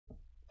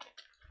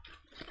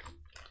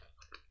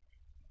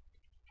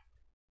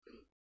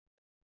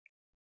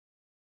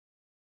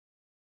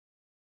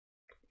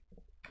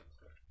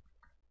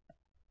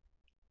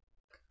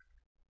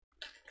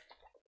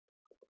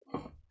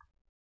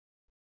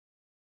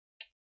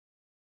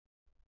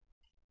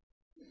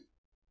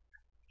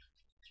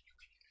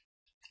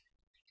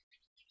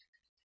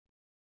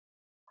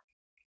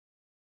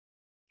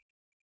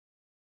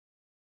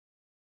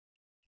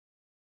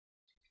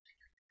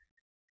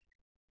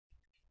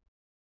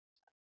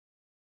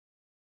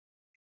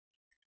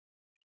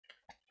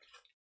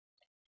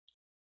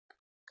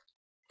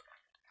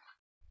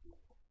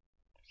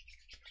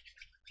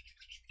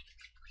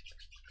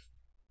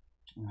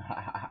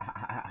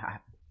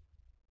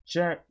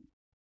Chat.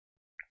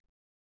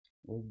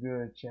 What's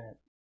good, chat?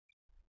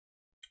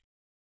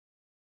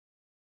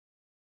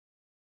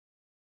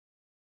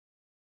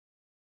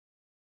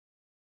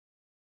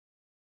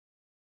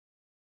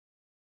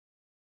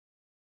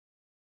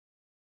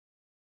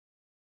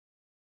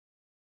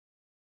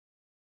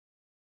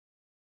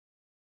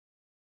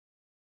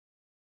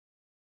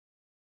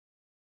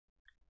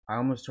 I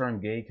almost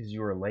turned gay because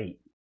you were late.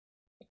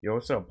 Yo,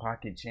 what's up,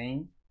 Pocket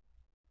Chain?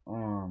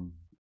 Um,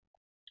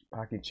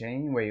 Pocket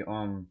Chain. Wait,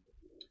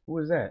 who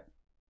is that?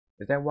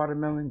 Is that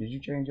Watermelon? Did you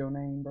change your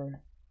name, bro?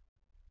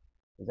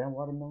 Is that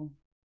Watermelon?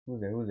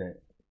 Who's that? Who's that?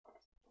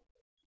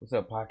 What's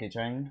up, Pocket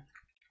Chain?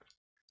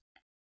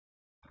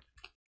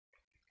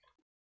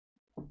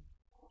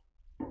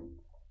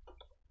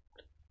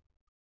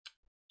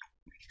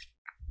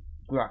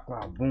 Glock,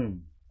 glock,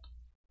 boom.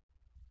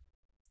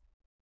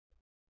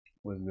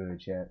 What's good,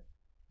 chat?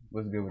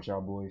 What's good with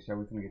y'all boys? Shall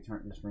we finna get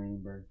turned the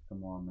screen, bro?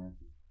 Come on, man.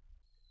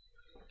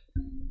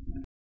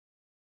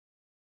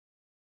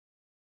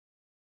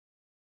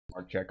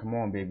 Our chat, come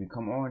on, baby.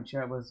 Come on,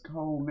 chat. Let's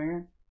go,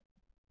 man.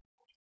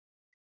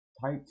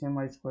 Type 10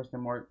 likes,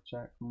 question mark,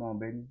 chat. Come on,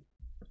 baby.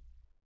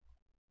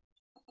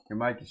 Your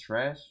mic is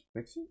trash.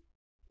 Fix it.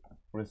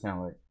 What does it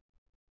sound like?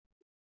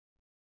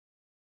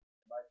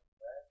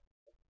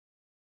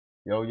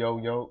 Yo, yo,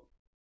 yo.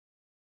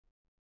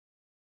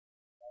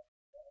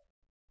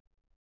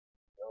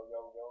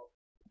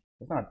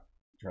 It's not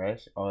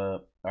trash.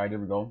 Alright, there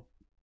we go.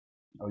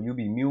 Oh, you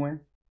be mewing.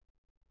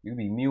 You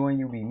be mewing.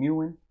 You be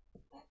mewing.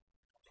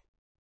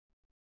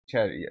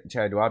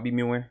 Chad, do I be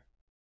mewing?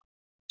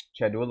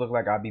 Chad, do it look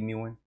like I be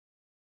mewing?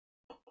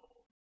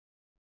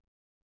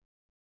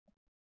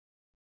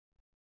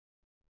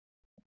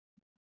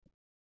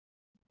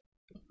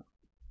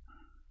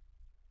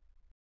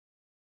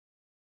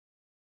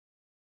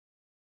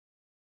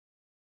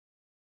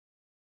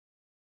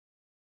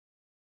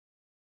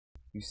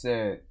 You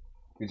said,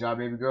 good job,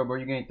 baby girl, bro.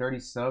 You gained 30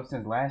 subs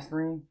since last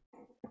stream?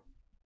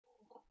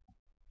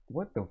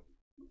 What the?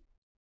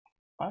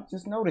 I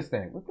just noticed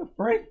that. What the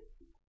frick?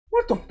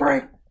 What the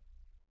frick?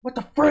 What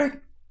the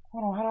frick?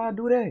 Hold on, how do I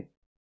do that?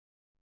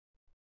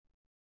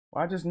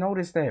 Well, I just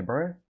noticed that,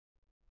 bro.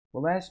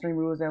 Well, last stream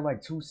we was at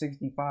like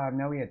 265.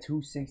 Now we at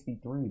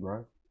 263,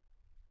 bro.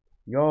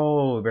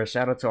 Yo, bro.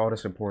 Shout out to all the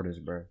supporters,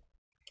 bro.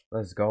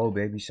 Let's go,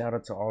 baby. Shout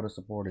out to all the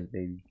supporters,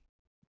 baby.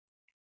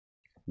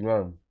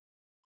 Bro.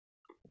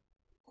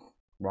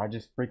 Bro, I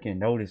just freaking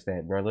noticed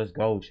that, bro. Let's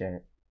go,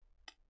 chat.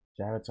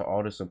 Shout out to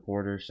all the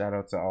supporters. Shout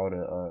out to all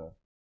the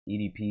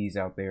EDPs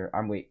out there.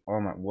 Oh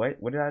my,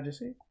 what did I just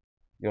say?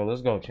 Yo,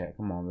 let's go, chat.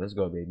 Come on, let's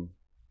go, baby.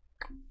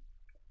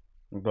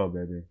 Let's go,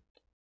 baby.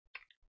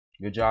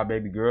 Good job,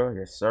 baby girl.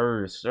 Yes,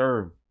 sir. Yes,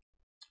 sir.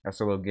 That's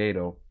a little gay,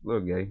 though. A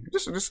little gay.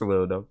 Just a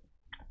little, though.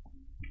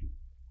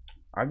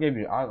 I'll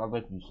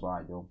let you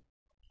slide, though.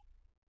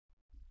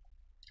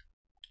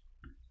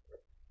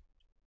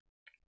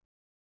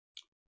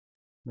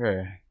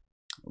 Yeah.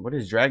 What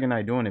is Dragon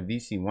Knight doing in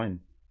VC1?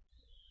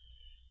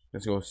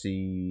 Let's go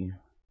see.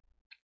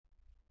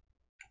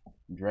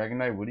 Dragon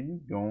Knight, what are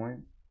you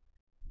doing?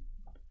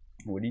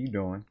 What are you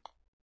doing?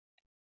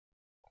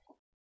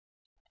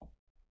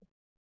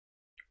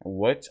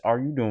 What are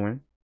you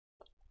doing?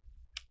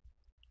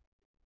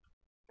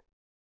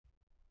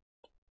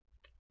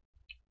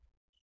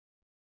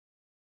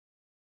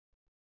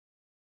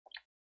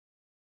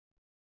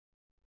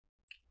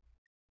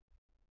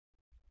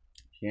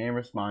 She ain't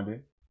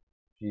responded.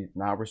 She's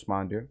not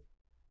responded.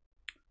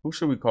 Who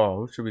should we call?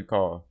 Who should we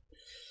call?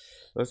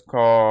 Let's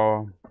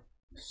call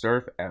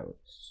Surf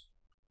Alex.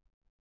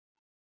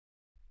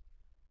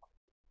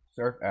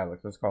 Surf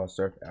Alex. Let's call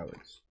Surf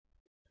Alex.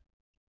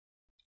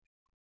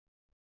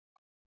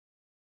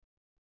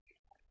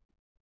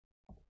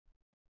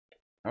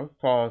 Let's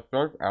call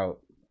Surf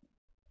Alex.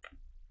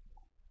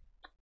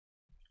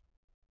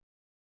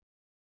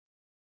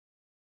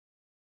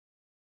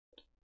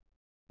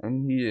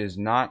 And he is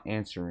not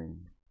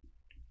answering.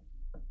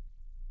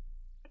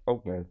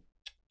 Okay.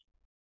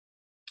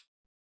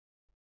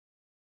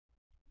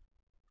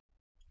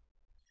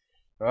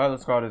 Alright,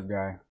 let's call this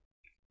guy.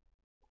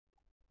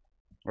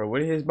 Bro, what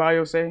did his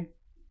bio say?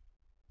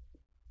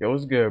 Yo,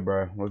 what's good,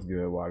 bro? What's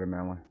good,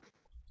 Watermelon?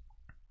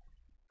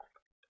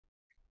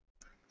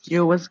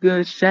 Yo, what's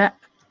good, chat?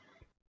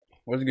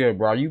 What's good,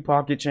 bro? Are you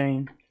Pocket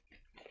Chain?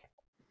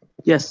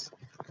 Yes.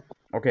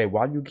 Okay,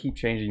 why do you keep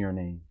changing your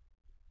name?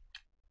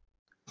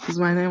 Because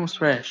my name was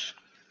Fresh.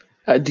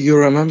 Do you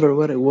remember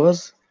what it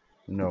was?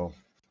 No.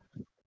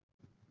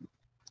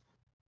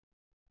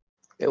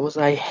 It was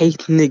I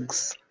hate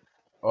niggas.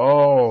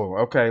 Oh,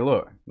 okay,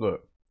 look.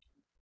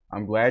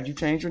 I'm glad you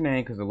changed your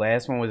name because the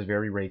last one was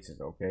very racist,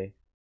 okay?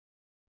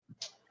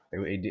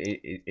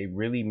 It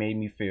really made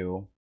me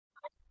feel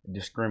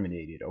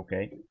discriminated,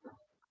 okay?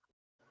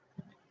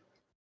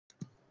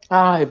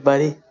 Alright,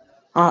 buddy.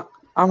 I'm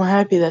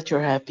happy that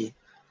you're happy.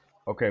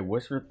 Okay,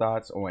 what's your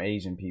thoughts on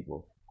Asian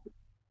people?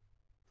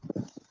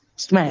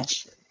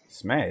 Smash.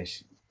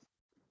 Smash?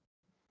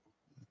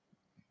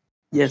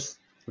 Yes.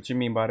 What you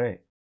mean by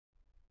that?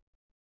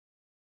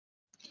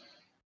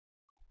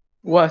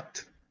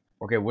 What?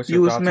 Okay, what's your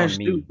You a thoughts on smash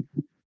dude.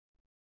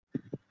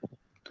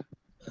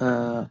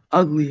 me?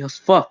 Ugly as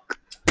fuck.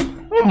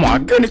 Oh my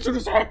goodness, you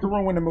just had to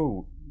ruin the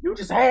mood. You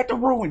just had to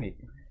ruin it.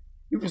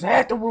 You just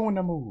had to ruin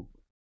the mood.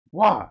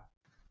 Why?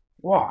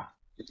 Why?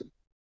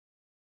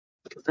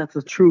 That's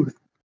the truth.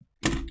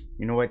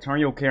 You know what? Turn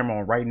your camera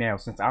on right now.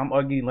 Since I'm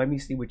ugly, let me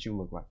see what you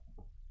look like.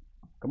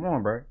 Come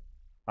on, bro.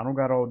 I don't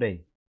got all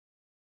day.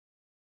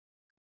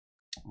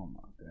 Oh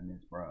my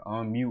goodness, bro.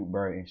 Unmute,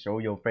 bro, and show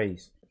your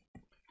face.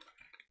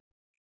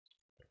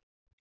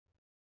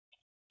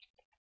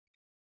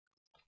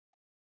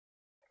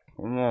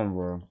 Come on,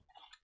 bro.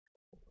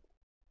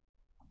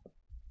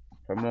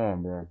 Come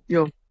on, bro.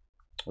 Yo,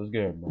 What's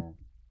good, bro?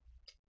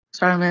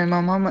 sorry, man.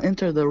 My mama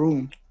entered the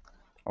room.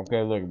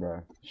 Okay, look,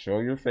 bro. Show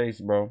your face,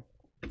 bro.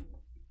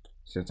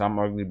 Since I'm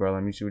ugly, bro,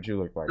 let me see what you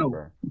look like, No.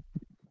 bro.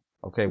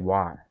 Okay,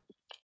 why?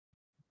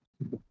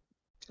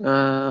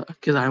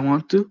 Cause I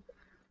want to.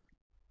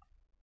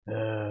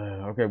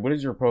 Okay, what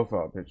is your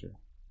profile picture?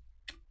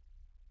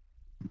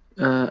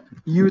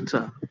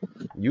 Utah.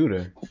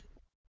 Yuta.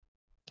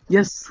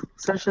 Yes.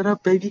 Search it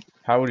up, baby.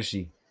 How old is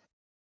she?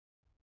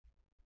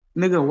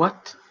 Nigga,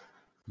 what?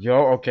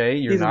 Yo, okay,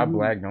 you're He's a not dude.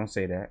 black. Don't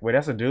say that. Wait,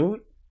 that's a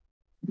dude?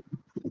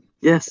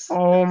 Yes.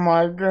 Oh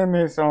my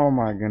goodness. Oh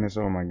my goodness.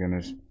 Oh my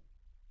goodness.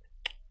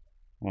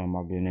 Oh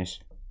my goodness.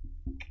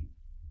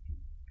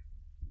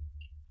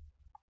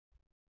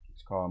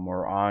 It's called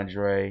more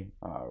Andre.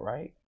 All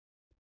right.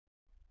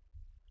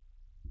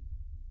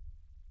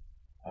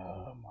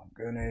 Oh my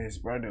goodness,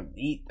 bro.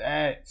 Delete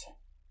that.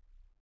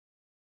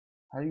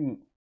 How you?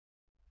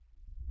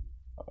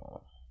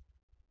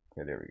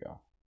 Okay, there we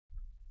go.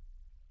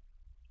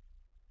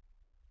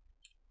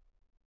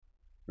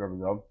 There we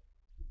go.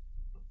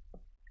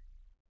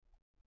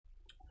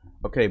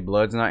 Okay,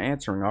 Blood's not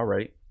answering. All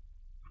right.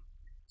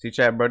 See,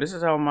 chat, bro. This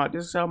is how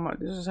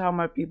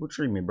my people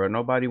treat me, bro.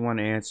 Nobody want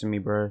to answer me,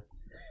 bro.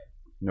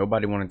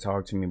 Nobody want to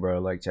talk to me, bro.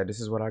 Like, chat, this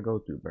is what I go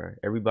through, bro.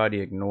 Everybody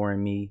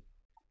ignoring me.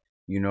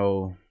 You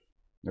know,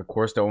 of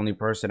course, the only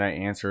person I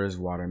answer is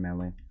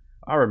Watermelon.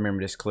 I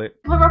remember this clip.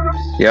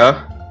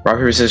 Yeah? Rock,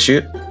 paper, scissors,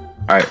 shoot?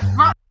 Alright.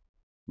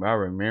 Bro, I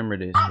remember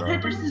this, bro.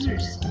 Paper,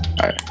 scissors.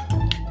 Alright.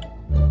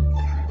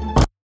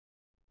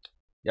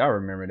 Y'all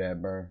remember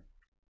that, bro.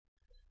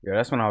 Yeah,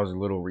 that's when I was a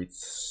little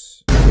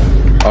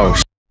Oh,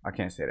 I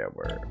can't say that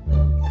word.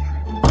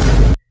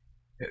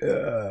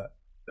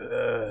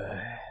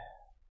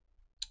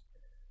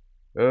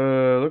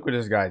 Look what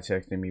this guy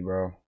texting me,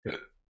 bro.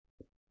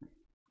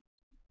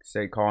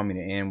 Say call me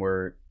the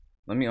N-word.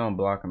 Let me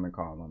unblock him and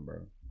call him,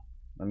 bro.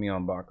 Let me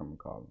unblock him and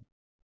call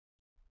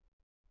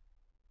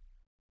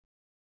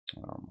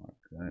him. Oh my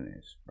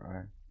goodness,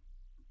 bro.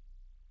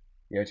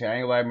 Yeah, chat, I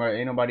ain't like, bro,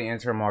 ain't nobody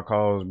answering my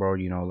calls, bro.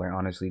 You know, like,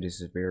 honestly, this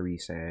is very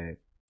sad.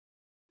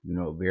 You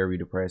know, very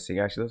depressing.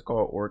 Actually, let's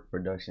call Orc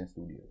Production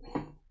Studio.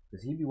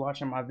 Because he be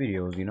watching my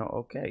videos, you know?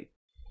 Okay.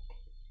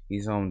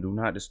 He's on Do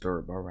Not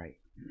Disturb. All right.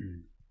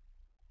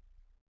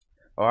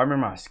 Oh, I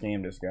remember I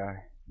scammed this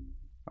guy.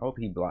 I hope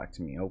he blocked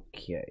me.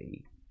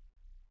 Okay.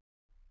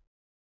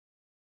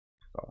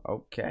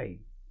 Okay.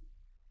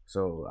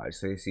 So, I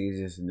say, see, it's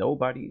just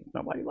nobody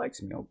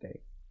likes me. Okay.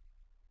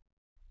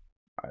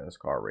 All right, let's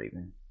call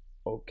Raven.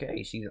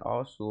 Okay, she's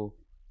also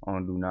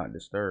on Do Not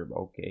Disturb.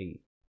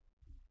 Okay.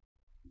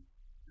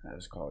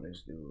 Let's call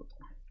this dude.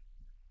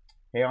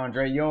 Hey,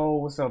 Andre. Yo,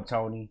 what's up,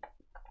 Tony?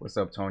 What's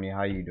up, Tony?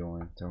 How you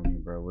doing, Tony,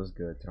 bro? What's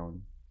good, Tony?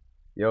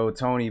 Yo,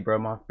 Tony, bro,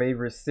 my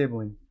favorite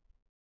sibling.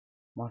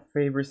 My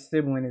favorite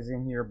sibling is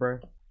in here, bro.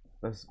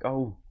 Let's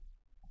go.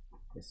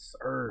 Yes,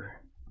 sir.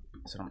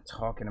 That's what I'm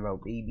talking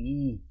about,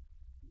 baby.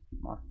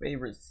 My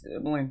favorite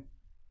sibling.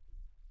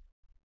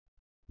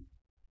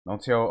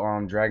 Don't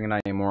tell Dragon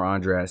Knight anymore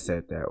Andre I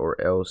said that, or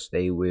else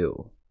they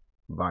will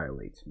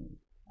violate me.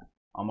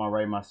 I'm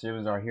alright. My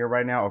siblings are here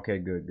right now. Okay,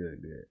 good.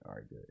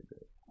 Alright, good.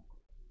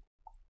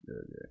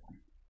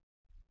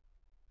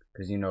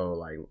 Cause you know,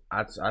 like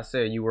I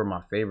said, you were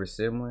my favorite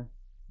sibling,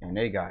 and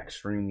they got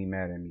extremely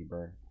mad at me,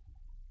 bro.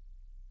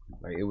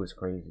 Like it was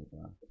crazy,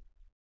 bro.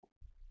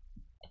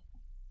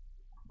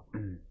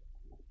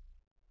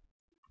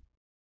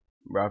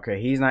 Bro,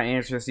 okay, he's not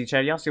answering. See,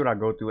 chat, y'all see what I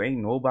go through?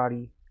 Ain't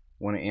nobody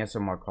want to answer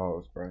my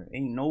calls, bro.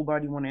 Ain't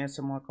nobody want to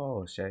answer my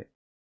calls, chat.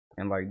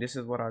 And like, this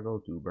is what I go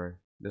through, bro.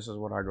 This is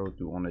what I go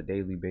through on a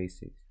daily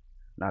basis.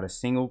 Not a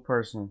single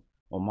person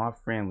on my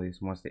friend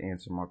list wants to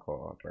answer my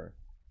call, bro.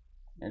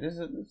 And this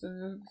is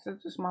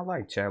just my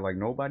life, chat. Like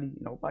nobody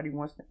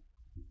wants to.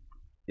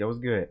 Yo, what's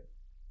good?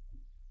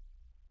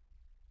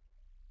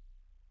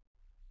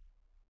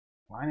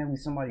 Finally,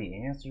 somebody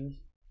answers.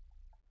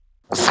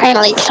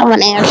 Finally,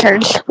 someone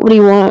answered. What do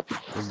you want?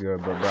 We're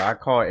good, bro. I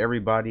call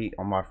everybody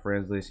on my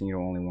friends list, and you're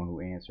the only one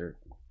who answered.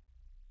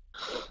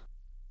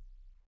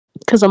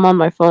 Because I'm on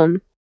my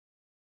phone.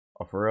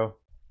 Oh, for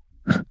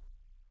real?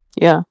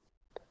 Yeah.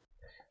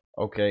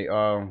 Okay.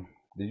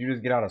 Did you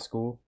just get out of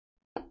school?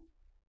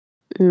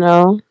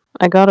 No,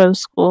 I got out of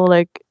school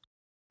like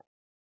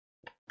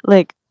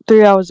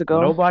 3 hours ago.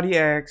 Nobody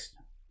asked.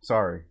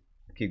 Sorry.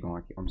 Keep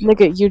going. I'm sorry.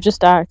 Nigga, you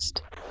just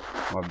asked.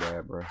 My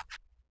bad, bro.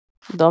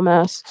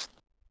 Dumbass.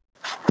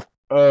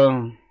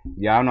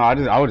 Yeah, I know.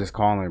 I was just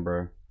calling,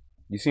 bro.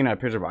 You seen that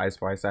picture of Ice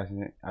Spice I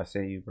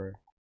sent you, bro?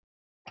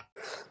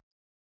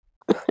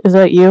 Is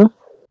that you?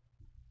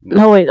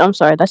 No, wait. I'm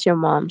sorry. That's your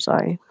mom.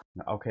 Sorry.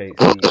 Okay,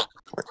 see.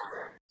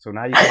 So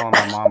now you calling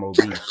my mom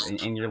obese,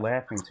 and you're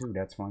laughing too.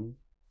 That's funny.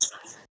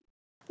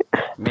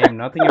 Ma'am,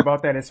 nothing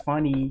about that is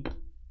funny.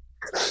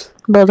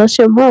 Bro, that's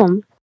your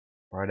mom.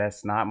 Bro,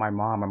 that's not my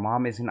mom. My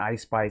mom isn't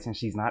Ice Spice, and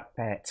she's not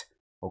fat.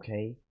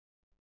 Okay.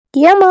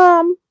 Yeah,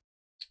 mom.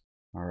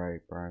 All right,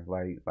 bro.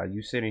 Like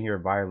you sitting here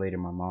violating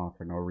my mom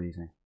for no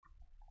reason.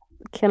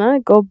 Can I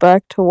go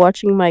back to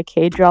watching my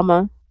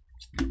K-drama?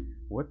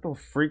 What the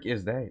freak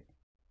is that?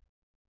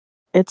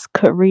 It's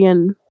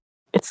Korean.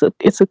 It's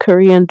a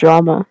Korean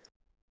drama.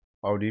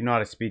 Oh, do you know how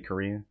to speak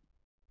Korean?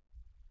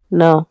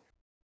 No.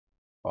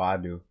 Oh, I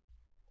do.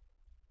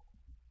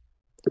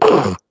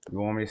 You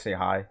want me to say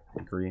hi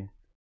in Korean?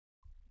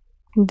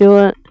 Do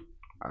it.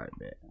 Alright,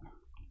 bet.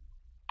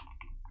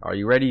 Are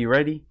you ready? You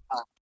ready?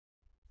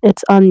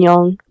 It's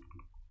Annyeong.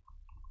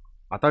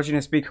 I thought you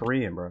didn't speak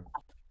Korean, bro.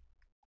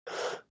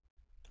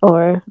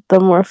 Or the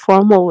more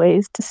formal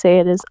ways to say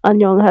it is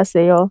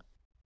안녕하세요.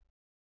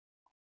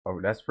 Oh,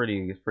 it's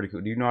pretty cool.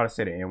 Do you know how to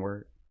say the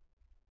N-word?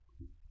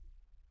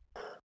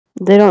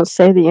 They don't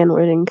say the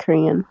N-word in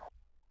Korean.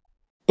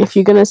 If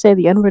you're gonna say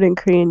the N-word in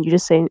Korean, you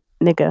just say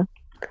nigga.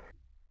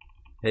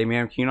 Hey,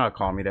 ma'am, can you not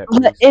call me that,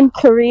 please? In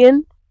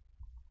Korean,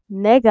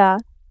 nega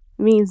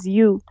means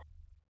you.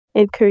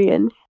 In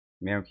Korean,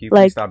 Ma'am, can you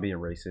like, please stop being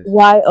racist?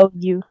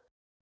 Y-O-U.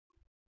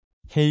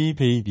 Hey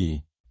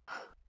baby.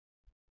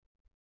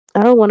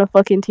 I don't want to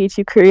fucking teach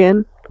you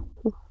Korean.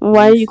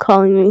 Why are you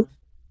calling me?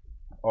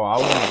 Oh,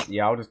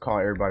 I'll just call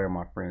everybody on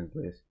my friends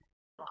list.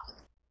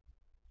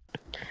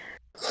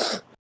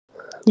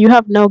 You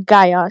have no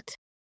Gyatt.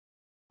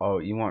 Oh,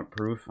 you want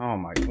proof? Oh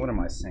my, what am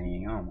I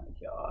saying? Oh my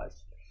gosh.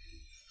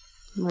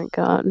 Oh my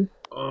god.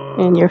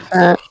 And you're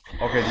fat.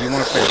 Okay, do you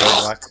want to play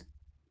Roblox?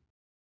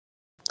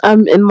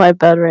 I'm in my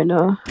bed right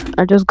now.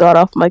 I just got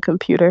off my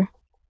computer.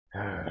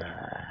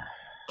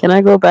 Can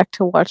I go back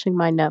to watching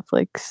my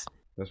Netflix?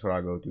 That's what I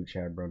go through,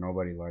 Chad, bro.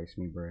 Nobody likes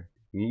me, bro.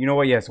 You know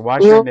what? Yes,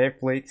 watch your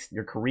Netflix,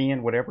 your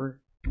Korean,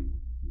 whatever.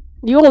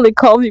 You only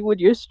call me when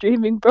you're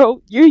streaming,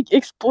 bro. You're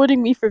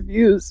exploiting me for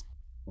views.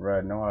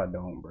 Bro, no, I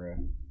don't, bro.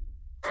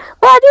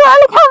 Why do you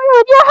only call me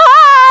when you're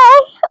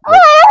high?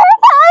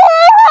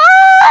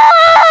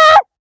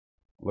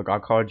 Look, I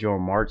called you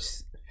on March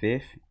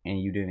 5th, and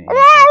you didn't answer.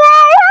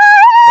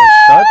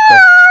 Shut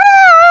up!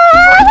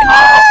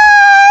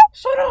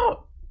 Shut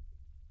up!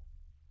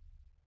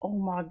 Oh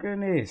my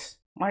goodness,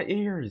 my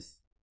ears.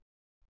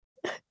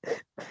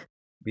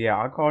 Yeah,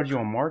 I called you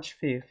on March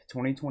 5th,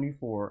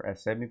 2024 at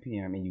 7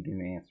 p.m. and you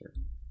didn't answer.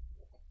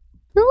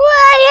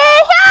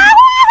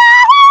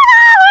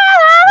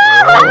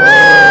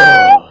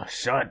 Oh,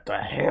 shut the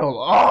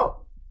hell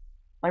up!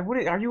 Like, what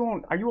are you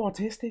on? Are you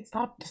autistic?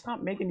 Stop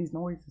making these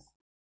noises.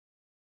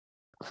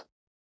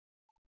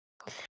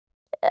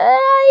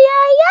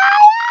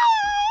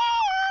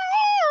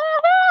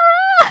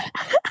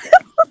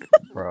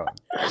 Bro,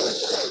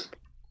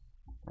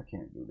 I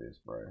can't do this,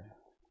 bro.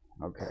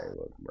 Okay,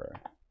 look, bro.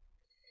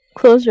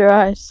 Close your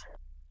eyes.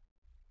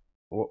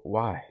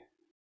 Why?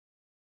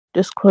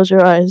 Just close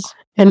your eyes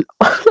and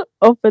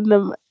open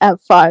them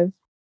at 5.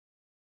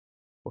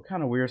 What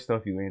kind of weird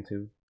stuff you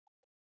into?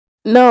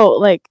 No,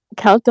 like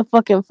count to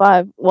fucking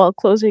 5 while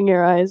closing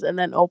your eyes and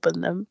then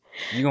open them.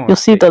 You'll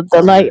see the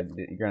light.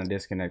 You're gonna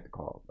disconnect the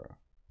call, bro.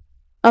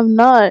 I'm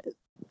not.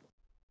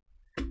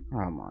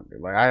 Oh my god!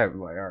 Like I have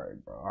like, all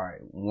right, bro. All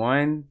right,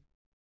 1,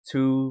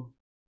 2,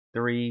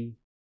 3,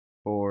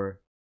 4,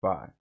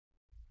 5.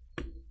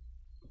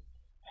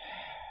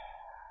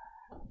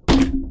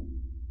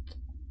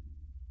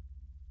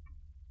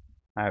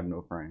 I have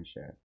no friends,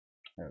 Chad.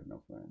 I have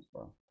no friends,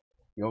 bro.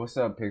 Yo, what's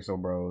up, Pixel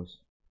Bros?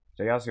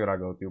 So y'all see what I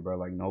go through, bro.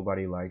 Like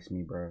nobody likes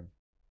me, bro.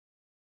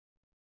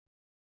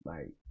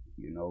 Like,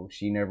 you know,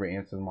 she never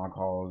answers my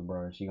calls,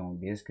 bro. She gonna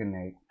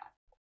disconnect.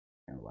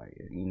 And like,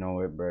 you know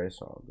what, bro?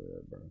 It's all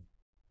good, bro.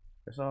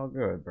 It's all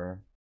good, bro.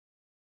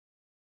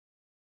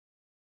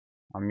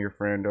 I'm your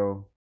friend,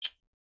 though.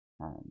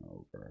 I don't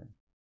know, bro.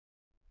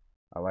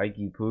 I like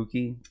you,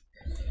 Pookie.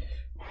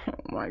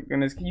 Oh my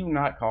goodness, can you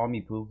not call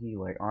me Pookie?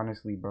 Like,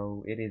 honestly,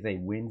 bro, it is a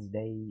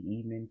Wednesday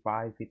evening,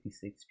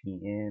 5:56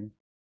 p.m.,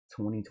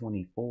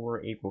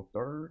 2024, April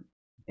 3rd.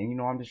 And you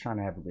know, I'm just trying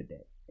to have a good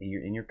day.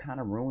 And you're kind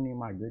of ruining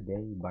my good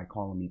day by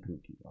calling me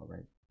Pookie,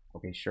 alright?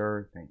 Okay,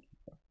 sure, thank you.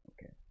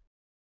 Okay.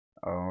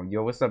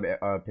 Yo, what's up,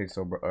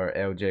 Pixel, or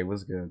LJ?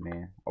 What's good,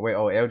 man? Oh, wait,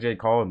 LJ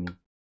called me.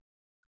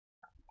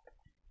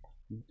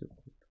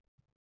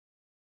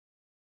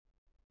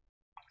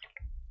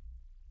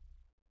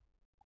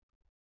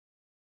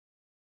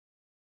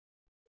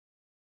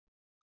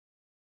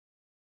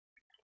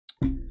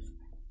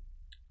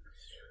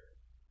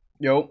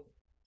 Yo.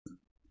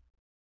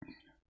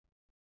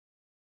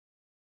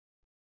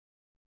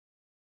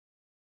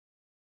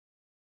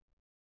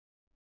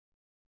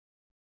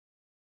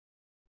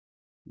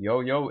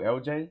 Yo,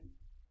 LJ.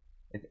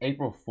 It's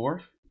April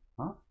 4th?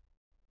 Huh?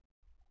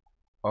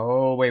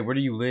 Oh, wait, where do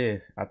you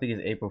live? I think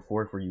it's April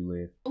 4th where you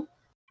live.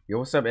 Yo,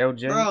 what's up,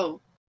 LJ? Bro,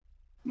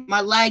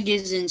 my lag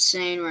is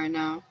insane right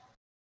now.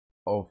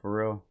 Oh, for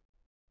real?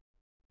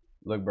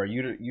 Look, bro,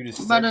 you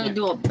just. I'm about to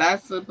do a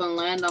backflip and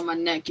land on my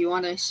neck. You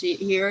want to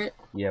hear it?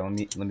 Yeah,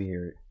 let me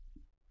hear it.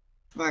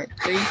 All right,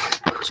 3,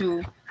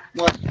 2,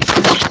 1.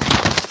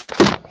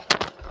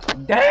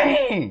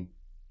 Dang!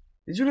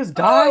 Did you just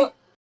die?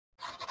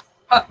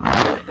 Oh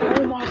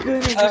my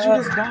goodness! Did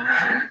you just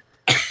die?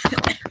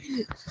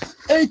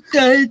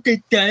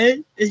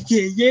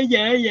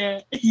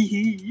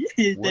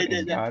 What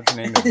in God's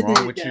name is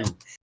wrong with you?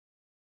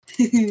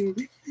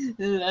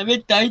 I'm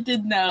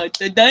excited now.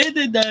 Today.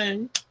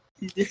 Did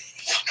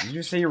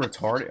you say you're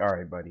retarded? All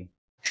right, buddy.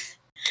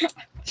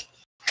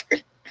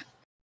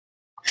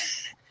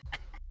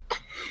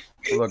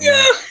 Look,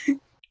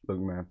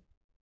 man.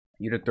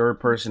 You're the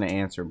third person to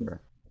answer, bro.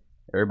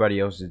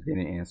 Everybody else just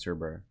didn't answer,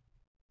 bro.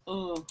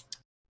 Oh.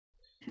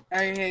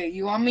 Hey,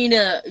 you want me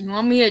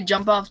to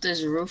jump off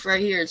this roof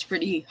right here? It's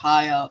pretty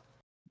high up.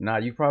 Nah,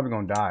 you probably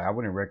gonna die. I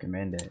wouldn't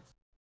recommend that.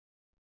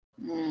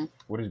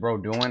 What is bro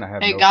doing? I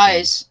have. Hey, no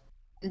guys,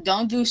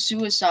 don't do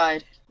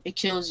suicide. It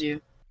kills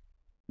you.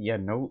 Yeah,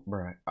 no,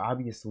 bro.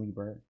 Obviously,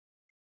 bro.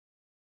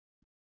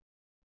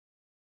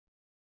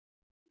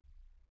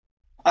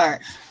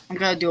 Alright, I'm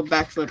gonna do a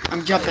backflip.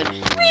 I'm jumping.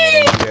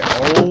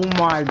 Oh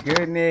my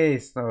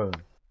goodness.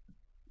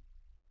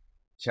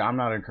 I'm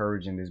not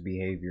encouraging this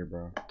behavior,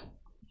 bro.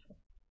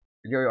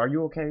 Yo, are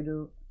you okay,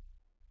 dude?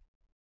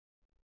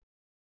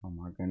 Oh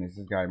my goodness,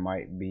 this guy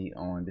might be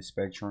on the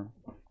spectrum.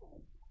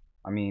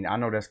 I mean, I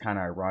know that's kind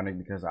of ironic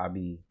because I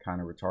be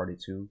kind of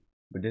retarded too.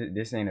 But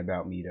this ain't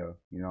about me though.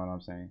 You know what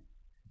I'm saying?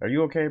 Are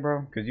you okay,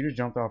 bro? Because you just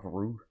jumped off a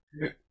roof.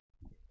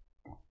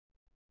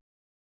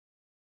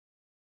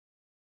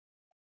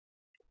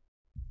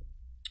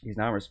 He's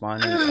not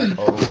responding.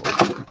 Oh.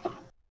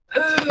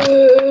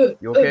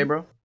 You okay,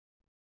 bro?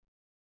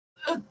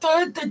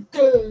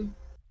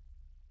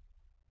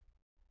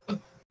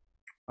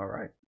 All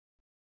right.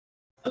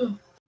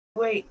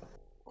 Wait.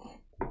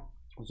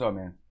 What's up,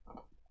 man?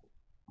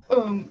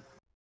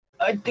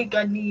 I think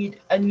I need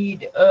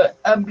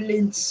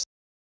ambulance.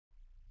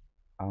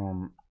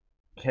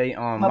 Okay,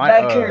 my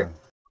back hurt.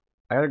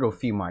 I gotta go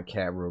feed my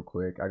cat real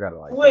quick. I gotta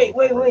like. Wait,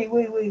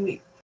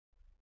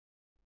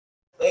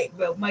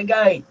 bro, my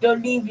guy,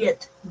 don't leave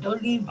yet.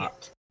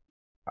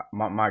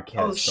 My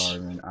cat's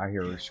starving. I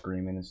hear her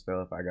screaming and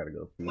stuff. I gotta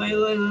go feed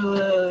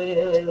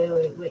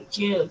her. Wait.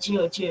 Chill.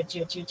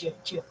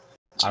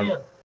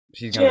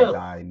 She's gonna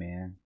die,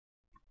 man.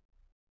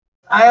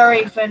 I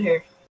already fed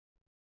her.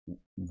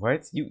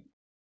 What? You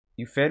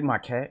fed my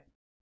cat?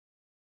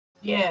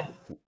 Yeah.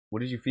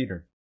 What did you feed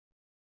her?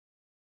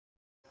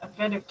 I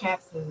fed her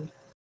cat food.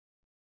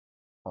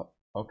 Oh,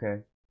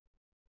 okay.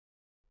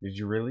 Did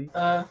you really?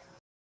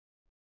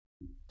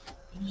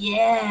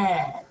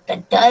 Yeah,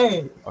 that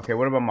does. Okay,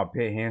 what about my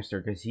pet hamster?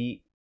 Cause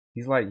he's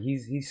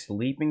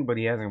sleeping, but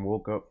he hasn't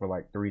woke up for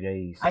like 3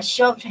 days. I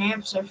shoved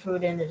hamster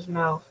food in his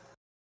mouth.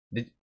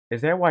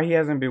 Is that why he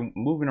hasn't been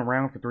moving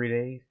around for 3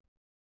 days?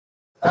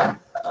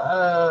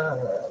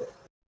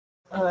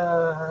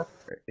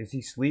 Is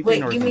he sleeping?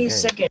 Wait, or give me a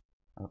second.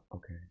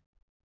 Okay.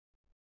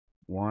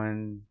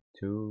 1,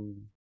 2.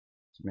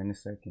 It's been a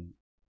second.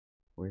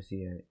 Where's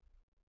he at?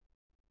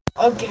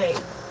 Okay,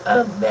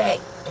 I'm back.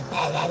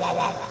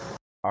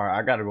 All right,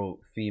 I gotta go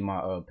feed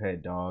my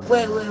pet dog.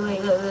 Wait. What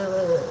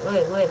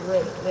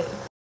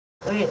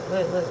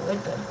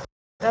the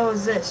hell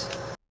was this?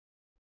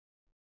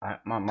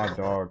 My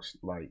dog's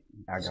like,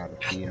 I gotta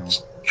feed him.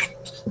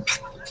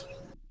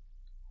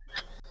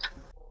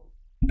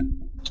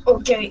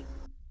 Okay.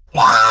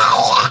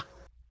 I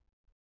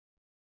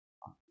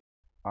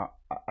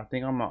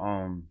think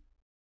I'm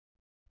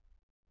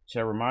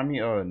Chad, remind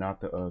me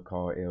not to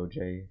call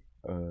LJ.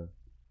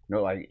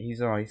 No, like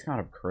he's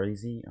kind of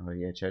crazy. Oh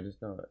yeah, Chad,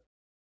 just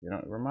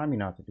remind me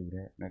not to do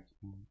that next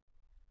time.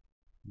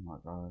 Oh my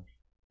gosh.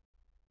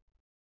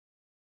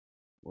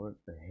 What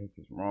the heck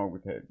is wrong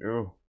with that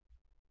dude?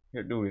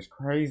 That dude is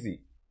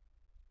crazy.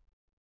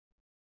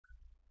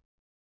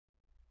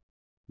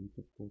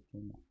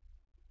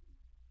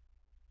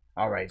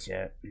 Alright,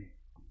 chat.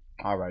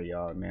 Alright,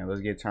 y'all, man. Let's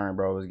get turned,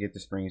 bro. Let's get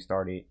the stream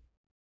started.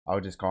 I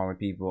was just calling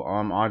people.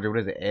 Andre, what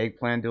is the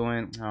eggplant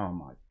doing? Oh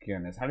my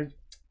goodness. How did you...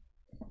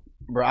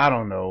 Bro, I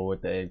don't know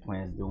what the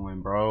eggplant's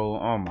doing, bro.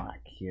 Oh my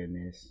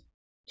goodness.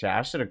 Chat,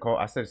 I should have called.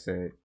 I should have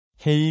said,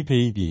 Hey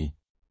baby.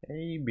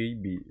 Hey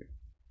baby.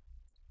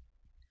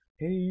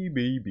 Hey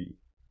baby.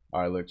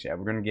 Alright, look, chat.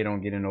 We're gonna get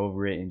on getting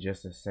over it in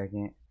just a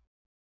second.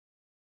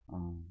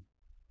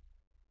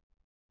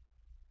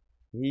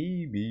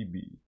 Hey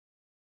baby.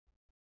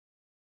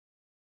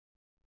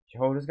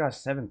 Yo, this got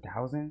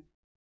 7,000?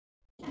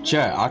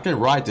 Chat, I can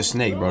ride the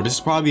snake, bro. This is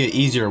probably an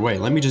easier way.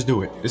 Let me just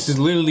do it. This is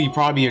literally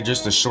probably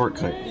just a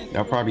shortcut.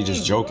 Y'all probably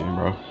just joking,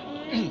 bro.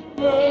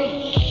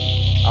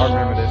 I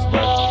remember this,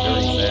 bro.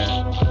 Very sad.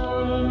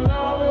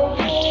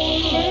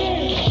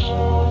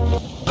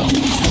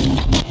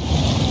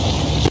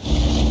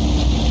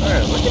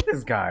 Bruh, look at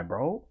this guy,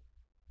 bro.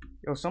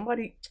 Yo,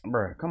 somebody,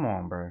 bruh, come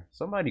on, bruh.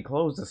 Somebody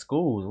close the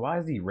schools. Why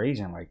is he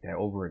raging like that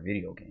over a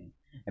video game?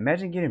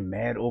 Imagine getting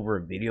mad over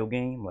a video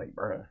game. Like,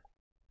 bruh.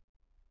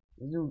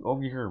 This dude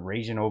over here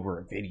raging over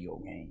a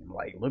video game.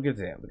 Like, look at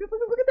that. Look at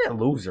that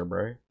loser,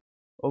 bruh.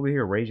 Over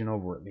here raging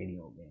over a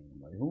video game.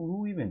 Like,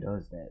 who even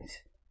does that?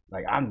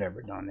 Like, I've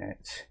never done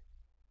that.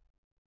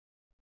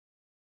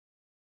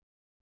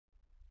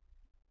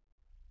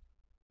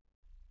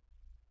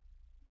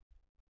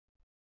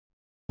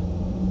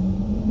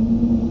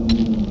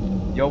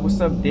 Yo,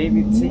 what's up,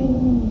 David T?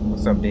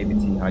 What's up,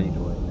 David T? How you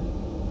doing,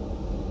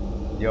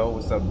 man? Yo,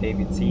 what's up,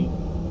 David T?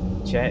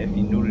 Chat, if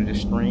you're new to the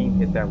stream,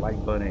 hit that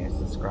like button and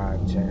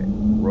subscribe, chat.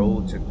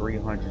 Roll to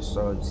 300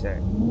 subs,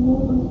 chat.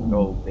 Let's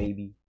go,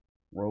 baby.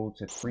 Roll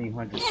to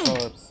 300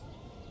 subs.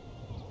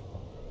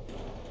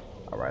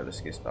 Alright,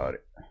 let's get started.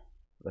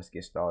 Let's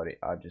get started.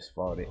 I just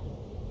fought it.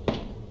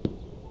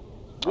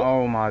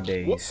 Oh my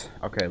days.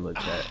 Okay, look,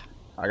 chat.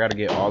 I gotta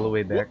get all the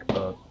way back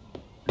up.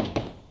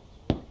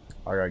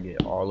 I gotta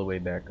get all the way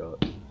back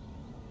up.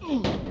 You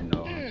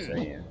know what I'm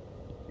saying?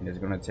 And it's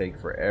gonna take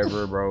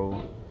forever,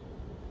 bro.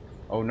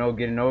 Oh no,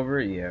 getting over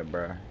it? Yeah,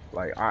 bro.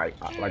 Like I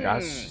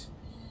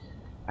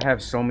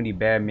have so many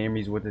bad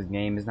memories with this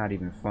game. It's not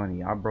even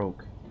funny. I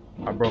broke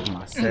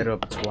my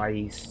setup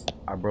twice.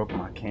 I broke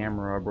my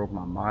camera. I broke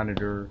my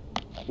monitor.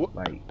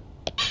 Like,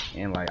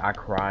 and like I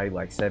cried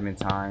like 7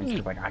 times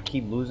because like I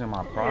keep losing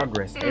my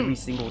progress every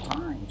single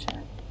time,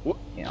 chat.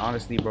 And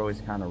honestly, bro,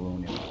 it's kind of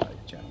ruining my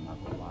life, chat. I'm not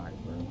gonna lie,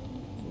 bro.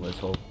 So let's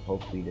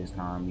hopefully this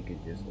time we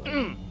could just like,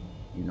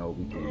 you know,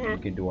 we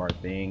can do our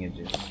thing and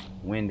just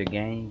win the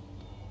game.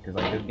 Cause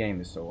like this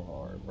game is so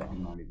hard, bro.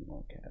 I'm not even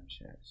gonna cap,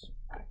 chat. So,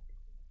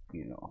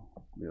 you know,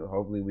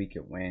 hopefully we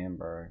can win,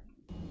 bro.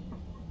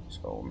 Let's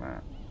go,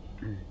 man.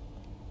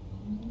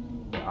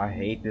 I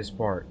hate this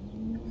part.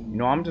 You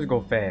know, I'm just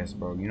go fast,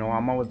 bro. You know,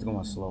 I'm always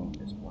going slow in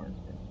this part.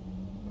 Bro.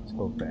 Let's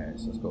go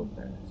fast. Let's go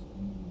fast.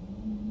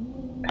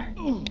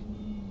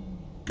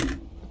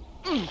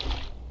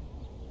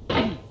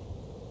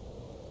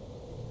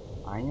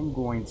 I am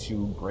going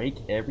to break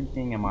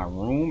everything in my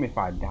room if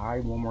I die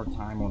one more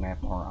time on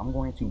that part. I'm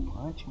going to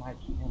punch my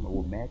camera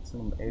with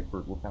maximum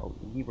effort without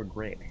any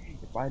regret.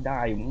 If I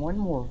die one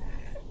more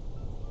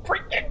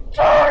freaking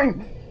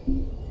time!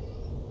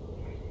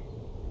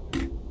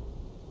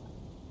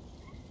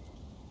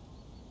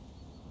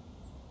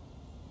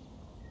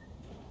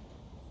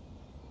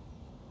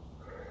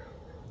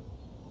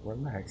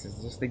 Relax,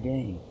 it's just a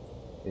game.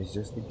 It's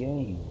just a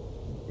game.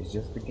 It's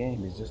just a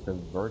game. It's just a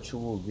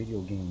virtual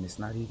video game. It's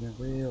not even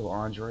real,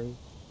 Andre.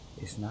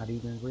 It's not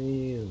even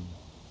real.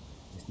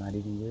 It's not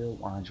even real,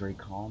 Andre.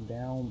 Calm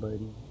down,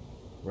 buddy.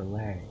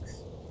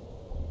 Relax.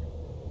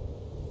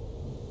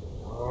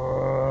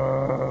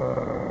 Oh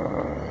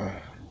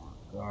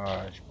my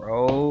gosh,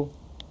 bro.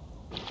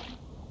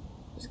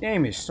 This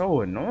game is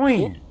so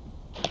annoying.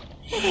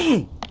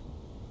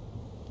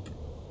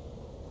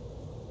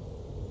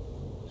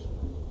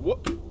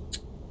 What?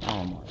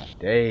 Oh my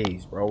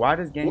days, bro. Why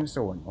this game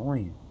so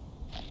annoying?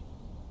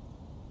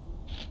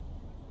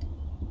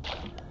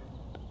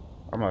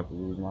 I'm about to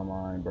lose my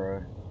mind,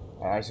 bro.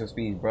 I should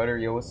speak, brother.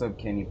 Yo, what's up,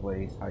 Kenny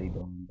Plays? How you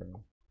doing,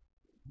 bro?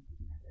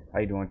 How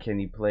you doing,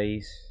 Kenny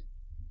Plays?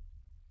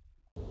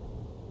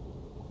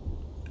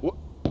 What?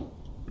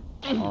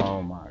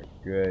 Oh my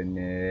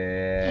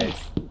goodness.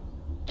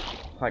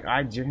 Like,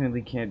 I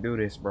genuinely can't do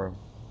this, bro.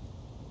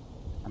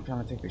 I'm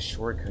trying to take the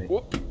shortcut.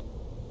 What?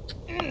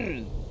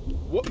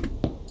 What?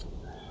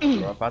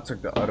 Bro, if I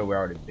took the other way,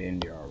 I would have been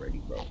there already,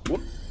 bro.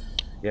 What?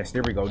 Yes,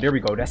 there we go. There we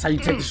go. That's how you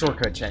take the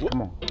shortcut, chat.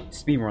 Come on.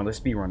 Speed run. Let's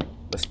speed run it.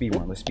 Let's speed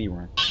run. Let's speed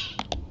run.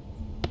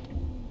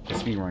 Let's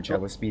speed run,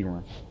 chat. Let's speed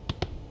run.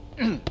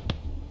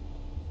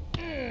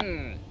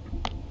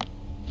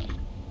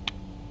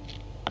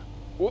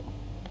 What?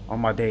 On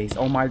my days,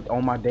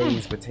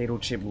 potato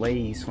chip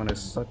lays finna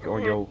suck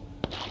on your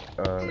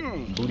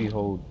booty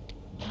hole.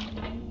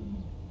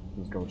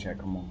 Let's go, chat.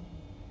 Come on.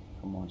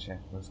 Come on, chat.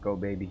 Let's go,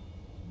 baby.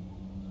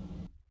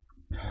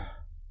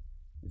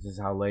 This is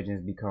how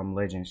legends become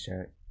legends,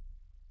 chat.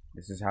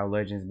 This is how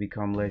legends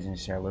become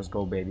legends, chat. Let's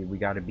go, baby. We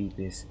gotta beat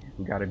this.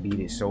 We gotta beat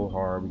it so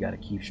hard. We gotta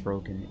keep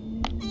stroking it.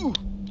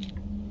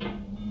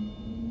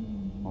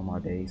 Oh my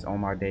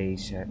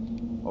days, chat.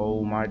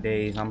 Oh my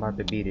days. I'm about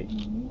to beat it.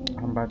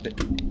 I'm about to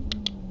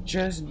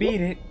just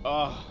beat it.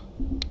 Oh.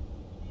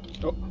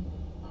 Oh.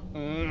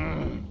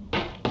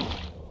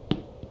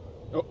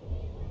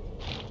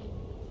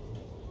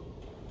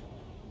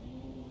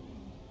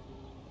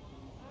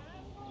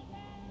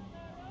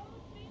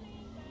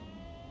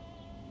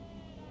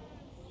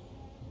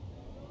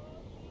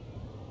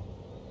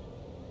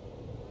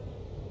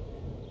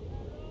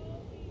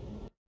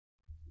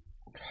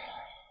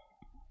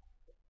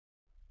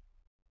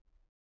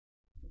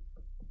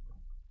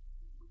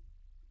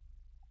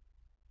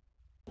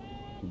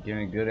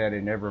 Getting good at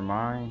it, never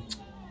mind.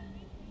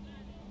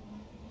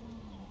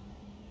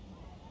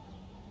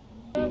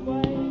 Oh,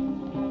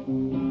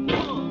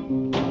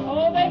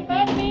 they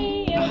put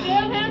me in a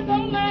jailhouse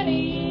on my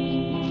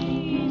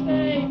knees.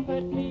 They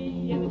put me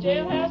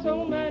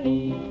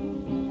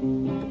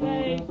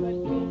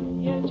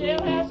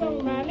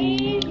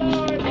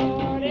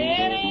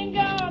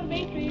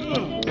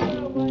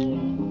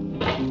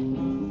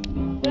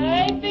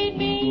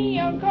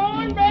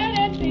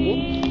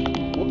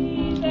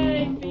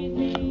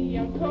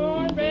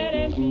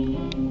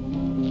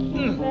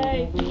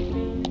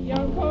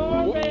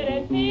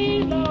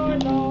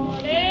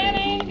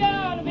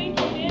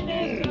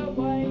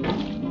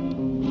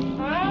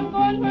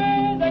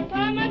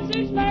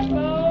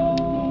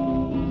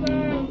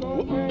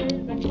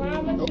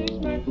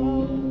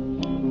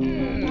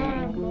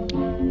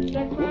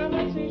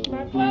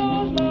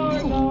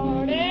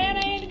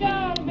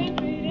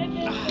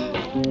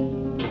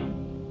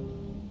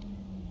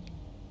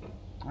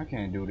I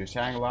can't do this.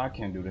 I ain't gonna lie, I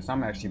can't do this.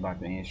 I'm actually about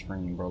to end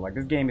stream, bro. Like,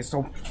 this game is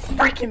so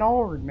freaking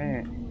hard,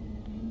 man.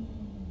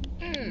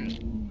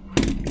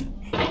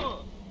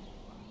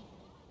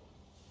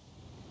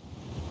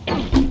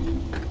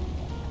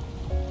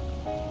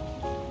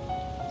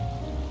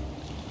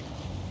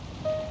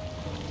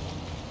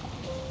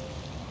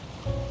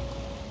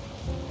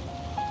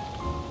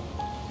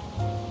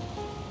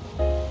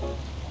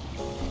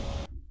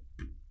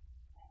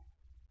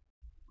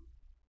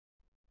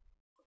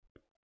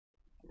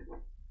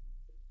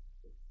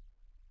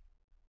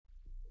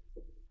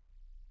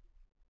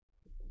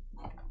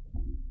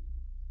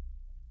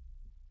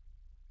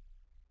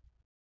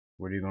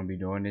 What are you gonna be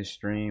doing this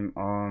stream?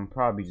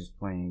 Probably just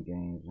playing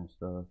games and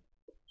stuff.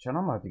 Shit,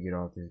 I'm about to get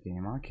off this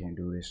game. I can't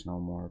do this no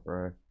more,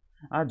 bro.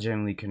 I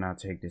genuinely cannot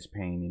take this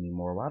pain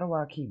anymore. Why do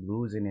I keep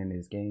losing in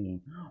this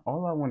game?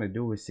 All I want to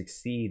do is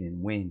succeed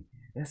and win.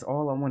 That's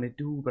all I want to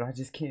do, but I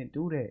just can't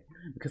do that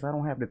because I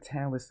don't have the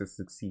talents to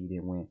succeed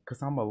and win.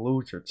 Because I'm a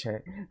loser,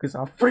 chat. Because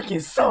I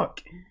freaking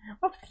suck.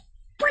 I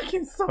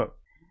freaking suck.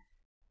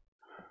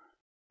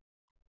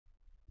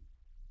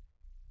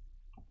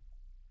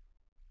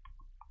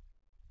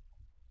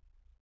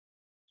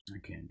 I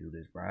can't do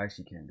this, bro. I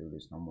actually can't do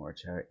this no more,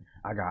 chat.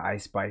 I got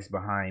Ice Spice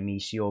behind me.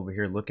 She over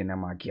here looking at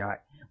my Gyatt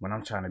when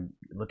I'm trying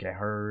to look at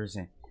hers,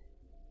 and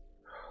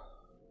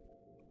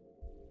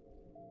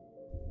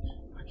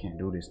I can't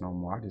do this no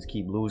more. I just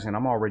keep losing.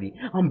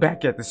 I'm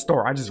back at the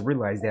start. I just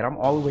realized that I'm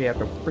all the way at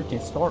the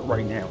freaking start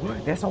right now.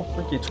 That's how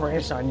freaking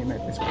trash I am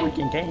at this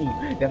freaking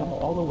game, that I'm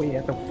all the way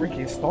at the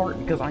freaking start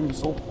because I am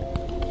so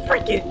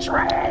freaking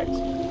trash.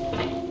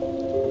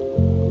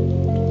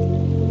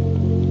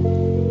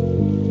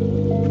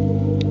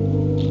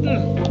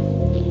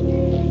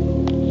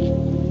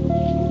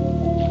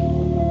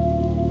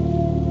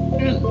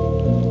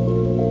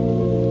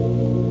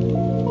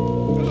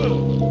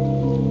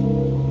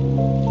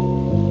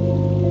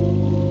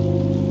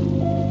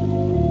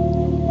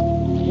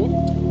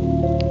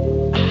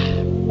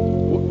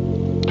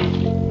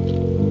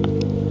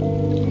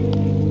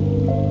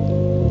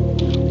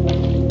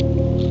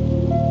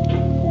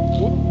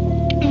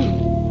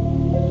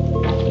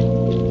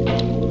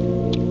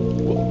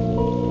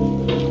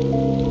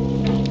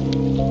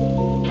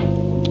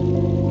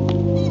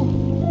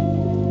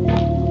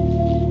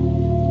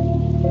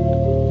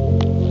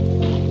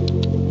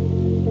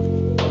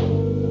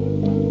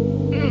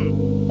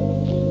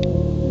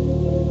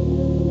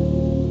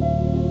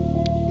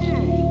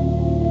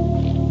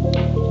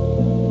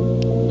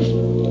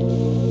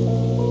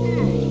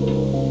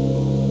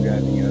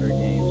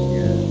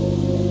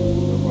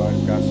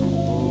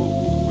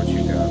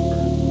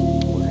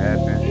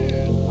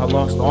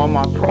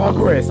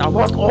 I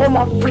lost all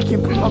my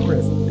freaking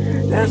progress.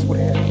 That's what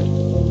happened.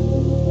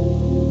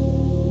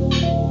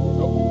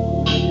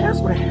 That's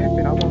what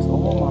happened. I lost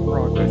all my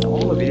progress.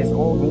 All of it is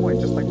all going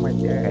just like my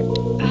dad.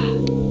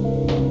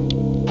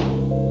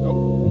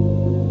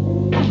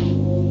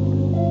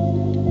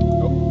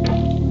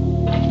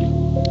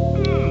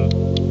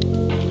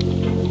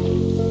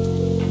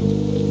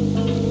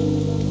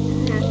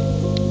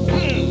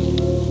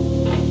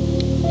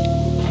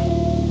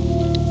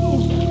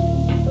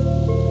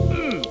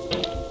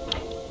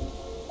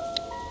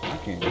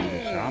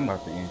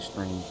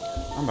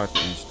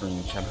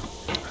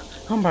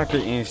 I'm about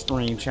to end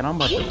stream, chat. I'm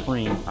about to end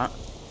stream, chat.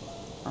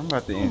 I'm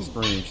about to end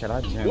stream, chat.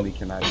 I genuinely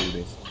cannot do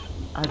this.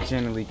 I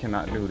genuinely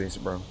cannot do this,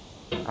 bro.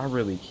 I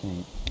really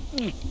can't.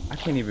 I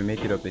can't even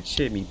make it up the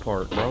chitney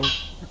part, bro.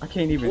 I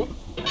can't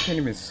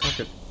even suck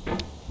it.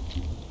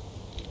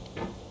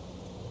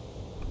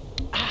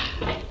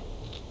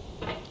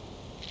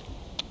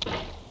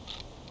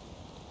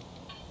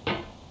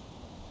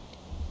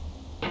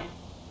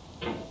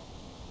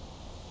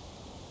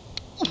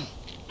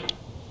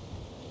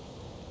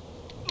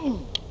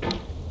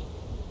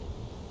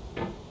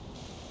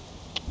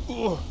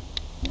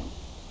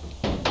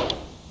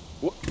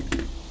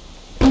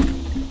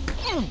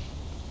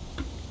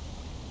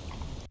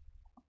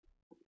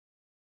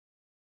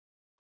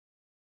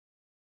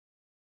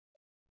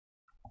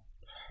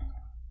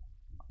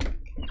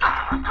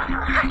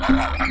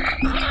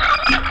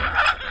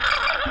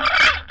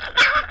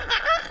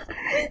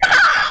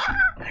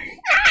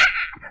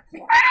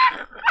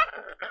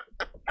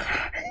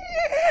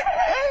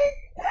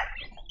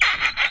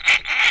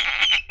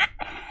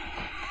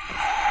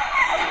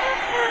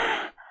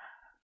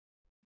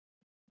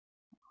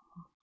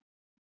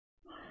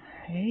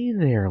 Hey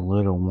there,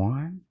 little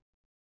one.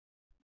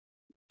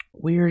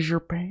 Where's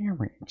your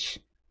parents?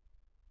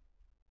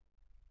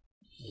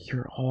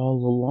 You're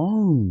all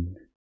alone.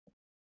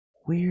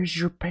 Where's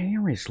your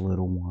parents,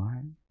 little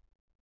one?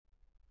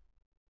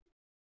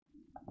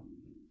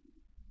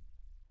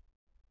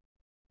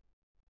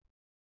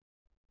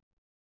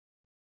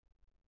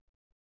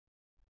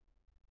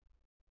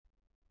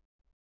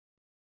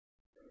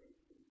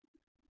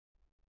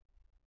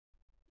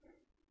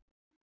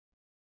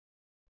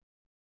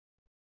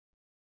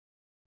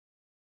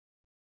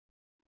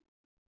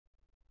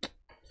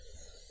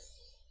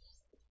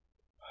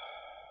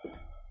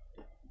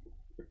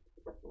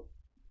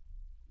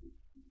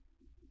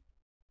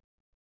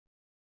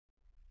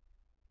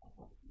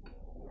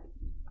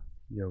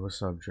 Yo,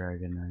 what's up,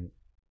 Dragon Knight?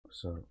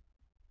 What's up?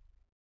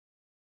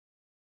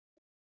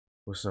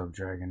 What's up,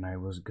 Dragon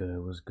Knight? What's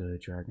good? What's good,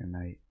 Dragon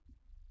Knight?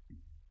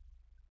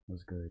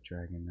 What's good,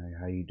 Dragon Knight?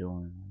 How you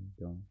doing? How you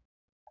doing?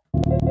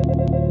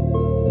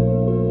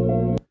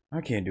 I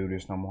can't do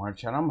this no more,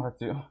 chat. I'm about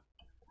to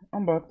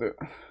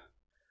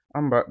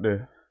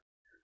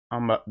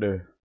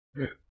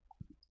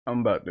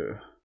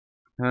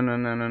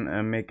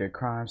make a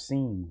crime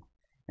scene.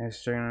 And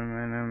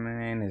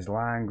it's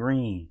lime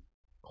green.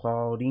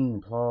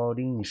 Claudine,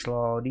 Claudine,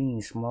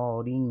 Claudine,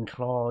 Claudine,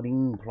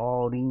 Claudine,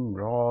 Claudine,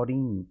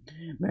 Claudine.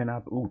 Man,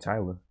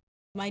 Tyler.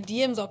 My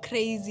DMs are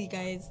crazy,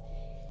 guys.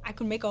 I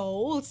could make a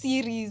whole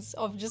series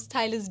of just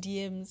Tyler's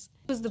DMs.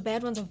 Because the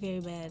bad ones are very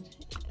bad.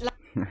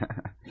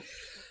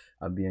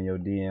 I'll be in your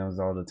DMs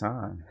all the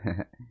time.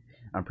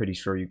 I'm pretty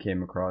sure you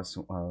came across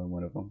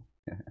one of them.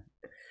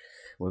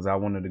 Was I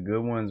one of the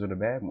good ones or the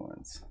bad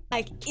ones?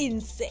 Like,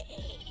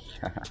 insane.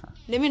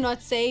 Let me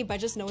not say,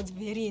 but just know it's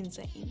very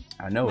insane.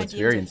 I know it's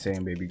very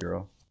insane, baby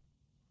girl.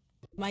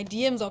 My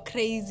DMs are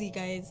crazy,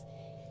 guys.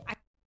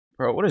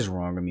 Bro, what is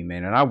wrong with me,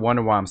 man? And I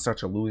wonder why I'm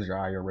such a loser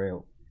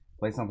IRL.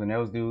 Play something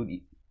else, dude.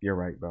 You're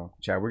right, bro.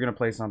 Chat, we're gonna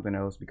play something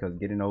else because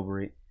getting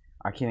over it.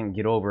 I can't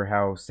get over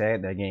how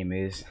sad that game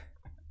is.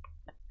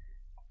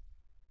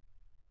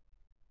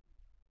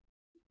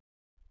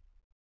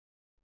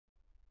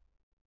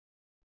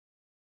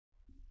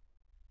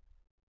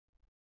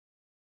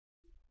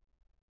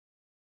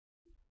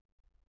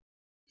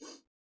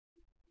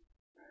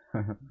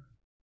 I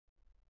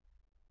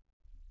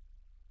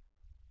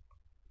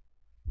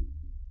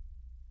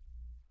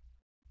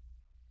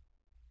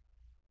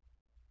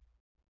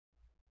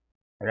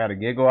got a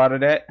giggle out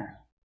of that.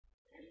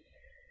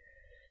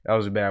 That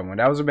was a bad one.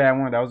 That was a bad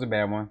one. That was a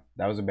bad one.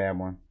 That was a bad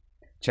one.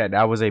 Chat,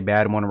 that was a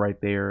bad one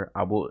right there.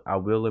 I will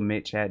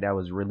admit, chat, that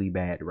was really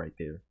bad right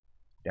there.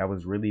 That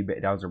was really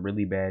bad. That was a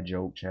really bad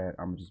joke, chat.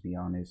 I'm just be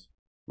honest.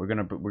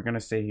 We're gonna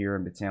sit here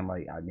and pretend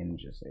like I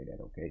didn't just say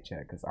that, okay,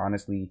 chat? Because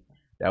honestly,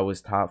 that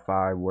was top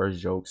 5 worst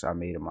jokes I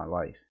made in my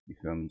life. You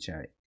feel me,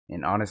 chat?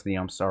 And honestly,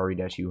 I'm sorry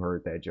that you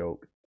heard that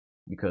joke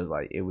because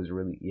like it was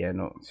really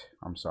no.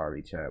 I'm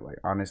sorry, chat. Like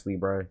honestly,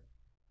 bro,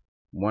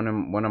 one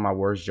of my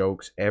worst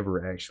jokes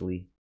ever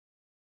actually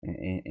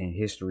in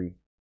history.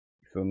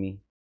 You feel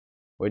me?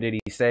 What did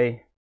he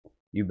say?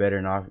 You better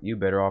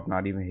off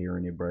not even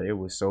hearing it, bro. It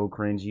was so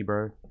cringy,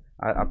 bro.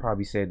 I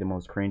probably said the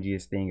most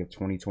cringiest thing of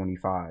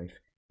 2025.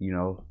 You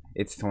know,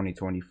 it's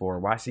 2024.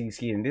 Why see?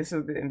 And this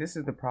is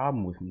the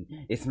problem with me.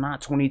 It's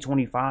not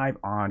 2025,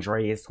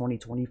 Andre. It's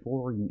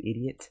 2024. You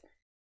idiot.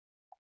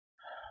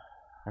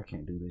 I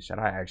can't do this shit.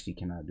 I actually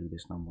cannot do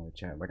this no more,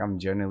 chat. Like I'm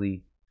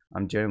generally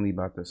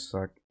about to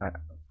suck.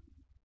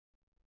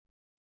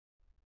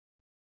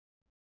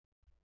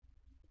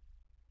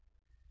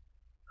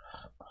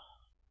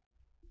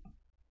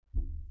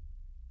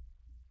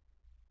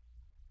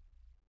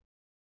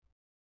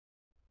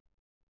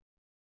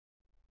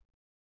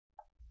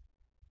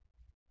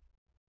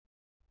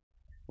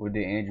 What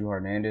did Andrew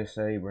Hernandez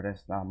say? Bro,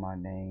 that's not my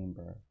name,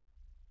 bro.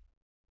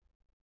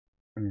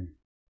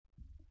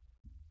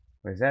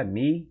 Wait, is that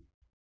me?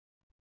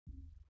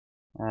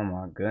 Oh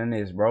my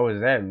goodness, bro.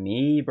 Is that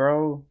me,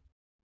 bro?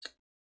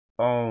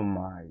 Oh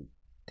my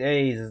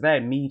days. Is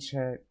that me,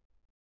 chat?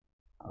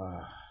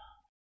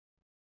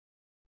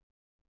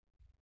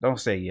 Don't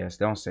say yes.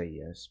 Don't say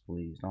yes,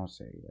 please. Don't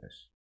say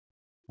yes.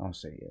 Don't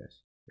say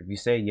yes. If you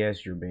say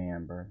yes, you're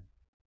banned, bro.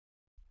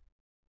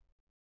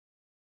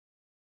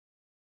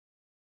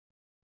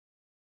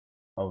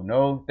 Oh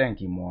no, thank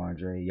you, more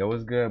Andre. Yo,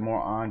 what's good,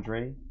 more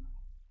Andre?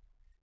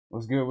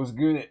 What's good? What's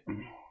good?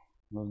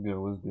 What's good?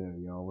 What's good,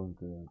 y'all? What's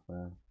good,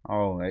 bro?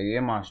 Oh, hey,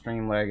 in my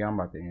stream lagging. I'm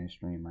about to end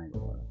stream, I ain't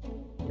gonna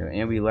lie. Yeah,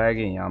 and we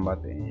lagging. Yeah, I'm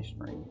about to end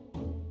stream.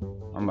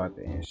 I'm about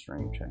to end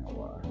stream. Channel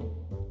why?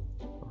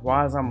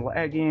 Why is I'm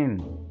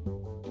lagging?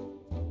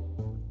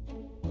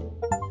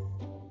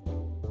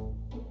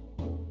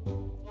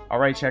 All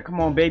right, chat.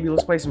 Come on, baby.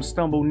 Let's play some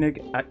Stumble,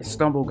 nigga.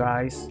 Stumble,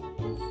 guys.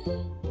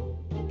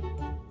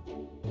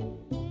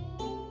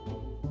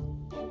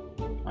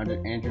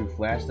 Andrew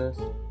flashed us.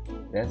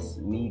 That's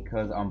me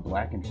because I'm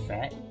black and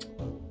fat.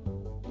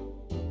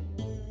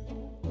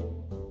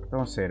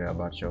 Don't say that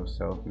about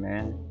yourself,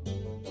 man.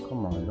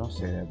 Come on, don't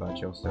say that about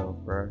yourself,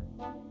 bro.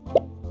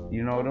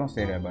 You know, don't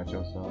say that about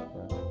yourself,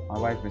 bro. My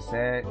life is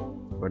sad,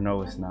 but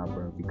no, it's not,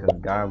 bro. Because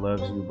God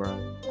loves you, bro.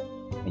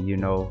 And you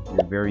know,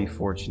 you're very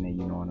fortunate,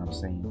 you know what I'm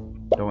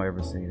saying? Don't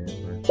ever say that,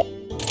 bro.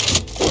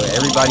 But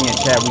everybody in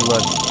chat, we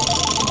love you.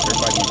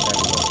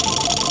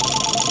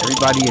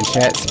 Everybody in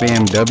chat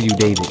spam W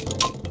David.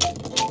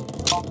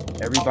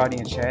 Everybody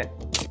in chat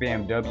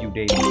spam W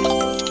David.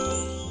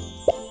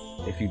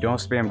 If you don't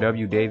spam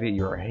W David,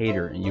 you're a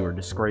hater and you're a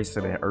disgrace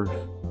to the earth.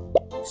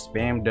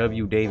 Spam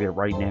W David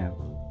right now.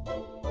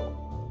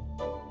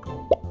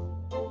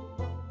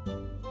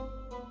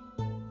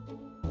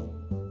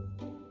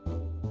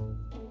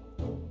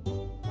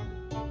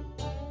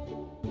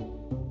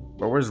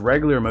 But where's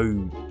regular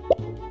mode?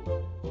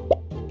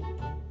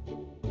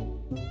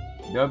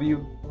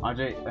 W,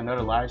 Andre,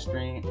 another live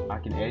stream. I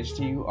can edge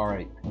to you. All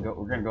right,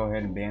 we're gonna go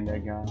ahead and ban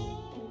that guy.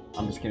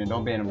 I'm just kidding.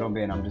 Don't ban him. Don't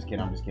ban him. I'm just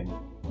kidding. I'm just kidding.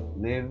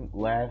 Live,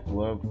 laugh,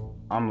 love.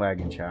 I'm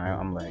lagging, child.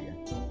 I'm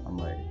lagging. I'm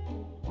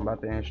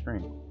about to end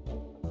stream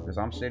because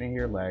I'm sitting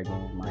here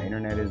lagging. My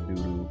internet is doo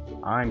doo.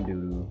 I'm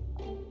doo doo.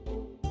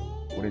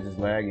 What is this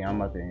lagging?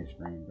 I'm about to end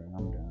stream, bro.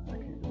 I'm done. I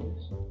can't do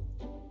this.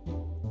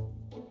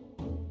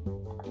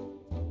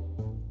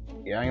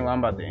 Yeah, I'm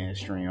about to end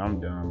stream. I'm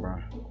done, bro.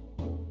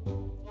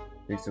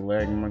 Fix the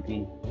lag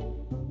monkey.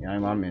 Yeah,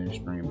 I'm in the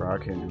stream, bro. I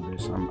can't do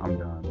this. I'm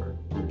done, bro.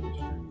 I'm in the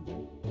stream, bro.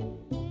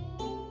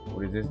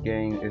 What is this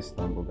game? It's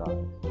Stumble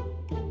Guys.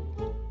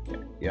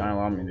 Yeah,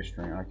 I'm in the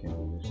stream. I can't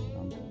do this.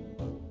 I'm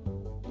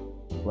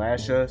done.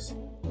 Flash us?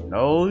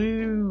 No,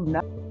 you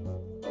not.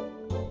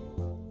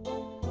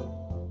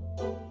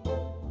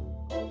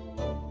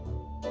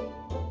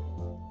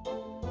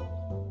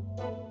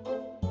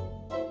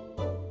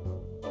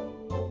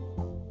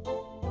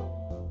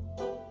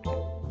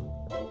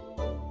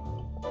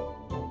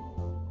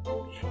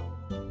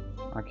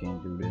 I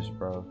can't do this,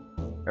 bro.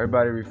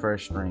 Everybody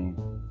refresh stream.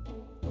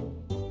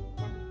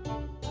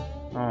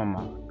 Oh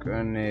my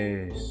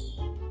goodness.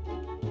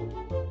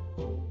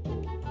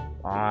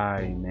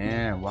 Why,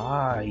 man?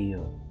 Why?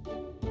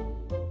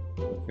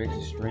 Fix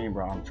the stream,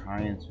 bro. I'm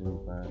trying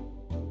to, but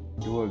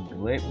do a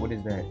glitch. What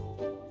is that?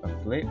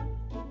 A flip?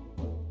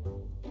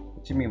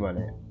 What you mean by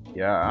that?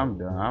 Yeah, I'm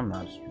done. I'm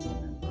not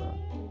streaming,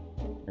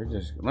 bro. It's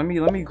just let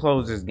me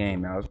close this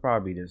game out. It's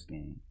probably this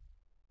game.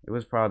 It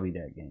was probably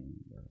that game,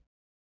 bro.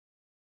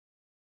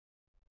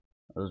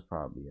 It was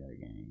probably that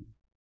game.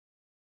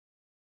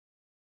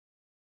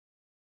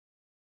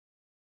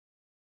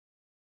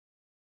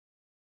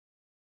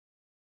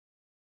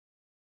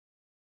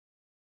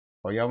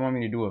 Oh, y'all want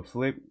me to do a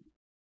flip?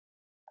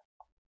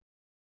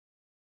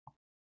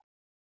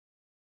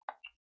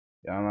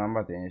 Yeah, I'm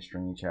about to end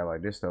stream chat.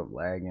 Like, this stuff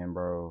lagging,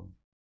 bro.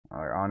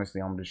 Like,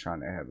 honestly, I'm just trying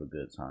to have a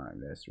good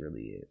time. That's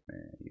really it,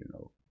 man. You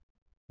know,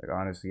 like,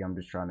 honestly, I'm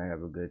just trying to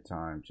have a good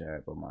time,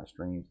 chat. But my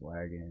stream's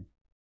lagging,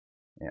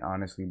 and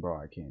honestly, bro,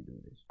 I can't do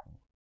this,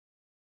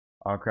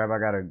 bro. Oh crap, I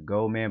gotta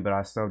go, man. But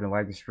I still didn't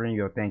like the stream.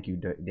 Yo, thank you,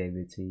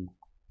 David T.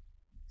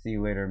 See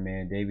you later,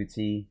 man. David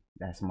T.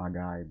 That's my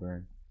guy,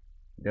 bro.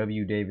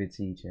 W David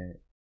T, chat.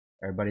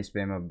 Everybody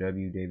spam up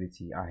W David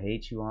T. I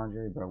hate you,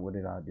 Andre, bro. What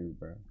did I do,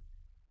 bro?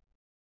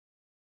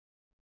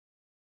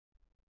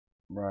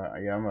 Bro,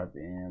 yeah, I'm about to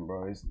end,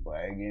 bro. It's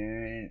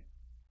lagging.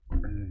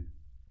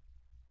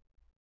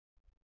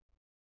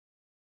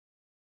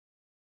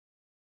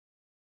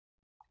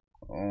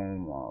 Oh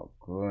my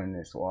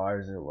goodness, why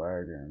is it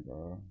lagging,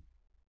 bro?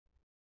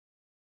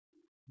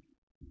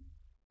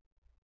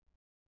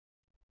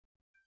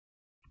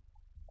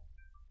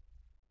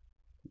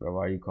 Bro,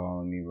 why you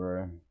calling me,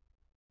 bro?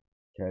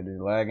 Chat,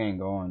 this lag ain't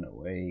going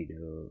away,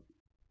 dude.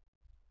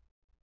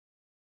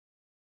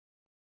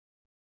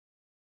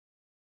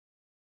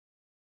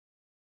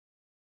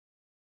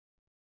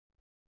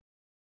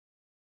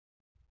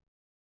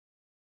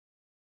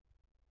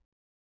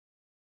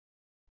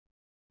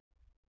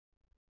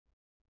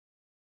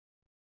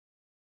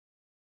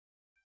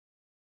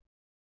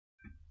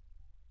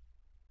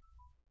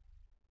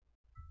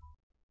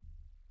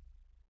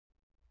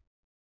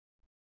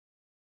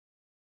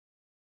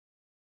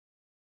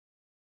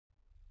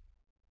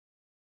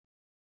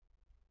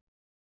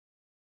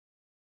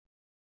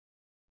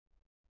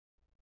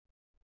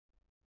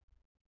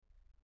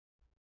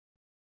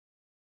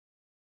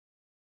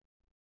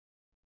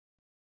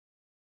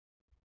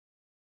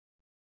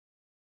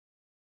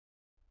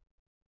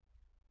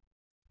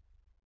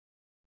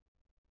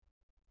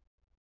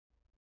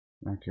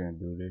 I can't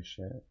do this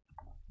shit.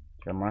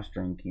 Chat, my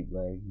stream keep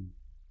lagging.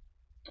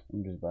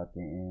 I'm just about to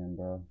end,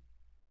 bro.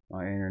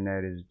 My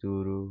internet is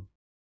doo-doo.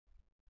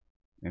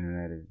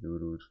 Internet is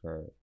doo-doo,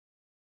 chat.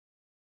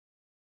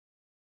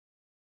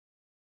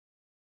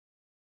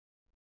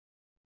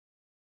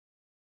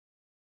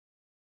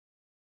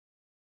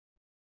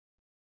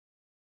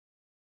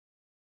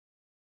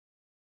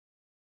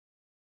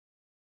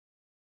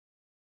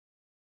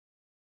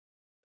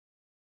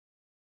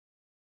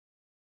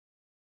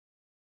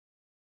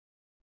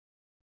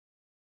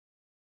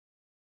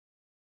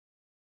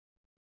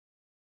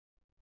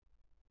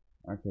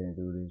 I can't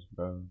do this,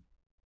 bro.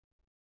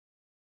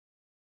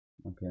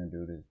 I can't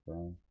do this,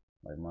 bro.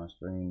 Like, my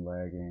stream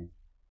lagging.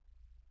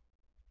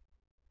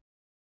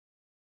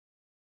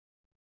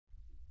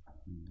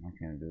 I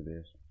can't do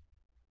this.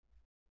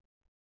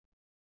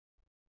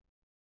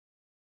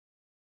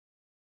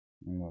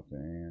 I'm about to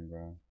end,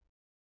 bro.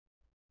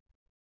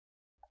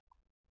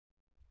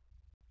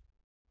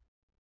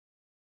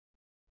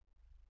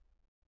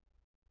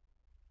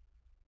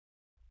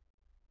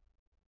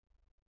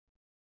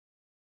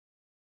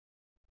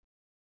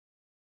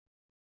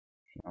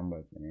 I'm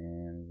about to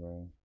end,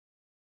 bro.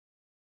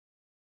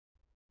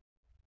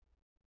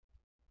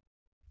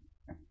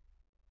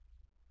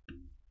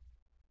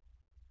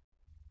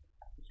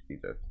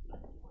 Speed that.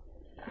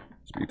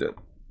 Speed that.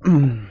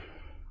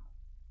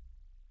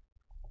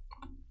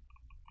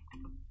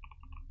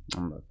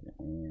 I'm about to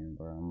end,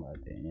 bro. I'm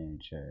about to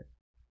end, chat.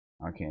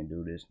 I can't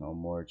do this no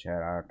more,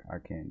 chat. I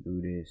can't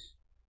do this.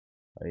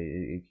 Like,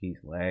 it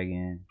keeps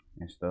lagging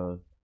and stuff.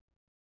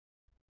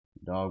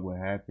 Dog, what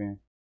happened?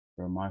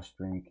 Bro, my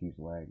stream keeps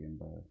lagging,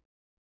 bro.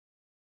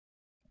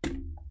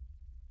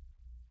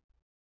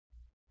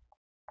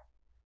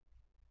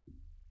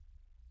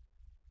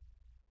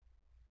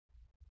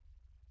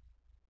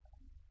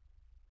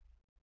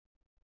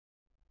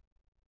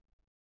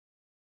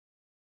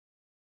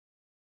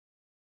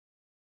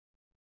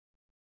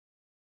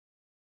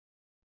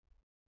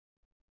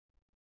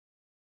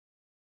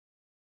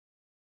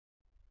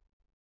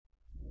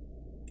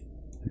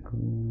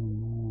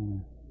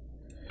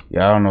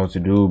 Yeah, I don't know what to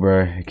do,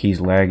 bro. It keeps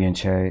lagging,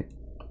 chat.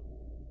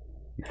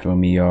 You feel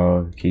me,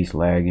 y'all? It keeps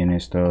lagging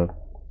and stuff.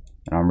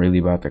 And I'm really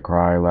about to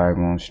cry live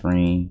on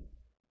stream.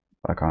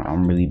 Like,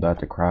 I'm really about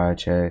to cry,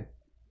 chat.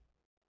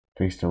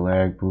 Fix the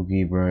lag,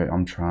 Pookie, bro.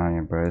 I'm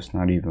trying, bro. It's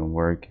not even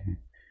working.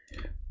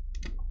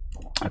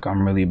 Like,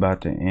 I'm really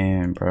about to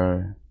end,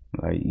 bro.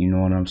 Like, you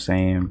know what I'm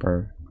saying,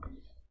 bro?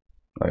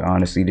 Like,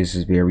 honestly, this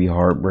is very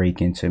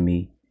heartbreaking to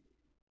me.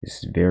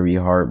 This is very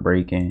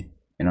heartbreaking.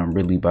 And I'm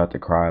really about to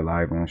cry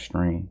live on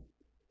stream.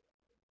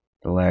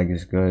 The lag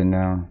is good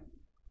now.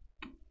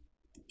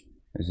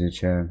 Is it,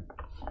 chat?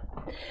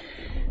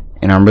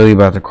 And I'm really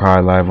about to cry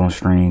live on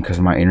stream because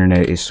my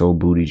internet is so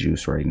booty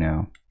juice right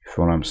now. You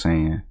feel what I'm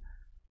saying?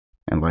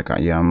 And like,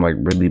 yeah, I'm like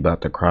really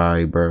about to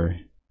cry, bro.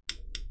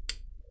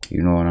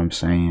 You know what I'm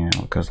saying?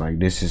 Because like,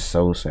 this is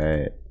so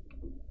sad.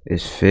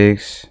 It's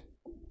fixed.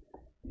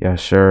 Yeah,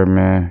 sure,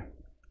 man.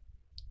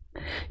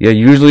 Yeah,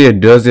 usually it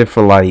does it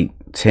for like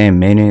 10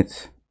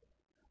 minutes.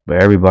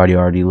 But everybody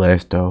already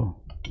left though.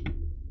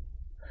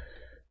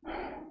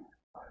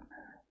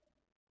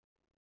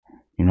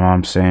 You know what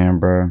I'm saying,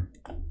 bro?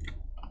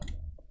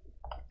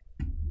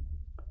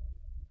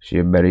 She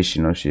a Betty, she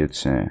know she a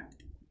 10.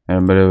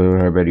 And better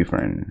with her Betty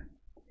friend.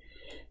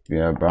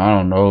 Yeah, but I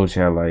don't know,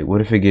 chat. Like,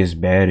 what if it gets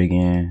bad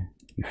again?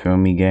 You feel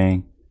me,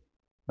 gang?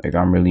 Like,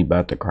 I'm really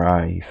about to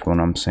cry. You feel what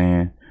I'm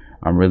saying?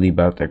 I'm really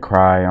about to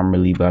cry. I'm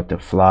really about to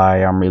fly.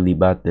 I'm really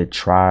about to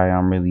try.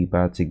 I'm really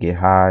about to get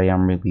high.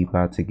 I'm really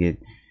about to get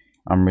high.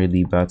 I'm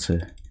really about to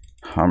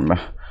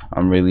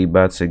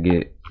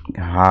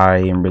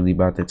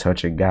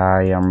touch a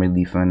guy. I'm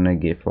really finna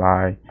get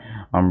fly.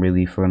 I'm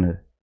really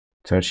finna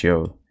touch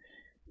your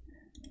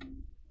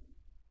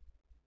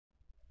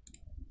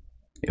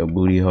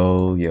booty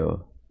hole.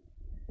 Yo,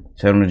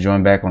 tell them to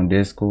join back on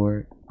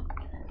Discord.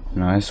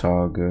 No, it's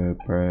all good,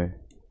 bro.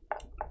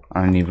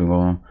 I ain't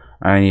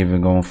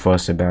even gonna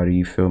fuss about it.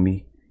 You feel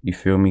me? You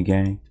feel me,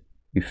 gang?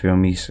 You feel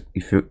me?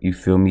 You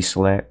feel me,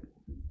 slap?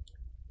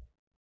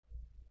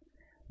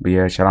 But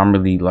yeah, chat, I'm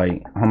really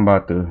like, I'm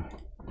about to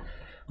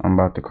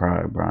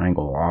cry, bro. I ain't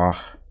gonna lie.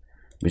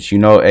 But you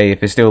know, hey,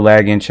 if it's still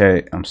lagging,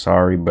 chat, I'm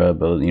sorry, bro.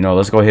 But you know,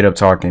 let's go hit up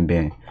Talking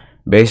Ben.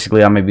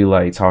 Basically, I'm gonna be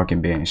like,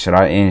 Talking Ben, should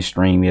I end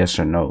stream, yes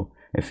or no?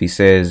 If he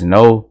says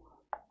no,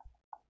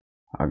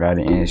 I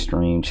gotta end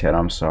stream, chat.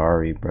 I'm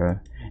sorry, bro.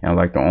 And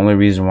like, the only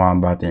reason why I'm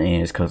about to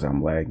end is because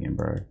I'm lagging,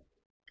 bro.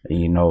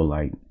 And, you know,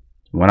 like,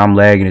 when I'm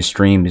lagging, the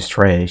stream is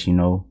trash, you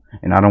know.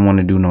 And I don't want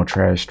to do no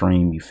trash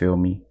stream, you feel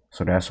me?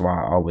 So that's why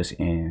I always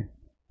end.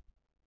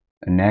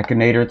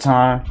 Anacinator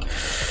time,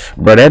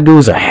 bro. That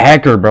dude's a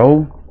hacker,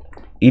 bro.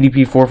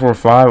 EDP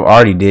 445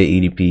 already did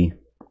EDP.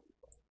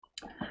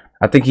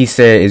 I think he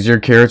said, "Is your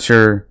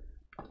character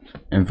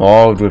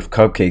involved with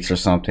cupcakes or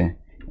something?"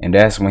 And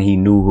that's when he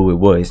knew who it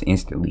was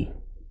instantly.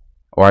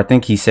 Or I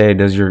think he said,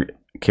 "Does your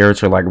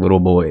character like little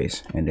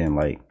boys?" And then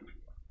like,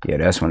 yeah,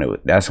 that's when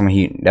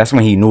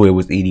he knew it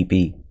was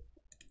EDP.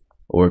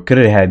 Or could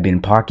it have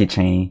been Pocket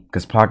Chain?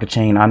 Cause Pocket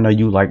Chain, I know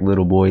you like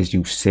little boys,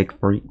 you sick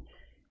freak.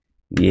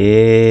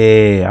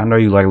 Yeah, I know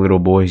you like little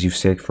boys, you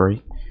sick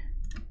freak.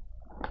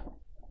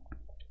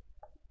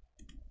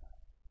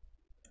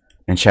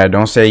 And chat,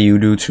 don't say you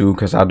do too,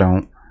 cause I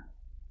don't.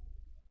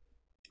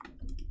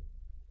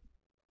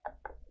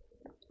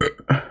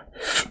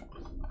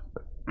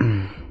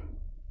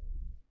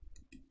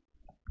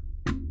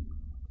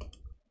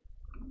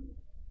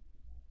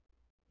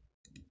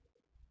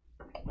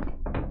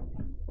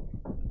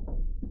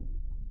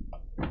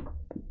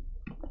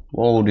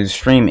 Whoa, did the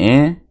stream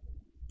end?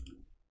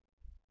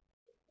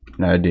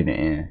 No, it didn't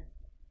end.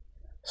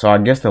 So I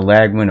guess the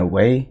lag went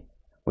away.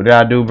 What did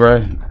I do,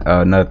 bro?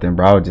 Nothing,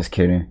 bro. I was just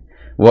kidding.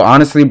 Well,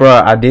 honestly, bro,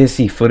 I did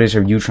see footage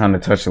of you trying to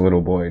touch a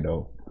little boy,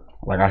 though.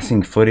 Like, I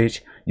seen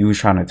footage. You was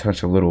trying to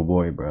touch a little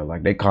boy, bro.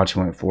 Like, they caught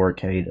you in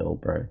 4K, though,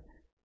 bro.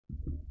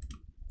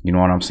 You know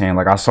what I'm saying?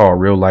 Like, I saw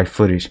real life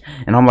footage.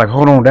 And I'm like,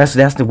 hold on. That's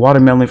the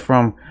watermelon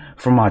from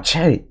my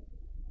chat.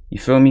 You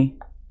feel me?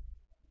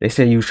 They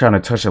said you was trying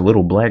to touch a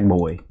little black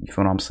boy. You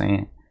feel what I'm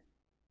saying?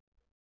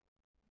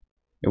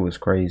 It was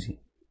crazy.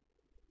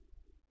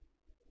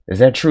 Is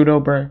that true though,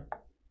 bro?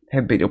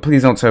 Hey,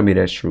 please don't tell me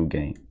that's true,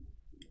 gang.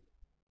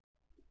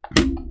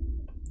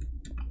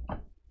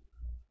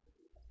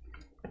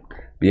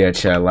 Yeah,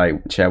 Chad,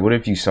 like, Chad, what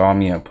if you saw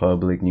me in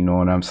public, you know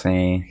what I'm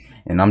saying?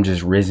 And I'm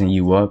just rizzing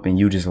you up and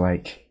you just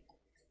like,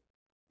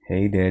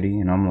 hey, daddy.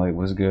 And I'm like,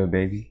 what's good,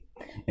 baby?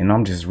 And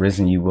I'm just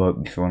rizzing you up,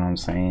 you feel what I'm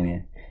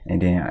saying?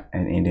 And then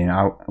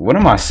what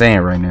am I saying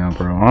right now,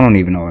 bro? I don't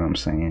even know what I'm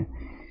saying.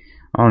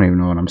 I don't even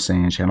know what I'm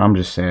saying, Chad. I'm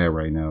just sad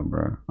right now,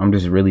 bro. I'm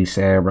just really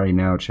sad right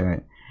now,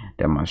 Chad,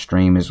 that my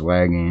stream is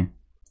lagging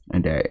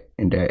and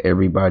that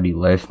everybody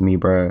left me,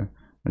 bro.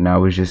 And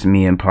now it's just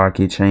me and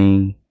Pocket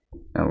Chain.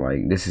 And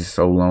like, this is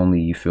so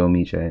lonely, you feel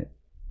me, Chad?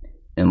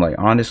 And like,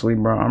 honestly,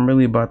 bro, I'm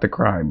really about to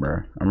cry,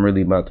 bro. I'm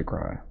really about to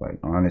cry. Like,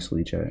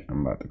 honestly, Chad,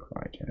 I'm about to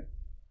cry, Chad.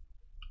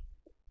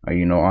 Like,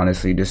 you know,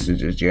 honestly, this is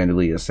just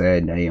generally a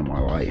sad day in my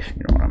life.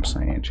 You know what I'm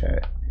saying,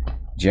 Chad?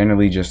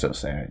 Generally just a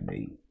sad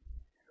day.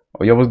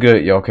 Oh, yo, what's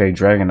good? Yo, okay,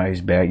 Dragon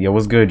Knight's back. Yo,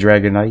 what's good,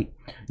 Dragon Knight?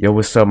 Yo,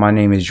 what's up? My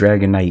name is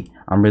Dragon Knight.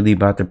 I'm really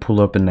about to pull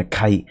up in the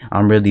kite.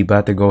 I'm really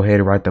about to go ahead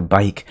and ride the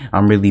bike.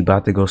 I'm really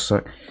about to go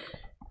suck.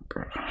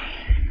 Bro.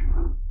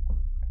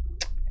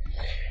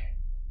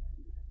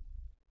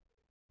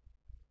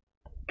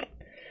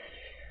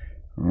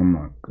 Oh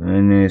my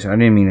goodness. I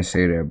didn't mean to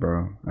say that,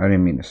 bro. I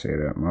didn't mean to say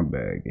that. My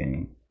bad,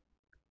 gang.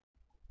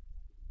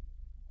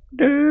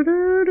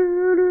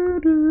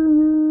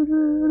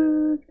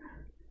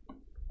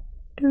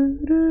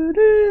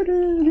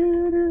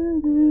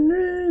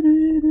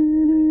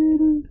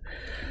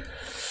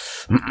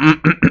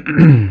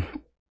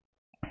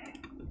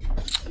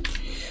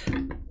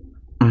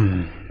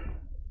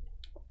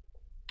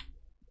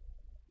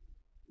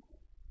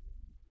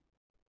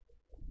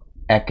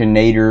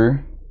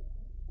 Akinator.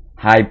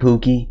 Hi,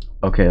 Pookie.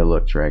 Okay,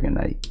 look, Dragon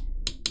Knight.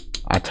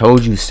 I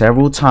told you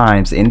several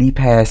times in the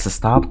past to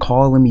stop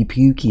calling me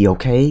Pookie,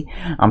 okay?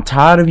 I'm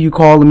tired of you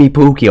calling me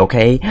Pookie,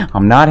 okay?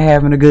 I'm not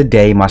having a good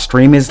day. My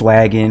stream is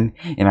lagging,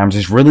 and I'm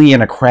just really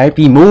in a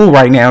crappy mood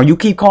right now. You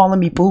keep calling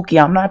me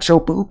Pookie. I'm not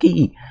your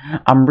Pookie.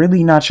 I'm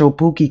really not your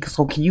Pookie.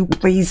 So can you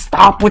please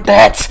stop with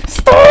that?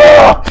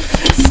 Stop!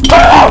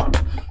 Stop!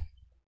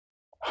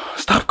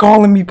 Stop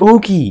calling me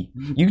Pookie.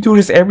 You do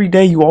this every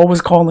day. You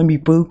always calling me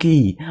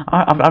Pookie.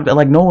 I'm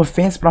like, no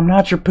offense, but I'm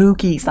not your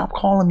Pookie. Stop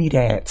calling me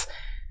that.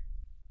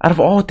 Out of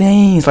all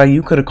things, like,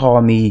 you could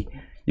call me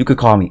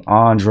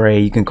Andre.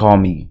 You can call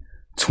me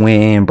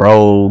Twin,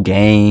 Bro,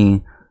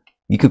 Gang.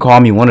 You could call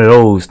me one of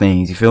those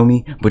things. You feel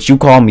me? But you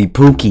call me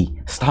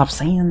Pookie. Stop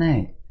saying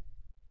that.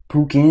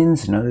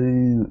 Pookins,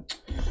 no.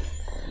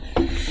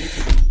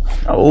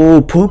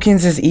 Oh,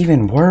 Pookins is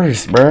even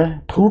worse,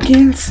 bruh.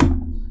 Pookins?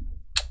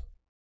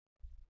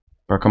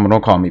 Bro, come on,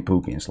 don't call me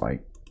Pookins.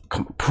 Like,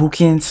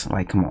 Pookins?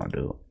 Like, come on,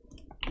 dude.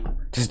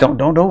 Just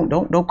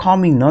don't call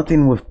me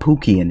nothing with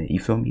Pookie in it. You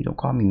feel me? Don't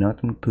call me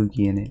nothing with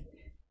Pookie in it.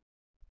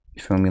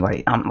 You feel me?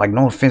 Like, I'm like,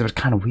 no offense, but it's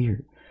kind of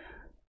weird.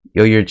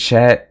 Yo, your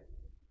chat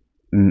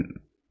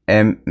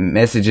and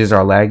messages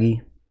are laggy.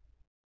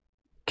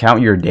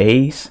 Count your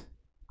days.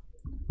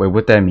 Wait,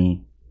 what that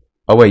mean?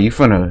 Oh wait, you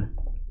finna.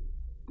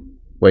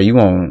 Wait, you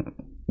on?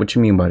 What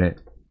you mean by that?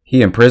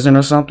 He in prison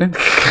or something?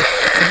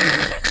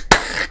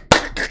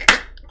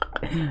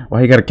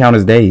 Why you gotta count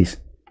his days?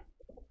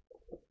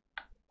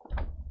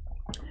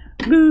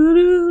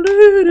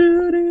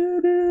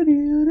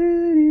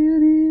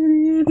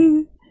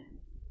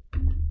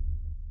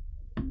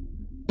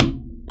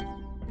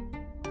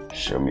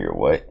 Show me your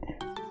what?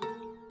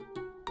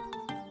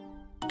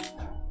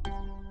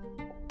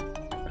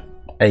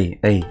 Hey,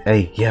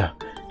 yeah.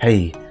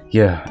 Hey,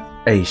 yeah.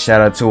 Hey,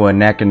 shout out to a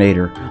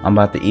Nakinator. I'm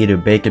about to eat a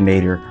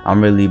Baconator.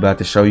 I'm really about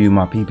to show you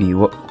my pee-pee.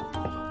 What?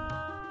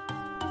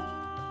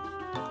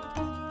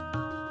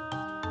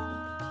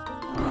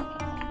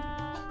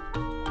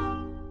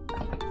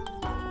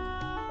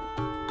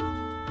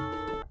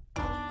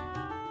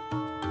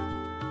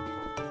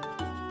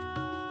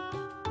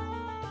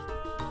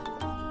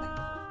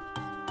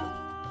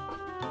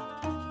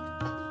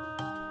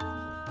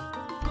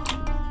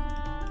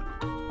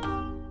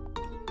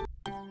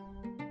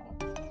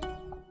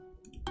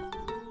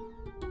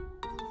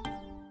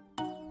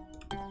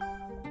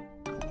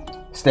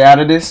 Stay out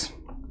of this.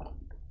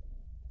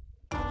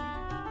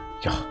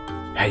 Yo,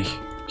 hey,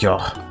 yo,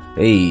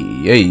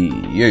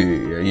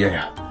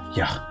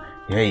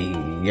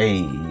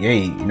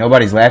 hey.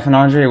 Nobody's laughing,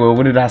 Andre? Well,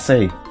 what did I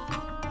say?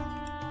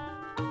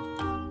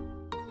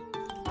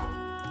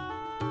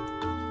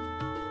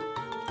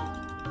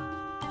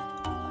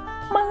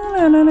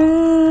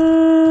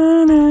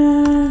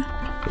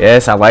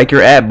 Yes, I like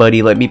your app,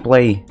 buddy. Let me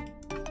play.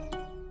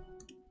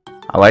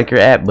 I like your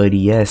app, buddy.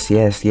 Yes.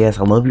 I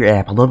love your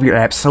app. I love your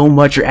app so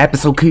much. Your app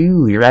is so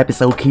cool.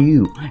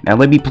 Now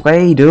let me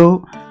play,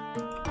 dude.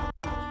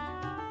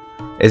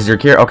 Is your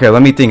care? Okay,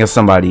 let me think of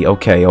somebody.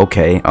 Okay.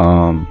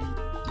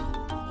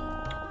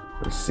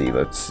 Let's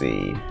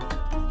see.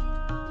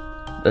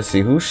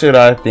 Who should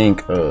I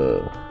think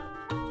of?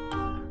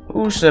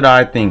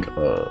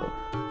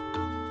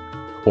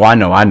 Oh, I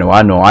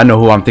know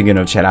who I'm thinking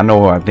of, chat. I know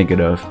who I'm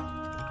thinking of.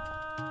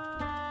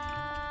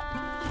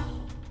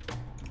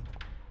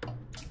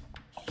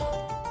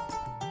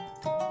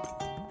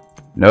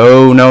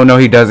 No, no, no,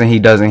 he doesn't. He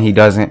doesn't. He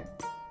doesn't.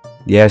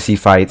 Yes, he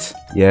fights.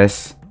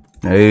 Yes.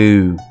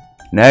 No.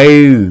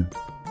 No.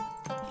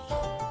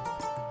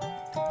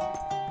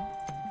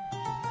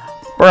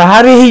 Bro,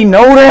 how did he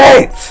know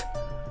that?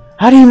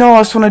 How do you know I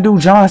was trying to do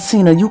John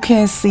Cena? You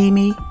can't see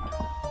me.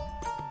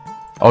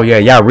 Oh, yeah,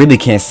 y'all really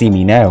can't see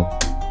me now.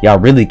 Y'all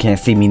really can't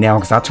see me now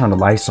because I turned the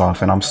lights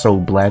off and I'm so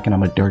black and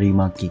I'm a dirty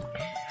monkey.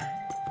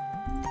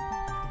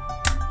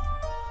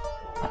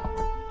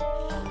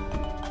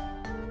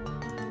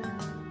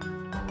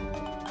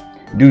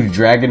 Dude,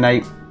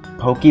 Dragonite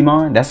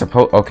Pokemon? That's a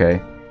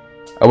okay.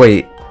 Oh,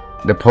 wait.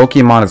 The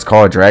Pokemon is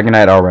called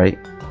Dragonite? Alright.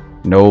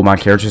 No, my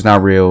character's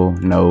not real.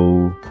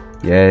 No.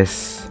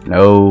 Yes.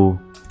 No.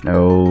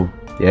 No.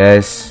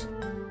 Yes.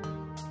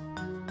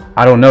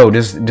 I don't know.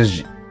 Does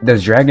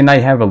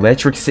Dragonite have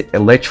electricity?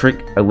 Does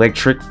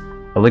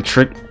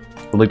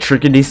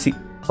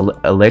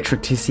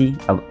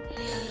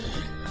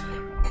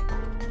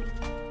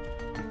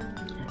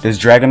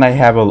Dragonite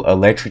have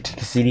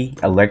electricity?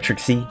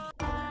 Electricity.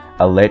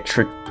 Does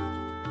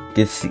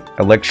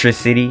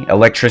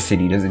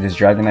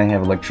Dragonite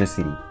have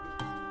electricity?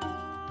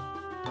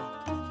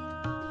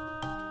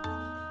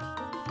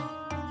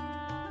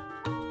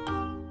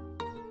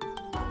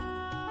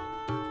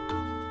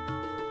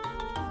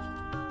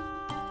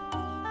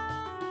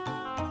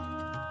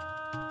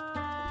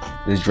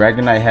 Does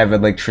Dragonite have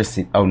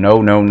electricity? Oh,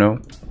 no, no, no.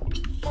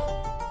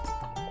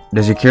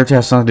 Does your character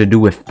have something to do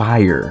with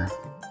fire?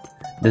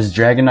 Does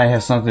Dragonite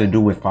have something to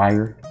do with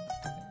fire?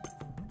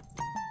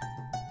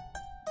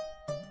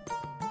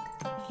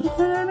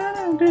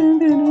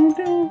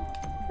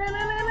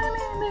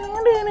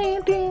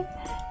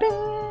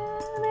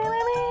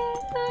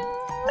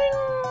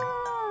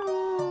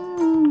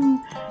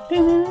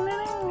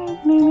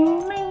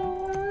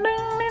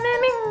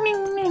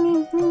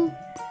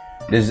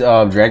 Does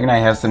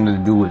Dragonite have something to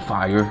do with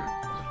fire?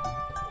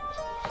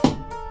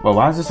 Bro,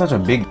 why is there such a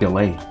big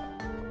delay?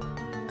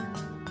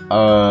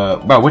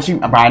 Bro, bro,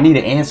 I need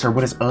an answer.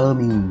 What does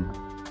mean?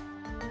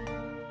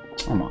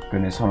 Oh my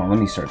goodness, hold on, let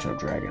me search up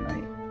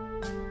Dragonite.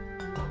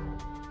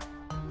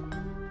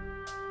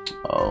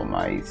 Oh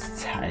my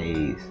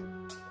taste.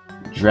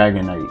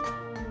 Dragonite.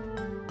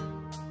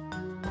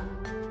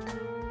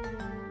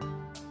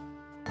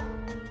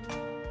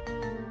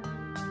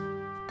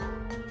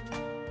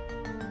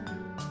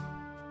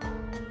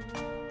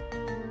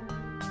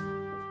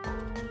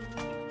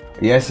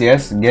 Yes,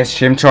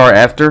 Chimchar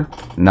after?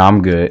 Nah,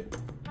 I'm good.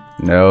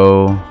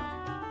 No.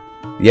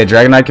 Yeah,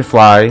 Dragonite can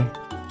fly.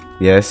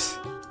 Yes.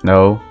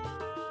 No.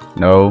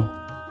 No.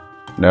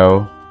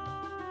 No.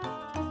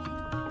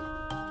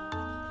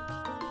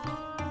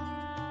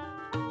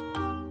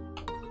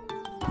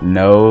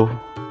 No.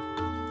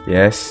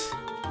 Yes.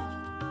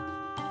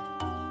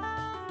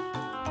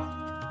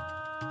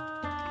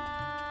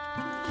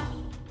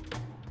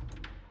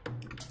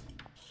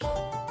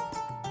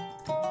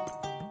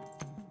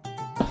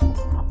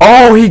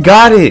 Oh, he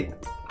got it.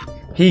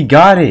 He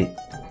got it.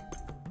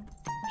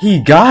 He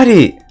got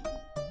it.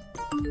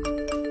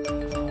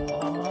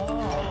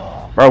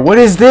 Bro, what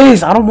is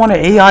this? I don't want an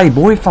AI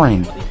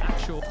boyfriend.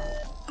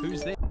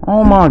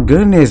 Oh my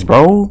goodness,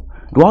 bro.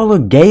 Do I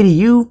look gay to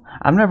you?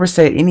 I've never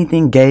said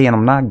anything gay and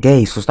I'm not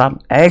gay, so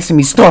stop asking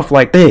me stuff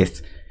like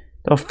this.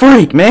 The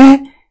freak,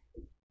 man.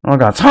 I don't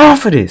got time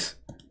for this.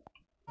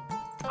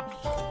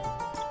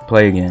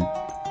 Play again.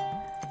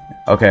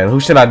 Okay, who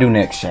should I do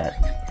next, chat?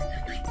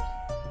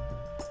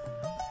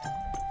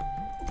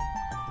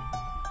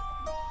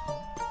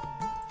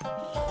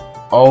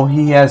 Oh,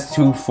 he has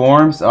two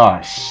forms? Oh,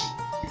 I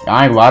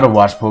ain't allowed to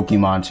watch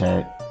Pokemon,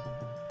 chat.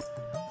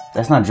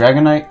 That's not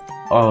Dragonite?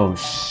 Oh,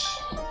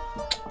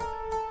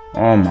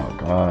 oh my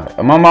god.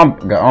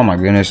 Oh my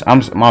goodness.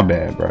 My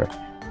bad, bro.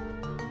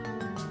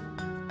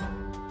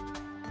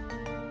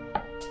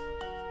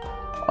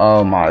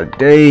 Oh my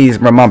days,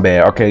 bro. My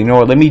bad. Okay, you know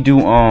what? Let me do,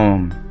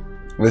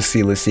 let's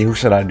see. Who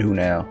should I do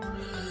now?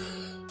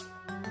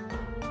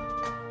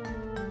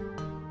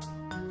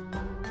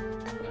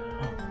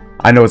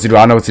 I know what to do.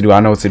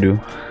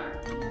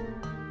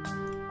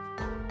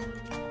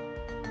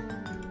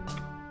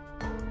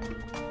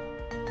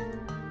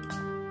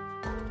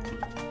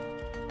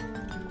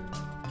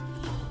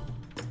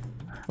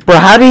 Bro,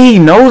 how did he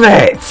know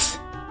that?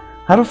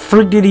 How the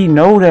frick did he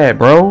know that,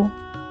 bro?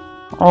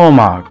 Oh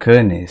my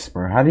goodness,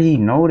 bro. How did he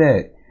know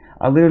that?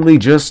 I literally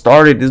just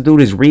started. This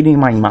dude is reading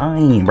my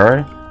mind,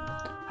 bro.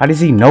 How does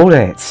he know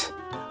that?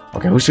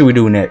 Okay, who should we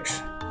do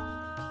next?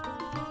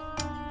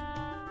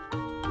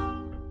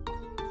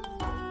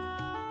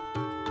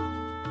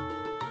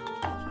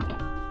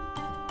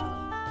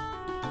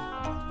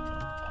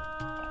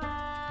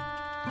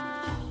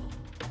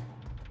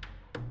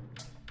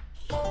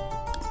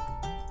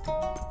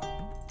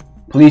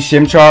 Please,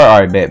 Chimchar?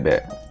 Alright,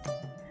 bet.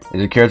 Is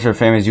your character a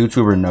famous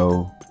YouTuber?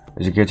 No.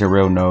 Is your character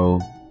real? No.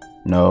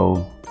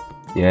 No.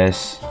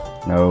 Yes.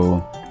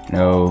 No.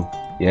 No.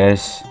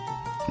 Yes.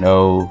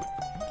 No.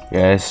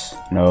 Yes.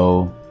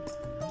 No.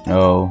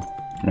 No.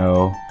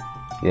 No.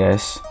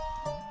 Yes.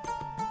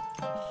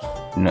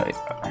 No.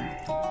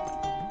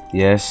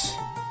 Yes.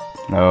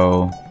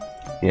 No.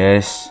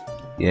 Yes.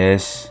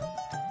 Yes.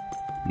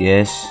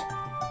 Yes.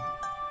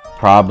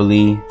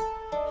 Probably.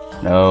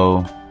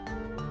 No.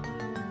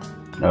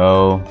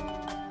 No.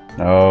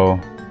 No.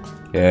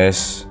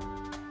 Yes.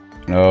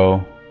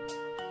 No.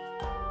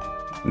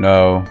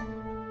 No.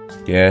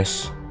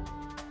 Yes.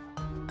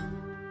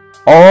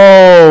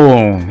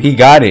 Oh, he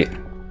got it.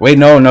 Wait,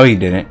 no, he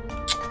didn't.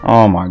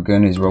 Oh my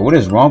goodness, bro. What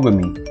is wrong with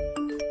me?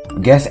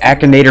 Guess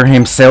Akinator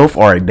himself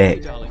or a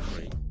bet.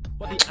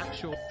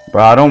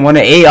 Bro, I don't want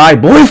an AI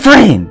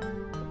boyfriend.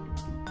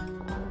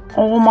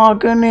 Oh my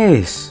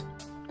goodness.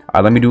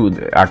 Alright, let me do.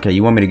 Okay,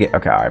 you want me to get.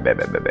 Okay, alright,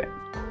 bet.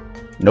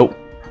 Nope.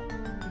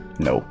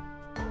 No.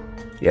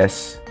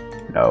 Yes.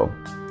 No.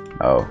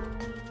 No.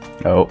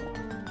 No.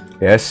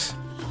 Yes.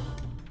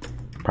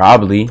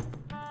 Probably.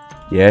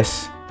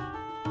 Yes.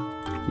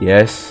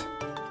 Yes.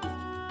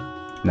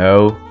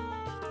 No.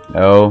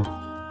 No.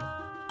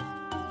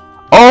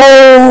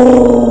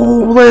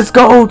 Oh, let's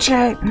go,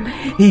 chat.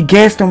 He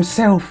guessed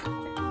himself.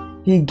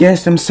 He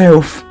guessed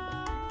himself.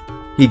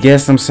 He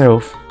guessed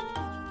himself.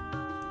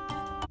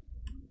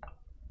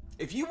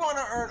 If you want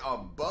to earn a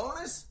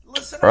bonus,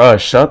 listen Bruh,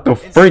 shut the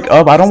freak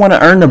up. I don't want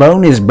to earn the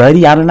bonus,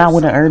 buddy. I do not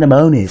want to earn the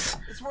bonus.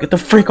 Get the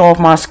freak off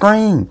my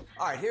screen.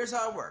 Alright, here's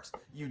how it works.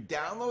 You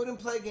download and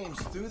play games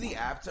through the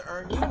app to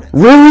earn units.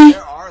 Really?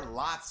 There are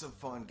lots of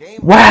fun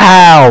games.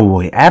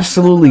 Wow.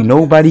 Absolutely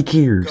nobody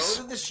cares.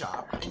 Go to the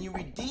shop and you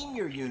redeem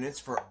your units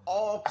for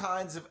all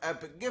kinds of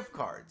epic gift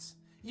cards.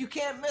 You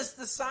can't miss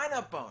the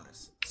sign-up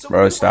bonus. So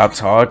bro, stop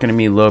talking to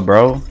me, little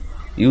bro.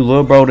 You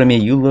little bro to me.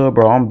 You little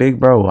bro. I'm big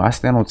bro. I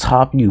stand on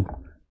top of you.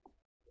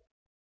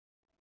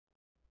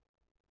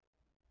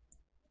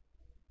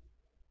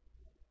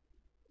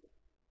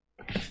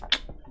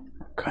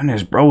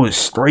 Goodness, bro is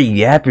straight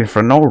yapping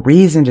for no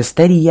reason. Just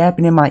steady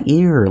yapping in my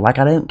ear. Like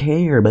I don't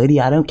care, buddy.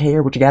 I don't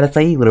care what you gotta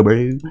say, little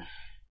bro.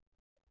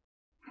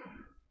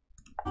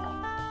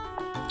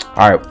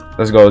 Alright,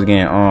 let's go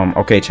again.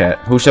 Okay, chat.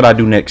 Who should I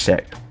do next,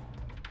 chat?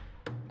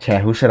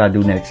 Chat, who should I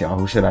do next, y'all?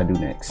 Who should I do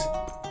next?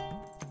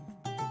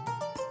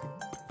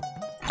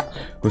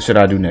 Who should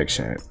I do next,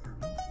 chat?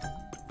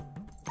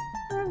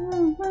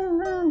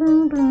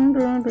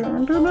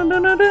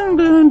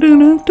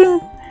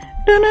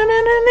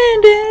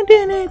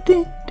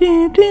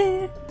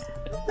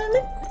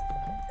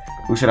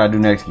 Who should I do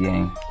next,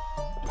 gang?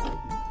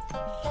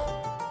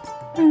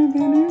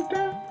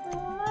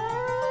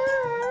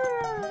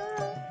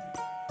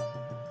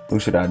 Who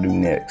should I do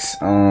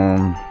next?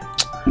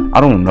 I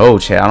don't know,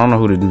 chat. I don't know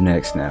who to do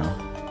next now.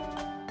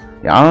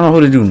 Yeah, I don't know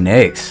who to do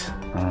next.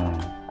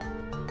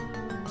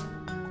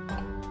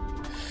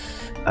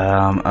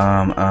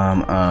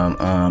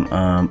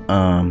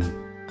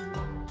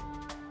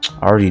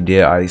 I already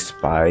did Ice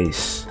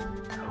Spice.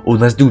 Oh,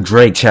 let's do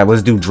Drake, chat.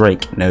 Let's do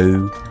Drake.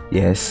 No.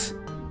 Yes.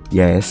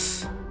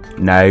 Yes.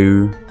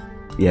 No.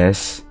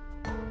 Yes.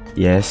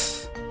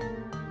 Yes.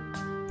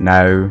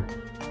 No.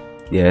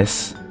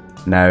 Yes.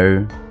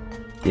 No.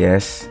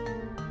 Yes.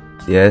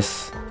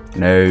 Yes.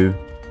 No.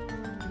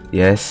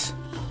 Yes.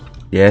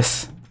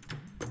 Yes.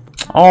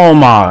 Oh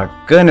my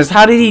goodness.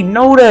 How did he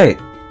know that?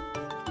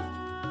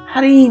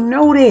 How did he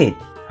know that?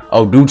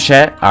 Oh, do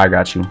chat. I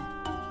got you.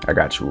 I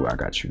got you. I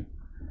got you.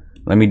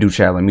 Let me do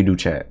chat. Let me do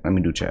chat. Let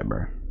me do chat,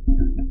 bro.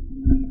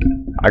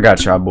 I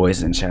got y'all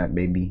boys in chat,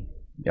 baby.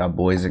 Y'all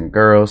boys and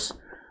girls.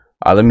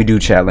 Let me do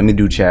chat. Let me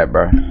do chat,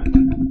 bro.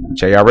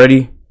 Chat, y'all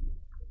ready?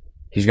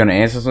 He's gonna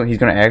answer some. He's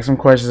gonna ask some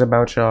questions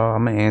about y'all.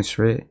 I'm gonna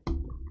answer it.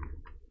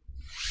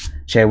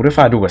 Chat, what if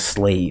I do a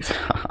slave?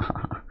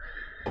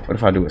 What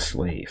if I do a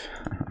slave?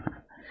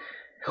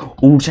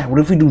 Ooh, chat, what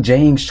if we do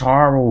James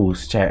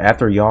Charles? Chat,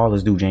 after y'all,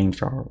 let's do James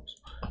Charles.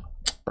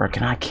 Bro,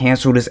 can I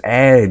cancel this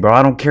ad, bro?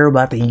 I don't care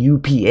about the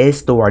UPS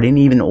store. I didn't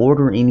even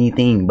order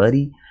anything,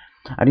 buddy.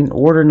 I didn't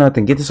order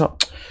nothing. Get this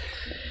up.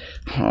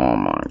 Oh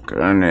my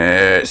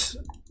goodness.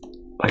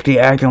 Like they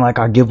acting like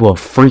I give a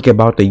freak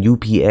about the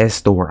UPS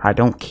store. I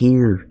don't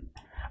care.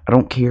 I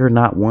don't care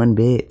not one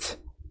bit.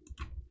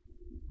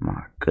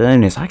 My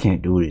goodness, I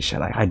can't do this shit.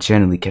 Like I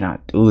genuinely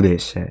cannot do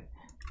this shit.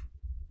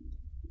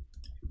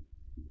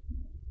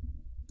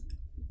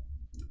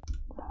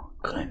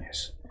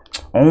 Goodness.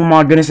 Oh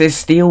my goodness, it's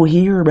still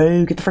here,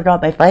 bro. Get the frick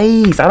out my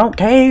face. I don't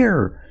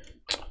care.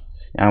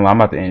 I'm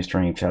about to end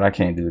stream, chat. I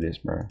can't do this,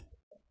 bro.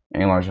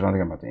 Ain't like I don't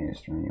think I'm about to end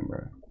stream,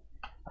 bro.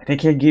 Like they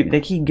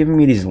keep giving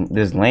me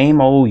this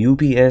lame old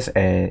UPS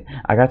ad.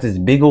 I got this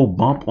big old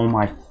bump on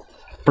my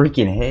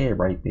freaking head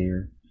right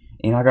there.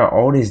 And I got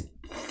all this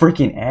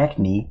freaking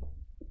acne.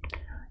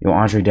 Yo,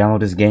 Andre, download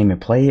this game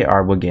and play it.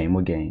 Alright, what game?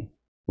 What game?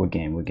 What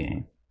game? What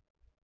game?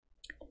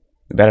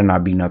 It better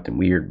not be nothing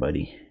weird,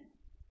 buddy.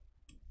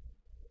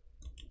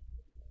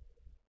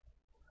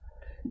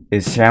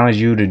 It's challenge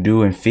you to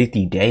do in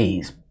 50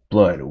 days.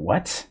 Blood,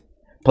 what?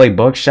 Play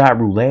buckshot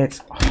roulette?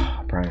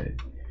 Oh, bro.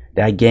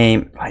 That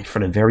game, like for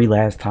the very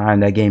last time,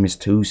 that game is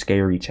too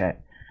scary,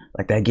 chat.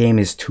 Like that game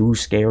is too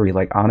scary.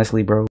 Like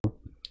honestly, bro,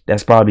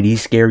 that's probably the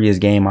scariest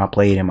game I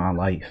played in my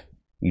life.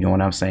 You know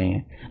what I'm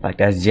saying? Like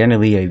that's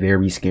generally a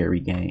very scary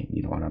game.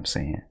 You know what I'm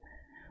saying?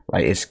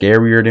 Like, it's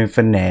scarier than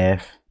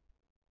FNAF.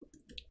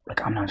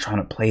 Like, I'm not trying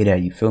to play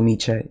that. You feel me,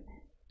 chat?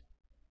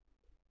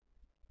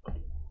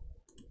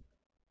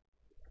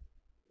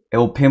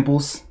 L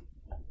Pimples.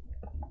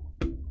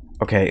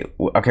 Okay,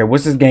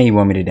 what's this game you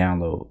want me to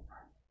download?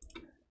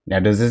 Now,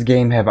 does this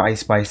game have Ice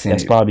Spice in it?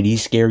 That's probably the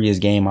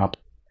scariest game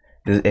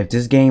if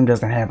this game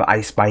doesn't have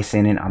Ice Spice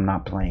in it, I'm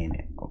not playing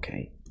it,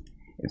 okay?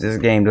 If this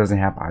game doesn't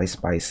have Ice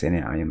Spice in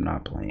it, I am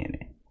not playing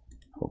it,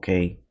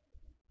 okay?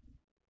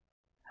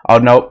 Oh,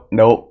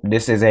 nope.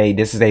 This is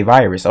a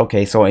virus.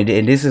 Okay, so and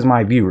this is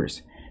my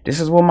viewers. This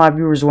is what my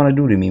viewers want to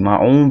do to me. My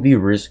own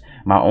viewers,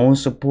 my own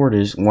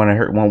supporters want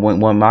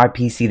my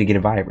PC to get a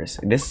virus.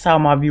 This is how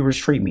my viewers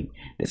treat me.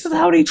 This is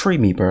how they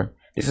treat me, bro.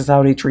 This is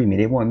how they treat me.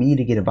 They want me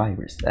to get a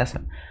virus.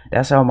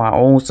 That's how my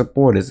own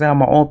supporters, that's how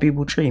my own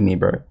people treat me,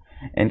 bro.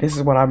 And this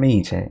is what I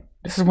mean, chat.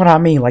 This is what I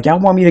mean. Like, y'all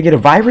want me to get a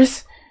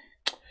virus?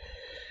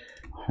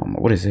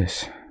 What is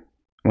this?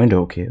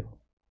 Window kill.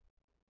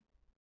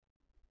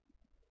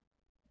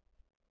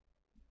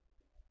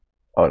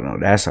 Oh no,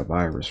 that's a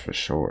virus for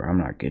sure. I'm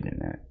not getting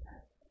that.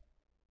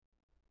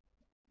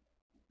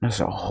 That's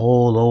a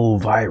whole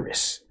old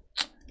virus.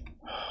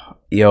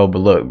 Yo, but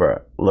look,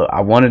 bro. Look,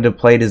 I wanted to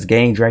play this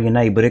game, Dragon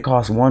Knight, but it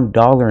costs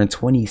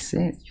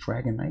 $1.20.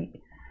 Dragon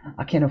Knight.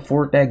 I can't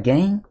afford that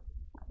game.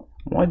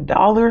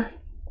 $1?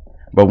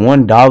 But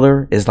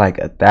 $1 is like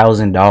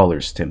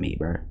 $1,000 to me,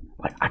 bro.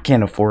 Like, I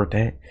can't afford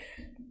that.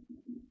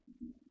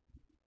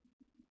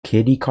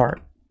 Kitty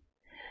cart.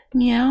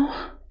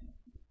 Meow.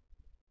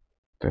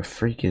 The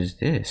freak is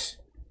this?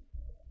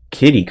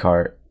 Kitty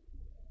cart.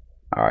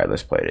 Alright,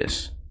 let's play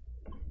this.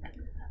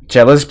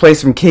 Chat, let's play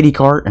some kitty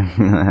cart.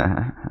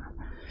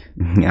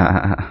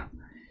 Yeah.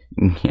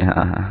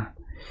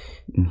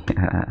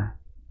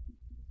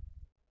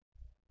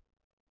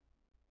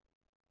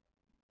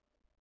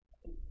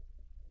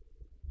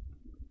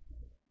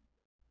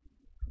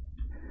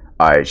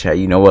 Alright, chat,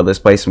 you know what? Let's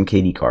play some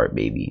kitty cart,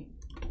 baby.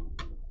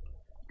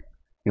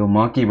 Yo,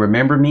 monkey,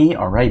 remember me?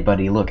 Alright,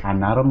 buddy, look, I'm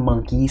not a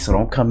monkey, so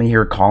don't come in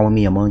here calling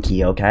me a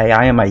monkey, okay?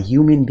 I am a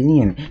human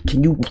being.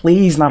 Can you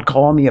please not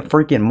call me a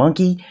freaking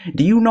monkey?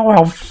 Do you know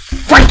how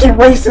freaking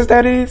racist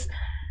that is?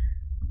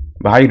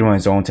 But how you doing,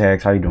 Zone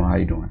Tags? How you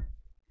doing?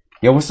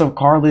 Yo, what's up,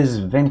 Carlos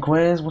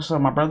Venquez? What's up,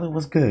 my brother?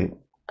 What's good?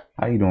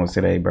 How you doing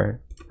today, bro?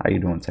 How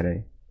you doing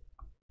today?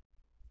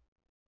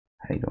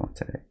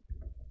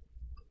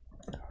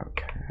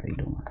 Okay, how you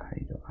doing?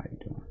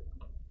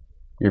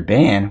 You're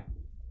banned?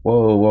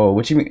 Whoa,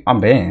 what you mean? I'm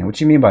banned. What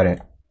you mean by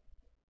that?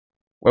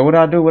 Wait, what did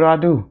I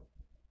do?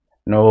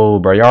 No,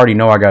 bro, you already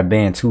know I got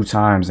banned 2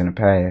 times in the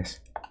past.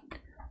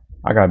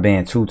 I got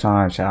banned 2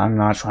 times. I'm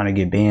not trying to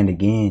get banned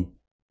again.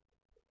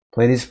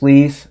 Play this,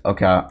 please.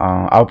 Okay,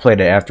 I'll play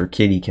that after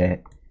Kitty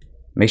Cat.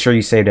 Make sure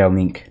you save that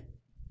link.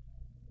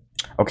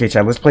 Okay,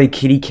 chat, let's play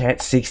Kitty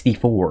Cat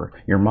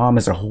 64. Your mom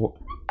is a whore.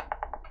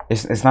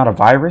 It's not a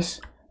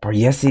virus? Bro,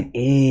 yes it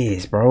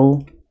is,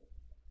 bro.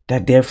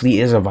 That definitely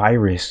is a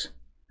virus.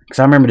 Cause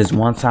I remember this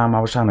one time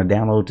I was trying to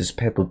download this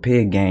Peppa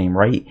Pig game,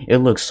 right? It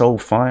looks so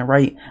fun,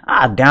 right?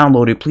 I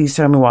downloaded. Please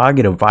tell me why I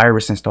get a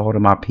virus installed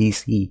in my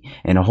PC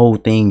and the whole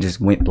thing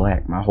just went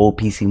black. My whole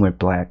PC went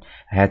black.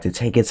 I had to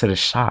take it to the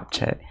shop,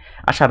 chat.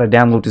 I tried to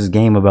download this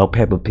game about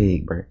Peppa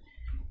Pig, bro.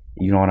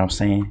 You know what I'm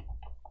saying?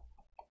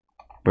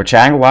 But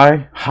chat, I ain't gonna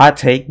lie, hot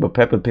take, but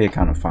Peppa Pig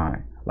kind of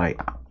fine. Like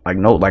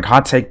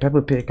hot take,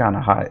 Peppa Pig kind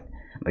of hot.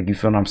 Like, you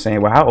feel what I'm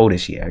saying? Well, how old is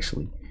she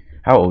actually?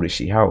 How old is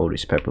she? How old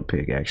is Peppa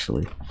Pig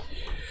actually?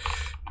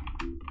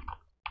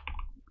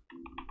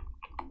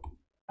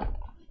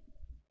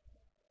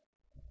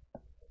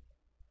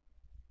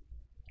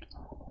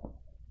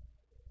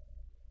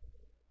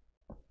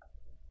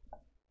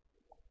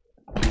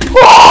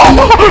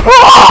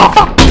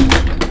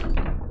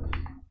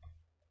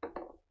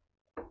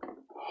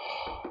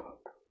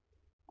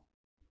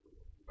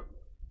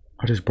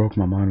 I just broke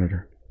my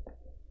monitor.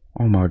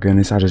 Oh my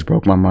goodness, I just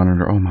broke my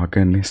monitor. Oh my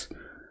goodness.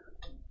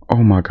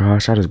 Oh my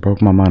gosh, I just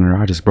broke my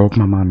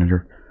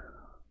monitor.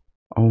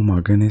 Oh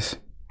my goodness.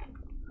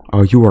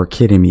 Oh, you are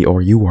kidding me,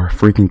 or you are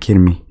freaking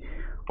kidding me.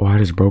 Oh, I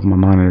just broke my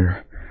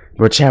monitor.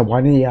 But chat,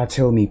 why didn't y'all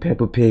tell me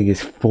Peppa Pig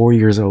is 4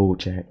 years old,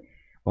 chat?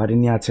 Why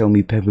didn't y'all tell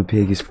me Peppa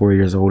Pig is 4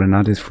 years old and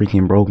I just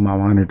freaking broke my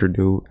monitor,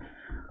 dude?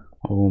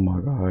 Oh my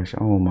gosh.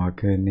 Oh my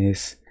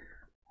goodness.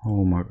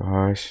 Oh my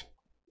gosh.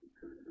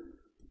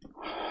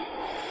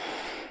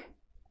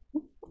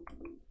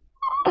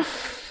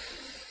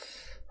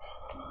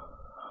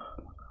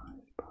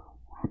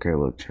 Okay,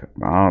 look, chat.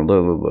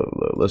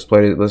 Look. Let's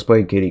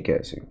play Kitty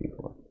Cat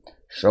 64.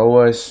 Show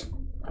us.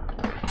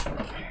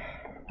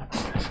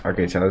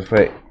 Okay, chat, let's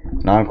play.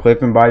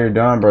 Non-clipping by you're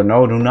done, bro.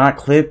 No, do not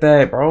clip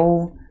that,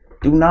 bro.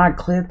 Do not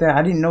clip that.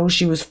 I didn't know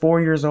she was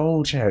 4 years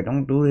old, chat.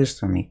 Don't do this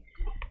to me.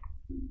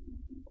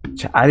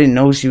 Chat, I didn't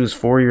know she was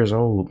 4 years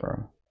old,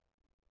 bro.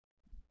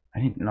 I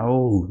didn't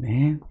know,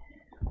 man.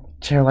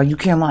 Chat, like, you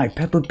can't lie.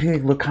 Peppa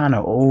Pig look kind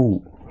of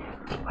old.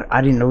 Like,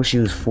 I didn't know she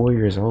was 4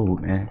 years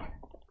old, man.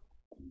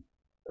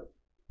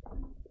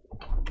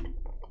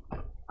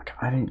 Like,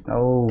 I didn't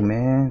know,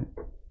 man.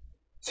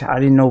 I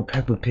didn't know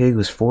Peppa Pig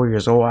was 4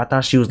 years old. I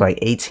thought she was like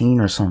 18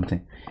 or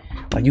something.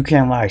 Like, you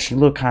can't lie. She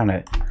look kind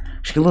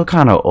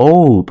of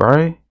old,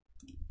 bro.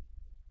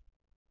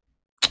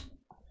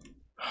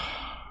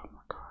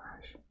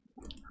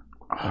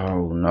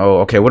 Oh no.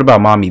 Okay, what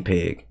about Mommy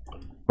Pig?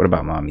 What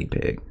about Mommy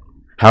Pig?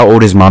 How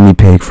old is Mommy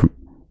Pig from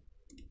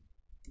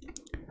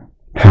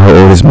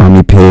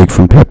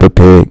Peppa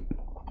Pig?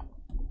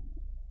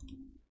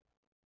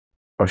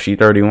 Oh, she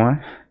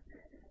 31?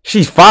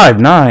 She's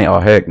 5'9". Oh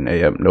heck,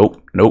 yeah,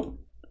 nope.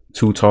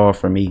 Too tall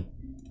for me.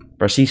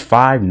 Bro, she's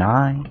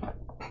 5'9".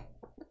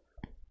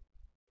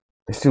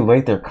 It's too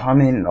late, they're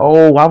coming.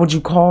 Oh, why would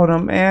you call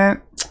them,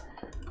 man?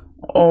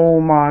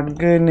 Oh my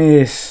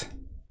goodness.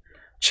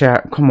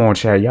 Chat, come on,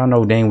 chat. Y'all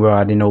know dang well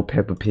I didn't know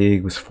Peppa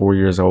Pig was 4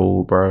 years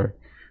old, bro.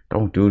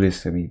 Don't do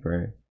this to me,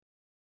 bro.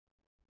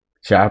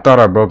 Chat, I thought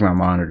I broke my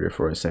monitor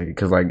for a second,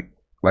 cause like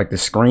the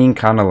screen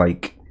kind of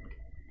like,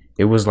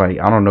 it was like,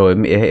 I don't know,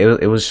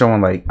 it was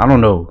showing like, I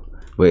don't know,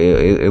 but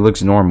it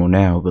looks normal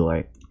now, but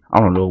like, I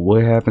don't know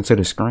what happened to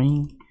the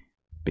screen.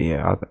 But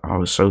yeah, I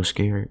was so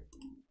scared.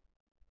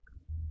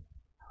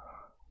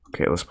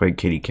 Okay, let's play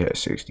Kitty Cat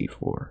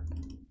 64.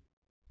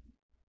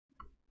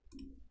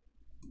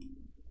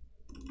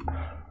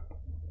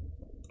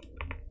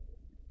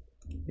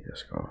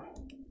 Let's go.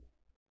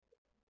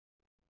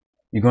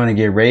 You gonna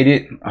get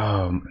rated?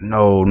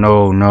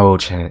 No,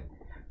 chat.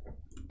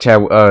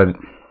 Chat,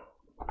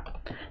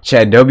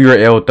 W or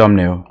L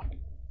thumbnail.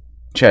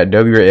 Chat,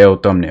 W or L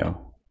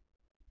thumbnail.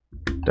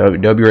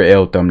 W or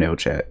L thumbnail,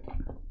 chat.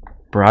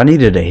 Bro, I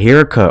needed a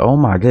haircut. Oh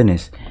my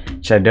goodness.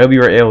 Chat,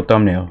 W or L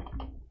thumbnail.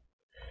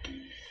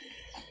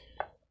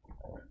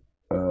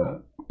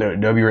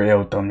 W or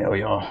L thumbnail,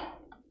 y'all.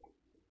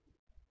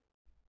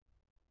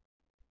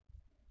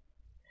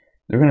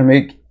 They're gonna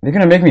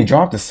make me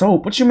drop the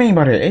soap. What you mean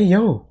by that? Hey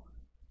yo.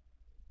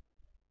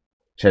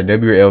 Chat,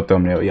 W or L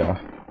thumbnail, y'all.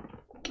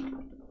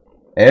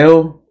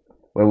 L?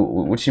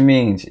 What you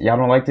mean? Y'all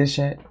don't like this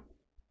chat?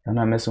 Y'all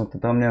not messing with the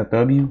thumbnail?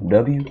 W?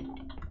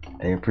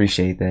 I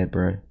appreciate that,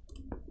 bro.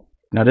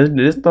 Now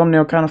this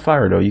thumbnail kind of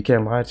fire though. You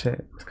can't lie,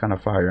 chat. It's kind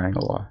of fire. I ain't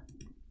gonna lie.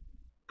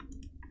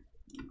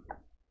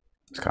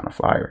 It's kind of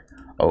fire.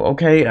 Oh,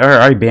 okay. All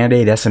right,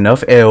 Band-Aid. That's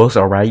enough L's.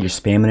 All right, you're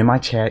spamming in my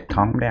chat.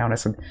 Calm down.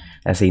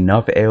 That's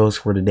enough L's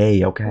for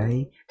today.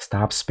 Okay,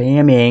 stop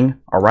spamming.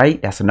 All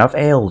right, that's enough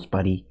L's,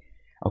 buddy.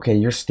 Okay,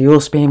 you're still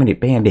spamming it,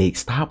 Band-Aid.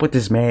 Stop with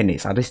this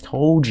madness. I just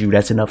told you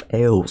that's enough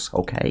L's.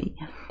 Okay,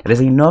 that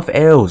is enough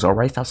L's. All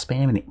right, stop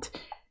spamming it.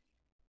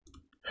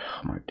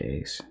 Oh my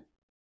days.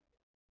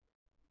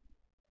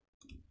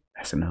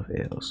 That's enough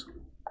L's.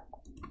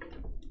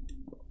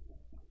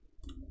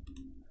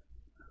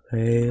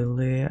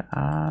 Lately,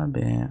 I've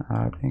been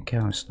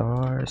counting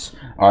stars.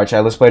 Alright,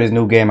 chat, let's play this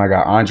new game. I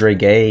got Andre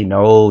gay.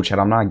 No, chat,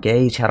 I'm not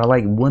gay. Chat, I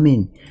like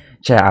women.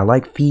 Chat, I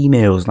like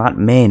females, not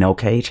men,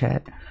 okay,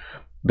 chat?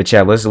 But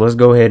chat, let's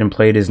go ahead and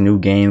play this new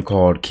game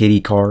called Kitty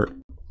Cart.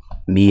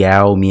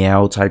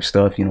 Meow type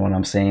stuff, you know what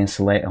I'm saying?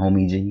 Select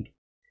homie G.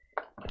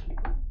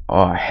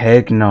 Oh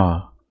heck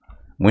nah.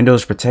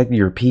 Windows protect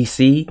your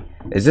PC?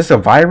 Is this a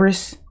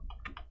virus?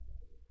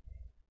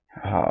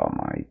 Oh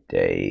my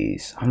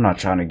days. I'm not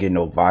trying to get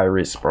no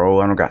virus,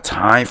 bro. I don't got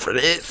time for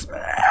this.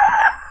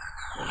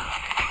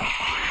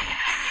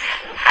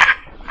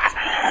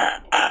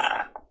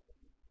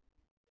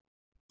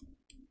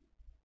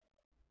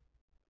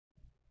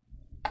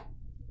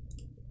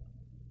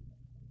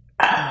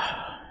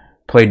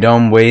 Play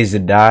dumb ways to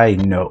die?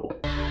 No.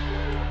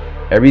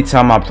 Every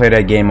time I play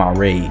that game, I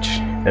rage.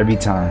 Every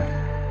time.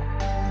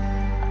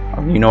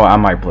 You know what? I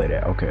might play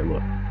that. Okay,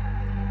 look.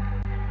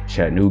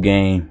 Chat, new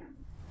game.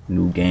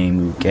 New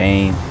game.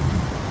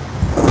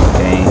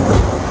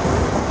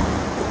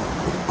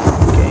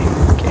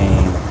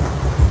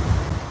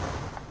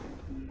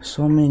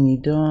 So many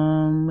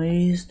dumb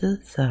ways to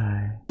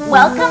die.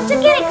 Welcome to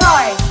Kitty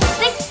Card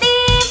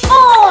 64!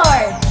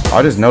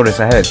 I just noticed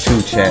I had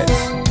 2 chats.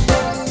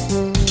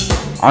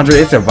 Andre,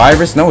 it's a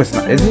virus? No, it's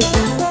not. Is it?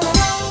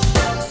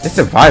 It's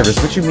a virus.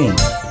 What you mean?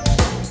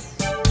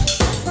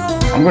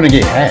 I'm gonna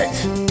get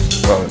hacked.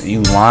 Bro,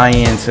 you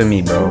lying to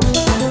me, bro.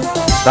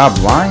 Stop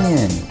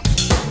lying.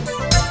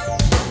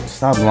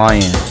 Stop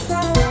lying.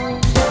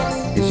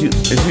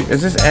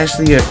 Is this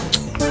actually a...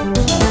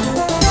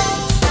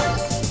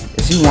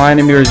 Is you lying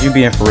to me or is you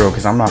being for real?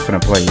 Because I'm not finna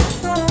play you.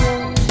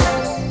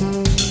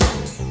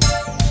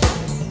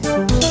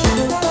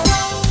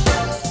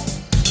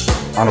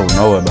 I don't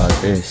know about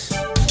this.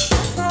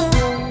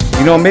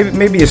 You know,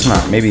 maybe it's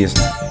not. Maybe it's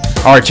not.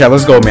 Alright, chat,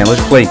 let's go, man.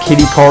 Let's play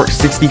Kitty Cart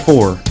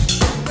 64.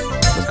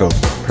 Let's go.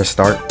 Press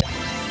start.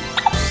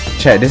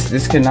 Chat,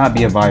 this cannot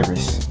be a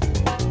virus.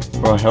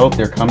 Bro, help,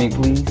 they're coming,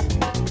 please.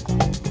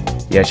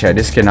 Yeah, chat,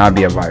 this cannot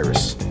be a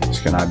virus. This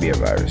cannot be a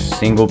virus.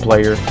 Single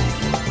player.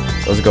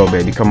 Let's go,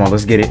 baby. Come on,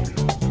 let's get it.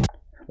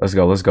 Let's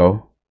go.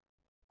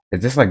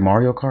 Is this like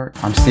Mario Kart?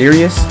 I'm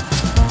serious?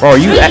 Bro,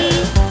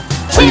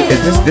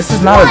 this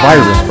is not a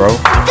virus, bro.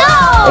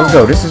 Let's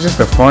go. This is just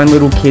a fun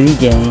little kitty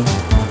game.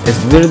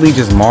 It's literally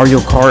just Mario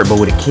Kart, but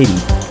with a kitty.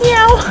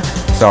 Meow.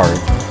 Sorry.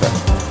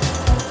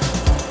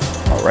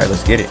 Alright,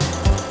 let's get it.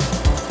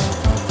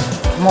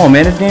 Come on,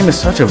 man. This game is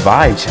such a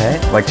vibe,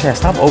 chat. Like, chat,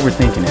 stop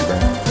overthinking it, bro.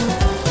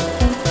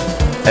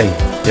 Hey,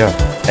 yeah.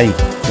 Hey,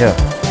 yeah.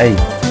 Hey.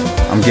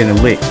 I'm getting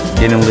lit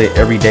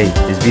every day.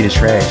 This beat is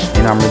trash,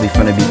 and I'm really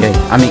finna be gay.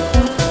 I mean,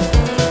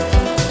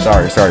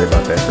 sorry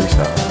about that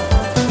freestyle.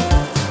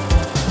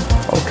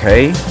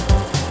 Okay,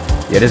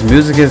 yeah, this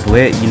music is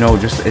lit. You know,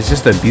 it's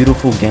just a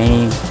beautiful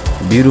game,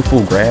 beautiful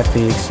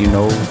graphics. You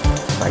know,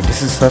 like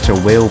this is such a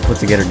well put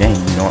together game.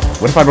 You know,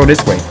 what if I go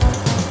this way?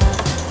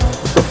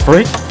 What the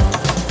frick?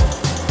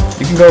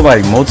 You can go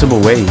like multiple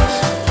ways.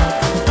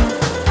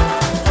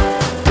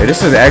 Yeah,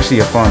 this is actually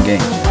a fun game.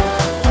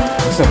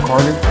 What's up,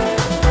 Carter?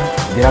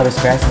 Get out as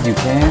fast as you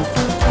can.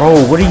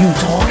 Bro, what are you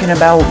talking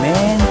about,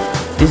 man?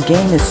 This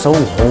game is so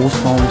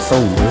wholesome, so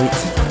lit.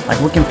 Like,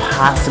 what can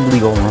possibly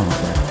go wrong,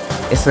 bro?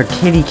 It's a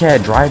kitty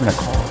cat driving a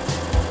car.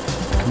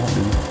 Come on,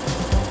 dude.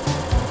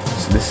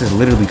 So this is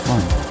literally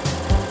fun.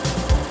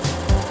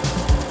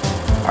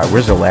 Alright,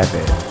 where's the lap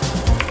at?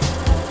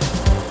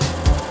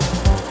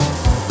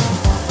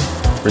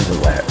 Where's the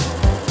lap?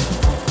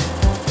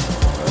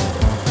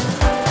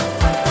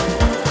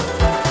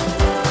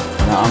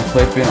 I'm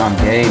clipping, I'm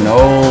gay.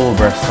 No,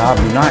 bro, stop.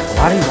 Do not.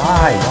 Why?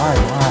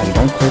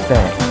 Don't clip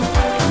that.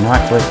 Do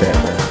not clip that,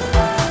 bro.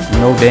 You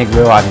know dang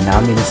well I did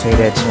not mean to say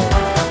that, chat.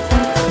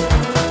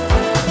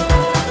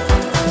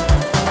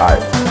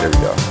 Alright, there we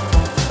go.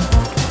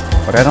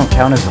 But that don't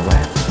count as a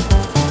lap.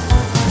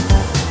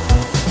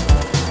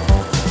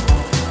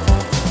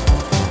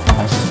 I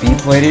just speed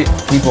played it.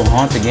 People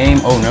haunt the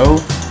game. Oh no.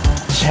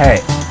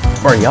 Chat.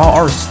 Bro, y'all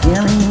are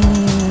scaring me.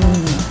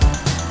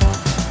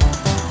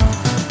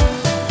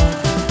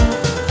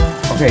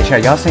 Okay,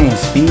 chat, y'all saying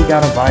speed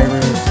got a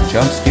virus,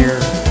 jump scare.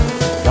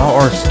 Y'all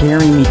are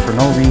scaring me for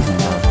no reason,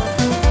 bro.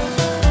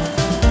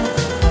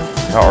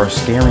 Y'all are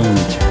scaring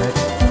me, chat.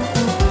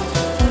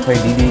 Play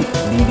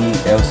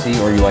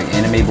DDLC or you like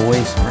anime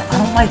boys? Bro, I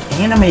don't like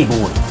anime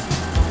boys.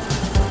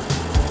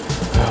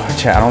 Oh,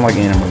 chat, I don't like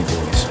anime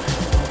boys.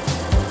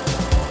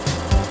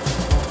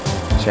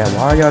 Chat,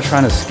 why are y'all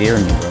trying to scare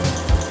me, bro?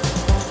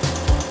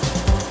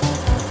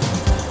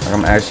 Like,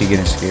 I'm actually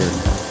getting scared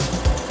now.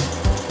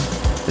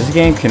 This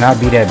game cannot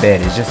be that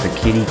bad. It's just a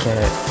kitty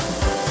cat.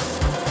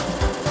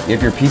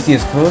 If your PC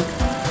is cooked,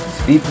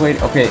 speed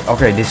played.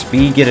 Okay. Did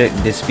speed get a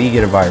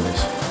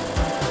virus?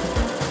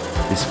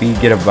 Did speed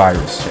get a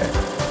virus, chat?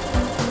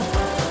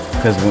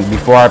 Because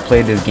before I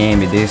played this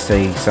game, it did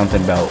say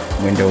something about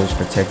Windows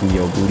protecting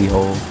your booty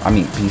hole. I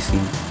mean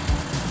PC.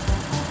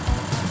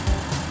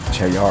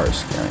 Chat, y'all are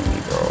scaring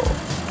me, bro.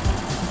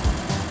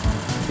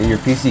 Did your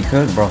PC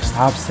cooked, bro?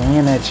 Stop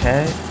saying that,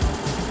 chat.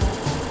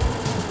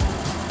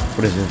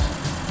 What is this?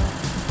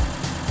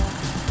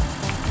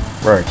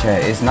 Bro,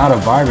 chat, it's not a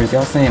virus.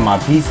 Y'all saying my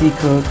PC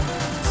cooked.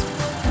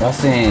 Y'all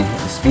saying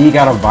speed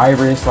got a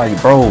virus. Like,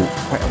 bro,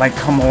 like,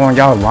 come on,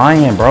 y'all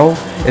lying, bro.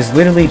 It's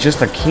literally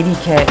just a kitty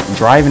cat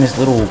driving this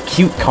little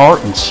cute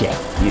cart and shit.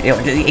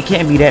 It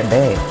can't be that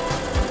bad.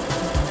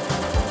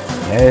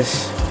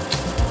 Yes.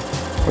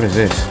 What is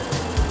this?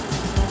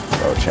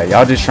 Bro, chat,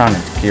 y'all just trying to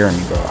scare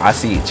me, bro. I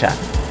see it, chat.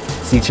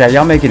 See, chat,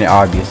 y'all making it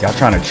obvious. Y'all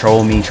trying to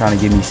troll me, trying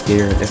to get me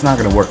scared. It's not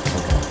gonna work.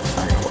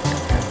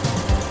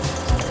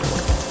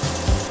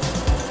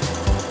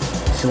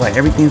 Like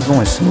everything's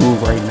going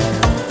smooth right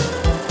now.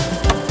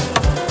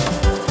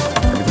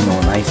 Everything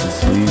going nice and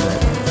smooth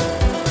right now.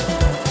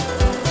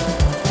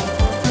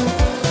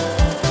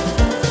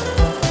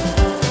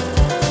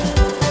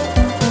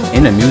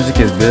 And the music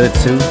is good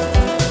too.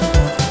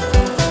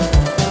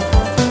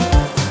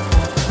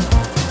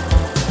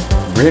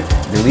 Rip,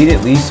 delete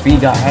it, leave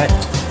speed got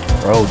hacked.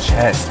 Bro,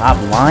 chat, stop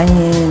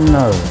lying.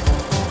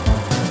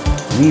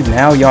 Leave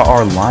now, y'all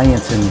are lying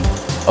to me.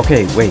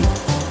 Okay, wait.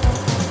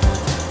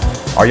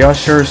 Are y'all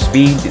sure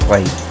speed,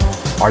 like,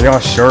 are y'all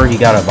sure he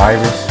got a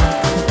virus?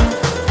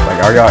 Like,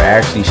 are y'all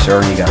actually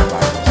sure he got a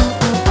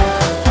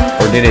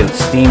virus? Or did it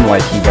seem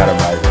like he got a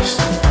virus?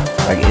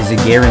 Like, is it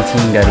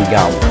guaranteed that he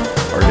got one?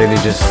 Or did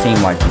it just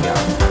seem like he got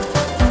one?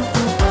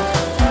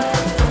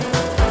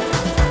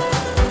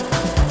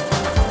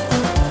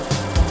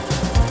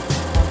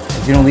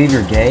 If you don't leave,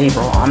 you're gay,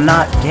 bro. I'm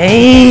not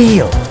gay.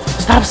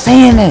 Stop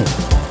saying it.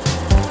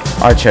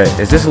 Alright, chat.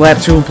 Is this lap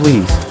 2,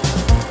 please?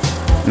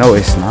 No,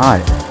 it's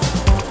not.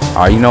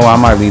 Alright, you know what? I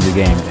might leave the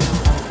game then.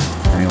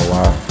 I ain't gonna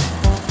lie.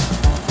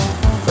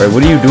 Wait,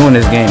 what are you doing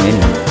this game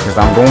anyway? Because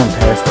I'm going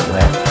past the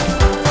lap.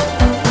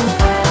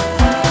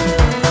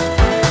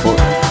 But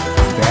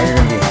is Dagger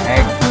gonna get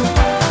hacked?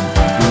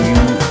 Do you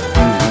use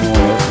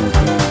anyone else in the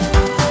game?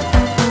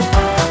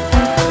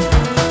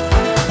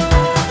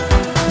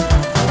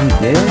 Oh, he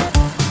did?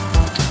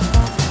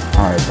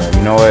 Alright, bro.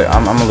 You know what?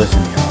 I'm gonna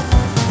listen to y'all.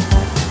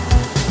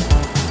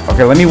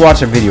 Okay, let me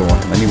watch a video on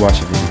it. Let me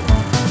watch a video.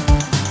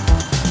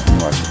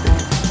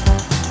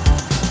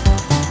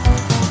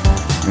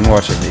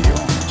 Watch a video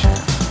on it, chat.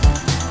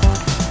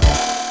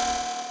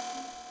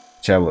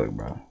 Chat, look,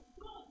 bro.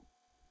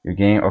 Your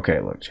game, okay,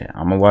 look, chat.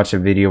 I'm gonna watch a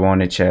video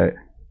on it, chat.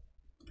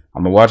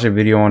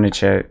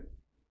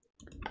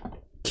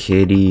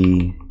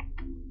 Kitty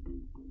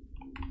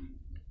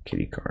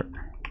Kitty card.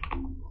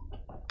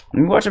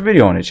 Let me watch a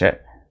video on it,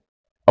 chat.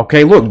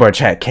 Okay, look, bro,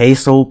 chat.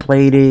 Queso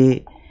played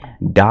it.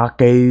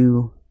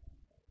 Daco.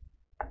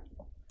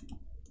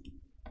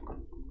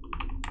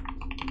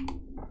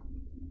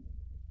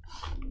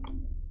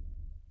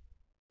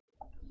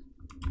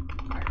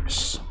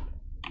 Virus.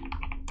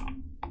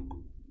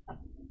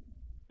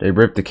 They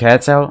ripped the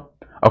cats out?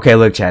 Okay,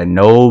 look, chat.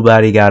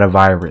 Nobody got a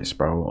virus,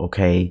 bro.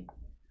 Okay.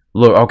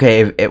 Look,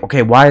 okay,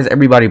 okay, why is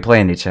everybody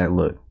playing it, chat?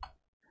 Look.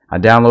 I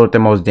downloaded the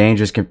most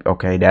dangerous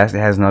okay, that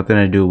has nothing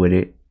to do with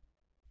it.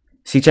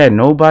 See, chat,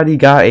 nobody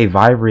got a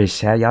virus,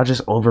 chat. Y'all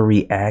just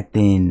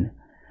overreacting.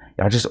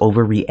 Y'all just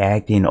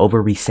overreacting,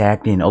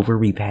 overreacting,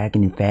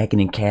 overrepacking and facking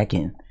and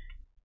cacking.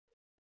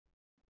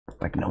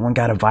 Like, no one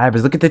got a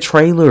virus. Look at the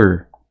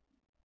trailer.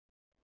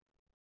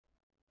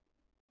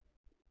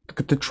 Look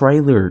at the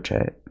trailer,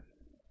 chat.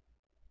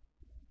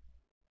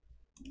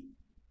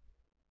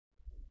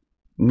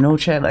 You know,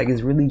 chat, like,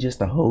 it's really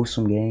just a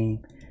wholesome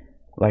game.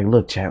 Like,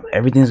 look, chat,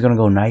 everything's gonna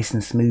go nice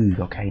and smooth,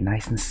 okay?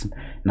 Nice and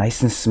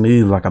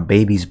smooth like a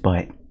baby's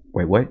butt.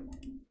 Wait, what?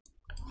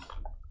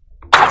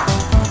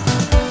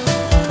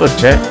 Look,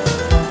 chat,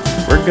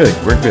 we're good,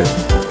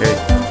 okay?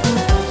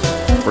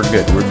 We're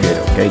good,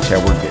 okay, chat,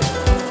 we're good.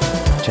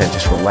 Chat,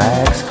 just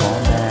relax,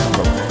 calm down,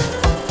 relax.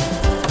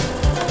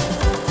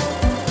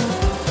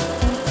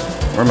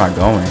 Where am I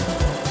going?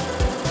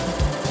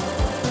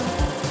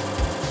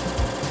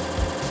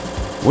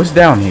 What's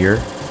down here?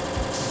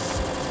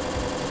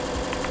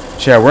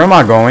 Chat, where am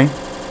I going?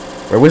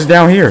 Wait, what's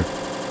down here?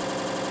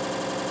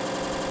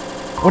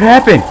 What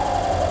happened?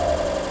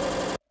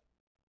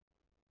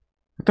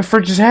 What the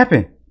frick just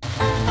happened?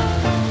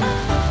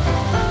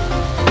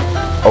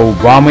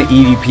 Obama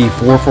EDP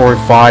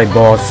 445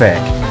 ball sack.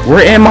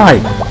 Where am I?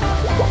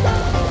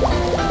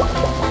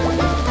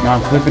 Now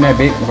I'm clipping that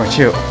bait. But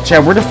chill.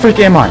 Chat, where the frick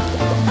am I?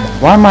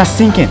 Why am I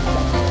sinking?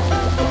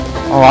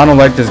 Oh, I don't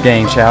like this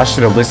game, chat. I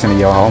should have listened to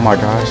y'all. Oh my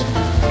gosh.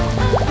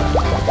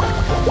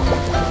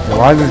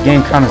 Why is this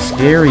game kind of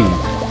scary?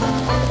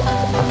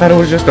 I thought it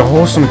was just a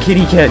wholesome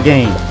kitty cat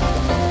game.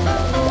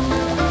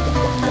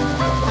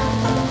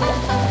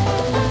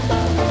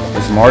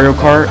 It's Mario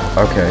Kart?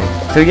 Okay.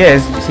 So yeah,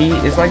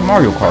 it's like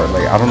Mario Kart.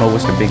 Like, I don't know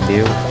what's the big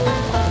deal.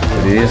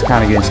 But it is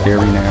kind of getting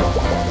scary now.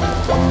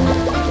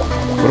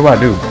 What do I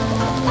do?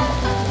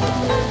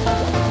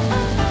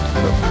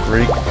 The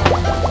freak?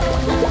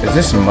 Is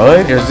this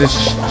mud or is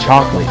this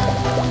chocolate?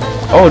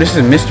 Oh, this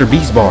is Mr.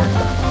 Beast bar.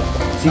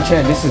 See,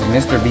 chat, this is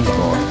Mr. Beast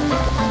bar.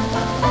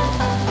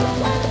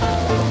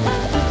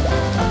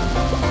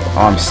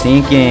 Oh, I'm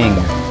sinking.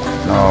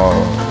 No.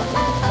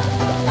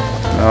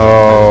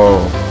 No.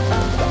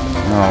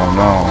 No,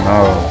 no, no.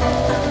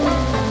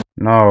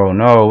 No,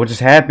 no. What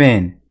just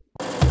happened?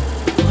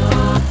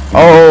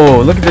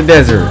 Oh, look at the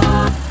desert.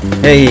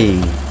 Hey.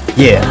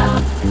 Yeah.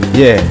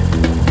 Yeah.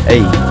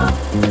 Hey.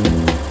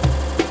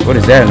 What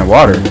is that in the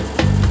water?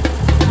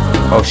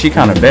 Oh, she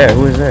kind of bad.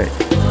 Who is that?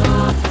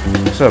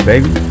 What's up,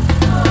 baby?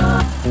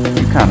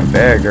 You kind of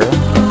bad, girl.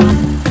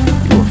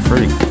 You a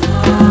freak.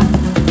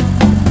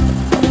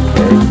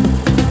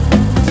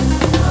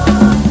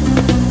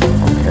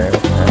 Okay.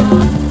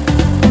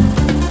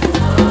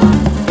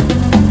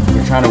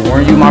 We're trying to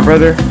warn you, my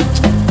brother.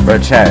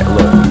 But chat,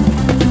 look.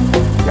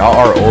 Y'all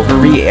are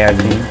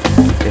overreacting.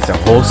 It's a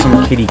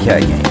wholesome kitty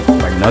cat game.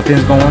 Like,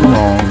 nothing's going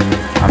wrong.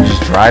 I'm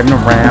just driving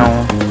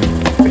around,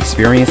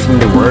 experiencing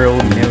the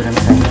world, you know what I'm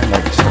saying?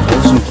 Like, it's a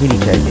wholesome kitty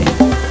cat game.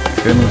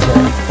 You feel me,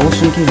 chat?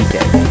 Wholesome kitty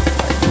cat game.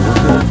 Like,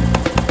 real good.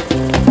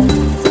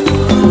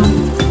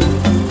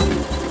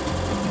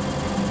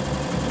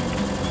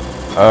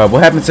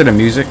 What happened to the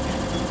music?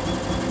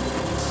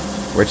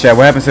 Wait, chat,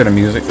 what happened to the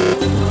music?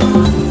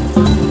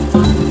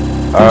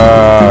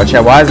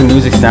 Chat, why does the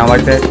music sound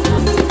like that?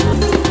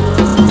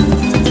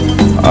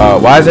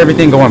 Why is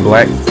everything going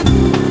black?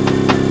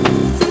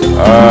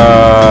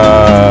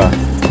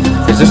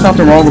 Is there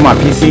something wrong with my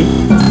PC?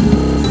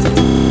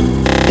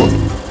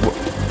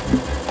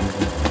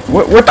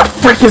 What the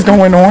frick is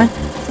going on?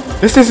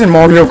 This isn't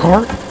Mario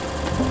Kart.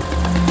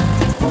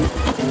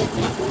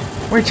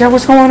 Wait, chat,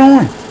 what's going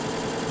on?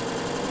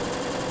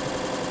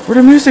 Where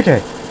the music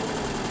at?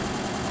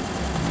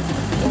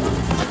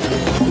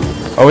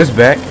 Oh, it's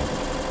back.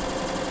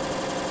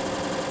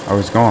 Oh,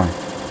 it's gone.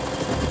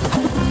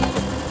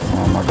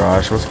 Oh my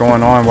gosh, what's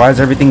going on? Why is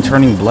everything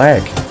turning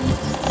black?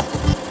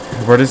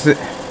 What is it?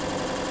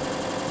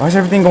 Why is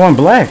everything going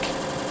black?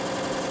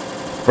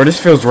 Bro, this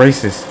feels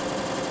racist.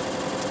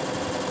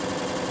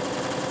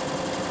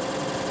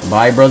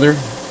 Bye, brother?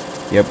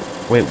 Yep.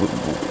 Wait,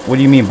 what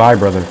do you mean, bye,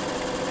 brother?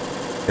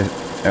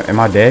 Am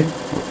I dead?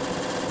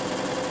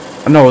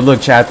 No, look,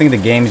 chat, I think the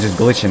game is just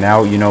glitching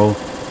out, you know.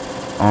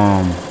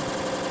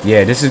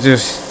 Yeah, this is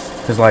just...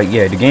 Because, like,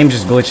 yeah, the game's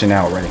just glitching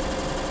out, right?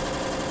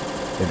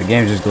 Yeah, the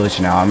game's just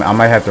glitching out. I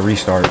might have to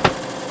restart.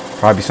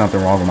 Probably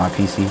something wrong with my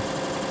PC.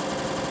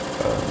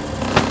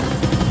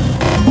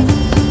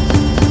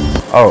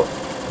 Oh,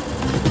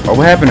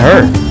 what happened to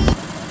her?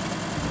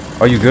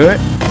 Oh, you good?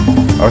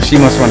 Oh, she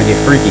must want to get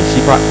freaky.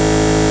 She probably...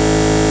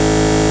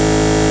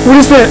 What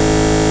is that?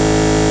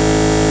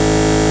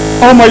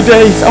 Oh my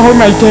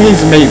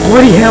days, mate.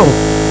 Bloody hell.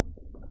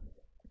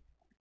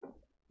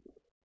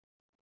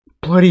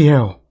 Bloody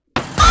hell.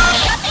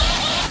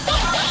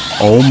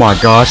 Oh my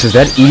gosh, is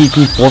that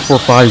EDP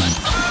 445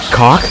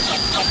 cock?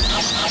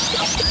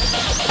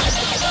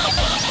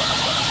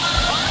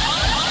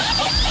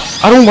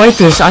 I don't like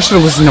this. I should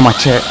have listened to my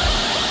chat.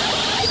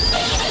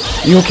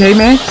 You okay,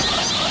 man?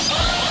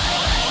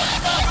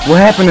 What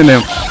happened to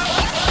them?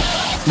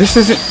 This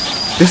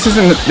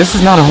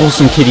is not a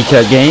wholesome kitty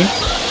cat game.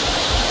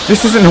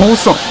 This isn't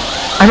wholesome.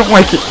 I don't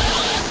like it.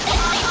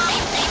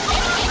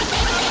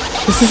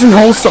 This isn't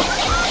wholesome.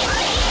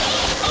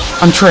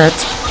 I'm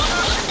trapped.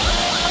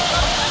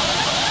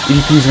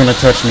 EDP's gonna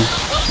touch me.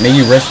 May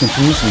you rest in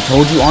peace. We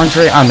told you,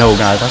 Andre. I know,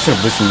 guys. I should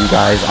have listened to you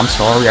guys. I'm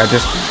sorry.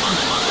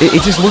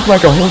 It just looked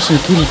like a wholesome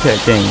kitty cat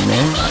game,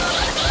 man.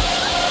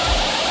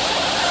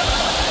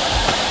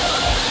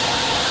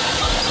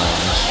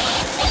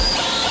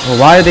 Well,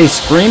 why are they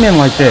screaming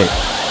like that?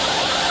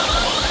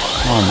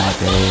 Oh my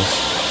days.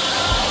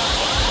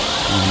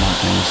 Oh my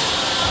days.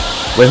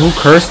 Wait, who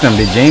cursed them?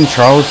 Did James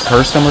Charles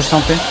curse them or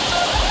something?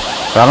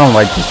 But I don't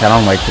like this. I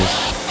don't like this.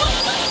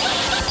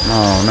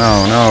 No,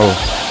 no, no.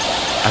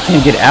 I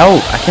can't get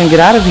out. I can't get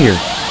out of here.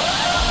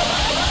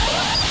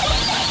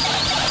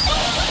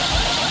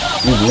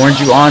 We warned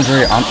you,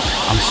 Andre.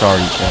 I'm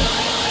sorry, Chad.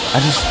 I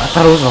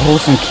thought it was a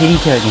wholesome kitty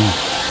cat game.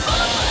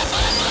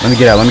 Let me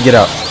get out. Let me get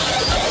out.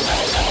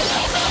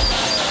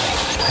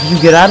 How do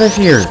you get out of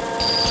here?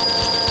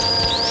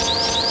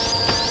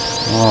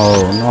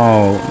 Oh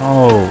no,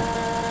 no.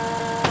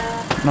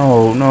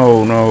 No,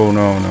 no, no,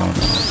 no, no, no.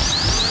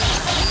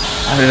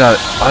 How did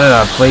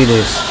I play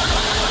this?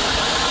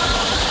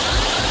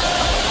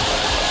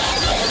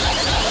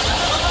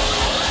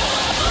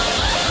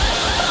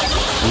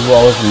 You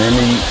always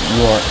remember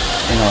you are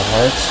in our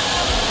hearts.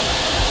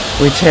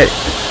 Wait, chat.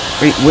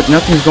 Wait, what?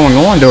 Nothing's going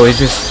on though. It's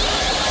just,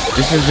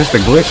 this is just a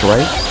glitch,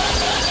 right?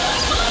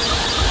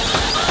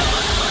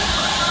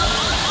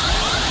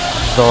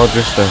 It's all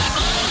just a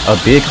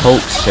big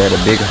hoax, chat. A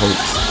big hoax.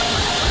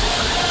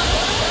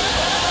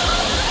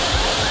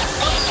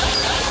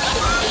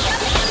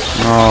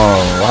 No,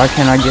 why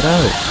can't I get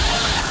out?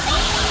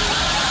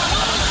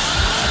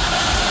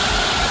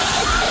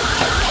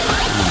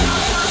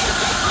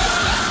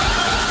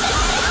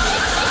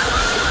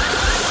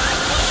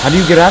 How do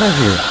you get out of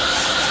here?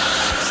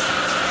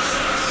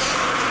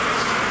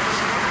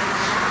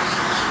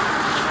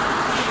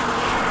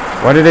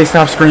 Why did they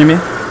stop screaming?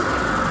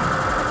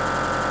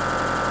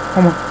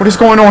 Oh my, what is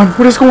going on?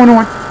 What is going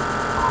on?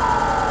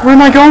 Where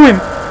am I going?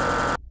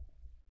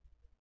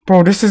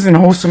 Bro, this isn't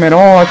wholesome at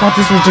all. I thought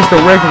this was just a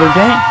regular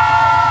game.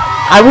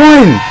 I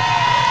won!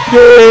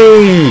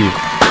 Yay!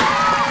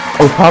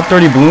 Oh, pop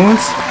 30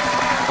 balloons?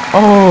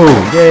 Oh,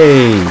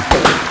 yay.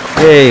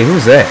 Yay,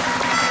 who's that?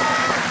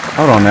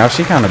 Hold on now,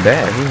 she kinda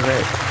bad. Who's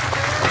that?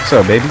 What's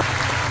up, baby?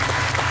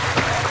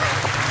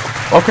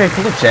 Okay,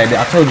 cool, Chad.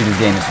 I told you this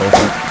game is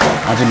wholesome.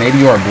 Andre, maybe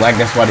you are black,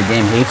 that's why the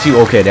game hates you.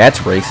 Okay, that's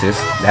racist.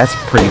 That's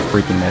pretty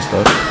freaking messed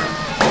up.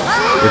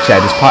 Hey,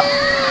 Chad, just pop.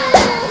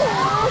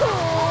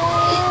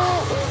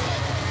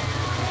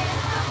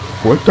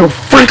 What the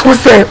freak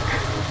was that?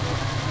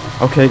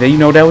 Okay, you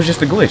know that was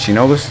just a glitch. You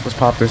know, let's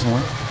pop this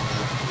one.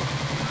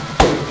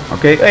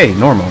 Okay, hey,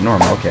 normal.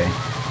 Okay,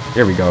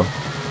 here we go.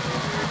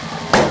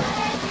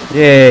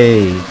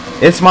 Yay!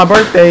 It's my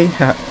birthday.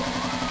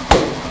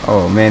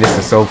 Oh man, this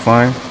is so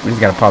fun. We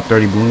just gotta pop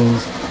 30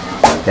 balloons.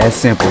 That's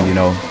simple, you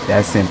know.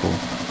 That's simple.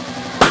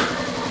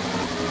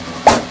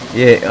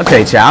 Yeah.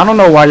 Okay, chat. I don't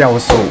know why y'all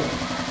was so.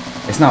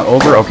 It's not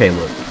over. Okay,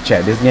 look,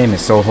 chat. This game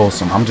is so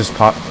wholesome. I'm just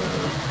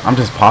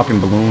popping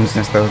balloons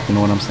and stuff. You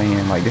know what I'm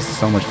saying? Like, this is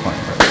so much fun,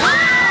 bro.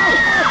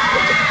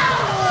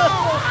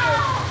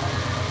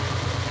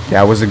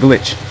 That was a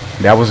glitch.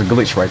 That was a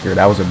glitch right there.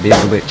 That was a big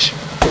glitch.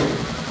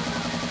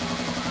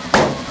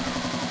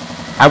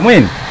 I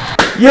win!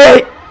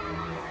 Yay!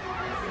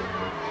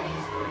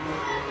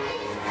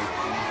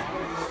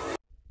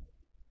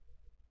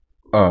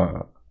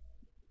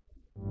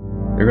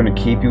 They're gonna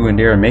keep you in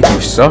there and make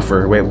you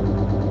suffer. Wait,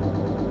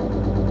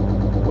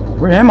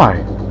 where am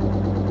I?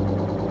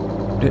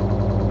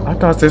 I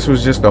thought this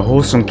was just a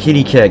wholesome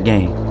kitty cat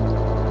game.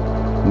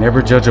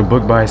 Never judge a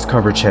book by its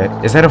cover, chat.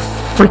 Is that a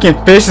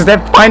freaking fish? Is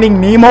that Finding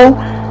Nemo?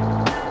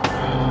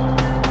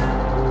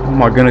 Oh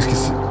my goodness,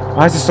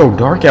 why is it so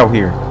dark out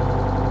here?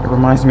 It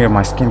reminds me of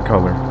my skin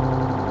color.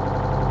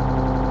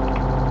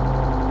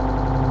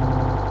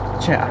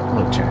 Chat,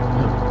 look, chat.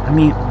 Look. I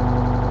mean,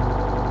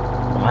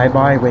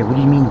 bye-bye? Wait, what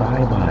do you mean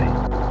bye-bye?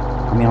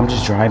 I mean, I'm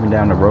just driving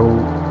down the road.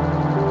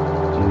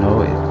 You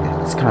know,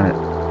 it's kind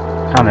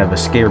of a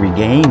scary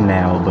game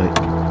now, but,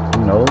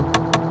 you know,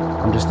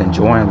 I'm just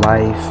enjoying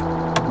life,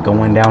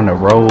 going down the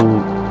road.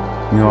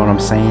 You know what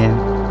I'm saying?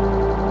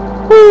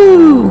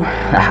 Woo!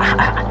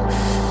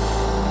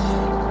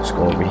 Let's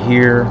go over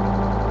here.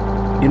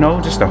 You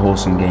know, just a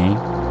wholesome game.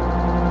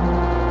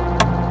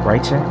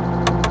 Right, chat?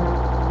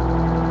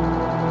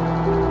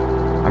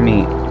 I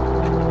mean,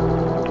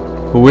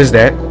 who is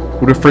that?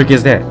 Who the freak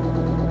is that?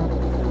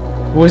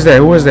 Who is that?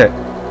 Who is that?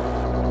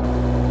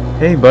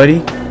 Hey, buddy.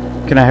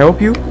 Can I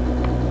help you?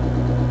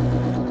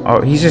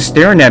 Oh, he's just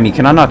staring at me.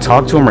 Can I not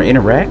talk to him or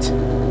interact?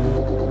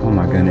 Oh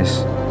my goodness.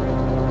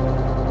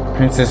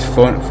 Princess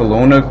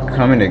Filona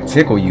coming to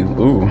tickle you.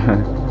 Ooh,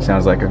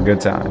 sounds like a good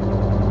time.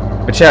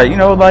 But yeah, you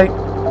know, like,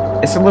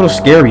 it's a little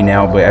scary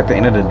now, but at the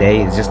end of the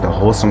day, it's just a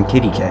wholesome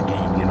kitty cat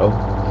game, you know?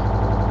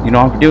 You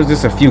know, there was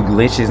just a few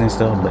glitches and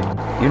stuff, but,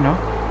 you know.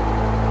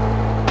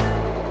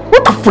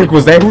 What the freak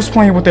was that? Who's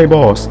playing with their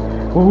balls?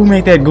 Well, who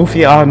made that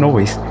goofy odd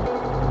noise?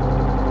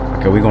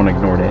 Okay, we're gonna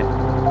ignore that.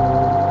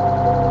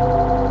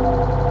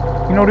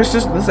 You know, this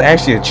is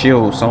actually a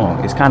chill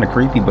song. It's kind of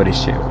creepy, but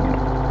it's chill, you know.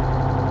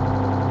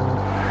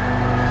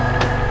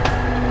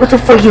 What the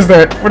fuck is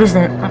that? What is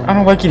that? I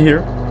don't like it here.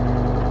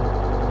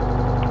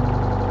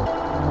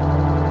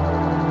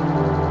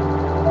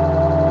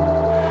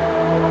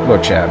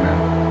 Look, Chad,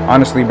 man.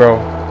 Honestly, bro,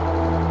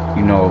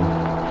 you know,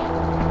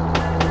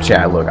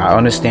 Chad, look, I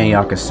understand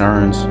y'all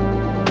concerns,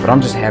 but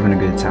I'm just having a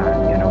good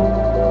time, you know.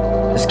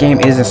 This game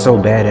isn't so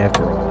bad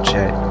after all,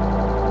 Chad.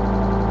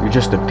 You're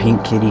just a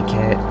pink kitty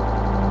cat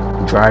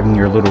driving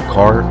your little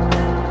cart,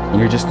 and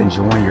you're just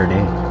enjoying your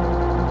day.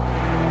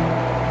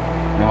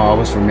 No, I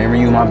always remember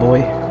you, my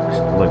boy.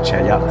 Look,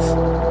 Chad,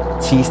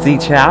 y'all, see,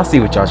 Chad, I see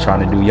what y'all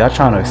trying to do. Y'all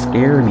trying to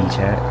scare me,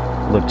 Chad.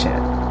 Look,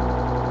 Chad,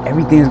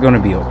 everything's gonna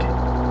be okay.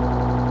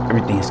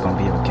 Everything's gonna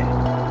be okay.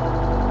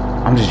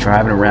 I'm just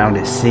driving around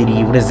this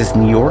city. What is this,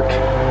 New York?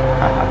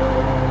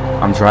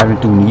 I'm driving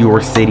through New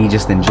York City,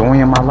 just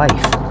enjoying my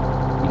life.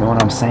 You know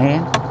what I'm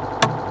saying?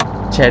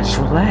 Chad, just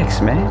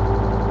relax, man.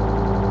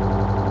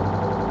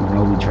 You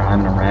know, we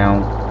driving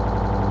around,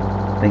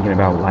 thinking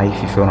about life,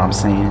 you feel what I'm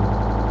saying?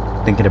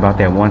 Thinking about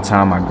that one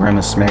time my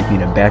grandma smacked me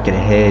in the back of the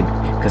head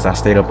because I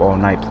stayed up all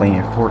night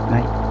playing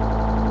Fortnite.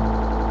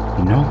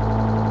 You know?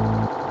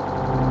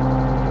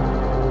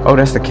 Oh,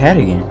 that's the cat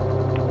again.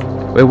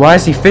 Wait, why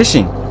is he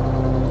fishing?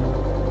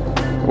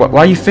 Why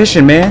are you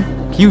fishing, man?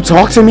 Can you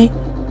talk to me?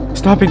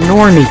 Stop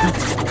ignoring me.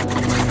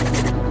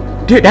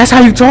 Dude, that's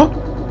how you talk?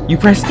 You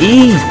press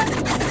E.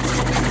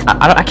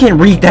 I can't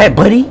read that,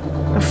 buddy.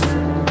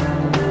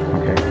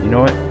 Okay, you know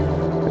what?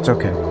 It's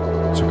okay.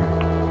 It's okay.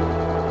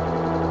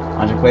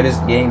 I should play this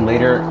game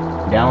later.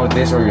 Down with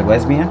this, or you're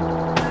lesbian?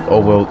 Oh,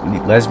 well,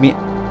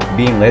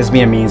 being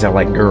lesbian means I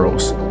like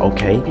girls.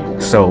 Okay?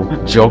 So,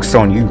 joke's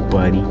on you,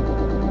 buddy.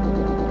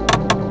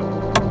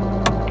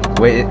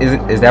 Wait,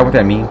 is that what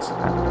that means?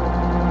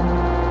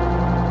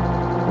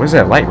 What is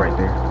that light right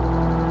there?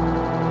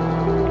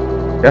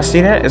 Y'all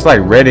see that? It's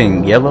like red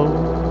and yellow.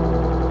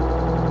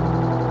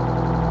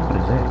 What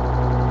is that?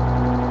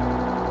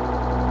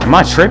 Am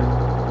I tripping?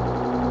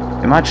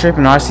 Am I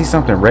tripping? I see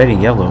something red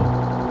and yellow.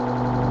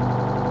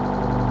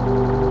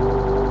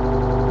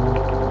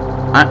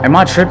 Am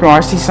I tripping? Or I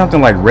see something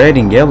like red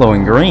and yellow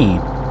and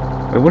green.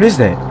 Wait, what is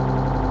that?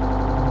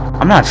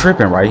 I'm not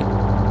tripping, right?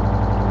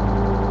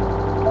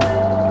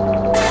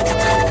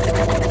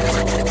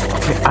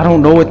 I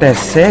don't know what that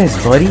says,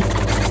 buddy.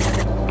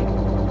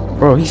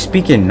 Bro, he's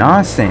speaking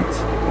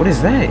nonsense. What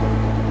is that?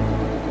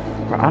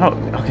 Bro, I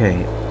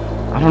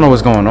don't know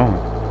what's going on.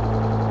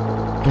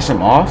 Push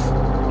him off?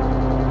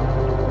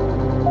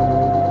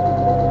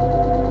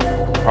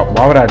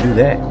 Why would I do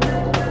that?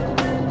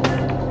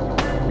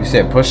 You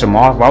said push him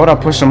off? Why would I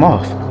push him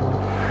off?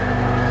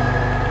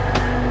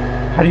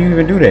 How do you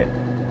even do that?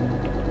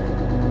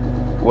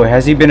 Well,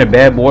 has he been a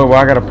bad boy?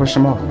 Why I gotta push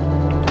him off?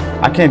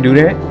 I can't do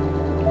that.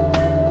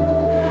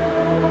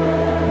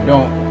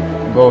 Don't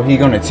go. He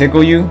gonna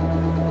tickle you?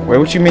 Wait,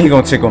 what you mean he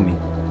gonna tickle me?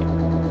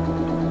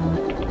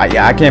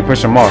 Yeah, I can't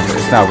push him off.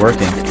 It's not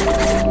working.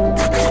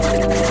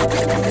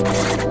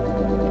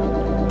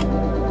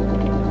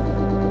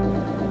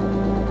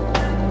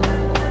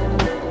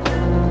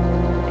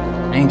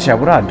 Ain't chat.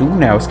 What do I do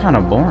now? It's kind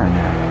of boring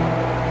now.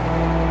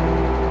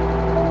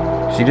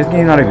 See, this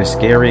game's not even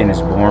scary and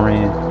it's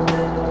boring.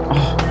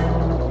 Oh.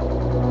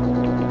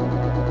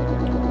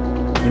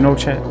 You know,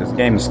 chat. This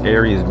game is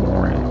scary. It's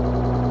boring.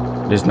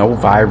 There's no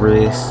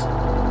virus.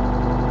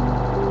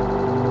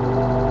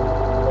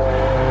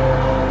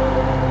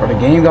 Or the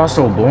game got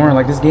so boring.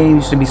 Like, this game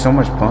used to be so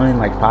much fun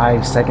like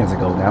 5 seconds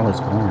ago. Now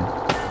it's boring.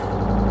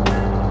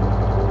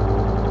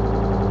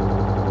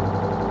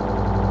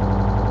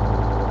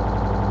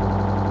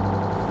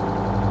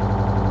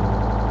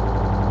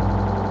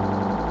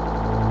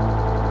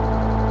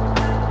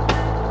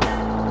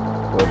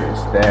 What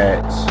is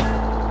that?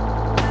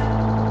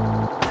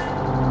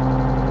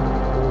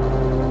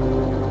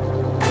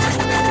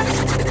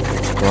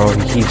 Bro,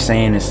 he keeps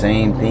saying the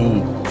same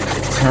thing.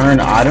 Turn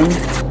autumn?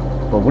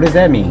 But what does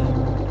that mean?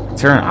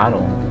 Turn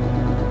autumn.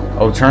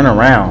 Oh, turn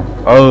around.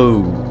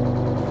 Oh.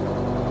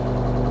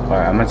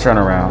 Alright, I'm gonna turn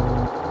around.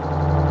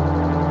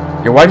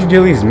 Yo, why'd you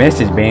delete his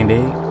message,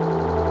 Band-Aid?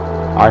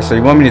 Alright, so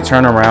you want me to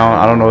turn around?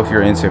 I don't know if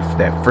you're into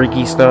that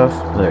freaky stuff,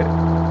 but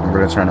I'm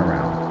gonna turn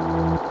around.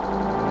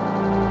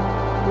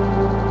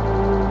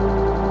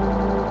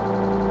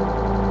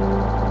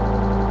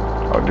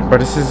 Oh, but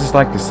this is just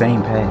like the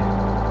same path.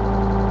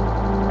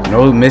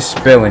 No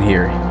misspelling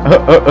here.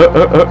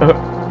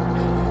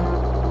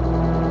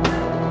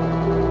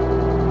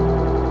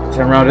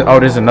 Turn around. Oh,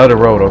 there's another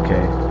road.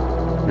 Okay.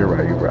 You're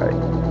right. You're right.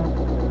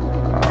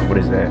 What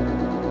is that?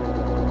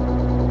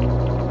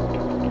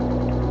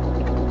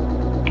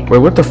 Wait,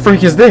 what the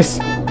freak is this?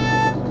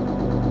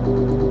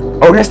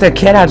 Oh, that's that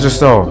cat I just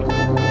saw.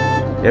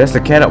 Yeah, that's the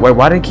cat. Wait,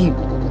 why do they keep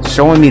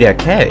showing me that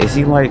cat? Is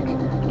he like...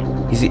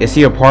 Is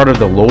he a part of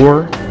the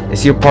lore?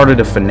 Is he a part of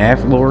the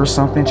FNAF lore or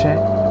something, chat?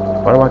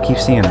 Why do I keep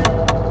seeing him?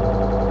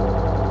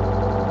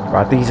 Bro,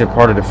 I think he's a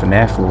part of the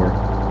FNAF lore.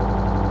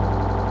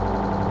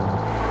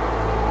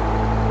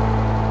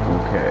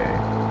 Okay.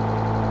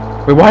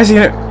 Wait, why is he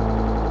in it?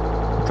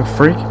 What the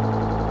freak?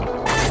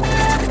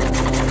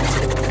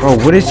 Bro,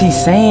 what is he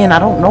saying? I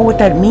don't know what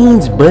that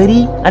means,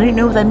 buddy. I didn't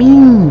know what that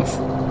means.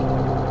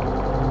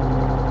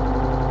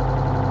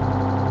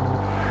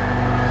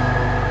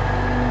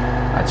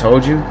 I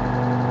told you?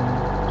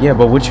 Yeah,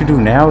 but what you do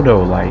now,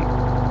 though? Like,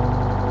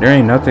 there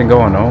ain't nothing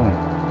going on.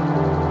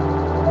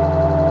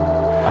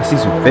 I see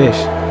some fish.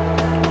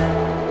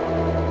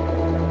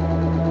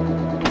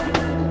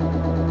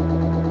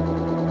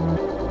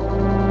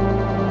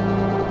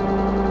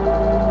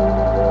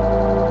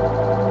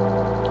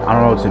 I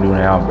don't know what to do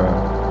now, bro.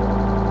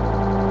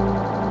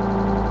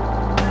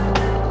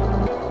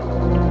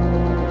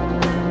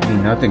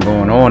 Ain't nothing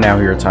going on out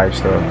here type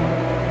stuff.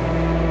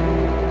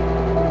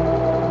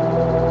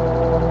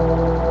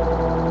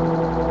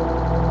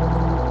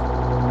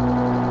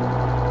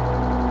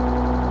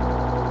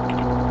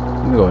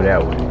 Let me go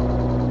that way.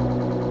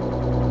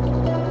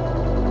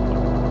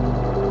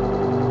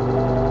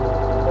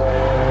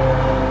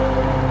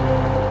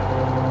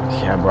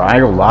 Yeah, bro, I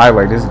ain't gonna lie,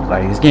 like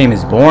this game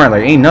is boring.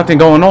 Like, ain't nothing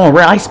going on.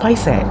 Where Ice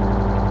Spice at?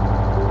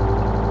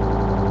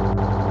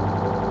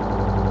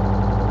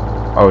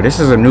 Oh, this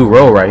is a new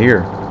road right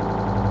here.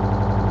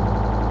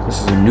 This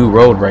is a new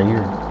road right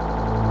here.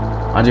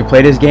 How'd you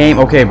play this game?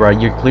 Okay, bro,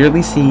 you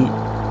clearly see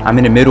I'm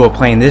in the middle of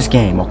playing this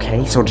game,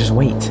 okay? So just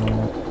wait.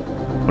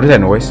 What is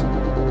that noise?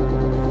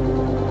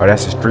 Oh,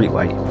 that's a street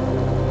light.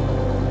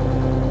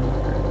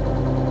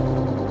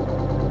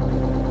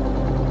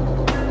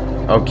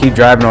 Oh, keep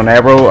driving on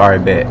that road?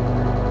 Alright, bet.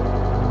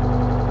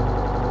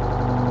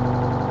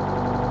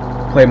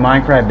 Play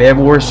Minecraft Bed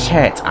Wars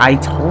chat. I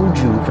told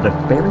you for the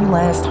very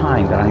last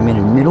time that I'm in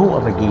the middle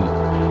of a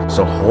game.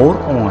 So hold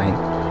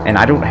on. And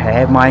I don't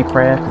have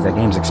Minecraft because that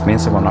game's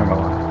expensive, I'm not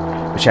gonna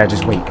lie. But chat,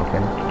 just wait, okay?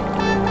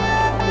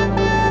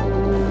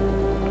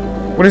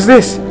 What is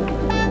this?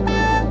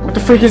 What the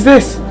freak is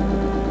this?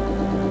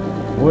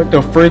 What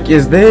the freak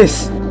is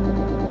this?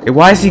 Hey,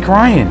 why is he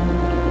crying?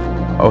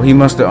 Oh, he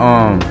must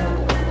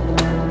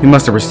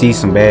have received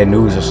some bad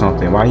news or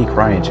something. Why he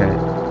crying, chat?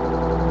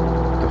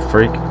 The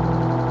freak?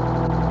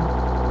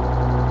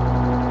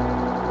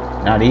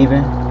 Not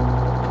even?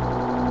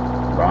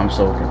 Bro, I'm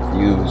so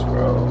confused,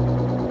 bro.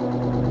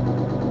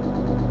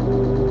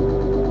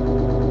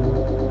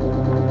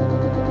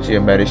 She a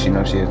Betty, she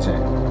knows she a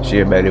 10. She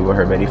a Betty with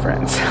her Betty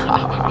friends.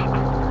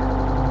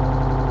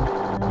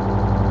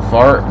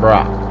 Fart,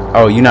 bro.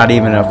 Oh, you not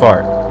even a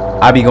fart.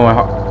 I be going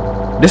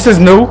hard. This is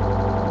new.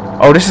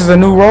 Oh, this is a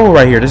new road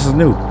right here. This is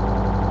new.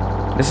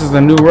 This is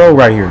the new road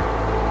right here.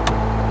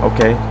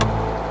 Okay.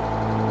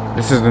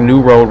 This is the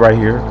new road right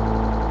here.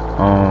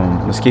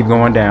 Let's keep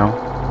going down.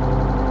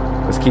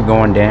 Let's keep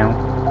going down.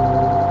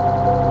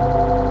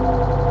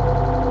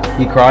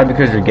 He cried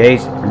because you're gay.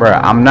 Bruh,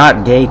 I'm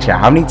not gay, chat.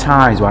 How many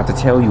times do I have to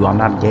tell you I'm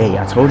not gay?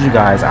 I told you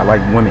guys I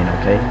like women,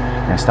 okay?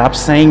 Now stop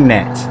saying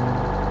that.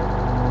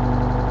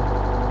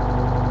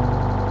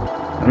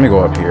 Let me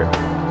go up here.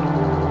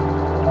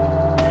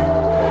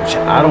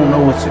 Chat, I don't know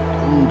what to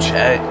do,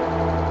 chat.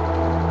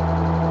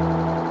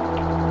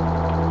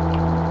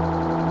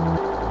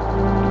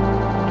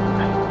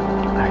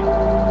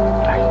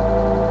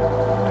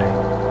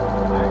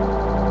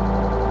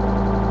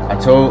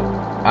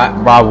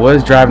 Bro, I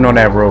was driving on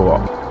that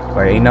road.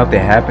 Like, ain't nothing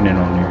happening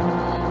on there.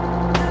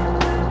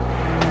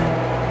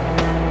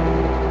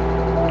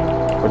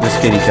 What this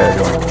kitty cat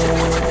doing?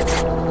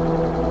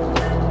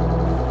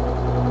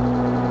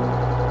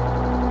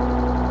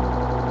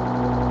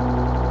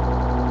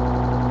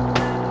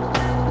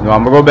 No,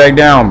 I'm gonna go back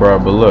down, bro.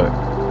 But look, I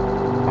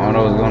don't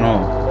know what's going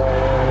on.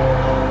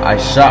 I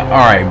shot.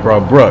 All right, bro.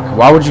 Brooke,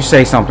 why would you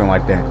say something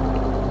like that?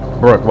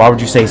 Brooke, why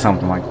would you say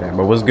something like that?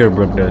 But what's good?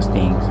 Brooke does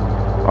things.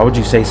 Why would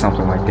you say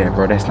something like that,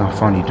 bro? That's not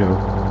funny, dude.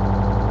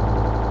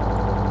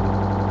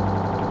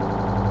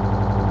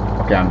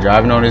 Okay, I'm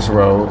driving on this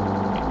road.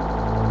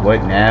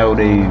 What now,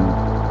 dude?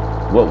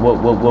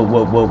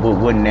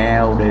 What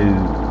now, dude?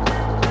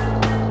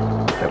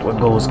 Like, what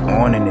goes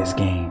on in this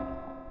game?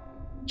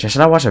 Should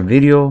I watch a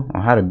video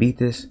on how to beat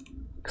this?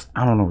 Cause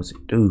I don't know what to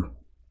do.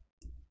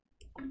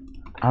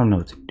 I don't know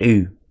what to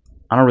do.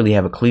 I don't really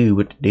have a clue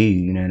what to do,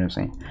 you know what I'm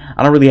saying?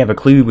 I don't really have a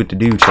clue what to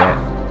do, chat.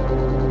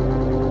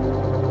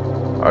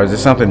 Or is there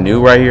something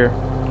new right here?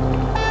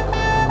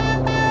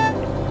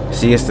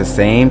 See, it's the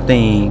same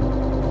thing.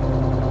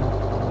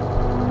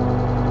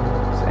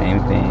 Same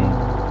thing.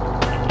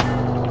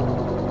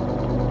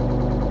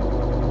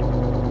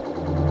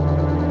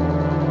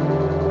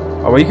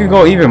 Oh, well, you can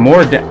go even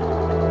more down.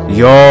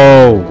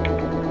 Yo!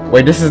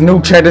 Wait, this is new,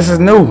 Chad. This is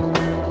new.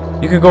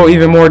 You could go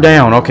even more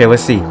down. Okay,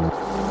 let's see.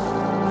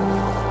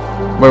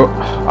 Wait,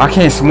 I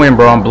can't swim,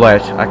 bro. I'm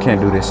black. I can't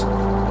do this.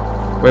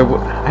 Wait,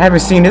 I haven't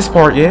seen this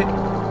part yet.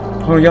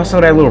 Oh, y'all saw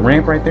that little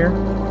ramp right there?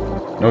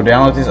 No,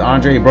 download this,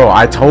 Andre. Bro,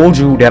 I told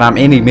you that I'm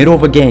in the middle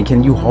of a game.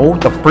 Can you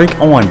hold the freak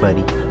on,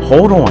 buddy?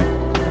 Hold on.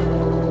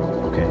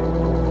 Okay.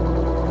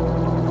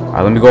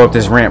 Alright, let me go up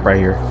this ramp right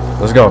here.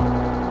 Let's go.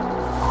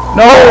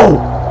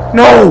 No!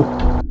 No!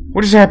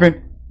 What just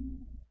happened?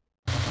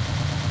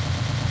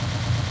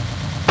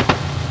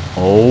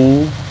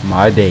 Oh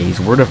my days.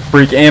 Where the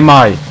freak am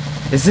I?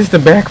 Is this the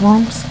back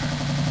rooms?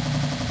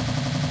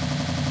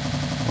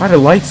 Why are the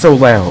lights so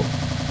loud?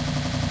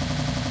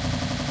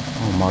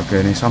 Oh my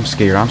goodness. I'm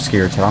scared. I'm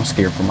scared, Chad. I'm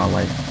scared for my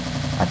life.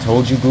 I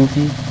told you,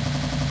 Goofy.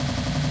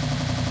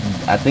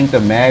 I think the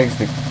mags,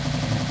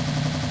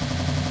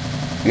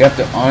 you have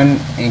to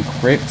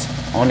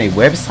unencrypt on a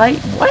website?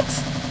 What?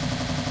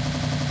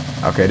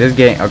 Okay, this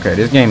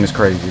game is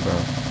crazy, bro.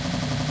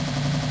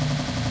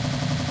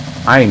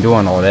 I ain't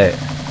doing all that.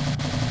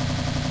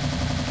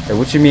 Hey,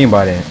 what you mean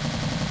by that?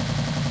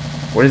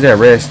 What is that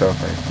red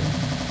stuff right there?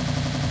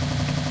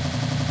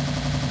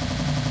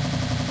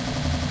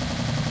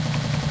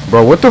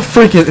 Bro, what the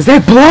freak is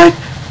that blood?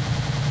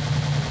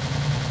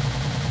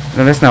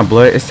 No, that's not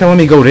blood. It's telling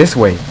me go this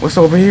way. What's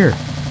over here?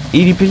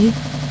 EDP?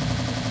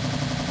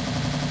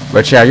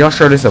 But yeah, y'all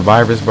sure this a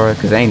virus, bro?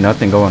 Cause ain't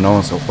nothing going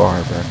on so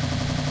far, bro.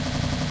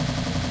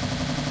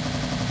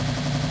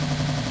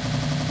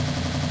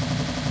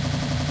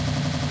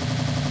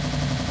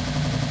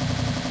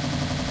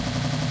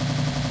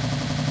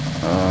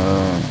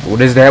 What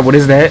is that? What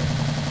is that?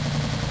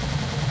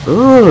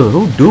 Ugh,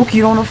 who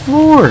dookied on the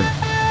floor?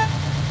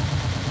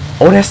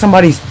 Oh, that's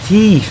somebody's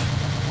teeth.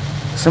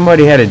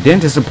 Somebody had a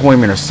dentist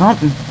appointment or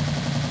something.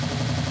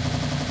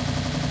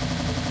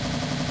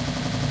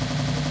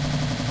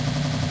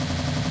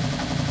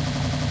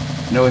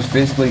 No, it's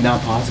physically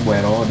not possible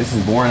at all. This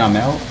is boring. I'm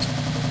out.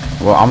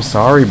 Well, I'm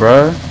sorry,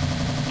 bruh.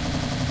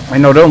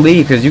 Wait, no, don't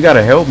leave, cause you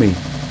gotta help me.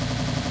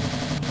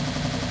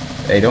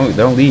 Hey,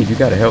 don't leave. You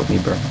gotta help me,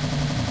 bro.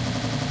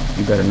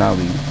 You better not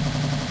leave.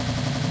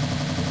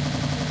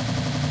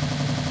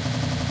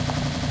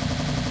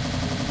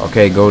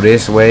 Okay, go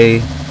this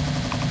way.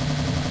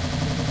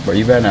 Bro,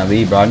 you better not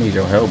leave, bro. I need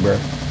your help, bro.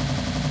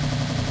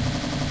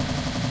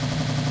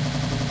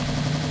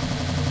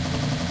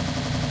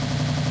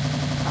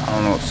 I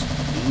don't know what to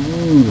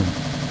do.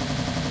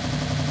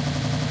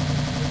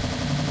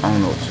 I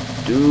don't know what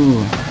to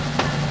do.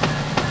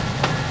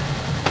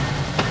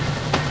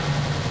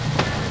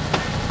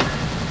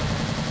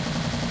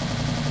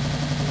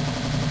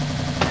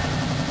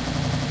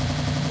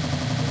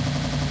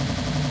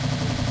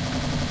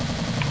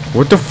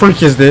 What the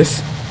freak is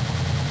this?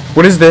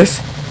 What is this?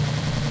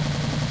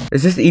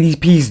 Is this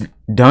EDP's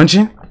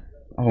dungeon?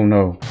 Oh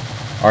no.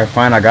 Alright,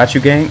 fine, I got you,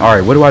 gang.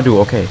 Alright, what do I do?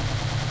 Okay.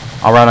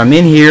 Alright, I'm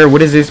in here.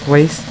 What is this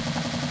place?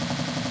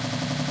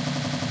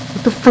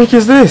 What the freak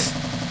is this?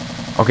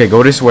 Okay,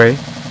 go this way.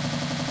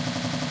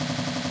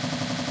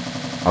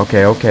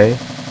 Okay, okay.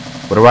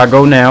 Where do I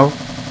go now?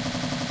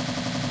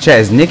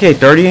 Chat, is Nick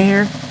 830 in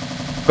here?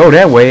 Go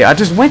that way. I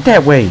just went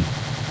that way.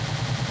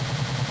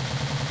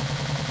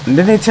 And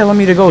then they telling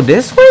me to go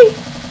this way?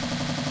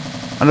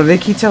 Oh no, they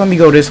keep telling me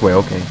go this way.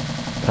 Okay.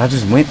 But I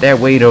just went that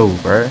way though,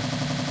 bruh.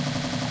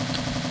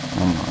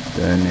 Oh my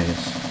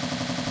goodness.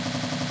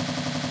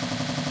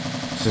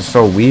 This is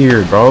so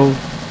weird, bro.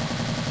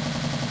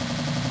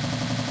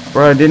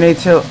 Bruh, didn't they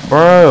tell...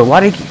 Bruh, why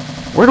they...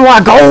 Where do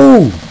I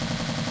go?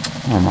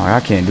 Oh my, I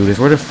can't do this.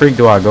 Where the freak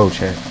do I go,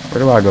 chat? Where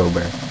do I go,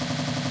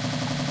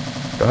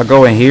 bruh? Do I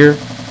go in here?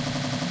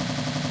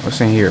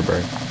 What's in here,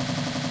 bruh?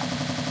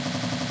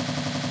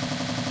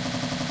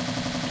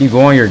 Keep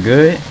going, you're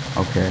good?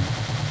 Okay.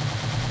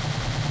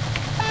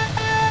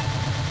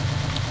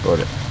 Go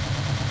to...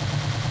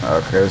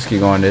 Okay, let's keep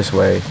going this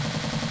way.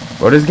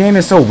 Bro, this game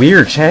is so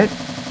weird, chat.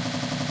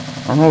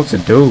 I don't know what to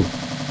do.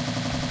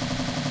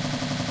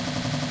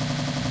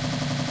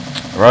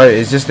 Right,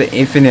 it's just the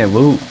infinite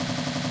loop.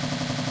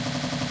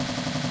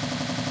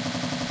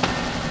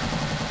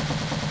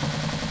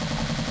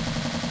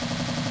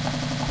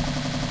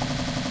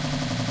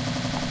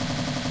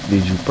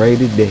 Did you pray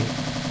today?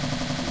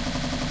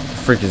 What the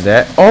frick is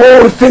that?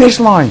 Oh, the finish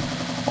line!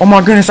 Oh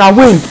my goodness, I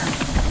win!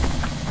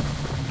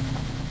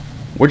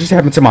 What just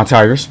happened to my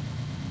tires?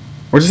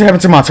 What just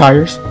happened to my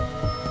tires?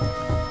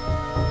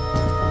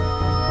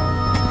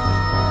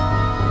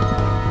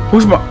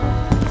 Who's my...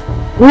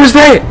 Who is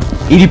that?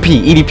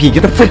 EDP, EDP,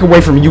 get the frick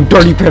away from me, you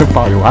dirty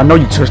pedophile. I know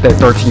you touched that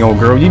 13-year-old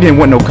girl. You didn't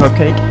want no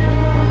cupcake.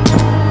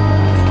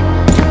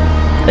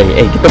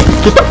 Hey, get the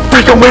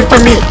frick away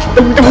from me!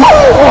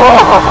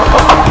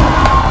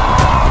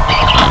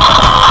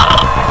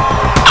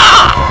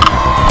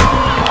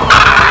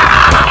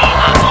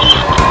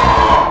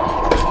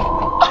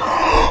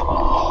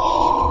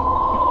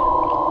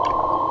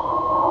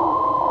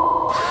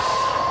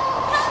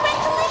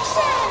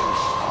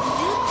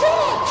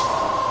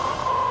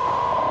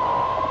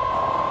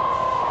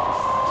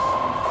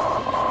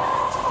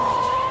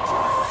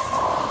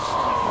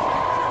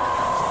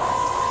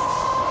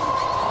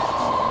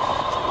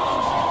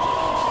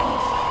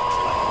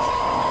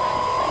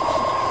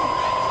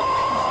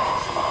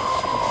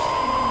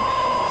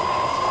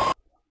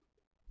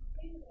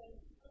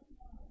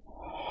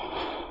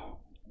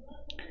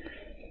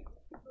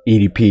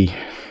 EDP.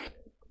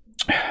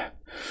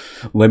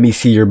 Let me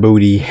see your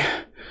booty.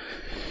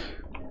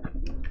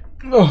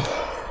 Oh.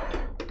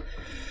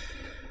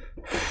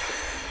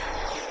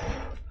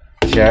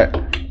 Chat.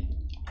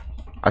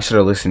 I should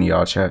have listened to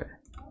y'all, chat.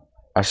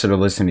 I should have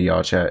listened to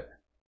y'all, chat.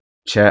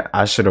 Chat,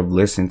 I should have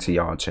listened to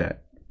y'all,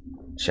 chat.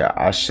 Chat,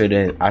 I should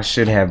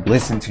have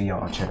listened to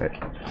y'all, chat.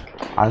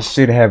 I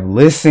should have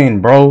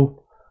listened,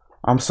 bro.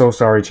 I'm so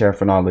sorry, chat,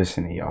 for not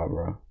listening to y'all,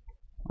 bro.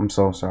 I'm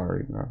so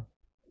sorry, bro.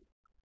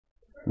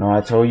 No,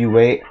 I told you,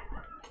 wait.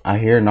 I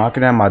hear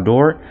knocking at my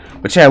door.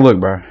 But chat, look,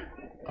 bro.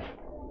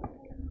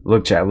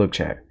 Look, chat, look,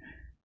 chat.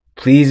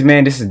 Please,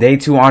 man, this is day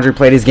 2. Andre,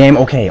 play this game.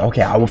 Okay,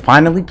 I will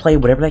finally play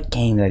whatever that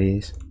game that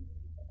is.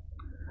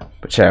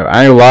 But chat,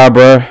 I ain't gonna lie,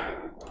 bro.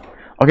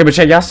 Okay, but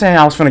chat, y'all saying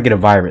I was finna get a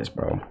virus,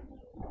 bro.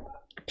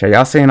 Chat,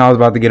 y'all saying I was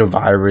about to get a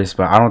virus,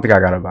 but I don't think I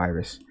got a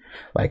virus.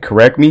 Like,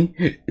 correct me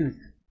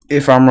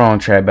if I'm wrong,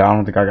 chat, but I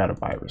don't think I got a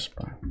virus,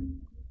 bro.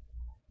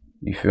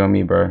 You feel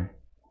me, bro?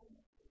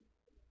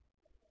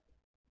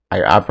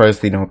 I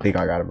personally don't think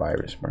I got a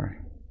virus, bro.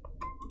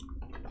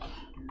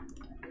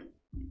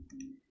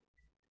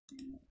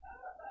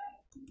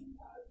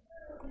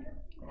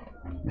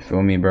 You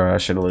feel me, bro? I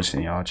should have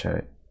listened to y'all,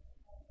 chat.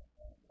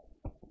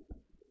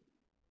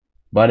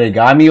 But it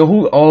got me a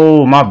who?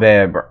 Oh, my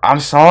bad, bro. I'm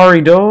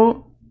sorry,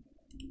 dude.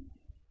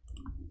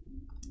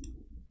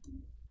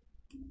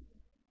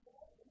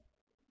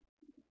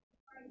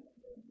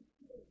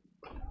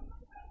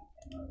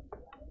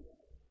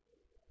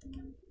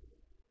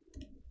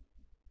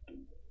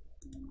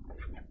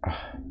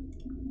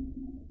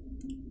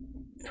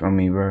 Feel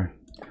me, bro?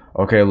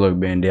 Okay, look,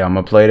 Bandy, I'm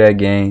gonna play that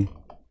game.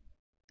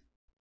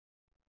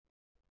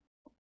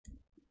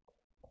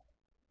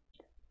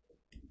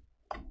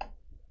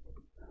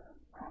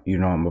 You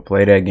know, I'm gonna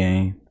play that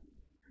game.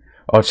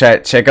 Oh,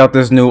 chat, check out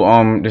this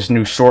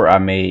new short I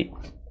made.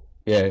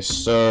 Yes,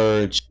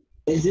 sir.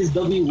 Is this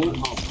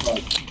W1? Oh,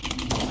 fuck.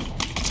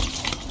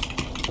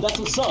 That's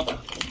what's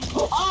up.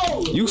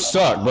 Oh! You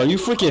suck, bro. You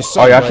freaking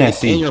suck. Oh, y'all bro. can't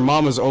see. And your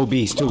mama's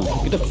obese too.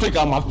 Get the freak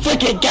out of my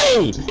freaking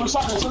game.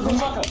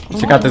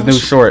 Check out this new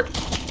short.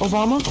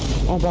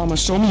 Obama,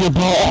 show me your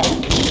ball.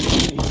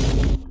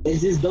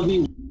 Is this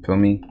W? Feel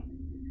me?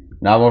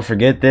 Now I won't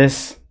forget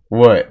this.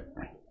 What?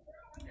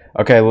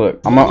 Okay,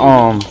 look.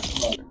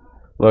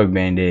 Look,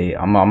 Band-Aid.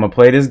 I'm gonna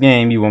play this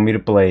game you want me to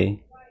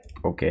play.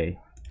 Okay.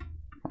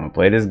 I'm gonna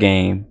play this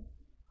game.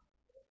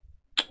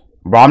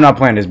 Bro, I'm not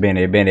playing this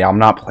Band-Aid. Band-Aid. I'm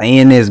not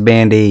playing this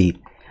Band-Aid.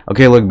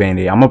 Okay, look,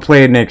 Band-Aid. I'm gonna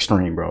play it next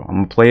stream, bro. I'm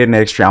gonna play it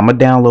next stream. I'm gonna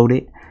download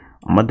it.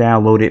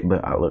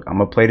 But look, I'm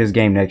gonna play this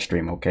game next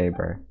stream, okay,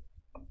 bro?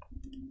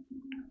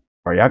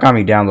 Bro, y'all got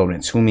me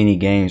downloading too many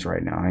games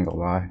right now. I ain't gonna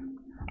lie.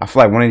 I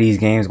feel like one of these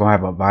games gonna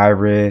have a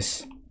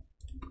virus.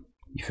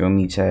 You feel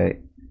me, chat?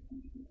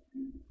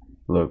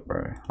 Look,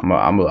 bro. I'm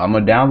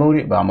gonna download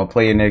it, but I'm gonna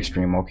play it next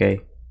stream, okay?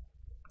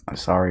 I'm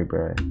sorry,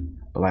 bro.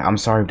 But like, I'm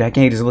sorry, that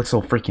game just looks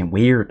so freaking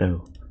weird,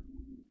 though.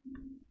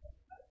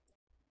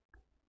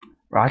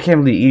 Bro, I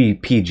can't believe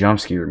EDP jump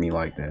scared me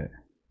like that.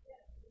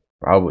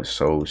 Bro, I was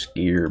so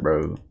scared,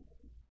 bro.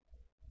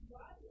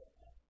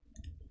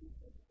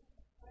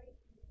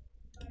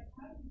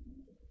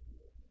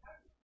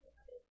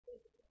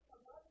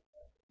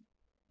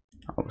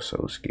 I was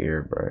so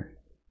scared, bro.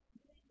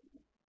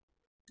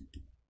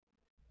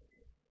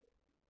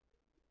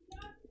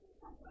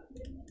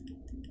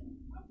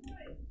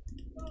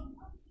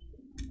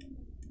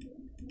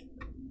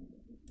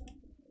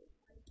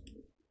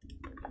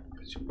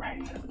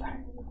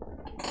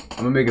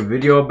 I'm gonna make a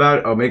video about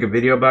it. I'll make a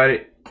video about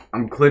it.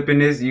 I'm clipping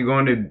this. You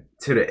going to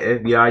the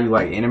FBI? You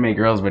like anime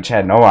girls? But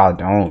chat, no, I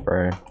don't,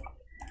 bro.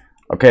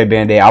 Okay,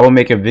 Band-Aid. I will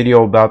make a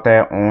video about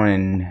that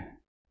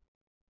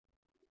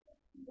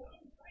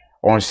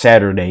on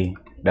Saturday.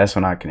 That's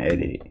when I can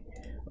edit it.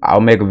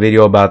 I'll make a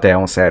video about that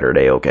on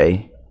Saturday,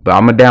 okay? But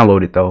I'm gonna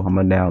download it though. I'm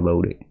gonna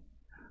download it.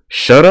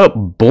 Shut up,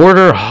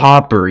 border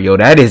hopper. Yo,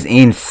 that is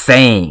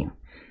insane.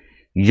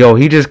 Yo,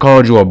 he just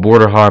called you a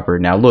border hopper.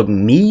 Now, look,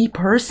 me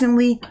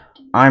personally,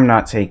 I'm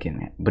not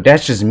taking it. But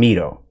that's just me,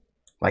 though.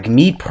 Like,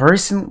 me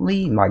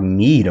personally, like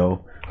me,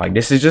 though. Like,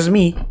 this is just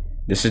me.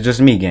 This is just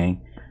me,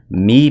 gang.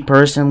 Me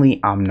personally,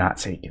 I'm not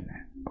taking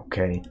that.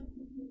 Okay?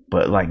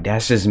 But, like,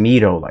 that's just me,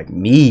 though. Like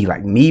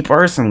me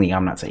personally,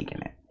 I'm not taking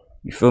it.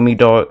 You feel me,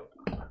 dog?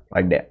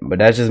 Like that. But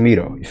that's just me,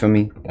 though. You feel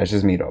me? That's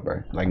just me, though,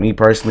 bro. Like, me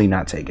personally,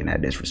 not taking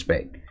that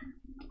disrespect.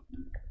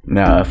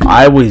 Now, if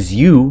I was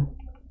you...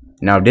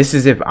 Now, this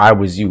is if I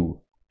was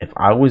you. If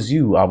I was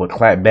you, I would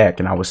clap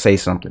back and I would say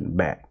something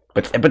back.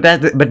 But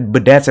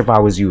that's if I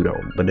was you, though.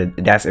 But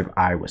that's if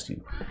I was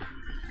you.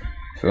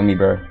 Feel me,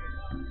 bro?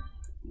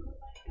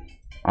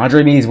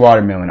 Andre needs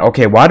watermelon.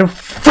 Okay, why the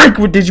frick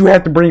did you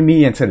have to bring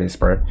me into this,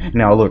 bro?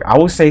 Now, look, I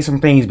will say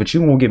some things, but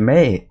you won't get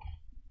mad.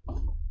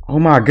 Oh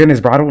my goodness,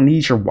 bro! I don't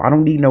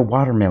need no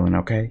watermelon,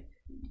 okay?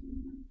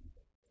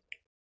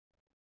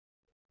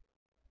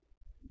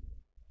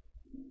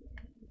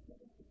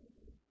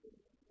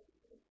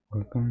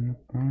 Work on your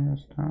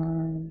promise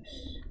times.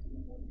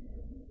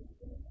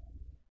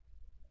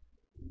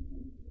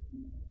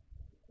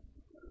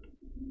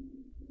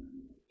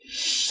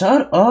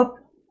 Shut up.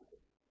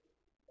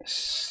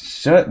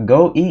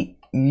 Go eat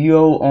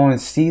yo on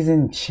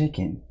seasoned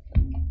chicken.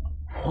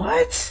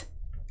 What?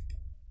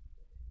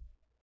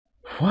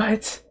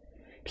 What?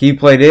 Can you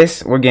play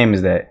this? What game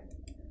is that?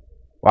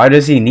 Why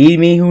does he need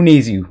me? Who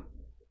needs you?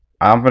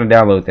 I'm gonna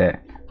download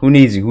that. Who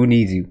needs you? Who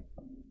needs you?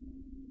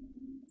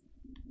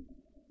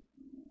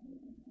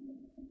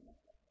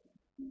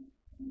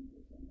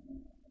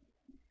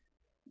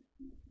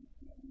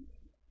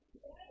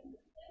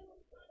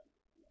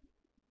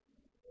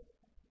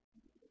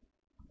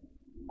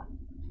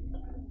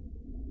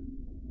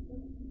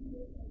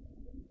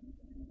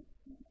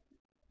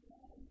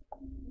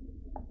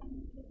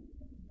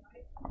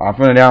 I'm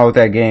finna download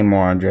that game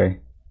more, Andre.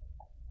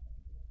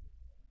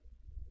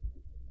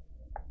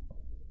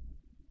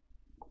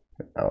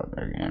 Oh,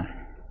 there again.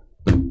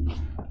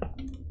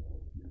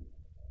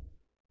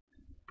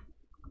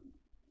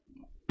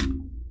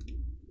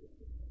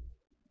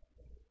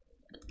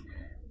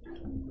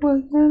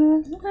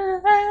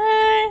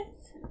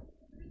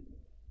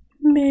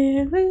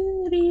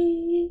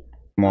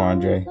 Come on,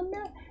 Andre.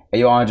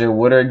 Hey, yo, Andre,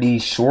 what are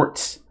these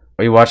shorts?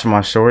 Are you watching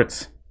my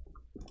shorts?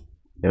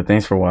 Yo,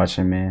 thanks for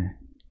watching, man.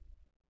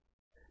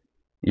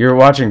 You're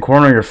watching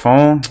corn on your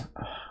phone?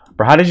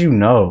 Bro, how did you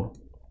know?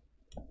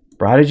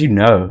 Bro, how did you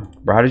know?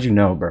 Bro, how did you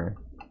know, bro?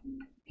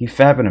 He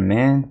fapping a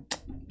man?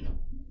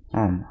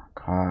 Oh my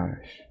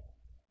gosh.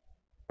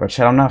 Bro,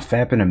 chat, I'm not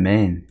fapping a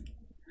man.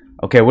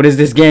 Okay, what is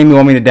this game you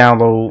want me to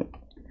download?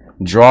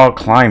 Draw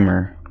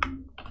Climber.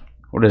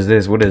 What is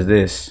this? What is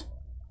this?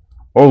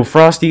 Oh,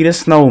 Frosty the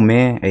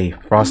Snowman. Hey,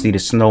 Frosty the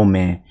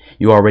Snowman.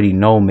 You already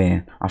know,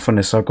 man. I'm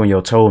finna suck on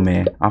your toe,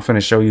 man. I'm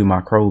finna show you my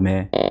crow,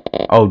 man.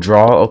 Oh,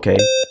 draw? Okay.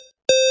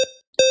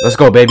 Let's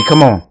go, baby.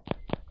 Come on.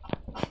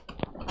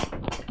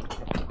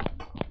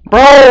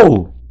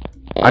 Bro!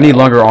 I need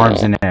longer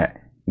arms than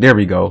that. There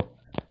we go.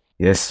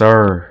 Yes,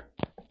 sir.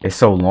 It's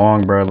so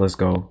long, bro. Let's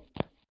go.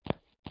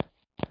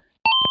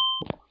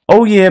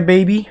 Oh, yeah,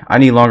 baby. I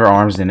need longer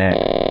arms than that.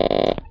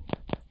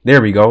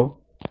 There we go.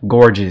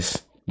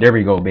 Gorgeous. There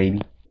we go, baby.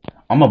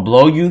 I'm gonna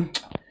blow you.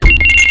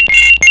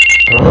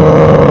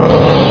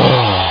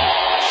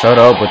 Shut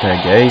up with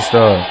that gay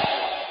stuff.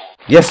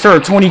 Yes, sir.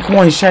 20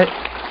 coins, chat.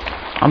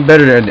 I'm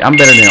better than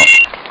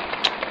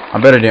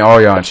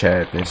all y'all in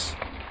chat at this.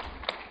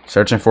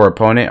 Searching for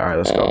opponent. All right,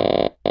 let's go.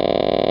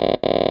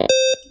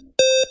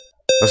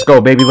 Let's go,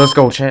 baby. Let's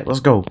go, chat.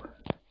 Let's go.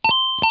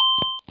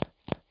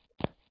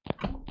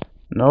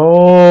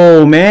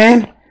 No,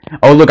 man.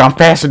 Oh, look, I'm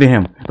faster than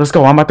him. Let's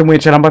go. I'm about to win,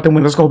 chat. I'm about to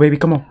win. Let's go, baby.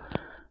 Come on.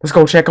 Let's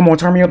go, chat. Come on.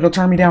 Turn me up. Don't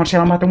turn me down, chat.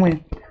 I'm about to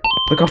win.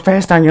 Look how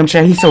fast I am,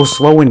 chat. He's so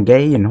slow and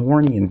gay and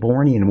horny and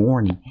borny and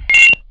warny.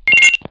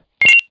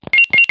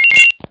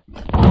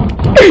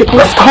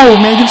 Let's go,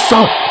 man. You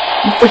suck.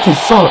 You freaking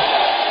suck.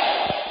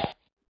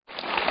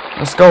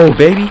 Let's go,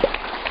 baby.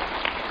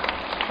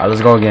 Alright,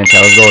 let's go again,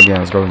 chat. Let's go again.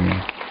 Let's go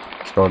again.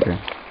 Let's go again.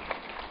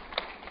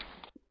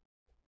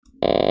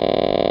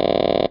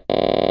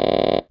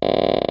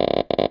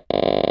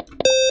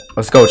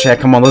 Let's go, chat.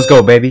 Come on. Let's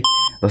go, baby.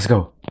 Let's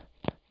go.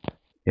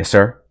 Yes,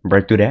 sir.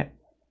 Break through that.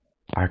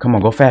 Alright, come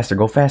on. Go faster.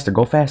 Go faster.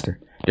 Go faster.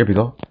 There we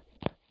go.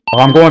 Oh,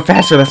 I'm going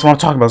faster. That's what I'm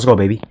talking about. Let's go,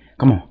 baby.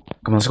 Come on.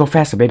 Come on. Let's go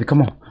faster, baby.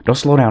 Come on. Don't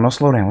slow down. Don't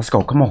slow down. Let's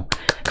go. Come on.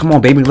 Come on,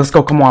 baby. Let's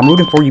go. Come on. I'm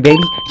rooting for you,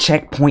 baby.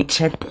 Checkpoint.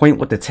 Checkpoint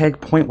with the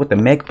tag point. With the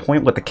meg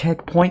point. With the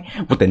keg point.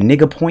 With the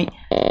nigga point.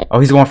 Oh,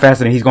 he's going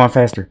faster. He's going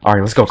faster.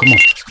 Alright, let's go. Come on.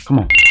 Come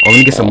on. Oh, let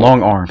me get some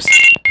long arms.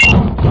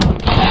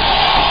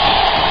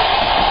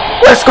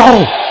 Let's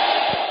go.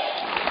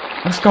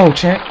 Let's go,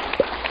 chat.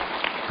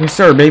 Yes,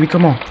 sir, baby.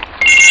 Come on.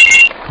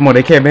 Come on.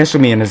 They can't mess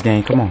with me in this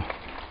game. Come on.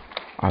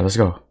 Alright, let's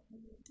go.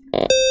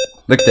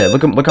 Look at that.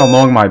 Look how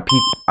long my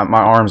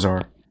arms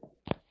are.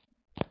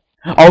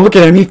 Oh, look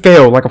at him. He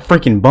failed like a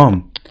freaking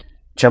bum.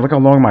 Chat, look how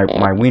long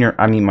my wiener.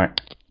 I mean, my.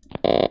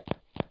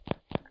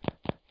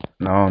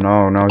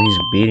 No. He's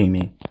beating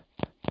me.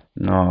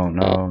 No.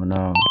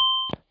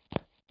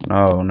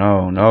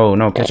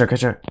 Catch her.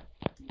 Catch her.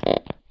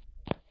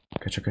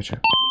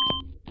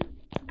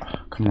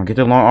 Come on, get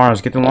the long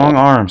arms. Get the long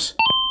arms.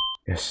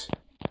 Yes.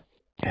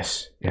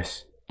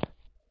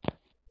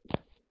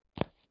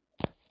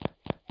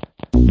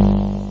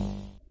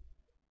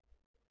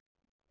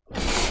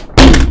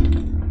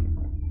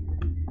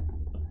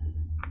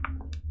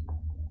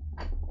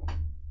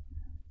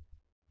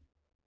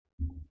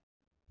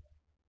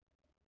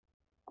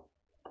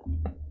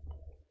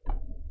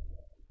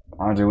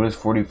 Andre, what is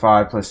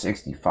 45 plus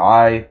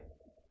 65?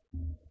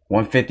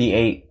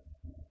 158.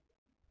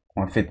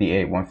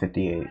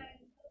 158.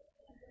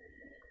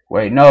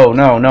 Wait, no,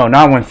 not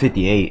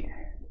 158.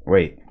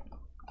 Wait.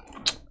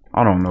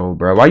 I don't know,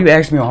 bro. Why you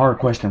ask me a hard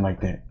question like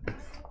that?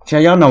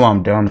 Chat, y'all know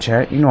I'm dumb,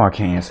 chat. You know I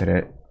can't answer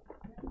that.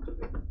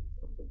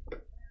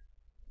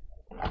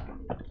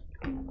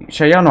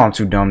 Chat, y'all know I'm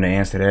too dumb to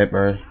answer that,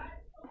 bro.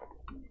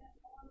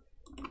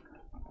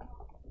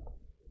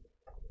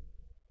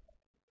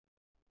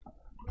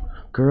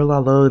 Girl, I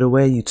love the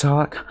way you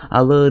talk.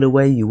 I love the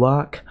way you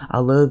walk. I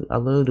love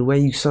the way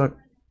you suck.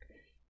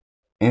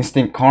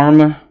 Instant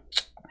karma.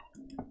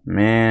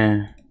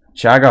 Man.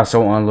 Chat, I got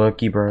so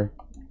unlucky, bro.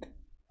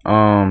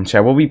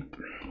 Chat, what we...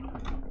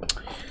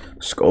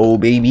 Let's go,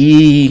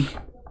 baby.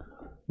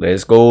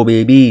 Let's go,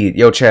 baby.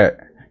 Yo, chat,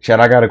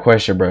 I got a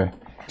question, bro.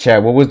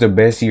 Chat, what was the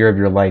best year of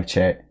your life,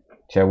 chat?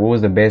 Chat, what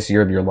was the best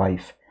year of your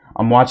life?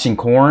 I'm watching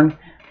Corn.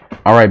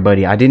 All right,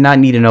 buddy. I did not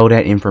need to know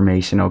that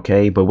information,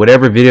 okay? But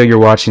whatever video you're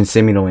watching,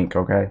 send me the link,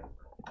 okay?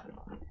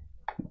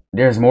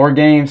 There's more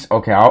games?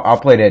 Okay, I'll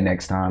play that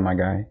next time, my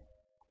guy.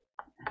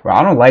 Bro,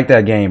 I don't like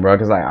that game, bro,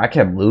 because like, I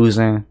kept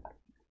losing.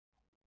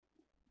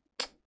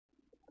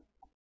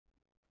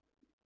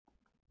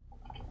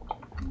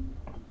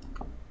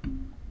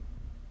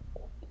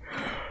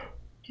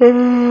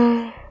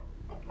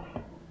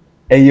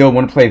 Hey, yo,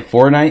 want to play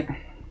Fortnite?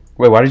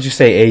 Wait, why did you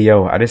say hey,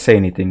 yo? I didn't say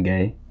anything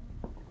gay.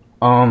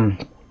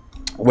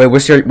 Wait,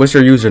 what's your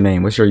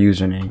username? What's your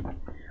username?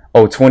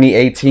 Oh,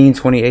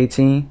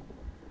 2018.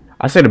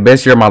 I say the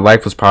best year of my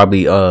life was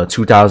probably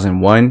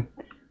 2001.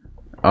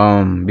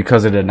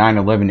 Because of the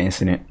 9/11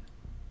 incident.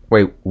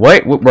 Wait,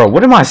 what? Bro,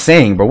 what am I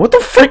saying, bro? What the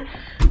frick?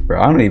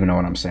 Bro, I don't even know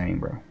what I'm saying,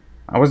 bro.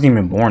 I wasn't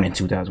even born in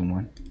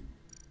 2001.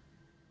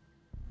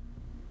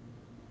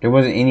 There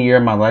wasn't any year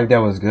in my life that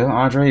was good,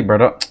 Andre?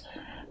 Bro,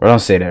 don't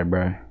say that,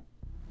 bro.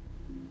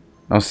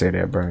 Don't say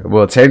that, bro.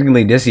 Well,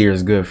 technically, this year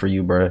is good for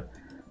you, bro.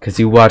 Because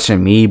you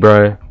watching me,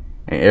 bro.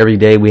 And every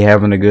day we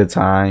having a good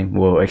time.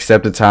 Well,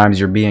 except the times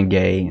you're being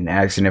gay and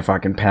asking if I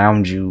can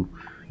pound you.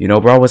 You know,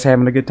 bro, I was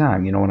having a good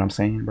time. You know what I'm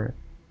saying, bro?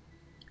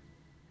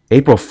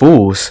 April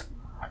Fools?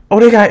 Oh,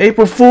 they got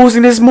April Fools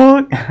in this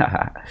mug?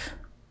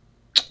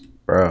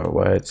 Bro,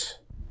 what?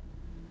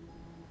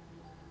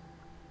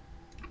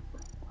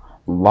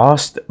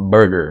 Lost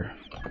Burger.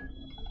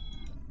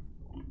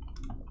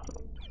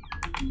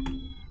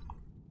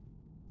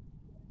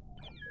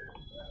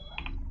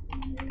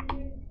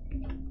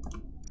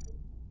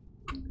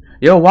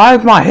 Yo, why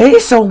is my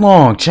head so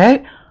long,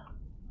 chat?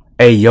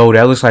 Hey, yo,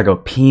 that looks like a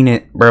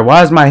peanut. Bro,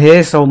 why is my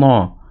head so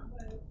long?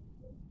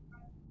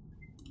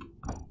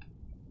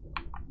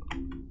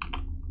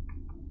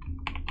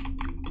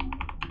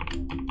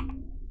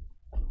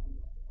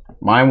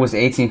 Mine was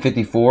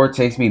 1854.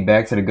 Takes me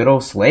back to the good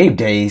old slave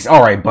days.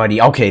 All right,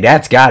 buddy. Okay,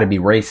 that's got to be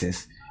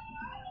racist.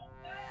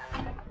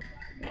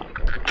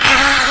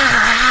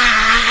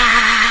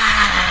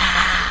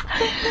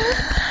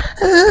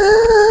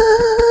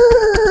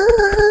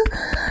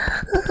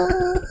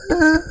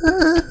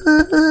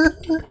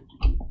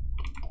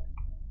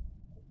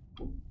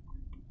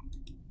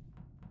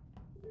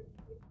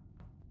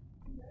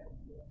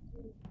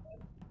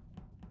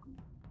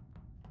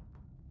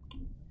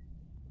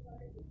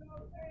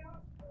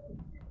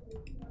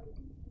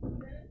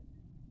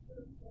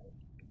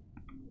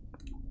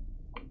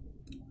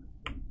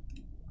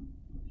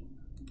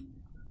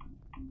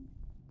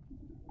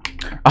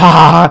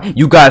 Ah,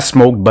 you got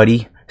smoked,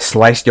 buddy.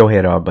 Sliced your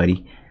head off,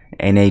 buddy.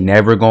 And they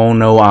never gonna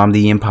know I'm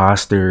the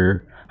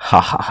imposter.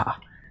 Ha ha ha.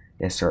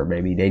 Yes, sir,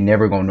 baby. They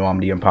never gonna know I'm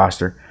the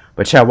imposter.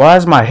 But chat, why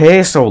is my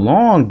head so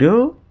long,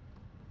 dude?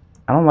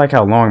 I don't like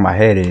how long my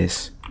head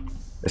is.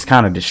 It's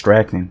kind of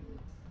distracting.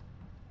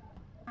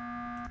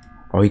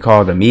 Oh, he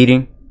called a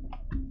meeting?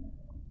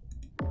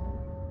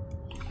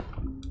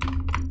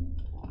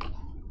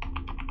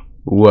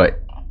 What?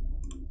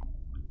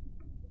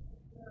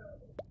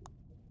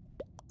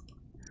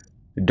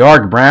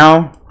 Dark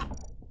brown?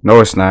 No,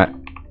 it's not.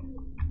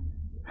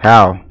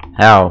 How?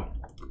 How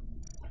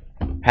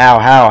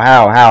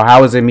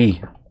is it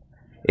me?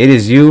 It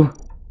is you?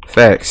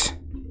 Facts.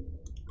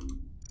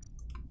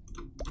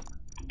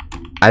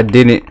 I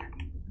didn't.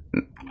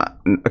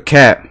 A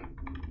cat.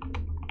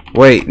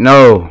 Wait,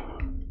 no.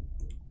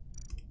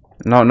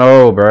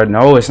 No, bro.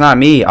 No, it's not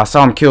me. I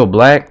saw him kill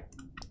Black.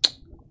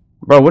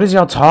 Bro, what is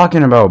y'all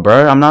talking about,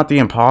 bro? I'm not the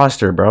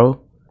imposter,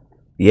 bro.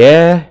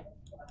 Yeah?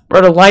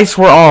 Bro, the lights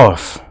were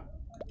off.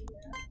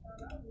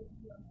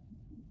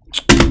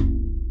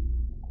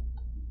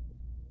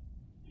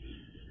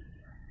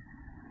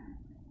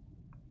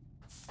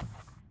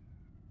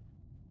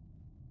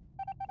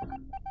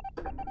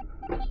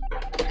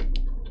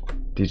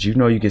 Did you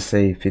know you could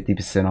save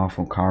 50% off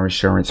on car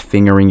insurance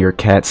fingering your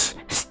cat's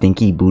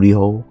stinky booty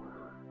hole?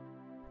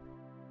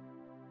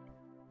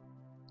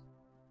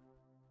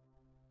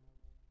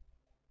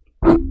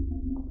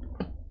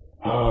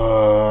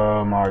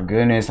 Oh my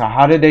goodness.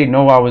 How did they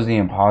know I was the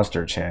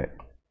imposter, chat?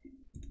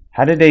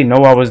 How did they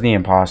know I was the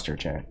imposter,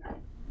 chat?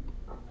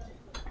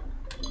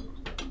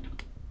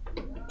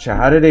 Chat,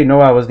 how did they know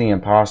I was the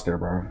imposter,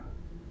 bro?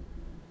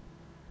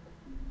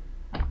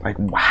 Like,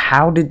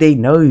 how did they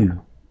know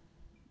you?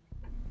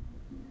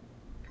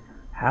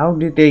 How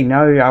did they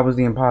know I was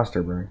the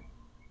imposter, bro?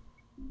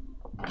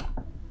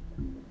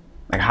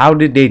 Like, how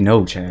did they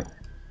know, chat?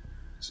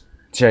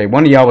 Chat,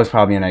 one of y'all was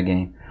probably in that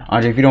game.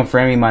 Andre, if you don't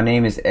friend me, my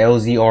name is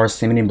LZR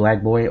Simeon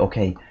Black Boy.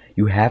 Okay,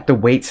 you have to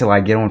wait till I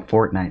get on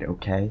Fortnite,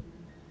 okay?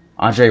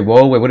 Andre,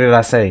 whoa, wait, what did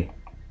I say?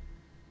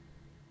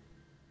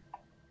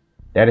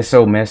 That is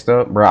so messed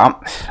up, bro.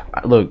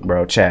 Look,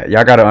 bro, chat,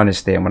 y'all gotta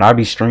understand. When I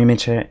be streaming,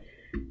 chat,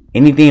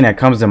 anything that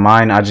comes to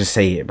mind, I just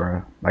say it,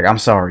 bro. Like, I'm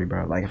sorry,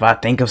 bro. Like, if I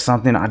think of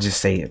something, I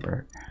just say it,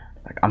 bro.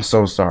 Like, I'm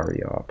so sorry,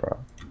 y'all,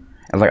 bro.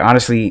 And like,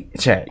 honestly,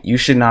 chat, you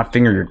should not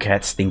finger your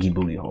cat's stinky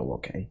booty hole,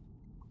 okay?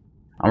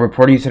 I'm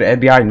reporting you to the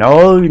FBI.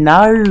 No,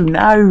 no,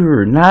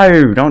 no,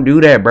 no. Don't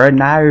do that, bro.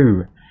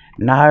 No.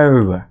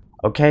 No.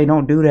 Okay,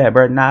 don't do that,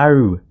 bro.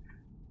 No.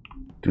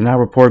 Do not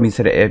report me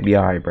to the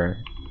FBI, bro.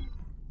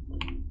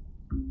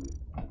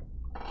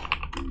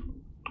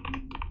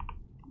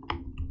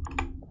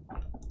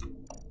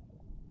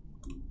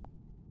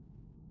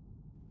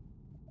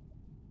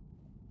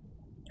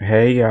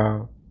 Hey,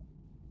 y'all.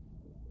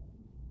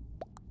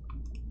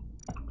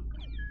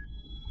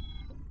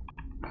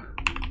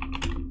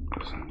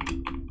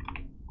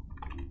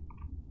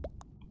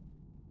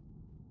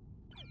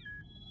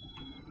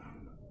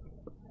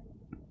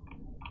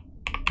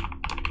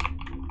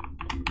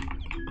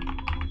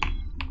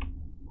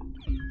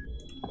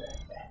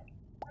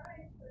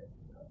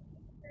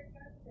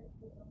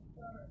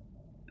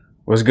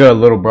 What's good,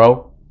 little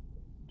bro?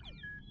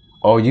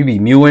 Oh, you be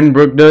mewing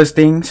Brooke does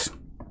things?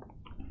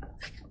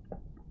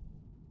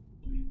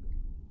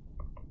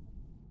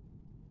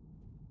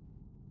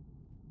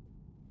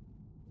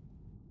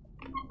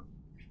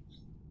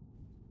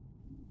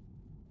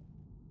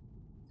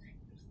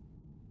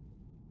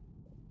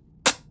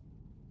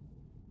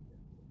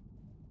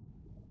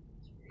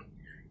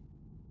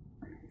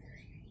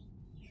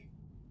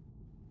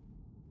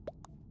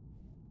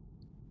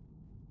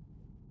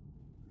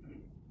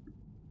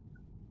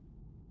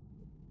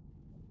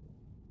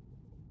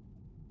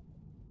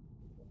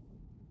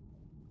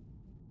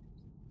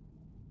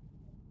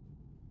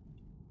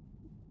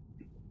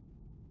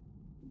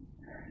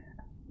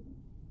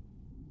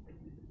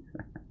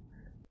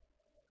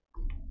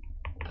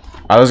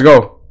 Alright, let's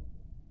go.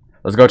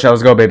 Let's go, chat.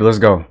 Let's go, baby. Let's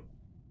go.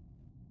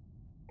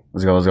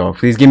 Let's go, let's go.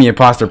 Please give me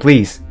imposter,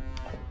 please.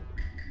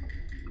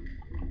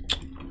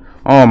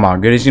 Oh my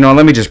goodness. You know,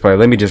 let me just play.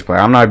 Let me just play.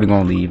 I'm not even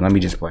gonna leave. Let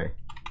me just play.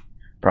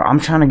 Bro, I'm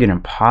trying to get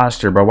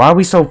imposter, bro. Why are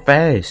we so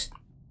fast?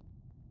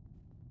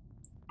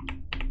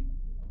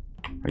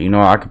 You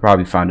know, I could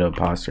probably find an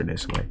imposter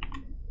this way.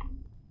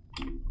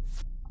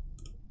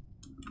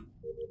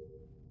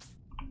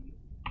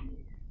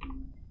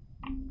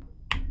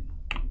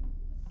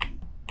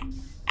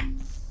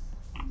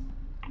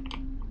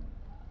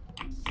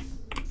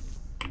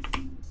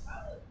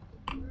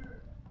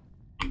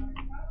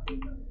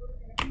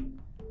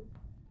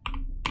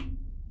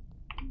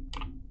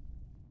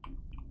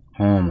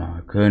 Oh my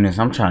goodness,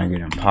 I'm trying to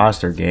get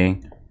imposter,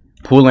 gang.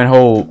 Pull and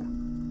hold.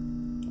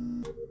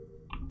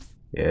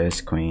 Yes,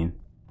 queen.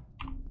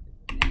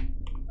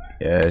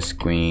 Yes,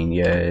 queen,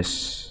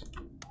 yes.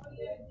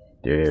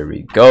 There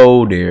we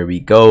go, there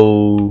we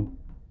go.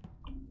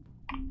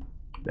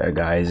 That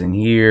guy's in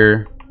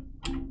here.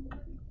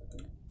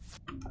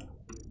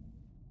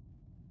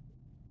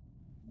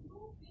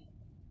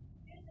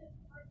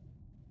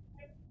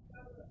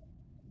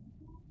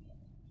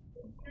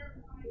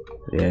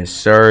 Yes,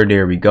 sir.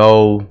 There we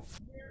go.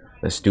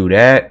 Let's do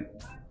that.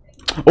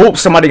 Oh,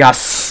 somebody got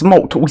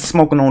smoked. We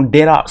smoking on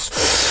dead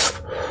ops.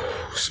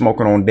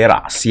 Smoking on dead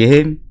ops. You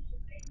hear me?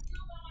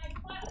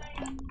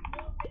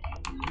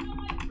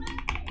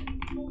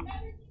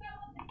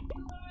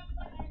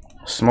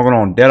 Smoking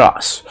on dead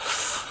ops.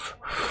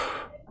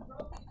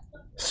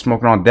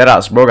 Smoking on dead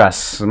ops, bro. Got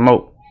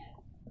smoke.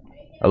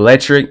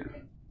 Electric.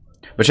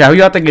 But yeah, who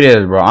y'all think it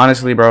is, bro?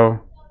 Honestly, bro.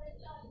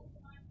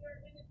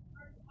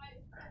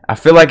 I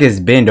feel like it's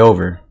bend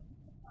over.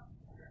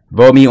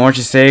 Vote me, Orange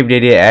is saved. They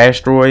did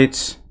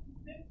asteroids.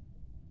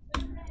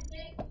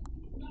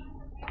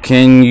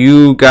 Can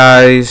you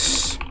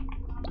guys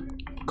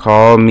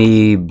call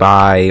me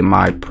by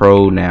my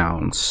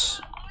pronouns?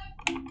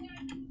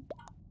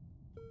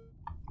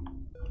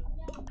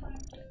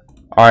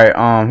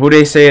 Alright, who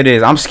they say it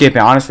is? I'm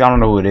skipping. Honestly, I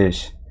don't know who it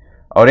is.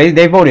 Oh,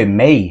 they voted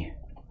May.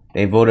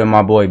 They voted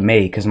my boy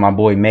May, because my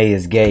boy May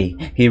is gay.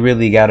 He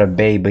really got a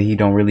bae, but he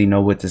don't really know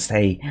what to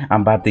say.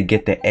 I'm about to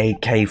get the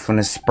AK from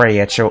the spray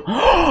at your...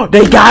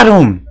 They got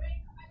him!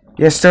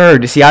 Yes, sir.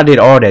 See, I did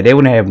all that. They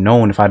wouldn't have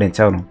known if I didn't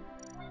tell them.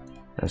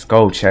 Let's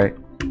go, check.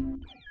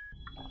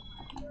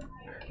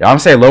 Yo, I'm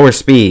saying lower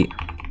speed.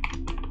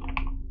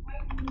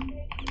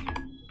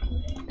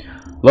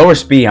 Lower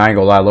speed, I ain't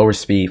gonna lie. Lower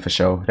speed for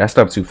sure. That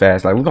stuff too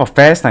fast. Like, look how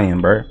fast I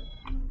am, bro.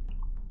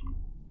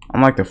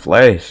 I'm like the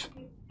Flash.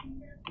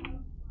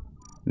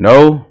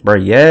 No, bro.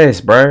 Yes,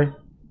 bro.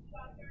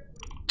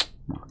 Oh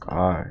my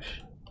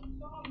gosh.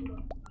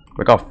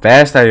 Look how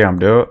fast I am,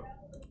 dude.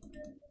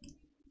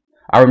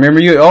 I remember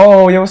you.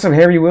 Oh, yo, what's up,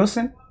 Harry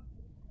Wilson?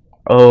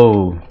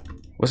 Oh,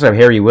 what's up,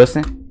 Harry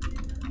Wilson?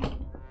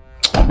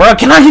 Bro,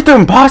 can I get the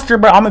imposter,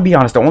 bro? I'm gonna be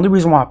honest. The only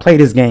reason why I play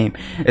this game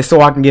is so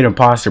I can get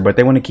imposter, but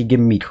they want to keep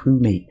giving me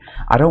crewmate.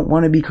 I don't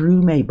want to be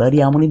crewmate,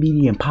 buddy. I want to be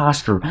the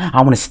imposter.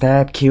 I want to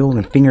stab, kill,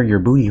 and finger your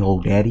booty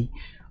hole, daddy.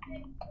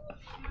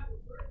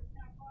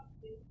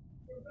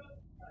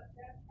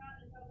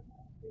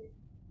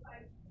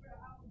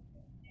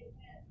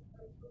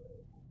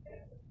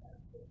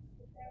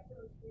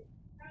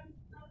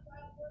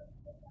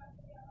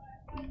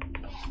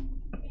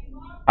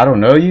 I don't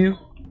know you.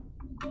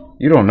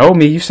 You don't know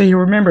me. You say you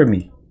remember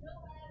me.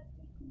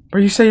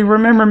 Bro, you say you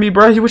remember me,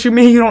 bro. What you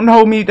mean you don't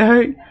know me,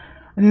 dude?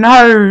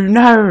 No.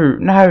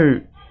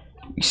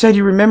 You said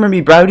you remember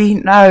me, Brody.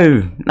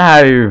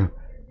 No.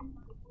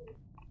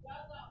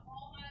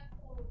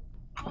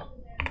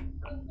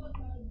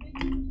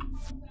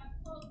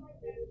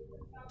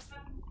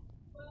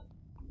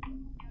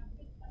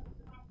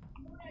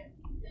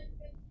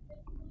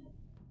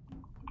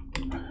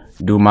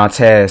 Do my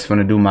task,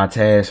 finna do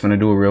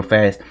it real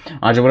fast.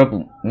 Andre, what up?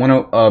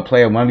 Wanna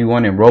play a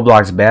 1v1 in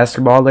Roblox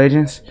Basketball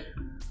Legends?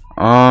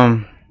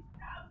 I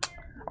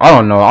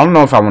don't know. I don't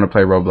know if I want to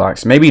play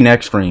Roblox. Maybe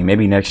next stream.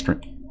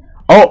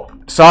 Oh,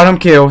 saw him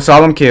kill.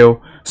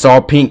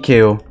 Saw pink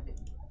kill.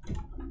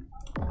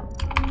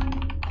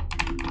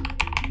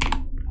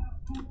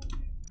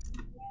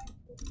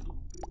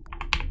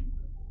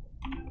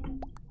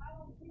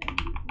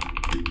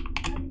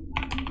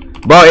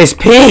 Bro, it's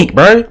pink,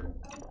 bro.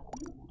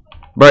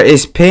 Bro,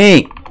 it's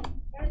pink.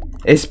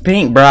 It's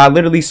pink, bro. I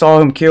literally saw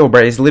him kill,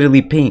 bro. It's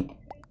literally pink.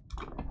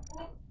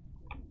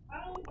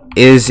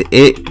 Is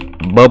it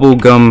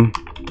bubblegum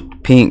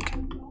pink,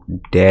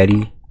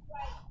 daddy?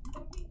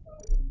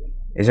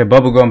 Is it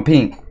bubblegum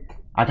pink?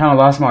 I kind of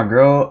lost my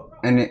girl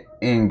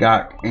and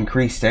got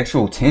increased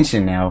sexual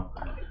tension now.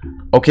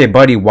 Okay,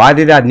 buddy. Why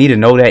did I need to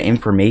know that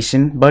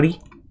information,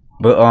 buddy?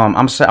 But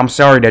I'm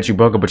sorry that you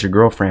broke up with your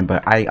girlfriend,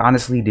 but I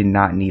honestly did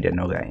not need to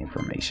know that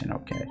information.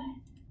 Okay.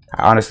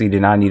 I honestly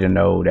did not need to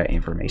know that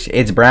information.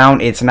 It's brown.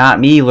 It's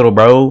not me, little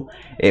bro.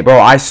 Bro,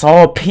 I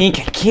saw pink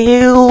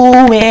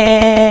kill,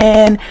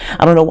 man.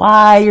 I don't know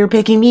why you're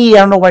picking me. I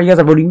don't know why you guys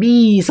are voting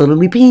me. It's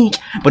literally pink.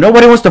 But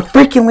nobody wants to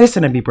freaking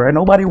listen to me, bro.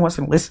 Nobody wants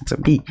to listen to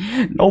me.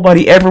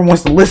 Nobody ever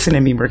wants to listen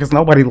to me, bro. Because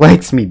nobody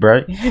likes me,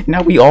 bro.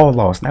 Now we all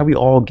lost. Now we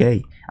all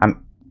gay.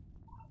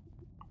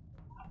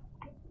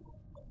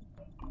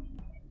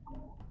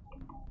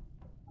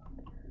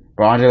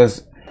 Bro,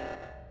 Angelus.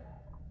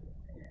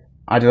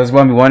 I just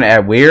want me one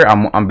at where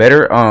I'm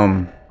better.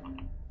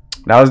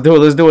 Now let's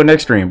do it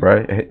next stream,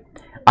 bro.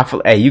 I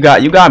feel, hey, you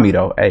got me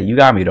though. Hey, you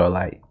got me though.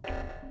 Like,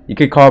 you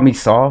could call me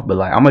soft, but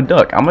like, I'm a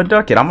duck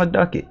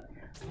it.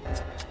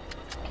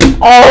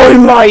 Oh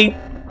my,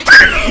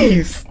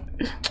 please.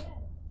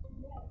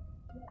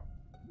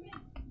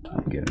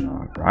 I'm getting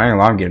off, bro.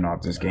 I'm getting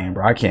off this game,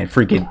 bro. I can't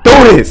freaking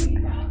do this.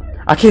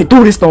 I can't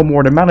do this no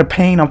more. The amount of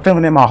pain I'm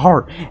feeling in my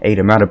heart. Hey,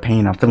 the amount of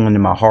pain I'm feeling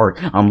in my heart.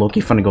 I'm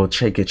looking finna go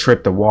take a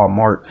trip to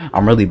Walmart.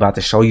 I'm really about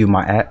to show you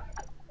my app.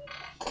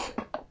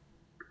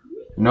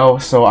 No,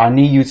 so I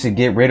need you to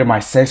get rid of my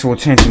sexual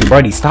tension,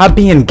 buddy. Stop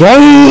being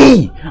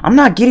gay. I'm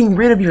not getting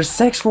rid of your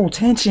sexual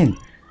tension.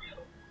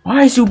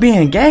 Why is you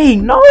being gay?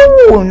 No.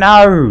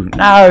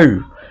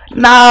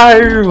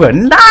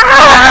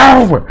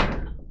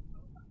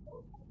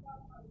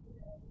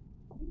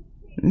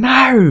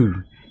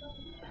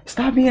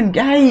 Stop being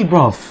gay,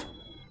 bruv.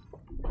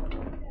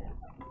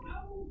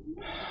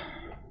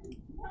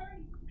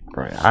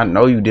 Bro, I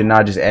know you did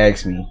not just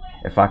ask me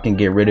if I can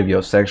get rid of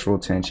your sexual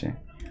tension.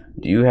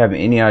 Do you have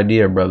any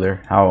idea,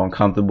 brother, how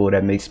uncomfortable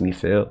that makes me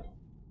feel?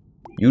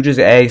 You just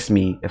asked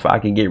me if I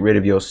can get rid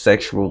of your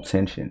sexual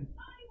tension.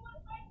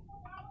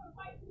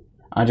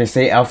 Andre,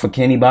 say Alpha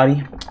Kenny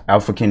Body.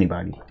 Alpha Kenny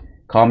Body.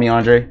 Call me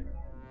Andre.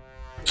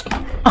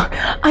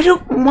 I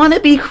don't want to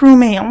be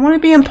crewmate. I want to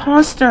be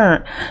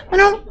imposter. I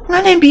don't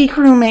want to be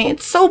crewmate.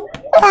 It's so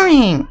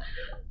boring.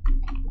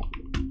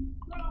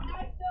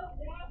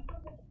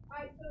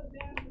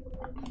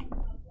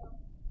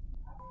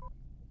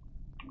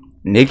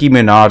 Nicki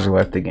Minaj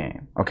left the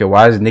game. Okay,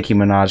 why is Nicki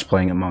Minaj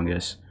playing Among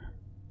Us?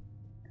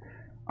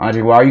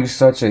 Andre, why are you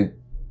such a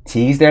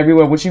teased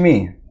everywhere? What you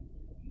mean?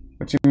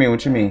 What you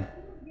mean?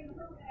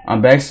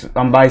 I'm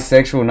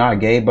bisexual, not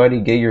gay, buddy.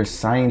 Get your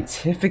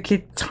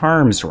scientific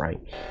terms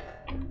right.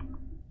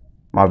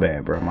 My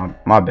bad, bro.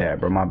 My bad,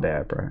 bro. My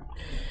bad, bro.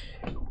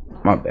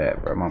 My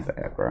bad, bro. My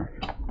bad, bro.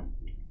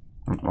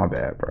 My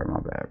bad, bro. My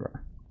bad, bro.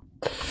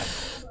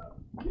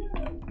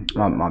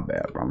 My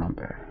bad, bro.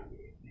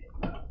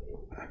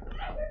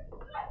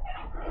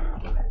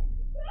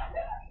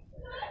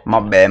 My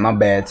bad. My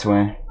bad,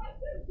 twin.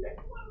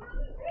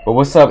 But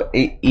what's up?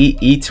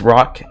 Eats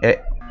rock.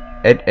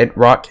 Ed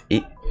rock.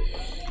 Eat.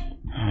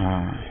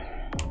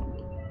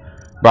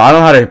 Bro, I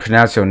don't know how to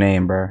pronounce your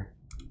name, bro.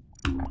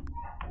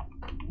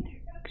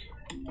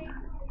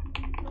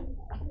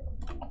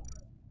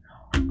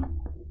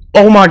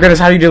 Oh my goodness,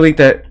 how do you delete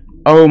that?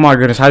 Oh my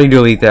goodness, how do you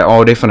delete that?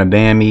 Oh, they finna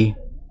ban me.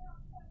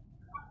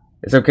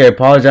 It's okay.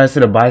 Apologize to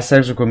the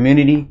bisexual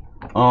community.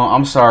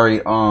 I'm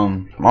sorry.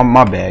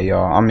 My bad,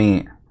 y'all. I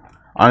mean,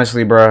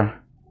 honestly, bro.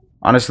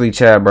 Honestly,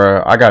 chat,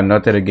 bro. I got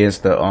nothing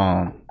against the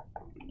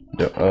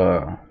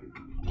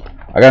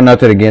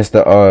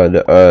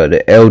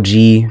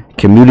LG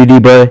community,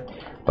 bro.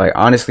 Like,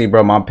 honestly,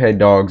 bro, my pet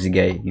dog's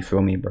gay. You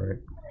feel me, bro?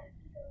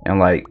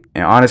 And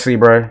honestly,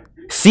 bro,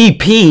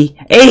 CP.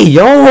 Hey,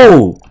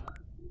 yo.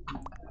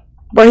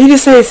 But he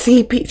just said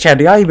CP. Chat,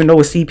 do y'all even know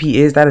what CP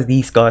is? That is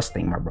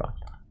disgusting, my bro.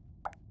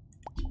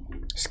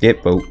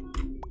 Skip vote.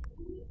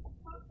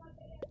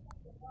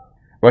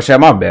 Bro, chat,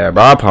 my bad,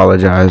 bro. I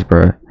apologize,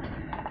 bro.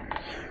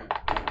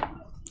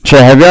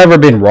 Chat, have you ever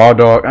been raw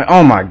dog?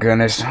 Oh my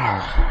goodness.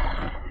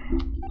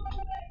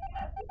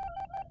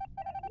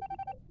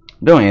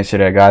 Don't answer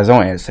that, guys.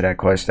 Don't answer that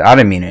question. I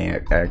didn't mean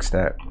to ask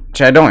that.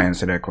 Chat, don't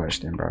answer that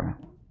question, bro.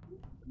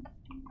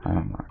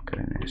 Oh my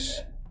goodness.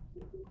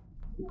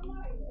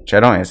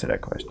 Chat, don't answer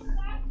that question.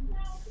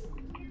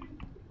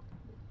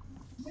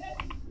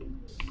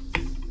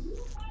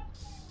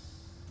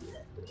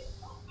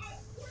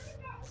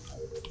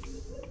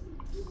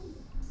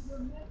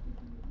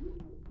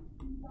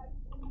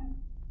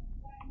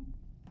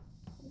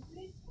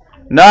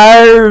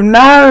 No,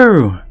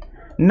 no,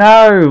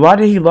 no. Why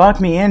did he lock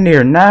me in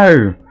there?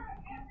 No.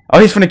 Oh,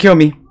 he's finna kill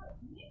me.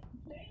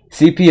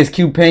 CP is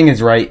Q Ping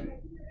is right.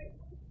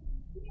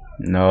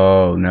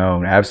 No,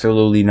 no,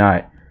 absolutely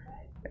not.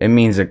 It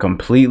means a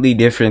completely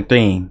different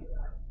thing.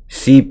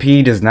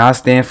 CP does not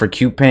stand for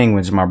cute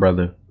penguins, my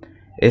brother.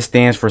 It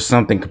stands for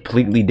something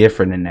completely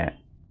different than that.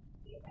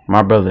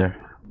 My brother.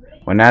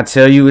 When I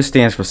tell you it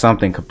stands for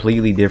something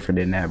completely different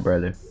than that,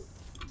 brother.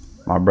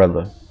 My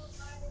brother.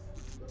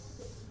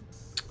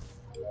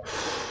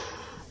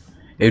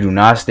 It do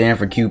not stand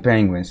for cute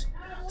penguins.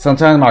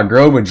 Sometimes my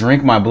girl would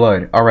drink my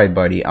blood. Alright,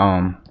 buddy.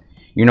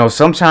 You know,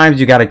 sometimes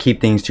you gotta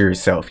keep things to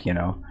yourself, you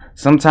know.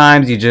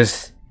 Sometimes you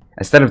just,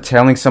 instead of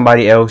telling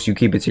somebody else, you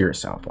keep it to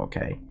yourself,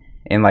 okay?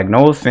 And like,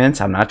 no offense,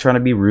 I'm not trying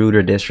to be rude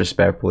or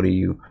disrespectful to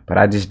you, but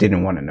I just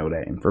didn't want to know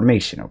that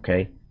information,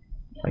 okay?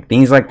 Like,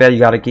 things like that, you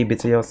gotta keep it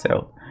to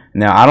yourself.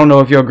 Now, I don't know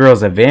if your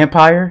girl's a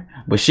vampire,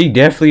 but she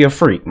definitely a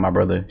freak, my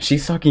brother. She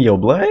sucking your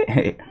blood?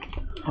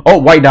 Oh,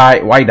 white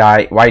dye, white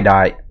dye, white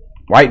dye.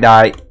 White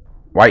dye,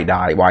 white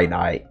dye, white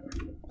dye.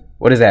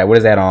 What is that? What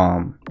is that?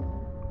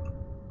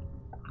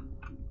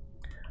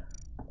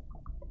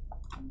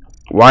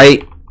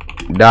 White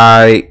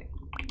dye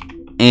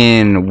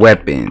in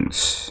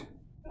weapons.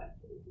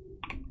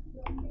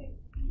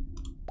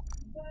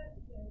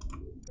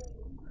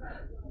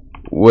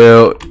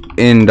 Well,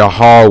 in the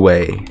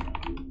hallway.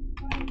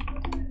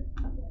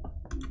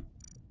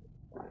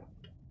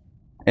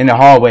 In the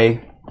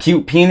hallway.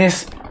 Cute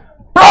penis.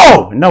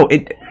 Bro, no,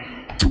 it.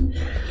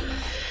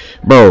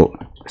 Bro,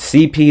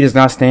 CP does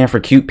not stand for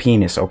cute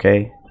penis,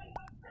 okay?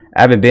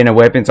 I haven't been in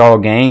weapons all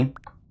game.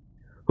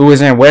 Who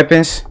is in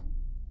weapons?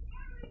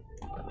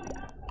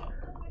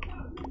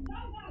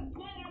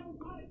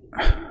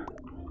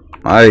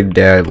 My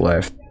dad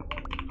left.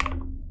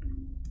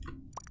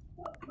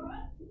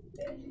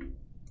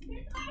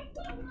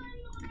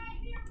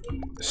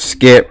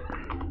 Skip.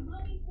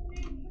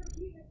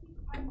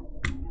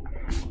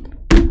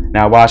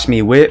 Now watch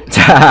me whip.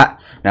 Now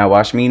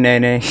watch me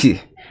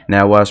nay.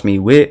 Now watch me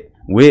whip.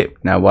 Whip.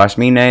 Now watch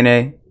me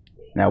nay.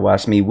 Now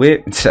watch me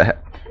whip.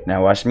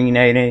 Now watch me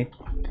nay.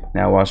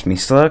 Now watch me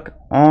suck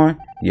on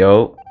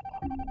yo.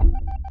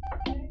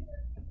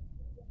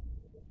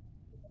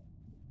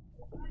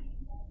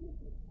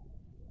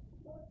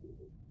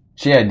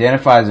 She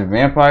identifies as a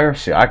vampire?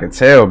 Shit, I could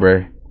tell,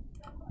 bro.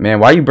 Man,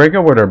 why you break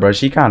up with her, bro?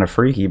 She kind of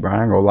freaky, bro.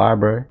 I ain't gonna lie,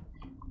 bro.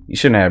 You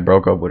shouldn't have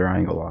broke up with her. I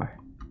ain't gonna lie.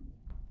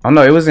 Oh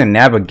no, it was in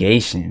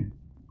navigation.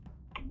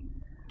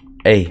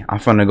 Hey, I'm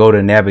finna go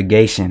to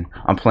navigation.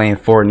 I'm playing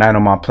Fortnite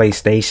on my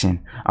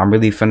PlayStation. I'm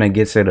really finna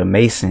get to the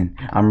Mason.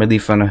 I'm really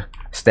finna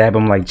stab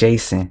him like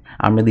Jason.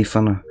 I'm really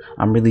finna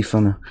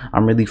casing.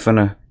 I'm really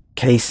finna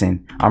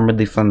pacing.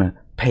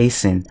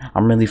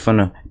 I'm really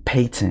finna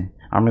Peyton.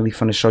 I'm really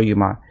finna show you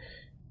my.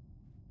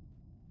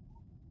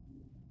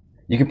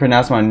 You can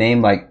pronounce my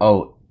name like,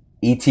 oh,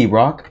 E.T.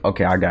 Rock?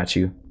 Okay, I got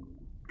you.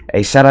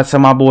 Hey, shout out to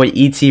my boy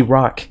E.T.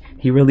 Rock.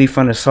 He really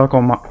finna suck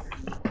on my.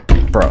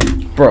 Bro.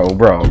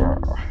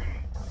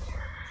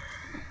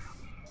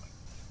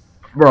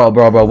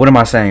 What am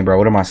I saying, bro?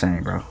 What am I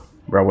saying, bro?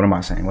 Bro, what am I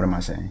saying? What am I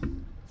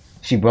saying?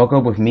 She broke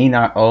up with me,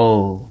 not.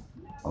 Oh,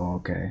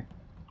 okay.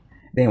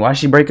 Then why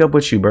she break up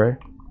with you, bro?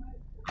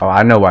 Oh,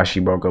 I know why she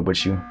broke up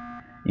with you.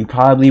 You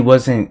probably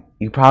wasn't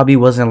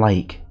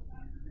playing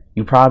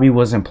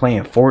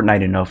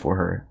Fortnite enough with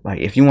her.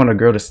 Like, if you want a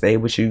girl to stay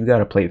with you, you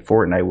gotta play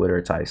Fortnite with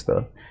her type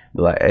stuff.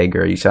 Be like, hey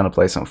girl, you trying to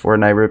play some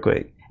Fortnite real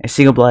quick? And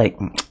she gonna be like,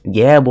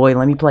 yeah boy,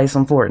 let me play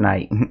some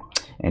Fortnite.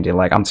 And then,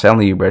 like, I'm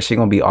telling you, bro, she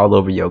gonna be all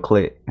over your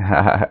clit.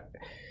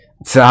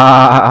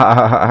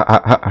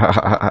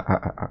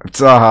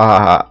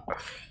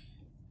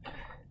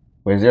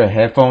 Wait, is there a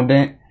headphone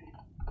dent?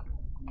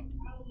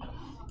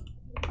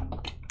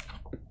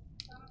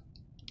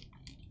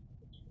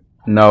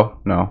 No.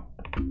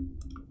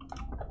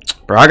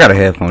 Bro, I got a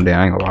headphone dent,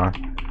 I ain't gonna lie.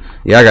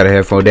 Yeah, I got a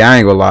headphone dent, I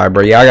ain't gonna lie,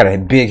 bro. Yeah, I got a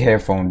big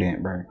headphone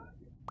dent, bro.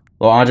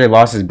 Lil Andre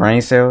lost his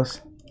brain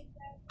cells.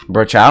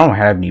 Bro, I don't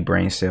have any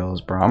brain cells,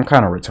 bro. I'm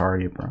kind of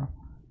retarded, bro.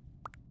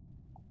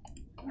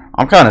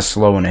 I'm kind of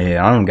slow in the head.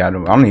 I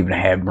don't even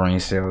have brain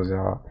cells,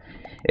 y'all.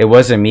 It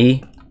wasn't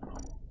me.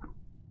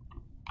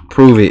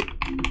 Prove it.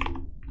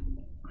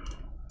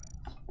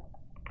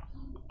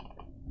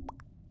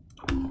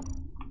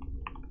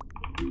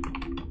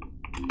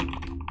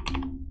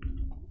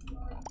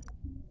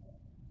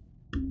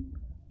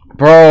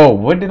 Bro,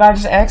 what did I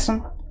just ask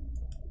him?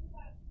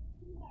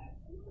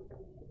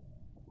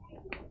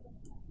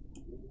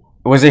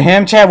 Was it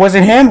him, chat? Was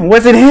it him?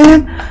 Was it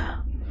him?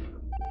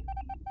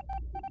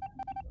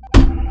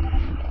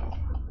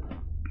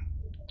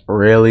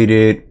 Really,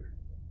 dude?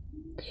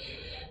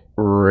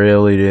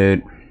 Really,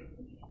 dude?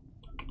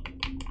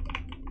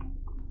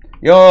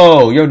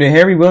 Yo, did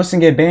Harry Wilson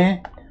get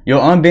banned? Yo,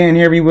 unban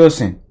Harry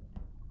Wilson.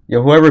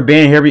 Yo, whoever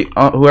banned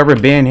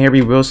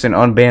Harry Wilson,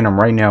 unban him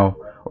right now,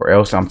 or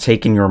else I'm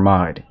taking your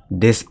mod.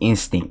 This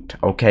instinct,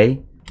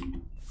 okay?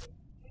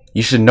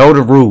 You should know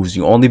the rules.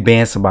 You only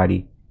ban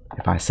somebody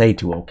if I say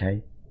to,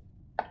 okay?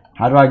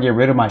 How do I get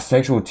rid of my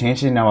sexual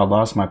tension now I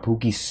lost my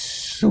Pookie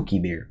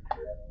Suki bear?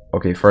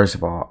 Okay, first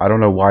of all, I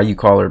don't know why you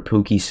call her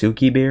Pookie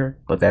Suki bear,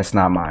 but that's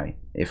not my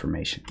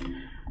information.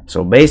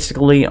 So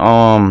basically,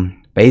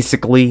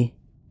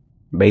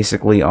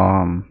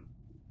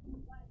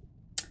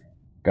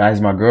 guys,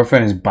 my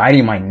girlfriend is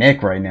biting my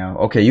neck right now.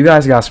 Okay, you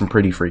guys got some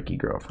pretty freaky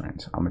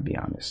girlfriends. I'm gonna be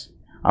honest.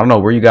 I don't know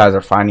where you guys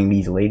are finding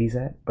these ladies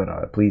at,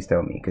 but please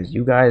tell me, because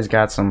you guys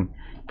got some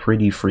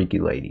pretty freaky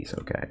ladies.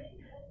 Okay.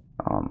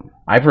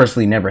 I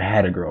personally never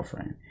had a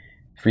girlfriend.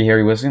 Free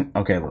Harry Wilson.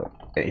 Okay, look,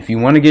 if you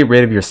want to get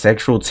rid of your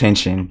sexual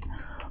tension,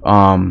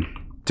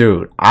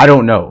 dude, I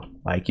don't know.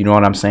 Like, you know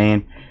what I'm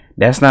saying?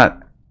 That's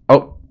not.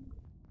 Oh,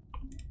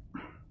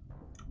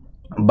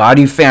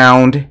 body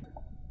found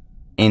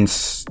in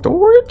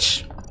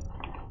storage.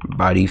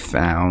 Body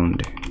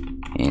found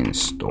in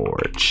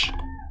storage.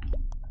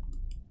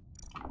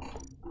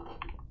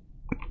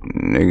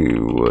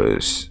 Nigga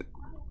was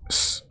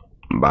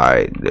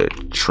by the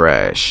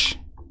trash.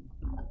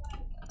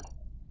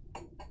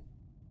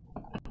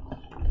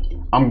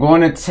 I'm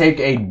going to take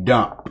a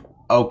dump.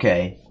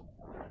 Okay.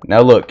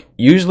 Now look,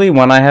 usually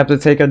when I have to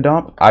take a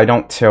dump, I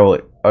don't tell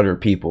other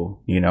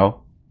people, you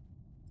know?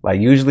 Like,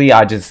 usually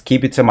I just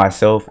keep it to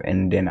myself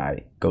and then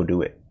I go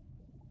do it.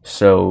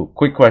 So,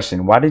 quick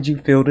question. Why did you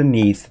feel the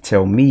need to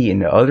tell me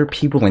and the other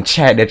people in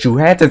chat that you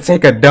had to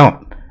take a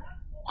dump?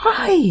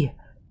 Why?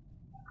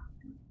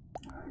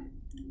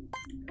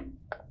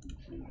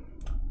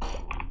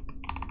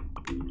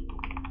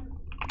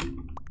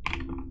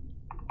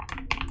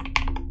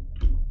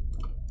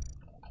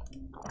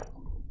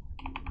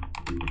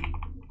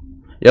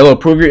 Yellow,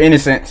 prove your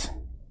innocence.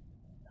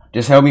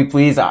 Just help me,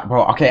 please,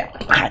 bro. Okay,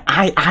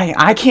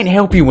 I can't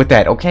help you with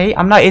that. Okay,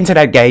 I'm not into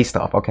that gay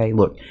stuff. Okay,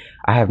 look,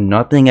 I have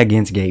nothing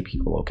against gay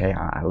people. Okay,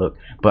 look,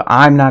 but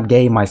I'm not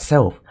gay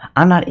myself.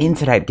 I'm not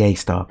into that gay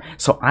stuff,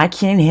 so I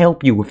can't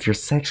help you with your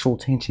sexual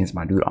tensions,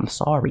 my dude. I'm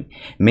sorry.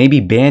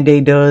 Maybe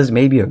Band-Aid does.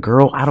 Maybe a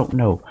girl. I don't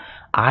know.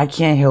 I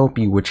can't help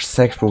you with your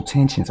sexual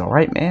tensions. All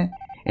right, man.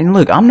 And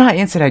look, I'm not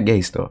into that gay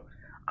stuff.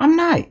 I'm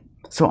not.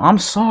 So I'm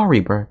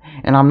sorry, bro.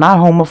 And I'm not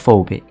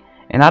homophobic.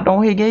 And I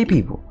don't hate gay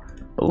people.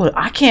 But look,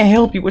 I can't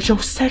help you with your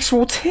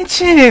sexual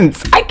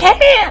tensions. I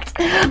can't.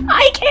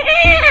 I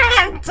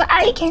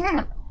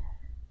can't.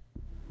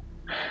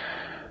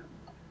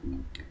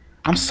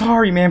 I'm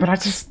sorry, man, but I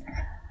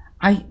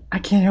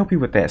can't help you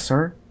with that,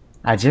 sir.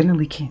 I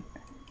genuinely can't.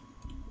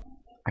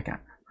 I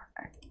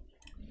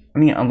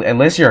mean,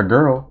 unless you're a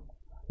girl.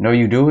 No,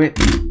 you do it.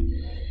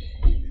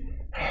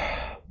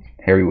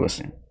 Harry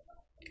Wilson.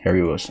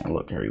 Harry Wilson.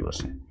 Look, Harry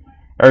Wilson.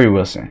 Harry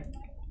Wilson.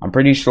 I'm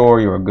pretty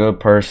sure you're a good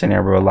person in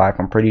real life.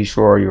 I'm pretty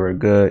sure you're a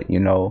good,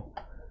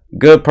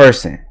 good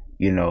person,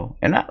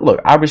 And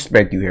look, I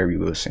respect you, Harry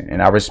Wilson, and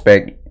I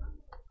respect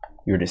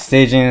your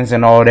decisions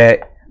and all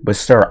that. But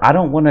sir, I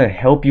don't want to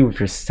help you with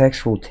your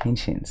sexual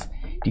tensions.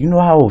 Do you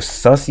know how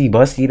sussy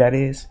busty that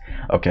is?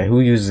 Okay, who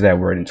uses that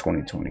word in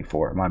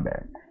 2024? My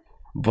bad.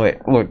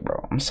 But look,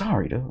 bro, I'm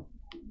sorry, dude.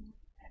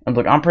 And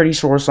look, I'm pretty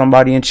sure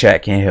somebody in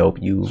chat can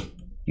help you,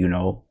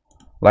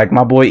 Like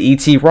my boy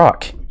E.T.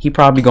 Rock. He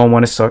probably gonna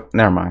want to suck.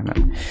 Never mind,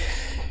 man.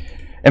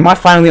 Am I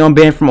finally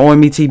unbanned from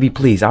OME TV?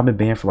 Please, I've been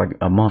banned for like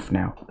a month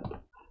now.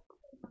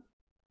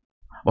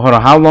 Well, hold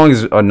on. How long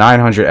is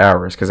 900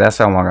 hours? Because that's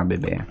how long I've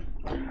been banned.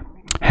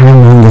 How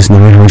long is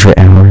 900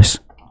 hours?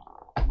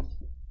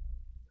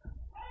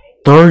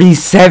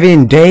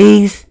 37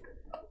 days?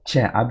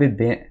 Chat, I've been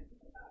banned.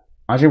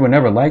 Andre would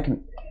never like me.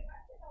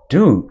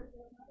 Dude.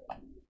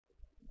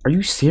 Are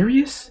you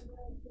serious?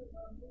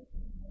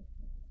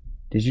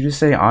 Did you just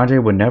say Andre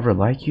would never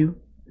like you?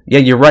 Yeah,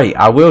 you're right.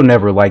 I will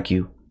never like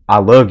you. I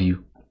love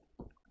you.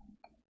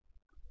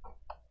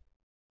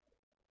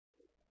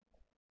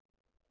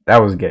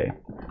 That was gay.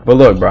 But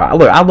look, bro.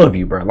 I love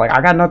you, bro. Like,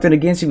 I got nothing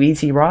against you,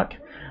 E.T. Rock.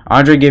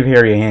 Andre, give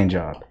Harry a hand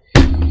job.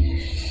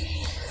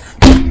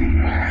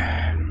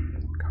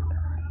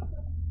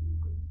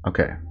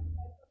 Okay.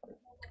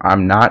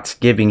 I'm not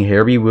giving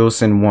Harry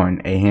Wilson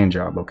 1 a hand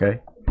job, okay?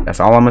 That's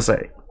all I'm gonna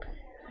say.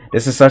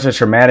 This is such a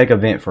traumatic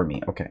event for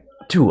me. Okay.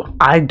 Dude,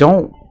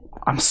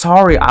 I'm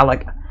sorry.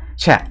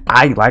 Chat,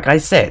 like I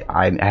said,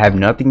 I have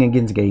nothing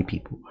against gay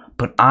people,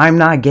 but I'm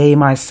not gay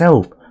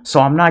myself,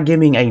 so I'm not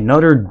giving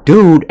another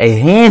dude a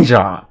hand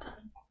job.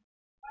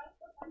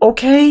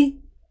 Okay?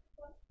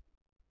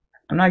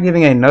 I'm not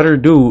giving another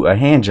dude a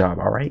hand job,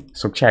 alright?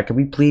 So chat, can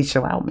we please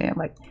chill out, man?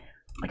 Like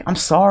I'm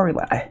sorry,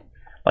 like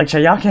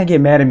chat, y'all can't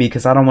get mad at me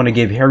because I don't want to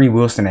give Harry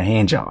Wilson a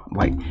hand job.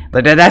 Like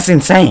that's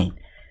insane.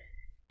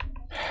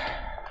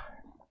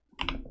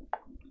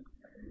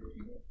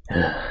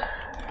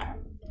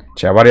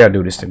 Chad, why do y'all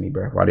do this to me,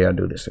 bro? Why do y'all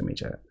do this to me,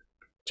 Chad?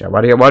 Chad,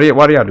 why do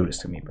y'all do this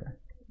to me, bro?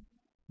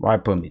 Why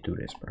put me through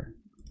this, bro?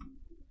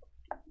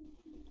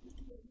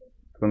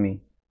 Put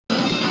me.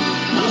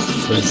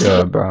 What's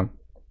good, bro?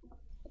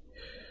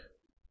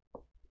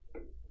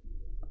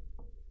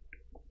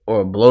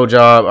 Or a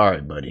blowjob? All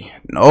right, buddy.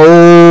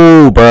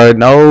 No, bro.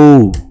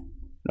 No.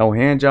 No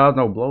hand jobs.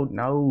 No blow.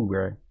 No,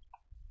 bro.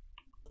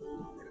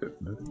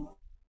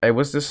 Hey,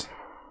 what's this?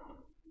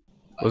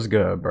 What's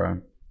good,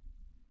 bro?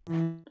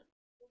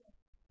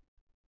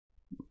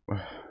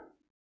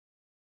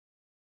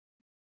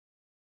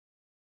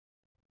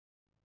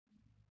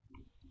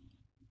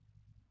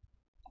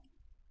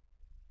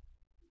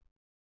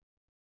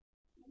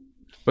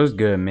 What's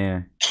good,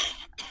 man?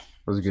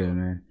 What's good,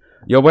 man?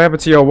 Yo, what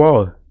happened to your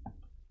wall?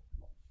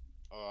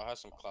 I had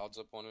some clouds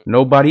up on it.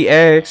 Nobody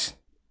asked.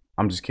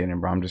 I'm just kidding,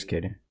 bro. I'm just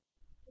kidding.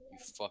 You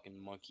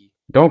fucking monkey.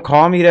 Don't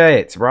call me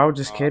that, bro.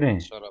 Just kidding.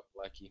 Shut up,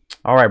 Blackie.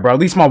 All right, bro. At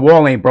least my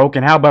wall ain't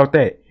broken. How about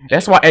that?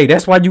 That's why. Hey,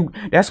 that's why you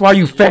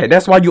fat.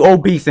 That's why you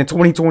obese in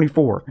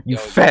 2024. You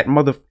fat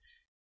mother.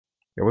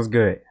 It was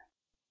good.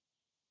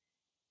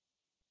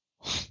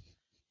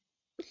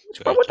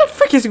 Bro, what the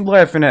frick is you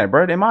laughing at,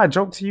 bro? Am I a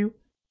joke to you?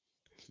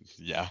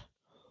 Yeah.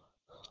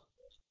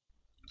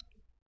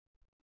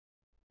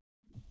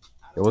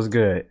 It was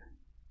good.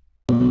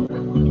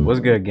 What's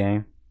good,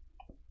 game?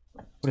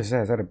 What is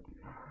that? Is that a...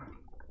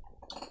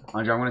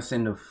 Andre, I want to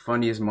send the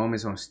funniest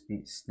moments on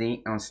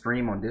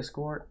stream on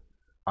Discord.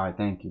 Alright,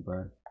 thank you,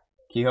 bro.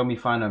 Can you help me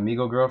find an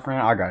Amigo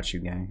girlfriend? I got you,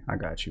 gang. I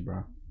got you,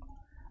 bro.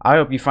 I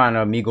hope you find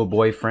an Amigo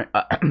boyfriend.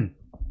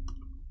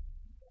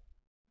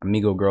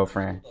 Amigo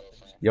girlfriend.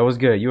 Yo, what's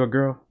good? You a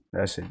girl?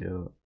 That's it,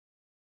 dude.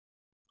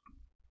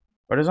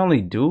 But there's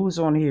only dudes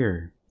on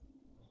here.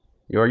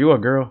 Yo, are you a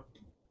girl?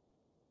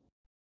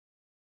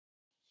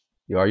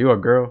 Yo, are you a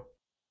girl?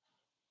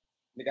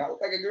 Nigga, I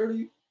look like a girl to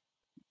you?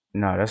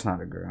 No, that's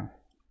not a girl.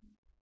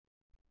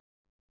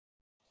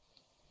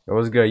 Yo,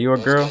 what's good? You a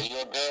girl?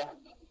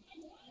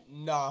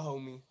 Nah,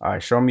 homie.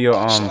 Alright, show me your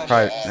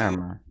private. Never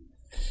mind.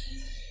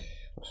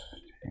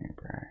 Dang,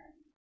 bro.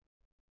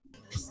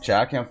 Chat,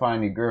 I can't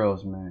find any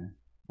girls, man.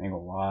 I ain't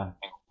gonna lie.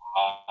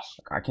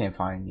 I can't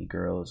find any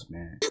girls,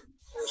 man.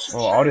 Oh,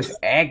 all this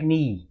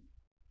acne.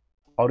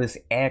 All this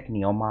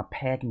acne on my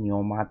packney,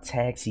 on my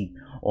taxi,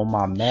 on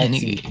my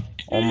maxi,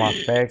 on my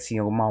faxi,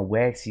 on my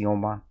waxy,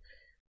 on my...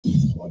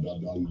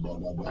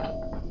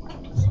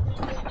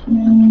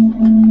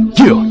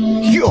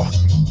 Yeah.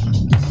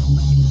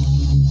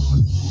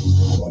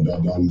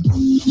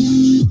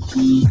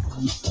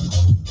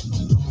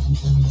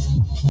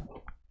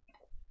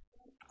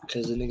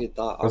 Cause the nigga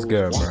thought What's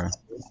good, bro?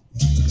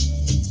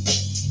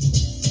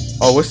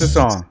 Oh, what's the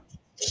song?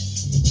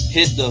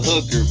 Hit the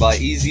Hooker by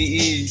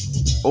Eazy-E.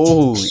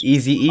 Oh,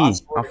 Eazy-E.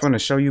 I'm finna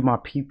show you my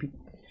pee-pee.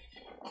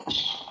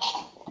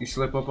 You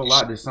slip up a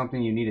lot. There's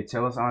something you need to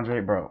tell us,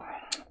 Andre, bro.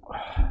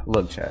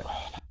 Look, chat.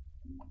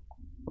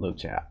 Look,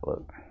 chat.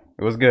 Look.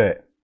 It was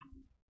good.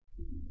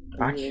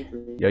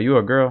 Yo, you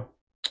a girl?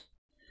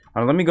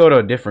 Let me go to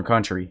a different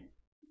country.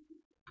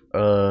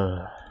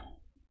 It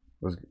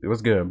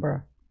was good,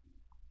 bro.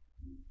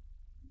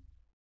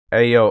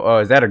 Hey, yo,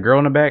 is that a girl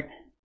in the back?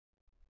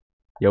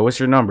 Yo, what's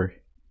your number?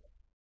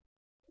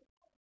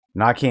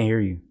 No, I can't hear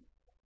you.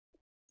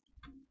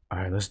 All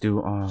right, let's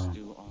do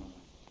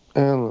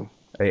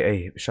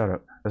Hey, shut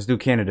up. Let's do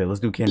Canada.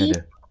 Let's do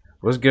Canada.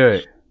 What's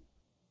good?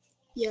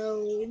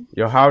 Yo.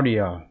 Yo, how old are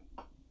y'all?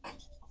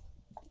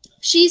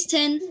 She's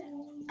 10.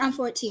 I'm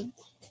 14.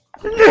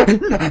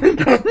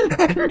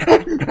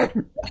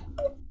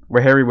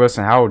 Wait, Harry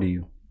Wilson, how old are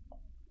you?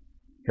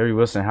 Harry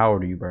Wilson, how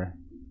old are you, bro?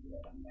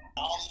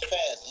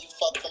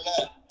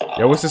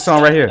 Yo, what's this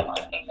song right here?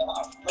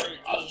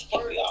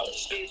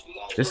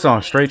 This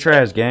song straight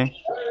trash, gang.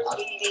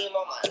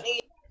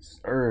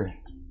 Sir.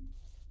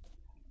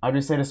 I'll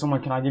just say to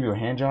someone, can I give you a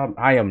hand job?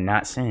 I am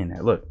not saying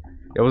that. Look,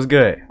 it was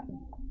good.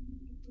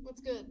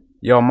 What's good?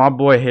 Yo, my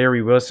boy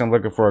Harry Wilson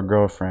looking for a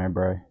girlfriend,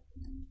 bro.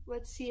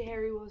 Let's see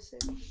Harry Wilson.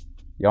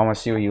 Y'all want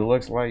to see what he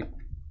looks like?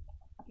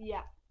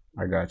 Yeah.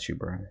 I got you,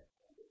 bro.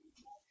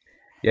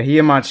 Yeah, he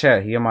in my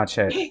chat. He in my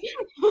chat. You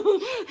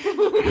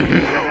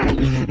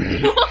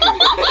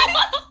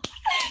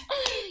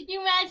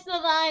matched the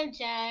vibe,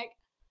 Jack.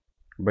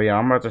 But yeah,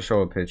 I'm about to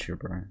show a picture,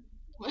 bro.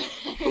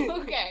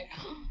 Okay.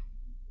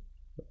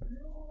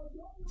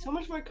 So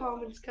much more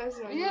comments,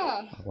 cousin.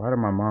 Yeah. Why did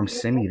my mom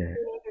send me that?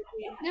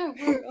 No,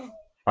 for real.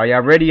 Are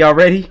y'all ready? Y'all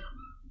ready?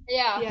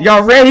 Yeah. Yes.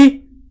 Y'all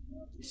ready?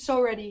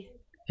 So ready.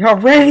 Y'all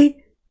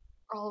ready?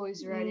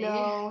 Always ready.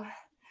 No.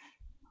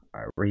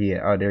 Alright, where he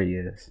at? Oh, there he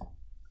is.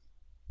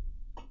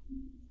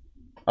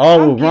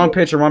 Oh, wrong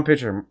picture, wrong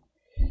picture.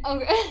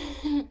 Okay.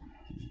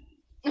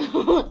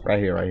 Right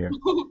here, right here.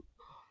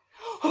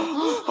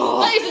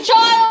 He's a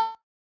child.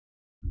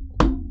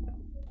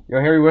 Yo,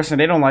 Harry Wilson,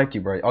 they don't like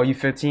you, bro. Oh, you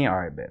 15?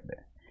 Alright, bet.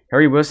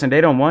 Harry Wilson,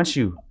 they don't want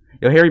you.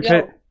 Yo, Harry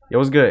Pitt. Yo,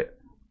 what's good?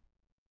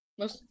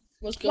 What's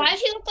good? Why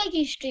does he look like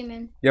he's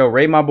streaming? Yo,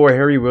 rate my boy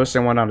Harry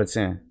Wilson 1 out of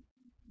 10.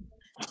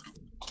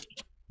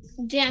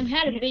 Damn,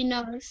 had a big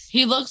nose.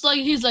 He looks like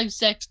he's like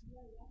 6.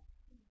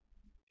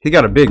 He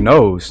got a big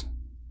nose.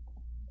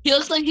 He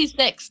looks like he's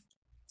 6.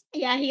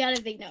 Yeah, he got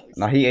a big nose.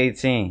 Now he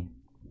 18.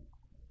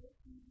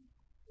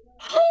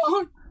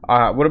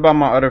 What about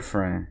my other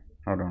friend?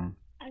 Hold on.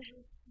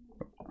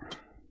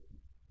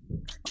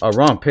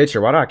 Wrong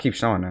picture. Why do I keep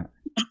showing that?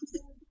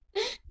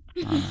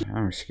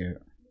 I'm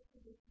scared.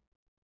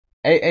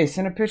 Hey,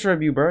 send a picture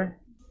of you, bro.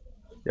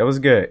 That was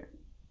good.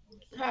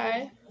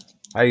 Hi.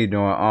 How you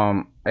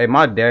doing? Hey,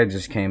 my dad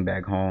just came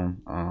back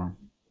home.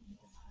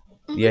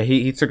 Yeah,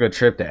 he took a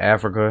trip to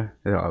Africa.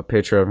 There's a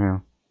picture of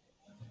him.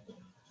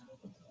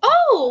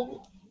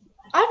 Oh,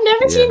 I've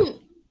never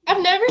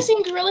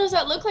seen gorillas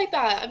that look like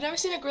that. I've never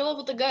seen a gorilla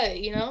with a gut.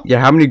 You know. Yeah,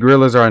 how many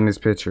gorillas are in this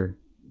picture?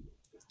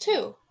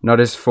 2. No,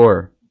 there's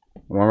 4.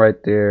 One right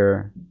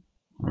there.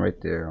 One right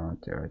there. One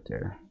right there. Right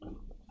there.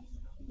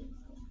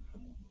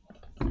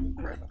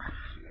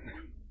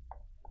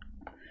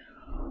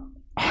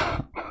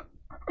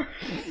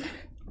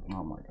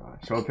 Oh my god.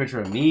 Show a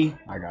picture of me.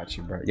 I got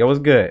you, bro. Yo, what's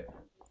good?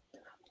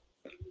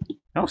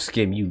 Don't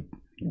skim you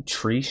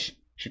treesh.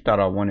 She thought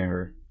I wanted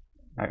her.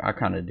 I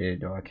kind of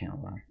did, though. I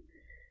can't lie.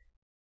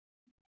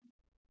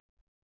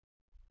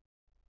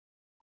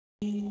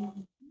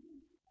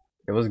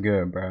 It was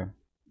good, bro.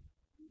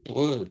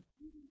 What?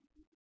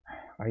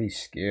 Why you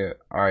scared?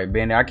 Alright,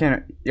 Benny, I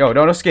can't. Yo,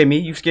 don't scare me.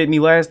 You scared me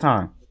last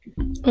time.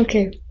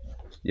 Okay.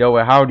 Yo,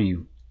 how old are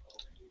you?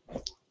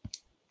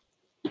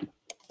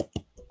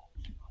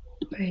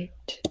 Right.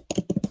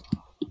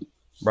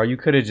 Bro, you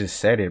could have just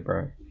said it,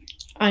 bro.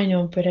 I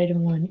know, but I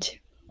don't want to.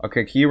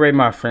 Okay, can you rate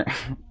my friend?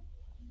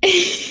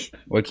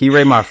 Well, can you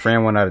rate my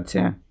friend 1 out of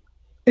 10?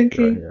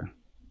 Okay. Right here.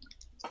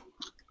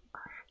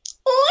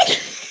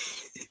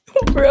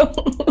 Bro.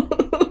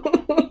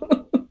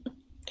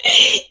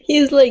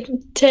 He's like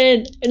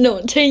 10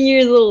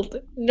 years old.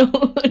 No,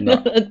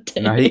 not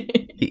 10. No,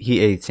 he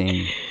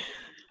 18.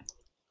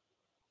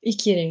 You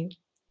kidding?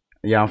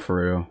 Yeah, I'm for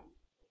real.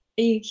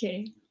 Are you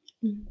kidding?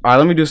 Alright,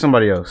 let me do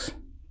somebody else.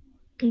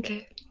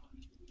 Okay.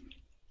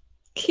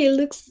 He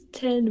looks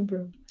 10,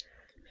 bro.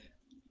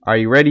 Are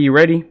you ready? You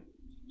ready?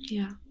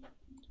 Yeah.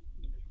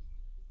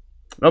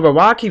 No, but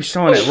why I keep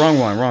showing that? Wrong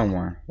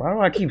one. Why do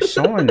I keep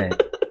showing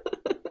that?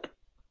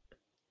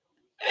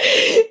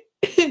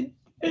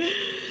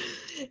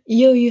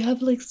 Yo, you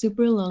have like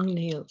super long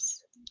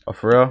nails. Oh,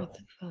 for real? What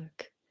the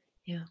fuck?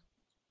 Yeah.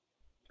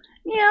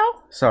 Yeah.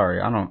 Sorry,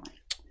 I don't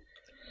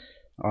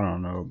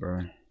know,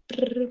 bro.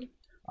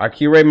 I can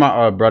you rate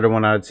my brother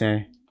 1 out of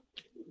 10?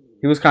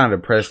 He was kind of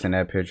depressed in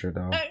that picture,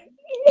 though.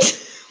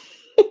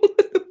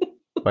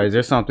 But is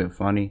there something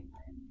funny?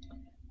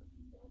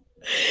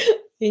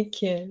 I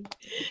can't.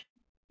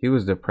 He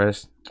was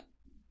depressed.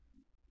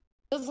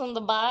 What's on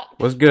the box?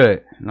 What's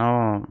good?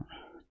 No.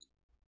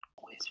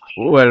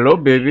 Oh, hello,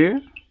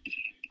 baby.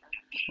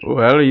 Oh,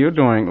 how are you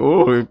doing?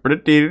 Oh,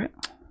 pretty.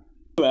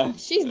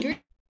 She's great.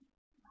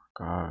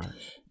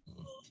 Gosh.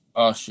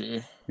 Oh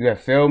shit. You gotta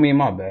feel me?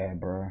 My bad,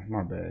 bro.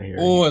 My bad. Here.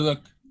 Oh look.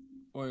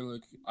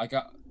 I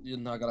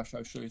gotta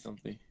show you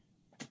something.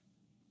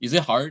 Is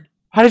it hard?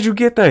 How did you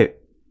get that?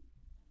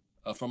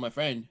 From my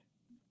friend.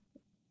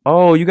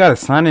 Oh, you gotta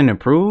sign in and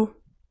prove?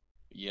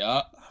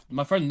 Yeah.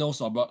 My friend knows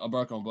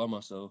Barack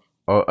Obama, so.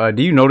 Oh,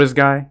 do you know this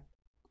guy?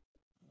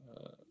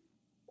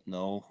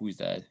 No. Who's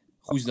that?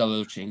 Who's that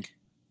little chink?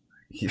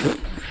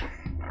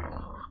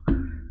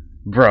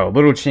 Bro,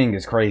 little Ching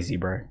is crazy,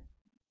 bro.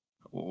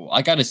 Oh,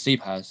 I got a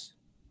safe pass.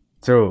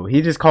 So he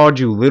just called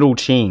you Little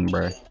Ching,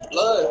 bro.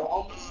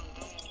 Blood,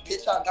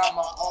 bitch, I got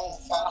my own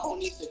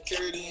 500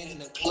 security in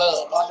the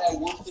club. All that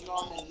whooping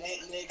on the neck,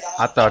 nigga.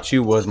 I thought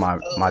you was my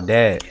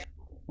dad.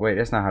 Wait,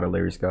 that's not how the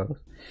lyrics go.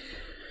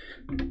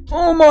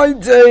 Oh my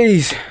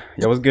days.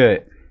 Yo, what's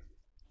good?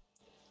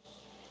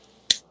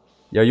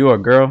 Yo, you a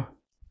girl?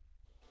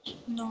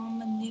 No,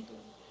 I'm a nigga.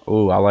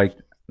 Oh, I like.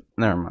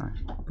 Never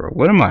mind, bro.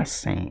 What am I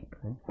saying,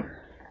 bro?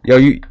 Yo,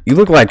 you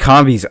look like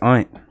Convi's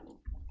aunt.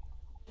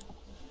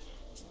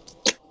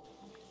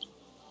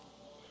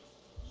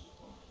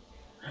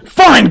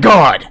 Find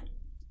God.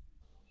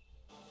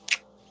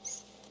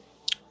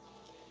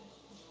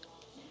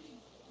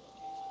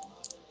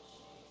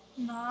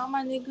 Nah,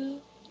 my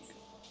nigga.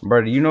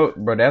 Bro, you know,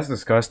 bro, that's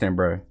disgusting,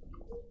 bro.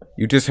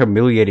 You just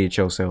humiliated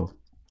yourself.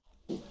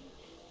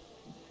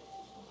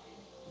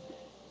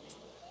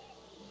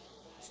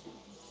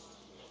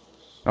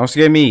 Don't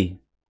scare me.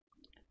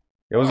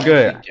 It was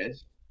good.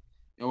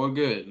 Yo, what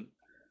good?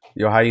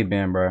 Yo, how you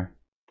been, bro?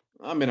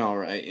 I've been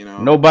alright, you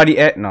know. Nobody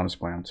at. No, I'm just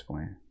playing. I'm just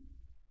playing.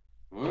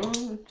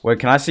 What? Wait,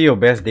 can I see your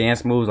best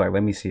dance moves? Like,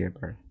 let me see it,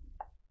 bro.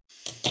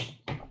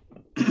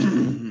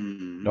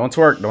 Don't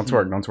twerk. Don't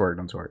twerk. Don't twerk.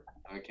 Don't twerk.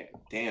 Okay,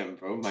 damn,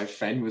 bro. My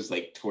friend was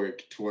like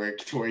twerk,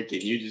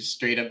 and you just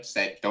straight up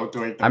said don't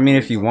twerk. I mean,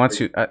 if you want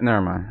to,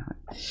 never mind.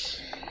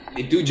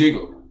 They do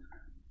jiggle.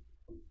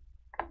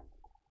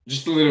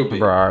 Just a little bit.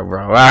 Bro,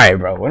 all right,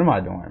 bro. What am I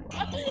doing, bro?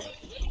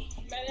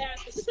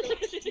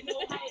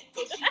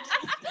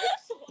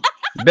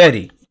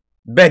 Betty,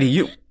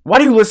 why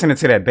are you listening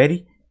to that,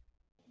 Betty?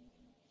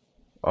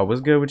 Oh,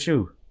 what's good with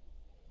you?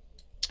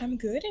 I'm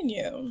good, and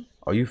you?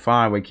 Oh, you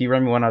fine. Wait, can you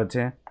rate me 1 out of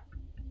 10?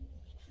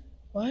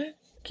 What?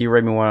 Can you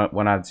rate me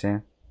one out of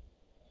 10?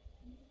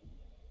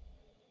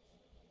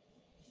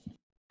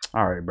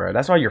 All right, bro.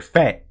 That's why you're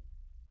fat,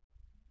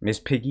 Miss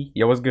Piggy.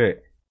 Yo, what's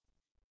good?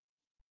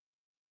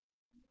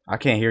 I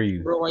can't hear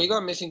you, Bro, why you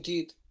got missing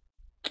teeth?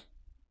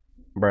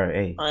 bro.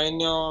 Hey, I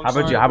know. I'm how about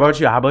sorry, you? How bro. about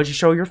you? How about you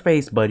show your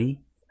face, buddy?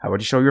 How about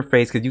you show your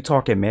face? Cause you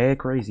talking mad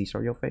crazy. Show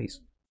your face.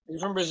 You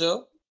from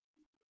Brazil?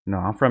 No,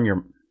 I'm from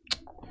your.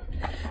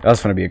 That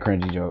was gonna be a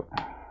cringy joke.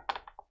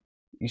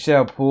 You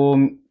shall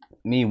pull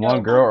me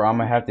one girl, or I'm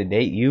gonna have to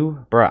date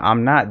you, bro.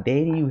 I'm not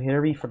dating you,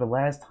 Harry, for the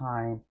last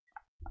time.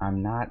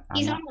 I'm not.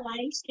 He's on the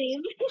live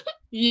stream.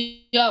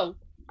 Yo.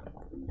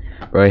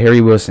 Bro,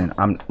 Harry Wilson.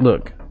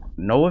 Look.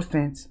 No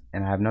offense,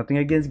 and I have nothing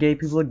against gay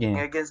people again.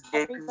 Like, bro,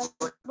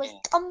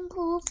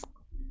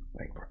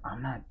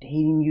 I'm not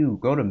dating you.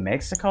 Go to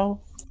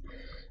Mexico?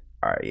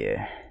 Alright,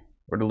 yeah.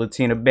 Where the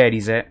Latina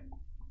baddies at?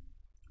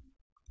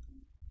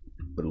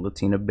 Where the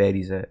Latina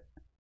baddies at?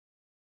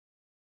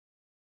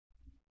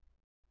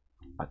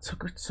 I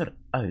took her to the...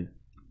 Oh.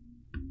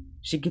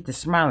 She get to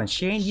smiling.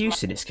 She ain't used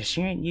to this, because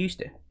she ain't used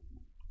to.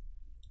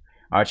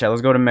 Alright, chat,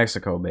 let's go to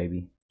Mexico,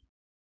 baby.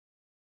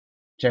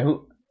 Chat,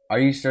 who... Are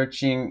you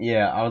searching?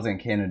 Yeah, I was in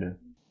Canada.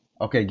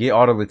 Okay, get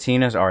all the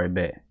Latinas. All right,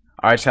 bet.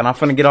 All right, chat. I'm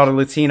finna get all the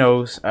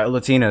Latinos.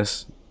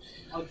 Latinas.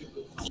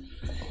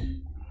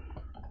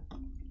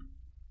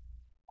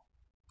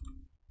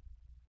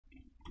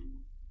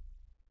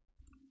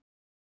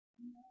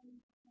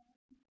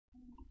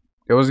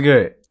 It was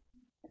good.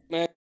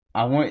 Man.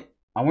 I want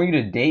you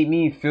to date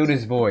me. Fill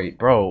this void,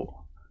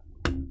 bro.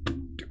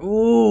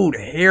 Dude,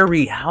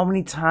 Harry, how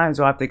many times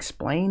do I have to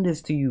explain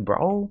this to you,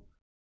 bro?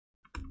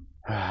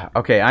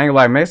 Okay, I ain't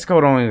like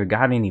Mexico don't even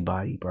got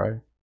anybody, bro.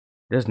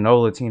 There's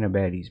no Latina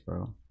baddies,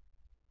 bro.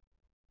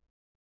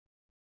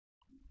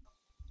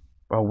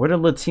 Bro, where the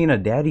Latina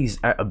daddies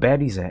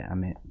baddies at? I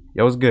mean,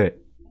 yo, what's good,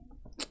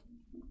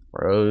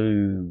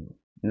 bro?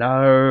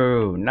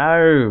 No.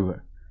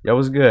 Yo,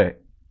 what's good?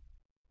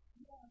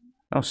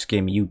 Don't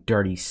scare me, you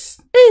dirty.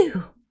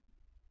 Ew.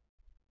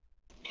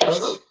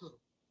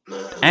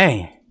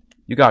 Hey,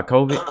 you got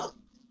COVID?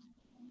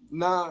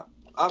 Nah,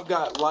 I've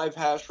got live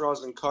hash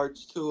raws and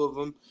cards, 2 of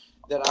them,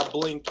 that I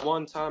blinked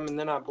 1 time and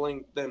then I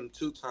blinked them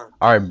 2 times.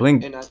 All right,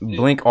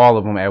 blink all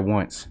of them at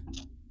once.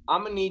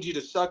 I'm gonna need you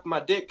to suck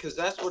my dick, because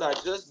that's what I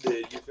just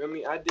did. You feel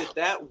me? I did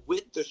that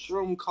with the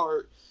shroom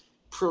cart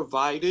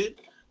provided.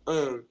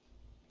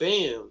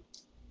 Bam.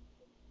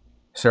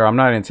 Sir, I'm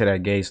not into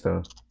that gay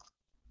stuff.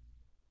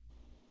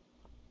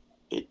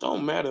 It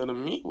don't matter to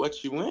me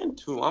what you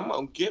into. I'm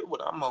gonna get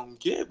what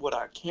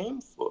I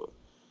came for.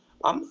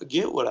 I'm gonna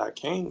get what I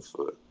came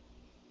for.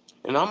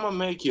 And I'm gonna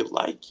make you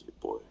like it,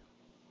 boy.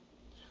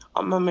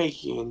 I'm gonna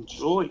make you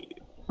enjoy it.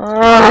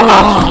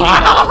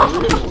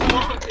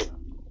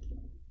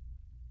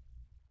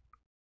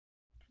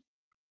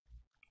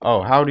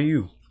 Oh, how old are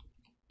you?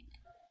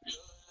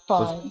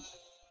 5.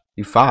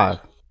 You 5?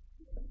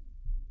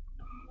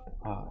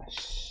 Oh,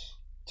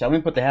 shall we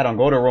put the hat on?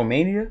 Go to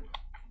Romania?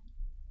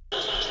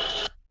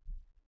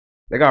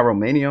 They got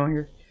Romania on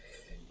here.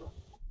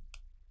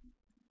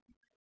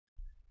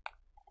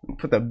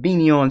 Put the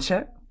beanie on,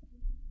 chat.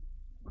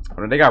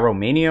 Oh, they got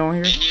Romania on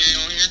here.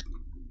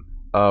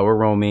 Where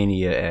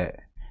Romania at?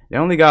 They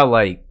only got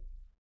like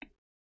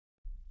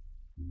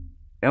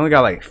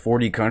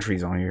 40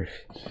 countries on here.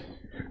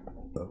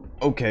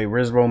 Okay,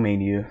 where's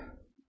Romania?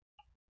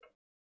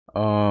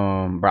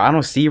 Bro, I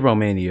don't see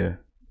Romania.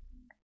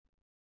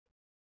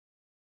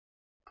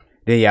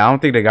 Yeah, I don't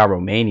think they got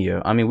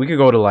Romania. I mean, we could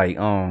go to like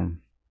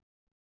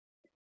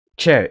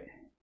Chat,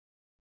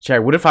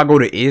 what if I go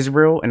to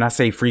Israel and I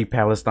say free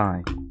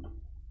Palestine?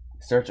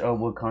 Search up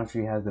what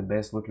country has the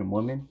best looking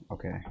women.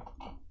 Okay.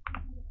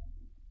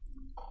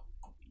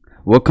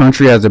 What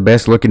country has the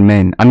best looking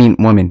men? I mean,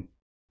 women.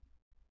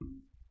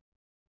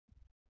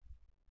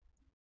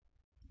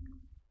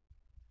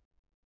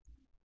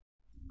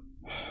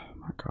 Oh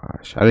my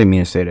gosh. I didn't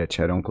mean to say that,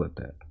 chat. Don't clip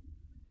that.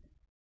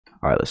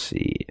 Alright, let's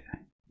see.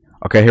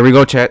 Okay, here we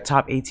go, chat.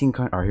 Top 18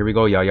 countries. Alright, here we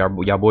go.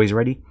 Y'all boys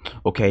ready?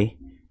 Okay.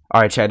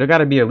 Alright, chat. There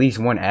gotta be at least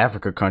one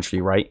Africa country,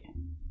 right?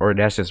 Or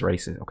that's just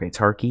racist. Okay,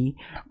 Turkey.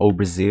 Oh,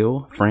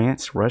 Brazil.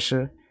 France.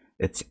 Russia.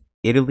 It's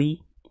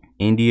Italy.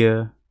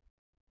 India.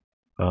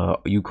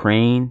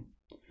 Ukraine.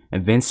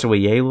 And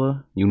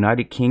Venezuela.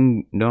 United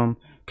Kingdom.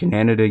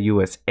 Canada.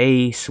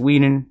 USA.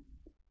 Sweden.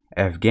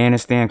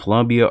 Afghanistan.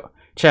 Colombia.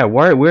 Chat,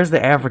 where's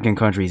the African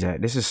countries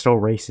at? This is so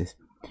racist.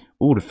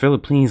 Ooh, the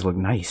Philippines look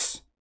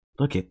nice.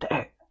 Look at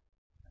that.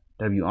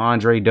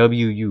 Andre,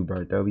 WU,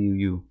 bro.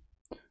 WU.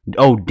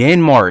 Oh,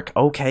 Denmark.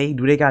 Okay,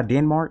 do they got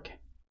Denmark?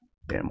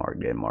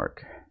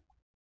 Denmark.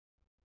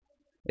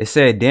 It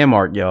said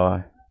Denmark,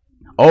 y'all.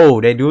 Oh,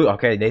 they do.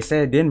 Okay, they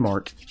said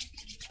Denmark.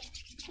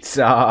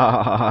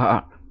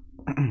 Alright,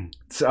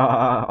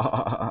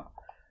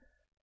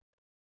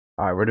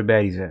 where the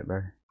baddies at,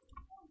 bro?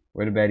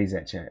 Where the baddies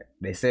at, chat?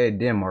 They said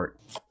Denmark.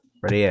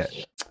 Where they at?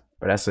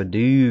 But that's a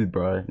dude,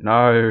 bro.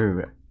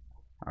 No.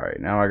 Alright,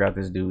 now I got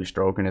this dude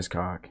stroking his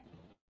cock.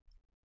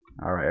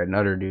 All right,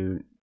 another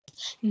dude.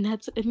 And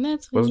that's when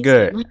What's you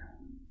good? say,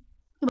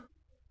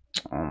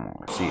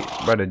 See,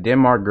 bro, the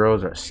Denmark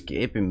girls are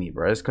skipping me,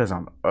 bro. It's because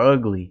I'm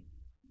ugly.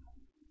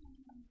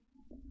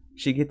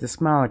 She get to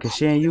smiling because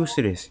she ain't used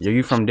to this. Are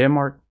you from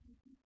Denmark?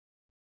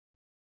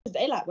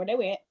 They like where they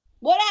went.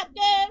 What up,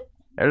 dude?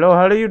 Hello,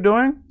 how are you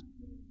doing?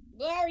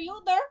 Good, how are you,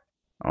 there?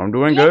 I'm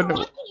doing You good. have a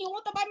Rocky? You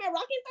want to buy me a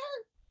Rocky,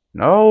 there?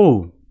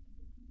 No.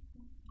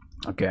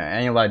 Okay,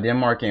 I ain't like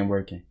Denmark ain't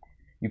working.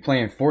 You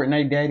playing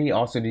Fortnite, daddy?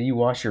 Also, did you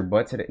wash your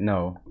butt today?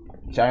 No.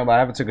 I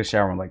haven't took a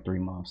shower in like 3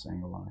 months. I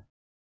ain't gonna lie.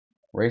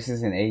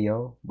 Racist and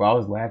Ayo. Bro, I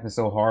was laughing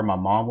so hard my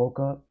mom woke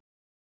up.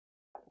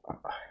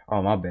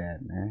 Oh, my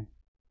bad, man.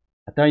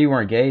 I thought you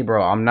weren't gay,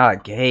 bro. I'm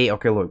not gay.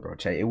 Okay, look, bro,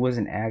 chat. It was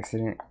an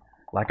accident.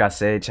 Like I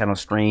said, channel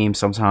stream.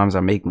 Sometimes I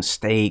make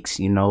mistakes,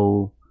 you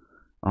know.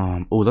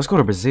 Oh, let's go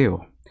to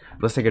Brazil.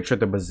 Let's take a trip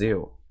to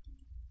Brazil.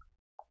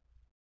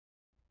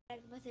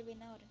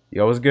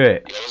 Yo, what's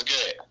good?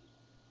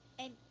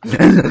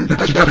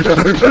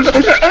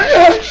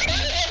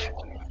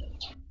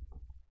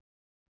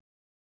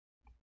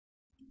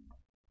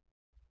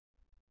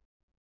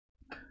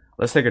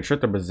 Let's take a trip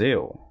to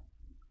Brazil.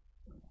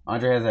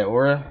 Andre has that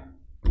aura.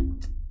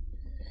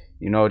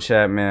 You know,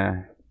 chat,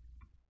 man.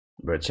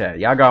 But chat,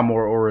 y'all got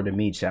more aura than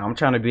me, chat. I'm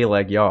trying to be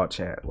like y'all,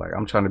 chat. Like,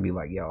 I'm trying to be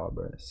like y'all,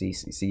 bro. See,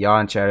 y'all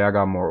in chat, y'all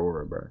got more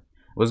aura, bro.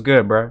 What's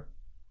good, bro?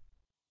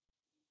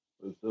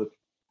 What's up?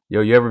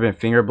 Yo, you ever been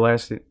finger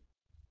blasted?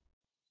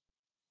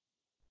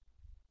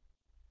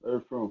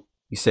 Where from?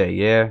 You say,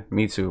 yeah,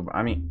 me too.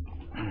 I mean,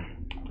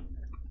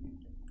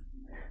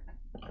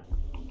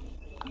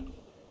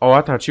 oh,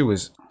 I thought you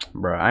was,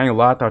 bro. I ain't gonna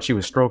lie, I thought you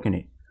was stroking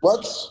it.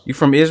 What? You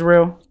from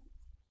Israel?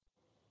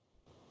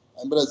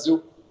 I'm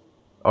Brazil.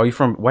 Oh, you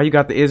from? Why you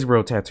got the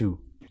Israel tattoo?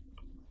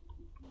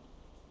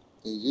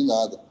 Entendi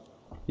nada.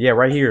 Yeah,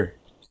 right here.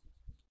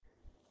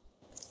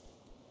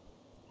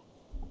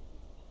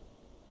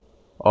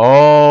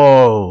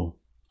 Oh,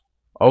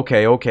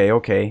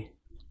 okay.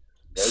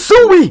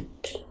 Sui.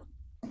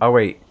 Oh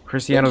wait,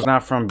 Cristiano's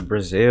not from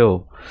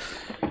Brazil.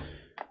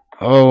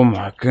 Oh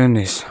my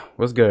goodness,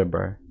 what's good,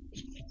 bro?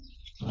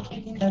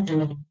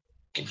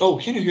 Oh,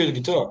 can you hear the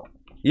guitar?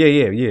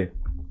 Yeah.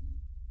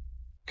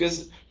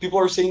 Because people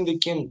are saying they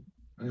can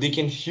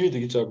hear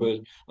the guitar, but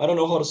I don't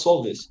know how to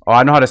solve this. Oh,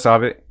 I know how to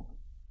solve it.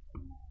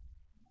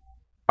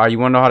 You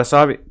want to know how to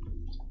solve it?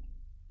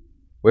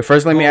 Wait,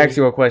 first let me ask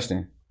you a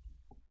question.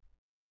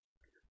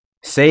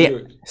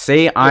 Say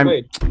I'm,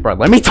 wait. bro.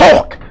 Let me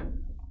talk.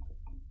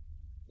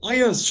 Are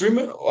you on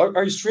streaming?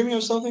 Are you streaming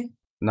or something?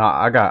 No,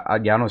 I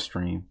don't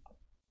stream.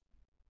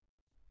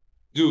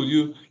 Dude,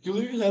 you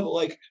literally have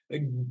like a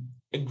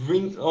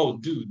green. Oh,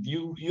 dude,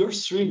 you're a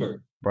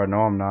streamer. Bro,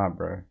 no, I'm not,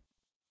 bro.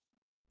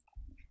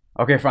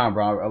 Okay, fine,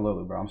 bro. I love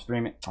it, bro. I'm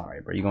streaming. All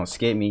right, bro. You gonna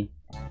skip me?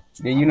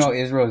 Did you know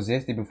Israel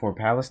existed before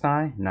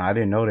Palestine? Nah, I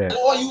didn't know that.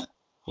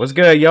 What's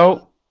good,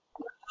 yo?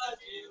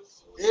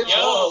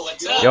 Yo,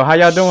 what's up? Yo, how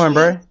y'all doing,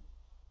 bro?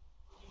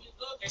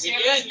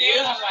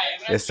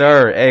 Yes,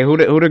 sir. Hey, who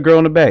the girl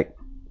in the back?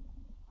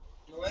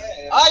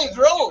 Ai,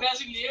 bro.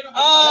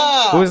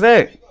 Who's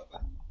that?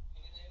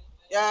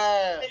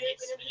 Yeah.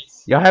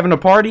 Y'all having a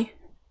party?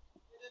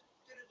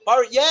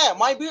 Yeah,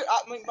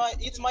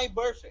 it's my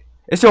birthday.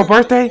 It's your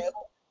birthday?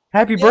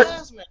 Happy birthday.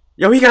 Yes, man.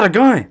 Yo, he got a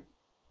gun.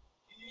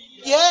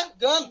 Yeah,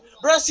 gun.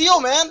 Brazil,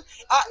 man.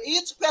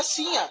 It's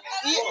Pecinha.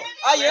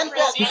 I am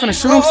Pecinha. He finna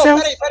shoot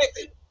himself?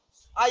 Peraí.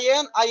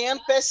 I am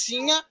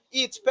Pecinha.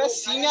 It's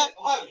Pecinha.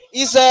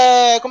 Is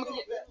That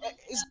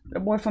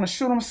boy finna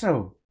shoot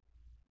himself.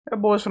 That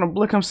boy's finna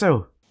blick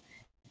himself.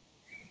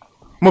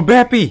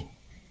 Mbappe.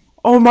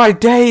 Oh my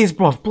days,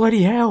 bro.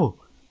 Bloody hell.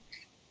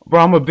 Bro,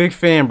 I'm a big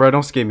fan, bro.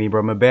 Don't skip me,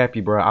 bro.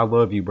 Mbappe, bro. I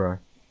love you, bro.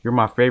 You're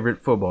my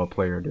favorite football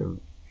player,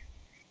 dude.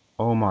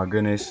 Oh my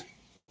goodness.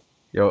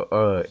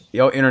 Yo,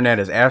 your internet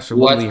is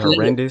absolutely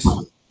horrendous.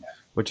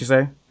 What you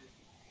say?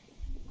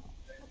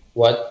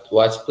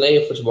 What's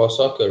playing football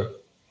soccer?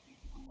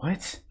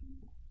 What?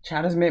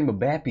 China's meant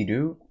Mbappe,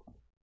 dude.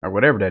 Or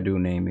whatever that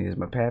dude name is.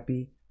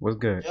 Mbappe. What's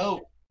good?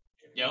 Yo.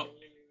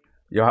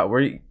 Yo,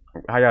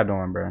 how y'all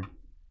doing, bro?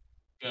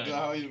 Good.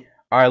 How are you?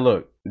 Alright,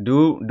 look.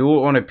 Do it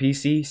on a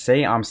PC.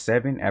 Say I'm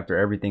 7 after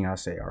everything I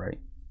say, alright?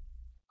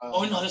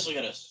 Oh no, this look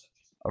at us.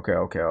 Okay.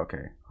 Hold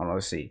on,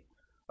 let's see.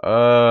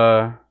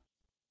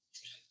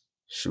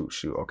 Shoot.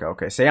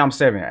 Okay. Say I'm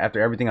 7 after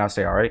everything I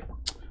say, alright?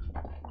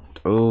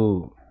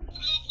 Ooh.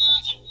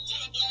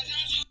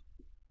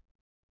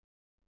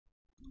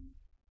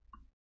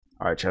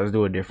 Alright, let's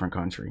do a different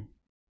country.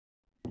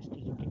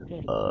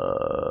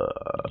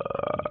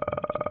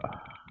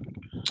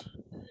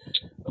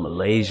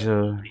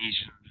 Malaysia.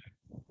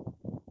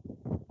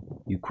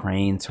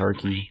 Ukraine,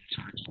 Turkey.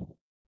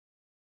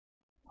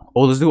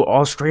 Oh, let's do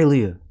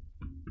Australia.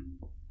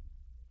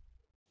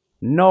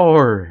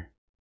 No.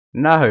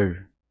 I'm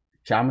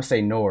gonna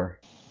say Nor.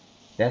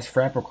 That's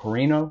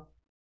Frappuccino?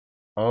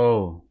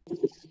 Oh.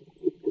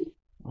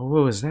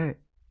 What was that?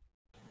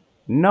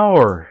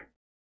 Nor.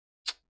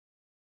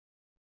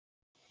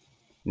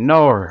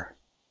 Bro,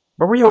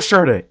 where your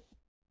shirt at?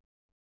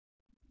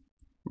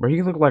 Bro,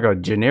 you look like a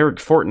generic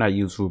Fortnite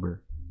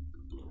YouTuber.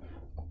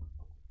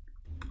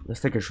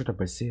 Let's take a trip to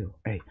Brazil.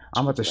 Hey,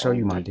 I'm about to show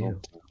you my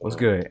deal. What's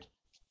good?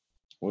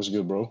 What's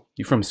good, bro?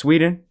 You from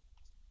Sweden?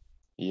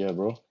 Yeah,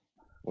 bro.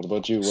 What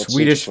about you? What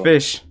Swedish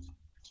fish.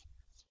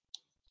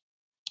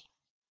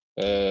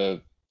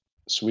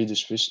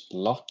 Swedish fish,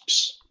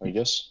 lax, I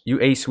guess. You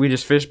ate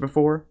Swedish fish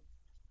before?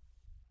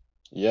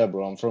 Yeah,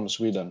 bro. I'm from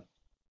Sweden.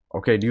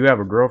 Okay, do you have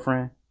a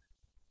girlfriend?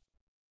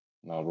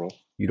 No, bro.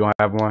 You don't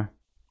have one?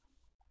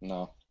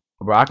 No.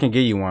 Bro, I can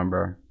get you one,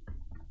 bro.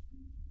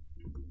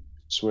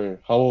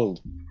 Swear. How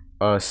old?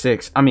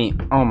 6. I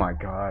mean, oh my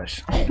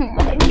gosh.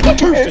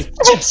 Perfect.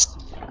 Yes.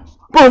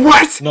 Bro,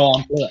 what? No,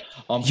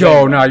 I'm Yo,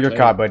 playing, nah, I'm you're playing.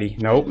 caught, buddy.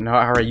 Nope, no,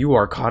 alright, you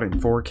are caught in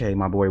 4K,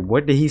 my boy.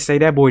 What did he say?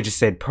 That boy just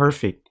said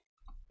perfect.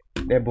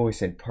 That boy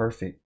said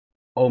perfect.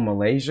 Oh,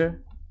 Malaysia?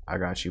 I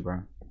got you,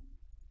 bro.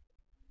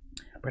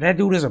 But that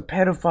dude is a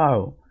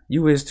pedophile.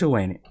 You is too,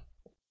 ain't it?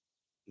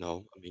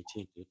 No, I'm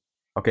 18, dude.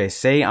 Okay,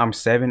 say I'm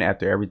 7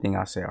 after everything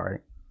I say,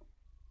 alright?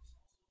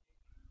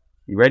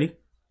 You ready?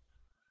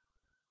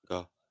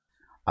 Go.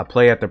 I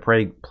play at the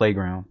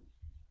playground.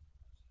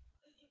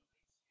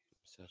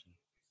 7.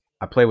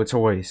 I play with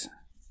toys.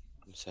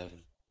 I'm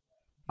 7.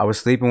 I was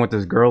sleeping with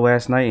this girl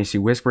last night and she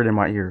whispered in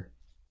my ear.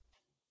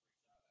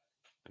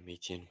 I'm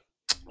 18.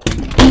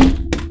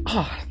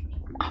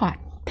 Ah,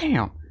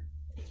 damn.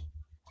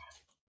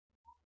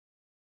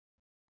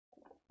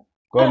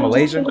 Go to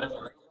Malaysia?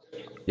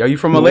 Yo, you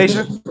from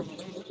Malaysia?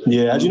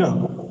 Yeah, how'd you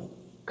know?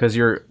 Cause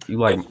you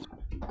like,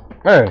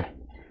 hey,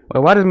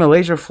 well, why does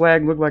Malaysia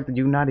flag look like the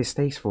United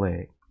States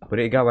flag? But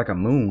it got like a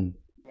moon.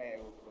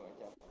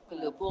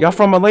 Y'all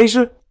from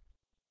Malaysia?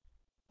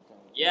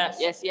 Yes.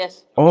 Yes,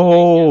 yes.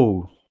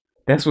 Oh,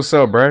 that's what's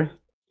up, bro.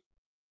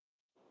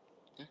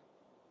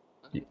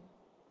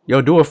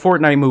 Yo, do a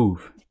Fortnite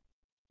move.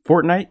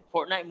 Fortnite?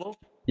 Fortnite move?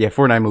 Yeah,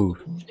 Fortnite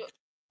move.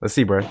 Let's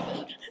see, bro.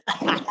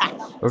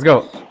 Let's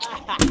go.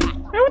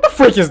 Hey, what the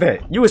frick is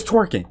that? You was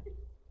twerking.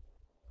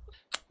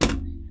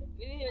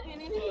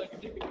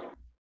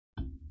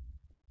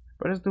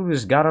 But this dude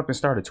just got up and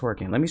started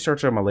twerking. Let me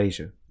search up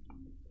Malaysia.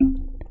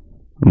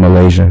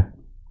 Malaysia.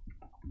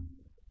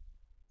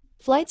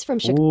 Flights from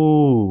Chicago.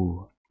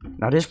 Ooh.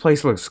 Now this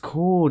place looks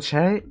cool,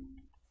 chat.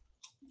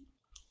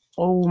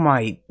 Oh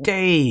my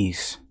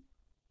days.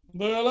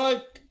 Do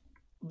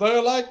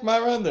you like my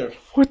render?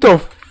 What the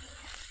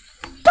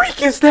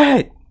freak is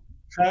that?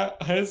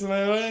 Here's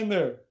my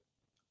render.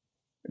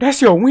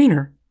 That's your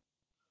wiener.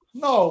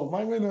 No,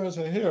 my render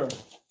isn't here.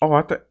 Oh,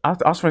 I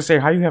was gonna say,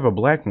 how you have a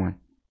black one?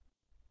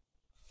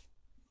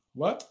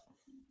 What?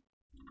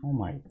 Oh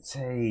my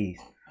days.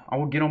 I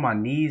will get on my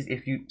knees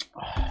if you.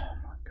 Oh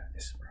my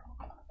goodness, bro.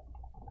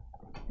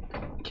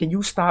 Can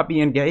you stop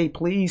being gay,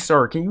 please,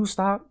 sir? Can you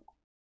stop?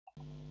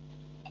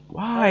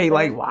 Why?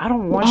 Like, I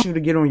don't want you to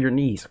get on your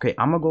knees. Okay,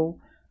 I'm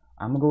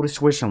gonna go to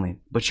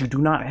Switzerland, but you do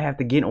not have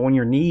to get on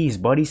your knees,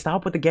 buddy.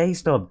 Stop with the gay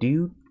stuff,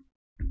 dude.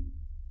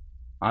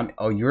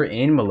 Oh, you're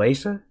in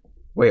Malaysia?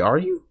 Wait, are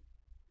you?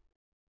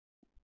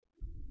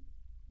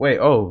 Wait,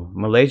 oh,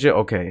 Malaysia?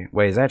 Okay.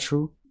 Wait, is that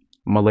true?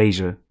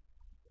 Malaysia.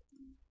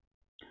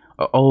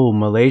 Oh,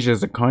 Malaysia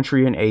is a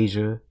country in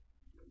Asia.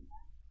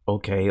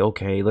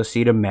 Okay. Let's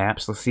see the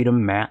maps.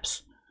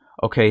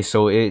 Okay,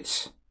 so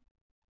it's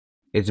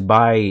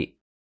by,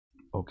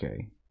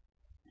 okay.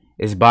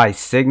 It's by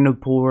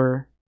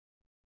Singapore,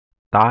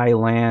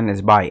 Thailand,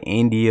 it's by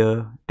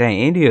India. Dang,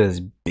 India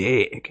is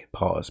big.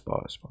 Pause.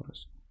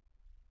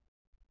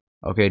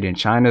 Okay, then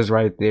China's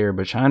right there,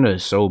 but China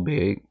is so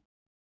big.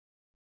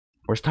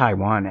 Where's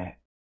Taiwan at?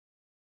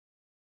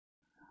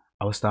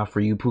 I will stop for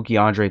you, Pookie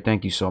Andre.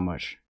 Thank you so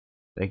much.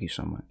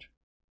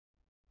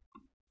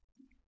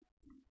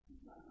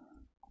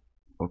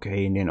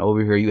 Okay, and then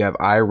over here you have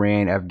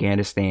Iran,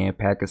 Afghanistan,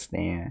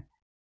 Pakistan,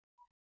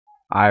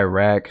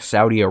 Iraq,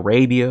 Saudi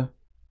Arabia.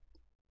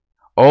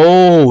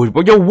 Oh,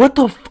 yo, what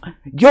the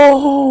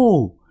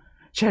yo,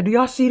 Chad, do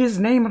y'all see this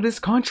name of this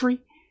country?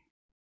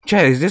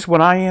 Chad, is this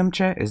what I am,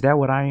 Chad? Is that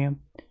what I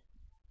am?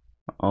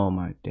 Oh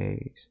my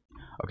days.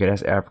 Okay,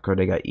 that's Africa.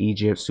 They got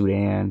Egypt,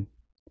 Sudan.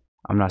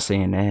 I'm not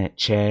saying that.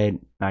 Chad,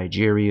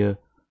 Nigeria,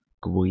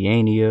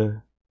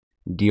 Guyana,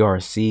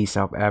 DRC,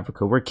 South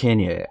Africa. Where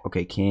Kenya at?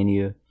 Okay,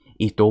 Kenya,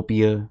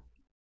 Ethiopia.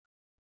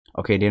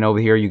 Okay, then over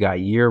here you got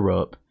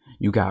Europe.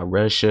 You got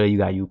Russia, you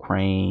got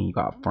Ukraine, you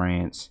got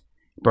France.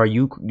 Bro,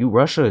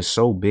 Russia is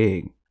so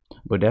big.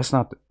 But that's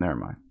not never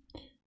mind.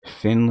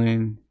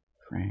 Finland,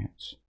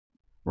 France,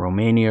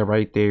 Romania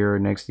right there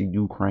next to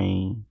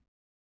Ukraine.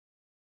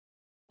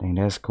 Dang,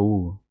 that's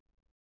cool.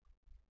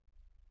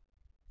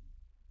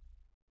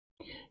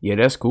 Yeah,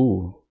 that's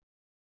cool.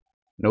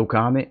 No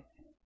comment.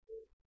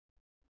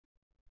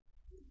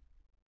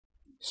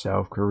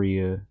 South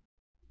Korea,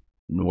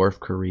 North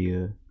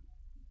Korea.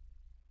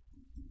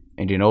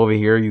 And then over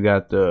here you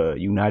got the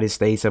United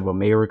States of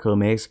America,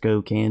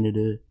 Mexico,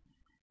 Canada,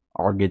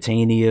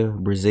 Argentina,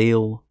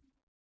 Brazil.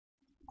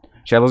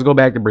 Chat, let's go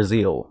back to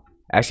Brazil.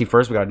 Actually,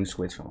 first we gotta do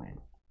Switzerland.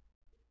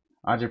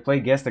 Andre, play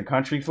guess the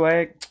country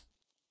flag.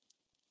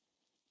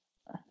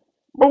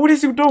 Bro, what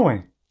is you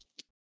doing?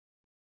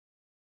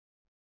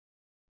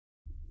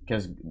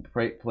 Cause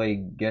play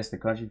guess the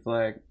country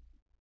flag.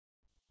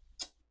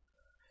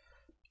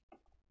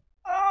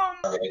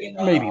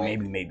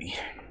 Maybe.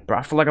 Bro,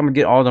 I feel like I'm gonna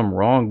get all them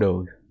wrong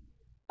though.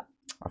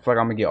 I feel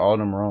like I'm gonna get all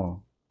them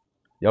wrong.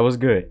 Yo, what's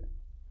good?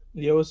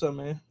 Yo, what's up,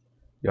 man?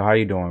 Yo, how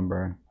you doing,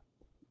 bro?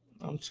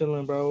 I'm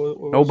chilling,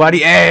 bro.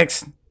 Nobody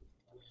asked.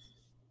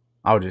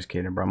 I was just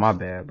kidding, bro. My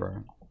bad,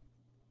 bro.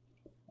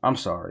 I'm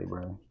sorry,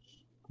 bro.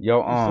 Yo,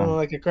 You feeling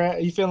like a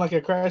crash? You feeling like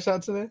a crash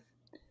out today?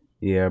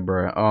 Yeah,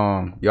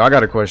 bro. Yo, I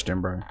got a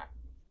question, bro.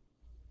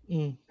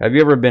 Mm. Have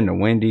you ever been to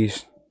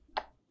Wendy's?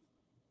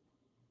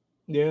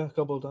 Yeah, a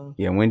couple of times.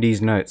 Yeah,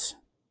 Wendy's nuts.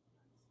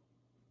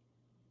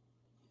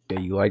 Yeah,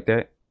 you like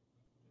that?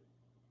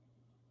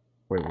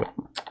 Wait, what?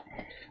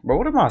 Bro,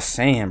 what am I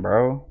saying,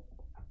 bro?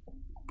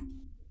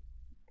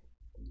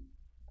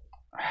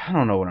 I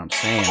don't know what I'm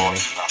saying, bro.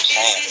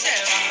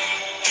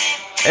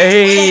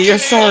 Hey,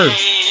 yes, sir.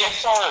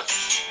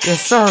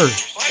 Yes, sir.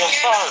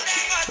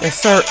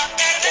 Yes, sir.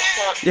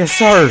 Yes,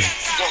 sir.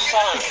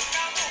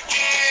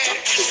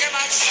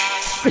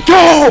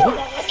 Go!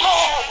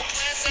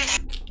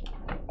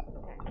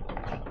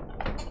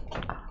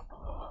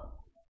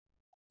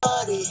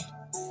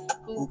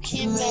 Who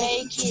can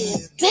make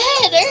it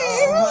better?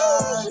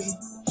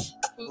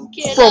 Who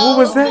can Bro, what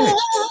was that?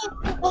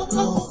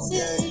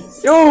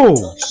 Yo,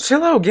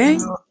 chill out,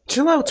 gang.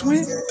 Chill out,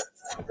 twin.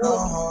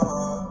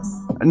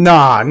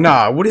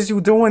 Nah. What is you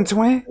doing,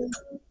 twin?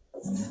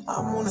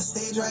 I'm on the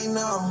stage right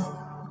now.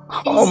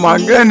 Oh my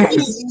goodness.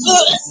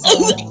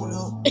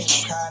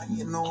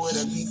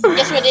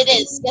 Guess what it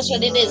is? Guess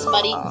what it is,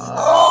 buddy?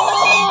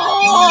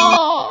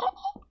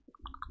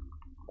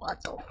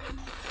 What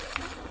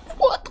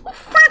the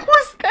frick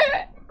was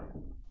that?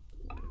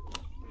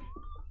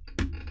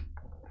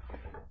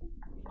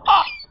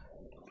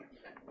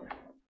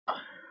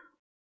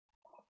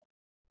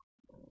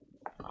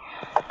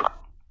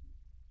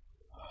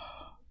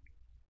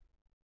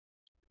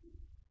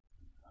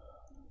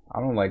 I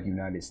don't like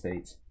United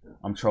States.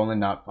 I'm trolling,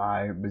 not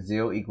fire.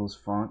 Brazil equals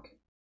funk.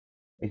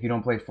 If you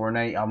don't play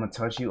Fortnite, I'm gonna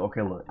touch you.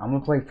 Okay, look, I'm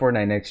gonna play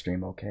Fortnite next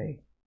stream,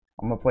 okay?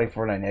 I'm gonna play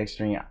Fortnite next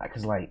stream,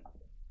 cause like,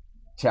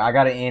 I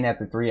gotta end at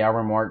the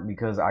 3-hour mark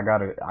because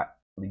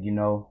you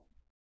know.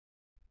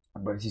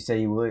 But she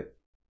said you would.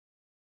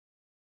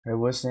 Hey,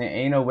 what's saying?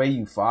 Ain't no way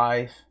you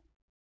 5.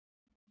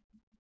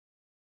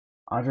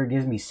 Andre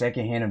gives me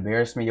secondhand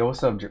embarrassment. Yo,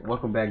 what's up?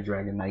 Welcome back,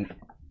 Dragon Knight.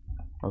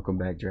 Welcome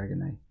back, Dragon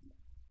Knight.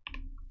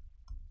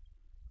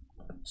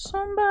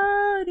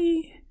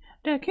 Somebody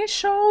that can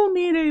show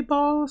me they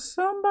ball.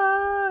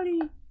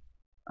 Somebody.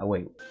 Oh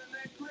wait.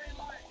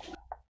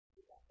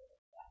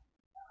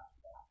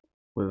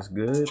 What's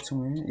good,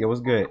 twin? Yeah, what's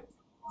good?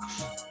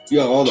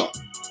 Yo, hold on.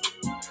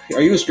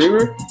 Are you a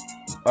streamer?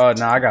 Nah,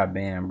 I got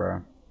banned,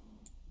 bro.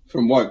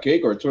 From what?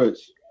 Cake or Twitch?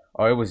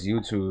 Oh, it was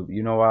YouTube.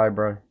 You know why,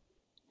 bro?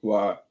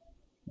 Why?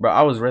 Bro,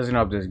 I was raising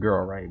up this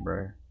girl, right,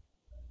 bro?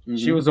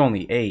 She was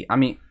only 8. I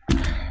mean,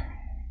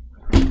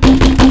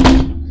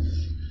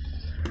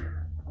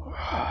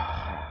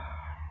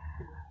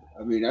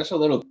 that's a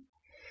little.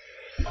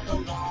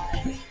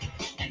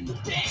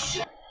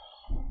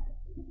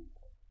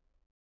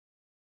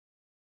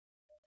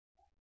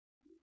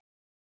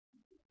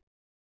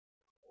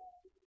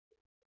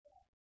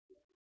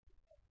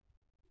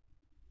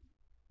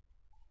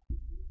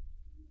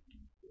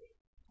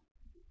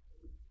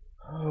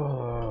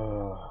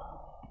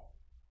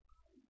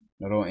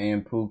 No, don't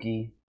end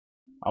Pookie.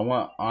 I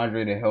want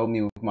Andre to help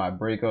me with my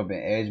breakup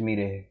and edge me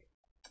to.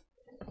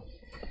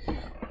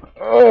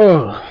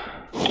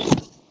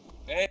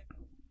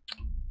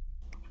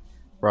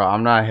 Bro,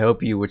 I'm not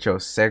helping you with your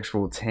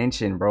sexual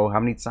tension, bro. How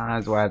many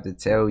times do I have to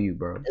tell you,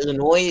 bro? There's a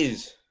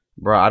noise.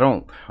 Bro, I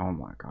don't. Oh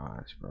my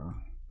gosh, bro.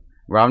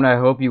 Bro, I'm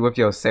not helping you with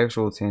your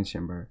sexual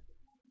tension, bro.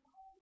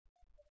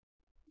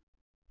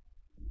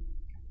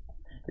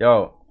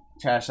 Yo,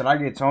 Chad, should I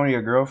get Tony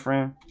a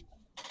girlfriend?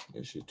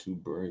 That shit too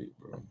bright,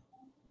 bro.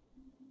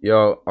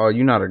 Yo, oh,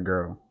 you not a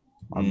girl.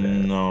 My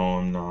bad. No,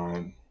 I'm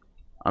not.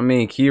 I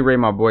mean, can you rate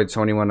my boy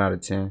 21 out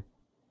of 10?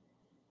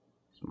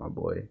 It's my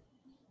boy.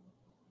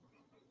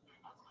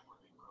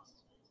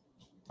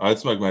 I'd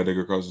smack my dick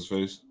across his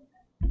face.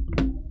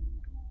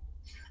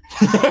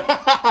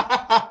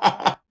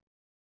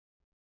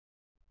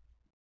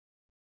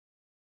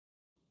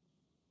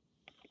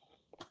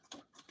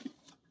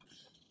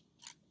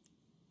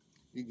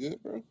 You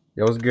good, bro?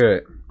 Yo, what's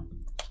good?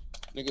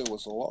 Nigga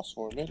was lost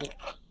for a minute.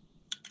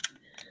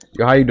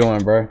 Yo, how you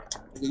doing, bro?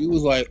 You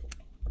was like,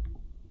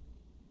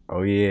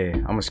 oh yeah,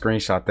 I'm gonna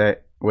screenshot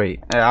that.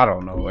 Wait, I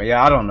don't know.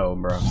 Yeah, I don't know,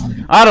 bro.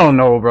 I don't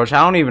know, bro. I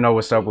don't even know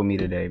what's up with me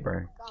today,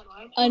 bro.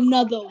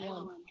 Another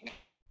one.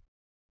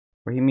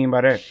 What do you mean by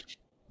that?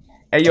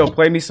 Hey, yo,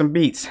 play me some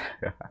beats.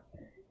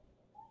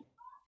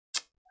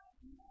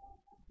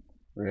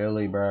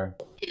 Really, bro?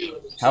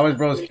 How is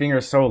bro's finger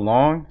so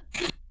long?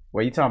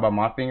 Wait, you talking about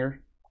my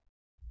finger?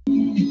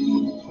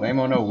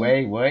 Lame on no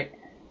way. What?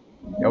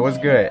 Yo, what's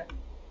good?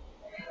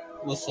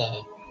 What's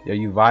up? Yo,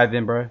 you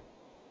vibing, bro?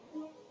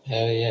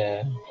 Hell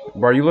yeah.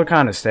 Bro, you look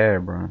kind of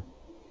sad, bro.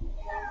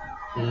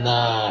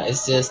 Nah,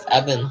 it's just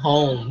I've been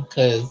home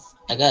because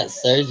I got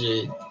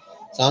surgery.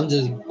 So I'm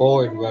just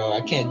bored, bro.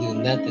 I can't do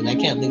nothing. I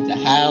can't leave the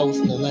house,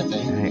 no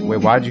nothing. Dang, wait,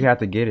 why'd you have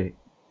to get it?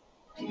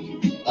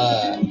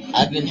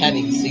 I've been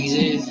having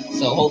seizures,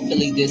 so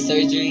hopefully this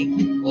surgery,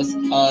 what's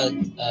it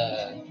called,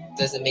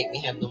 doesn't make me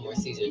have no more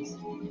seizures.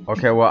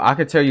 Okay, well, I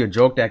could tell you a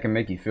joke that can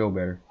make you feel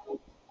better.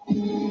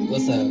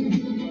 What's up?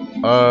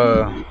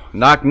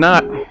 Knock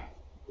knock.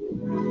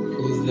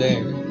 Who's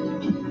there?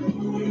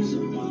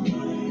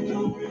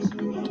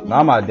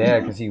 Not my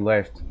dad, cause he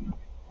left.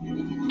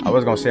 I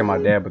was gonna say my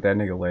dad, but that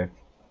nigga left.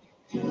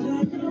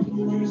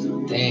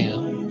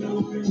 Damn.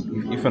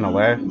 You finna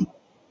laugh?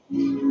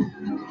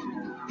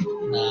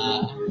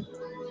 Nah,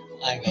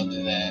 I ain't gonna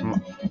do that.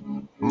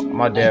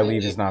 My dad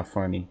leave is not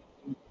funny.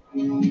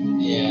 Yeah, I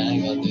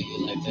ain't gonna do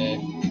you like that.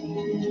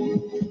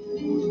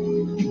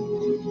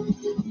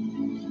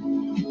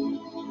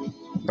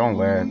 Don't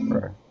laugh,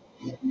 bro.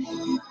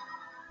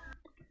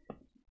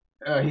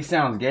 He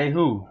sounds gay.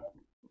 Who?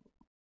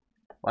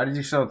 Why did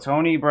you show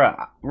Tony, bro?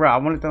 Bro, I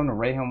wanted them to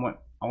rate him. I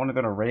wanted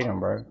them to rate him,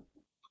 bro.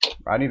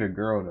 I need a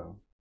girl though.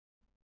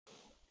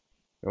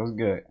 It was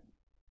good.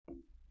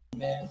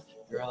 Man,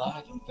 girl,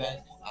 I confess,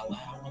 I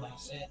lied when I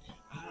said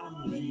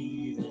I'm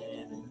leaving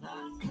and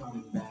not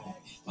coming back.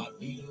 My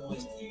beat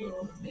was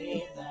still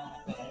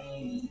midnight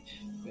pain,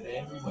 but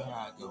everywhere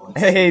I go,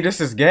 Hey,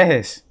 this is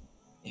gas.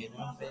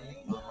 Why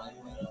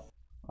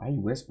are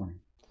you whispering?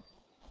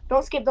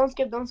 Don't skip, don't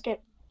skip, don't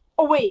skip.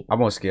 Oh wait. I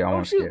won't skip. I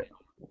won't skip.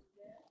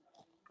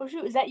 Oh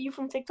shoot, is that you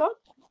from TikTok?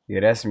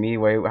 Yeah, that's me.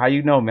 Wait, how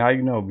you know me? How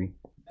you know me?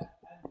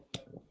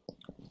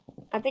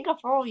 I think I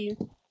follow you.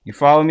 You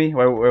follow me?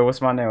 Wait,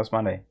 what's my name? What's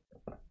my name?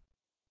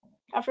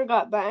 I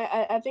forgot, but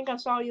I think I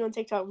saw you on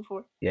TikTok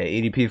before. Yeah,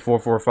 EDP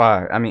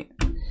 445. I mean,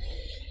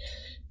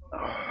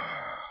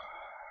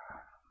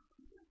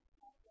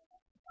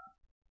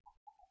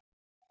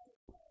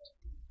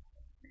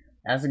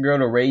 ask a girl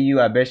to rate you.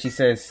 I bet she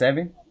says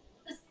 7.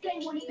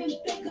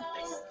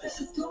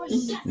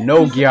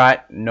 No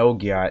Gyatt. No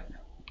Gyatt.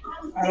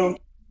 I don't.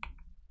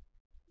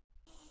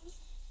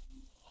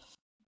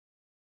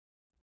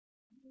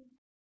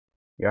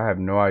 Y'all have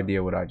no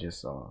idea what I just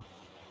saw.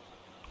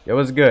 It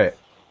was good.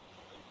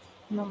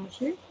 Number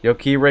 2. Yo,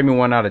 can you rate me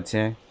 1 out of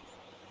 10?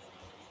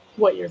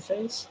 What, your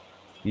face?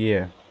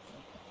 Yeah.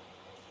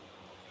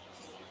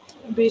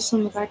 Based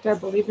on the fact I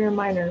believe you're a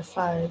minor,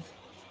 5.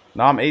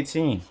 No, I'm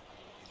 18.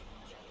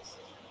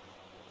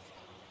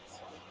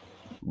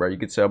 Bro, you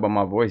could tell by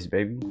my voice,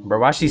 baby. Bro,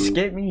 why she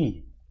skip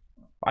me?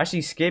 Why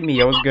she skip me?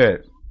 Yo, what's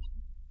good?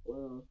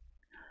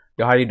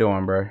 Yo, how you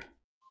doing, bro?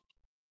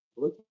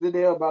 What's the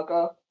deal,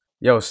 Baka?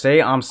 Yo,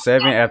 say I'm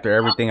 7 after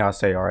everything I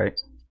say, alright?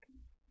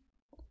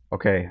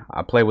 Okay,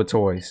 I play with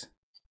toys.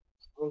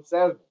 I'm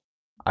 7.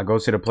 I go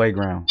to the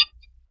playground.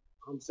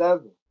 I'm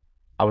 7.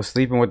 I was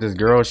sleeping with this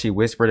girl. She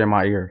whispered in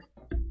my ear.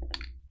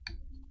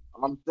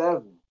 I'm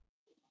 7.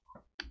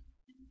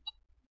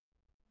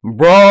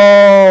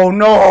 Bro,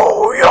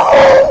 no,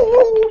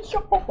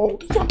 yo.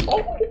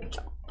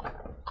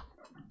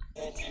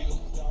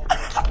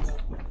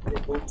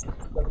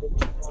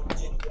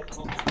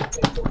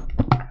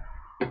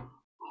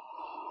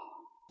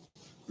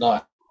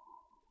 Nah.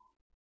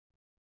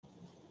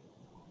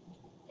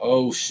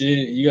 Oh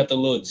shit, you got the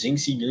little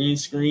jinxie green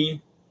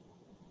screen?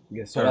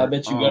 Yes, But sir. I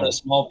bet you got a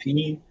small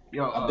peen.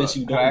 Yo, I bet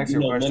you can I don't ask do you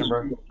a no question,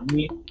 bro?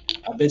 money.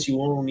 I bet you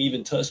won't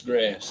even touch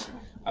grass.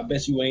 I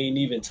bet you ain't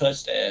even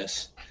touched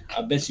ass.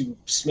 I bet you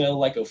smell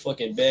like a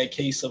fucking bad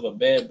case of a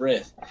bad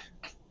breath.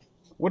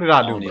 What did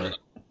I do, bro?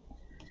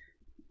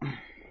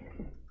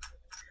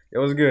 It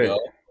was good. Yo.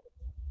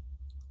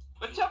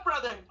 What's up,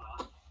 brother?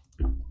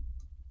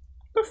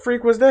 The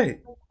freak was that?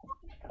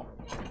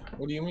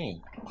 What do you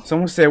mean?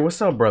 Someone said,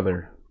 "What's up,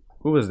 brother?"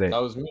 Who was that?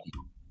 That was me.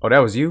 Oh, that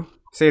was you?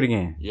 Say it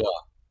again. Yeah.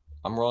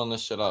 I'm rolling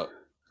this shit up.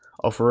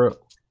 Oh, for real?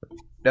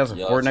 That's a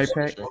Yeah, Fortnite that's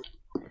pack? for sure.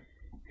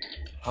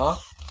 Huh?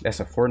 That's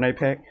a Fortnite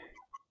pack?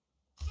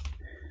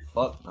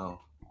 Fuck no.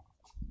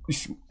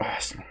 This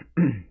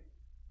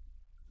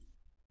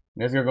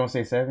girl gonna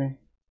say 7?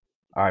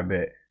 I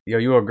bet. Yo,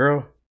 you a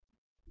girl?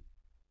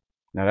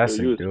 No, that's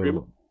Yo, you a a dude.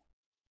 streamer?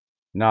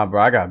 Nah,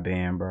 bro, I got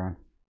banned, bro.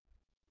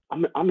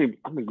 I'm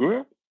a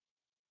girl.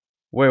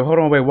 Wait, hold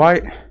on, wait, why?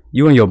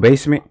 You in your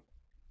basement?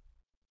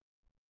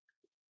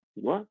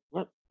 What?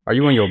 What? Are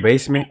you in your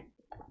basement?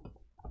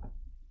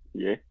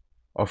 Yeah.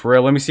 Oh, for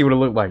real? Let me see what it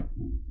look like.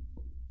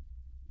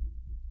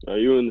 Are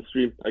you in the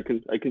stream? I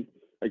can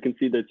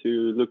see that you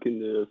look in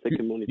the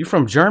second monitor. You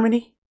from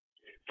Germany?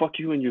 Fuck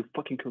you and your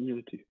fucking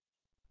community.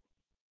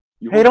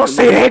 You Hey, want don't to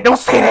say know- that! Don't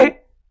say that!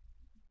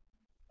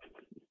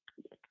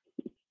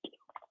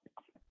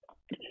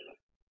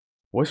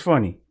 What's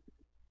funny?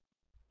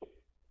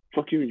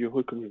 Fuck you and your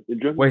whole community. In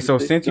Germany, Wait, so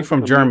say- since you that's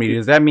from community. Germany,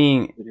 does that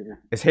mean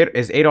Yeah.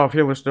 is Adolf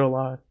Hitler still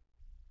alive?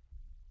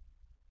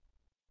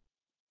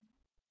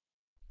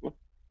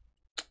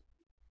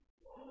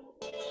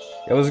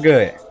 It was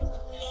good.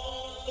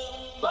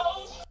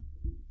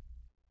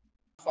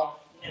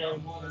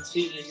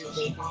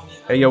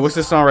 Hey, yo, what's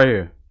this song right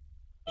here?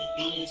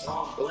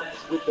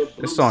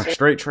 This song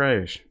straight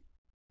trash.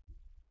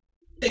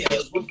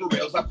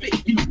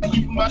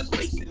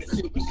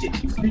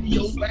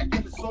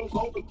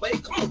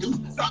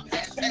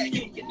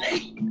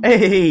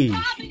 Hey.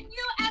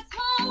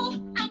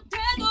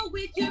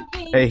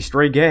 Hey,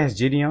 straight gas,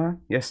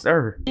 Gideon. Yes,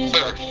 sir. Same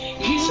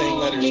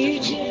letters,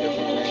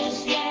 different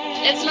ways.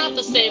 It's not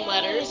the same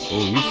letters.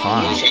 Oh, you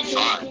fine.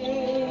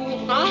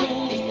 Huh?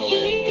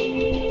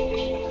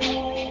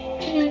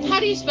 How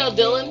do you spell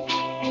Dylan?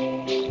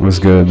 What's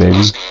good, baby?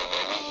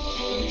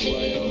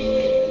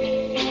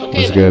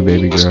 Okay, What's good,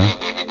 baby girl?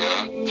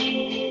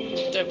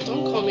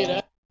 Don't call me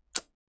that.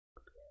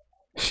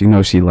 She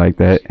knows she like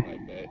that.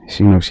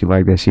 She knows she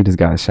like that. She just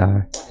got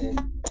shy.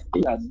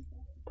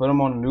 Put him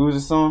on the news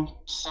or something.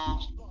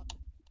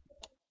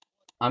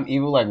 I'm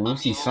evil like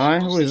Lucy's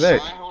son. Who is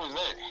that?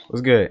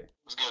 What's good?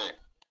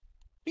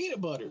 Peanut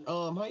butter.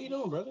 How you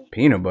doing, brother?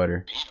 Peanut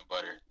butter.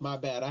 My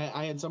bad.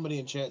 I had somebody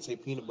in chat say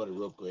peanut butter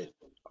real quick.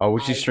 Oh,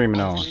 what you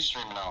streaming on?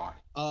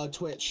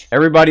 Twitch.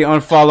 Everybody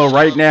unfollow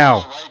right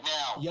now.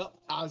 Yep,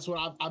 that's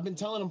what I've been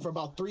telling them for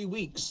about 3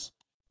 weeks.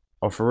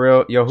 Oh, for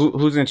real? Yo,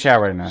 who's in chat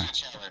right now?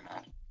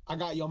 I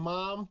got your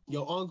mom,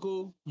 your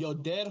uncle, your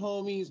dead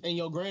homies, and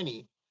your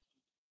granny.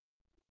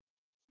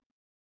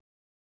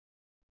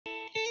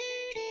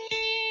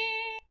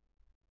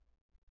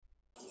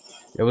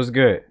 It was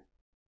good.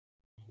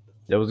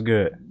 It was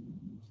good.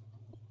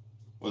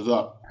 What's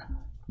up?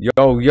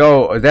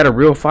 Yo, is that a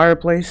real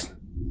fireplace?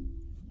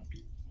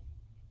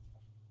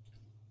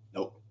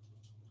 Nope.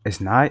 It's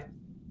not?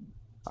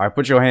 All right,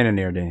 put your hand in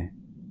there then.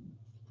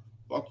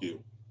 Fuck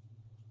you.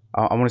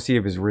 I want to see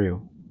if it's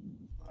real.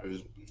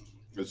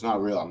 It's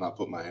not real. I'm not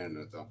putting my hand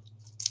in it though.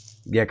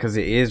 Yeah, because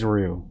it is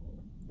real.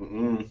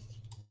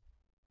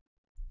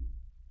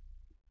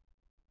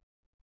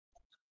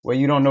 Well,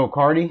 you don't know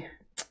Cardi?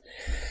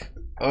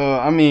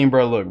 I mean,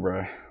 bro, look,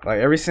 bro. Like,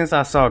 ever since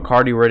I saw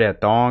Cardi wear that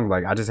thong,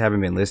 like, I just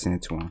haven't been listening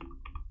to him.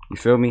 You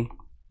feel me?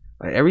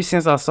 Like, ever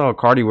since I saw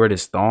Cardi wear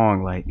this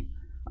thong, like,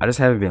 I just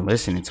haven't been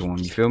listening to him.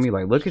 You feel me?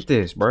 Like, look at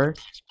this, bro.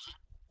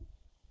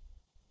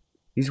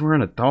 He's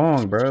wearing a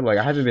thong, bro. Like,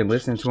 I haven't been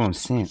listening to him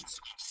since.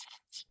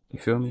 You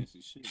feel me?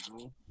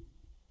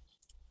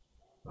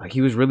 Like, he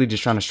was really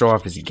just trying to show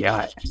off his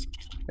Gyatt.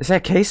 Is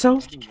that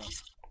Queso?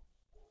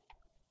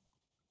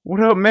 What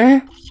up,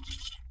 man?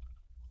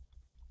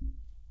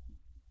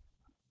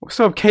 What's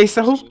up,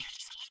 Queso? Out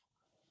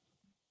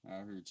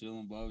here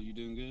chilling, Bo. You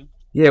doing good?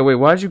 Yeah, wait,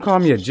 why'd you call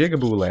me a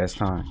jigaboo last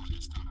time?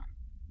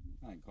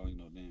 I ain't call you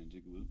no damn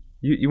jigaboo.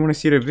 You want to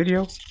see the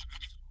video?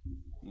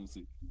 Let's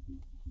see.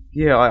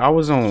 Yeah, like, I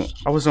was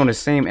on the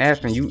same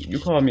app and you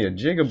called me a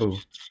jigaboo.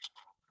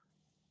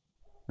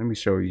 Let me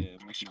show you.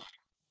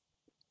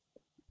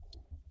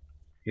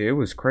 Yeah, it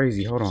was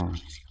crazy. Hold on.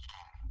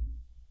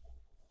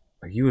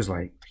 Like, you was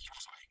like,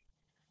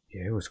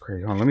 yeah, it was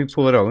crazy. Hold on, let me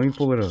pull it up. Let me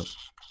pull it up.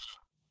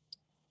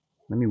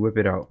 Let me whip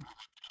it out.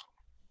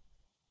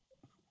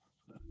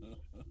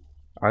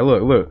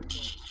 Alright, look.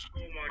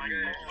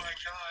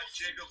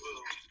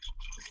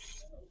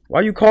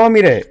 Why you calling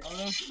me that? Oh,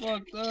 that's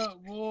fucked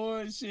up,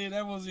 boy. Shit,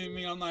 that wasn't even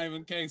me. I'm not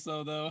even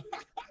Queso, though.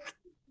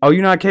 Oh,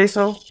 you not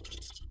Queso?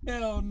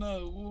 Hell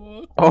no,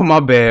 boy. Oh,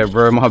 my bad,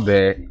 bro. My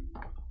bad.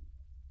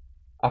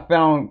 I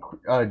found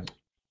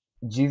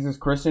Jesus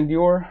Christian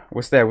Dior.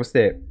 What's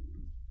that?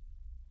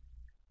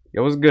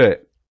 Yo, what's good?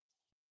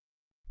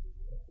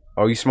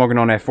 Oh, you smoking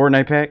on that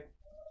Fortnite pack?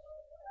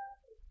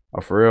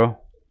 Oh, for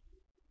real?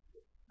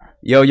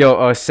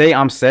 Yo, say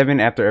I'm 7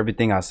 after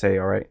everything I say,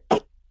 alright?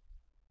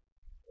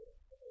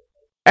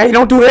 Hey,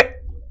 don't do that!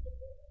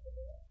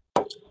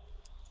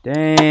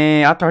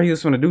 Dang, I thought he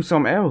was gonna do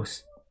something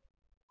else.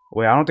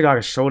 Wait, I don't think I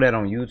can show that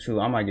on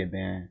YouTube. I might get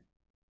banned.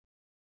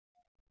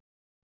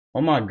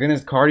 Oh my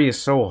goodness, Cardi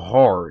is so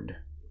hard.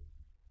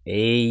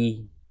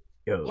 Hey,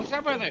 yo. What's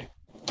up, brother?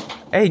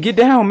 Hey, get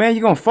down, man.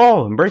 You're gonna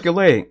fall and break your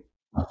leg.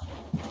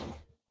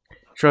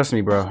 Trust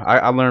me, bro.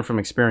 I learned from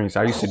experience.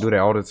 I used to do that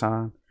all the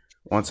time.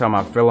 One time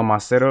I fell on my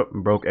setup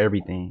and broke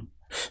everything.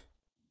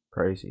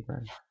 Crazy,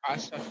 right? I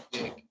suck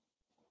dick.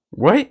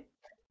 What?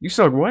 You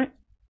suck what?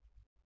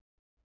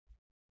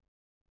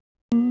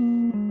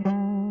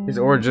 His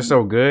aura just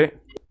so good?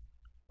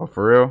 Oh,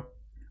 for real?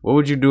 What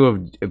would you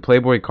do if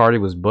Playboy Cardi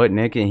was butt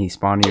naked and he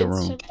spawned in your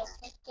room?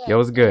 Yo,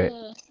 what's good?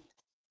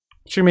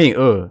 What you mean,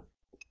 Are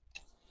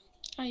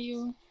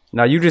you?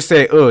 Now you just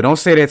said, don't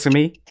say that to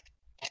me.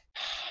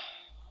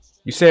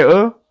 You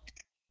said,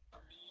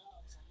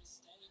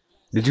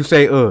 Did you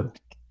say,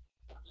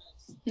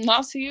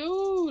 Not to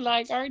you.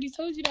 Like, I already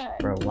told you that.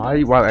 Bro,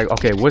 why,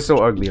 okay, what's so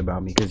ugly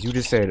about me? Because you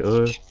just said,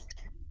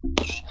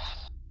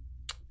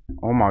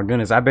 Oh my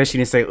goodness, I bet she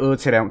didn't say, to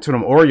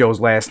them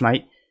Oreos last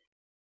night.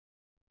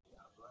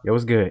 Yo,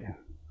 what's good?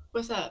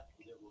 What's up?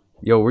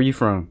 Yo, where you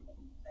from?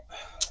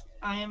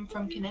 I am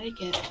from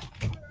Connecticut.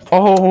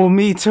 Oh,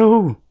 me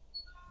too.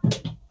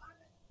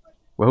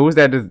 Well, who was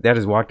that that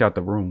just walked out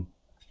the room?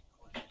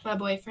 My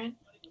boyfriend.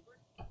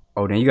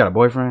 Oh, then you got a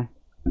boyfriend?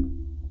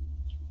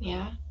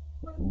 Yeah.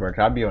 Bro,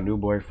 can I be your new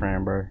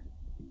boyfriend, bro?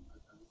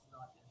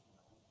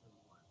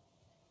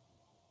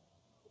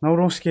 No,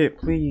 don't skip,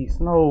 please.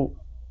 No.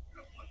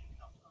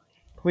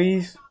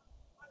 Please.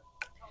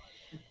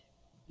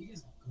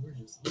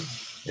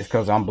 It's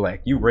cause I'm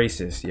black. You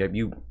racist. Yep,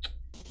 you.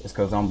 It's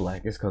cause I'm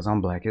black. It's cause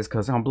I'm black. It's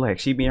cause I'm black.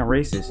 She being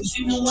racist.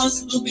 She the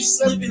ones who be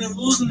slipping and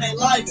losing their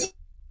life.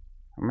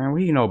 Man, what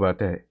do you know about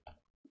that?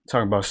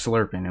 Talking about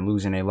slurping and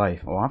losing their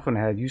life. Oh, I'm finna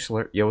have you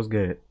slurp. Yo, what's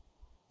good?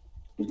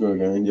 What's good,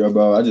 gang? Yo,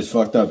 bro, I just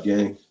fucked up,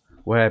 gang.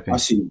 What happened? I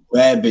see a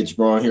bad bitch,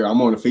 bro, on here.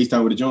 I'm on the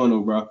FaceTime with the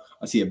Jono, bro.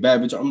 I see a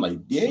bad bitch. I'm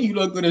like, damn, you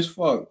look good as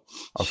fuck.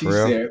 Oh, She for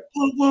real? said,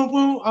 boom, boom,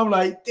 boom. I'm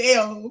like,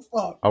 damn,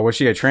 fuck. Oh, was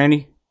she a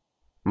tranny?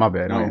 My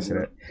bad. No, I answer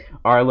bro. that.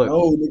 All right, look.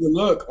 No, nigga,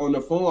 look on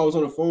the phone. I was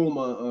on the phone with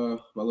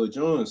my little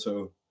John,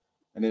 so,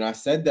 and then I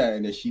said that,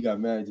 and then she got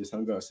mad, just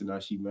hung up. So now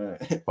she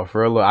mad. Oh,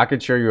 for real? Look, I could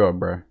cheer you up,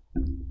 bro.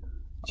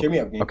 Cheer me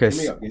up, gang. Okay,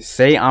 Cheer me up, gang.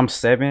 say I'm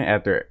 7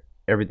 after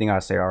everything I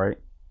say. All right.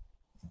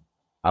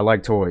 I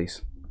like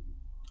toys.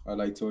 I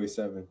like Toy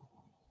 7.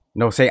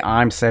 No, say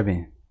I'm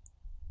 7.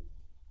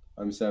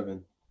 I'm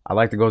 7. I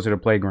like to go to the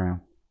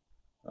playground.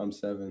 I'm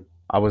 7.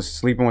 I was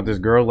sleeping with this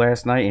girl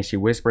last night, and she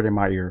whispered in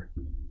my ear.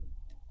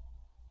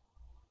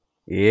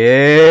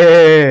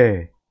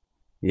 Yeah.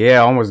 Yeah,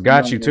 I almost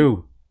got you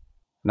too.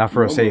 Not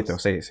for real. Say it though.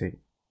 Say it. Say it.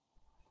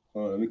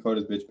 Hold on, let me call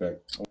this bitch back.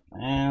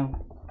 Man.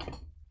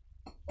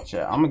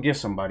 Shit, I'm gonna get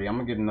somebody. I'm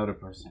gonna get another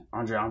person.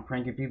 Andre, I'm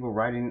pranking people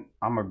writing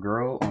I'm a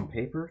girl on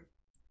paper.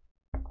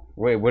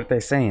 Wait, what they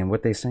saying?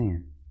 What they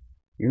saying?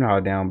 You know how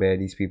down bad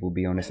these people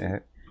be on this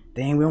app.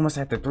 Dang, we almost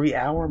at the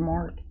 3-hour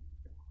mark.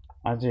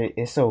 Andre,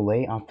 it's so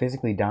late. I'm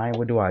physically dying.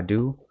 What do I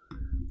do?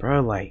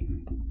 Bro, like,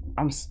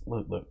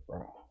 look,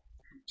 bro.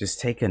 Just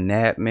take a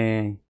nap,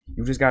 man.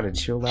 You just gotta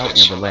chill out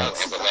and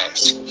relax.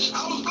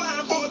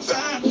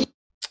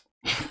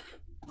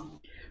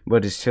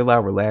 But just chill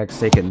out, relax,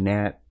 take a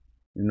nap,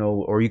 you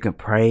know, or you can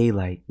pray,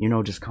 like, you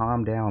know, just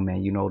calm down,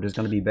 man. You know, there's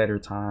gonna be better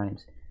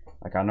times.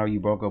 Like, I know you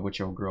broke up with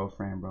your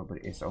girlfriend, bro, but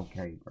it's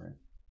okay, bro.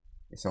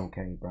 It's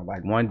okay, bro.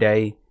 Like, one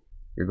day,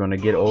 you're gonna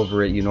get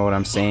over it, you know what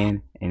I'm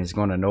saying? And it's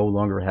gonna no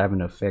longer have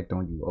an effect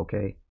on you,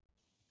 okay?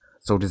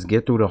 So just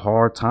get through the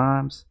hard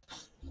times.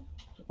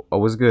 Oh,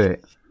 what's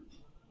good?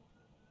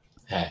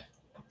 Hey.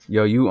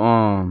 Yo, you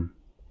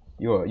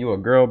a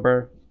girl,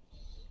 bro?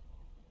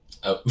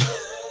 Oh.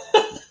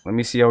 Let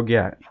me see your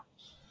Gyatt.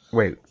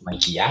 Wait. My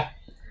Gyatt?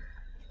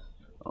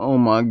 Oh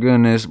my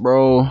goodness,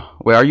 bro.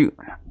 Wait, are you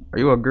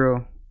a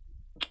girl?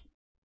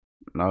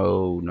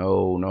 No.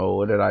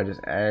 What did I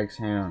just ask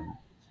him?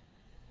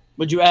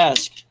 What'd you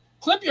ask?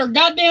 Clip your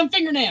goddamn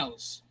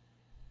fingernails.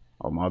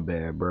 Oh, my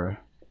bad, bro.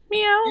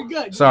 Meow. You're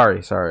good.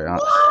 Sorry.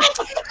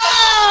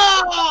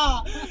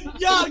 Ah!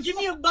 Yo, give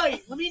me a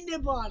bite. Let me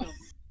nip on him.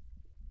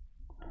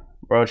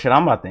 Bro, shit,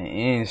 I'm about to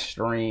end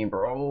stream,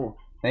 bro.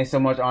 Thanks so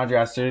much, Andre.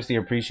 I seriously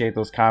appreciate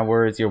those kind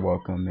words. You're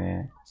welcome,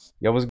 man. Yo, what's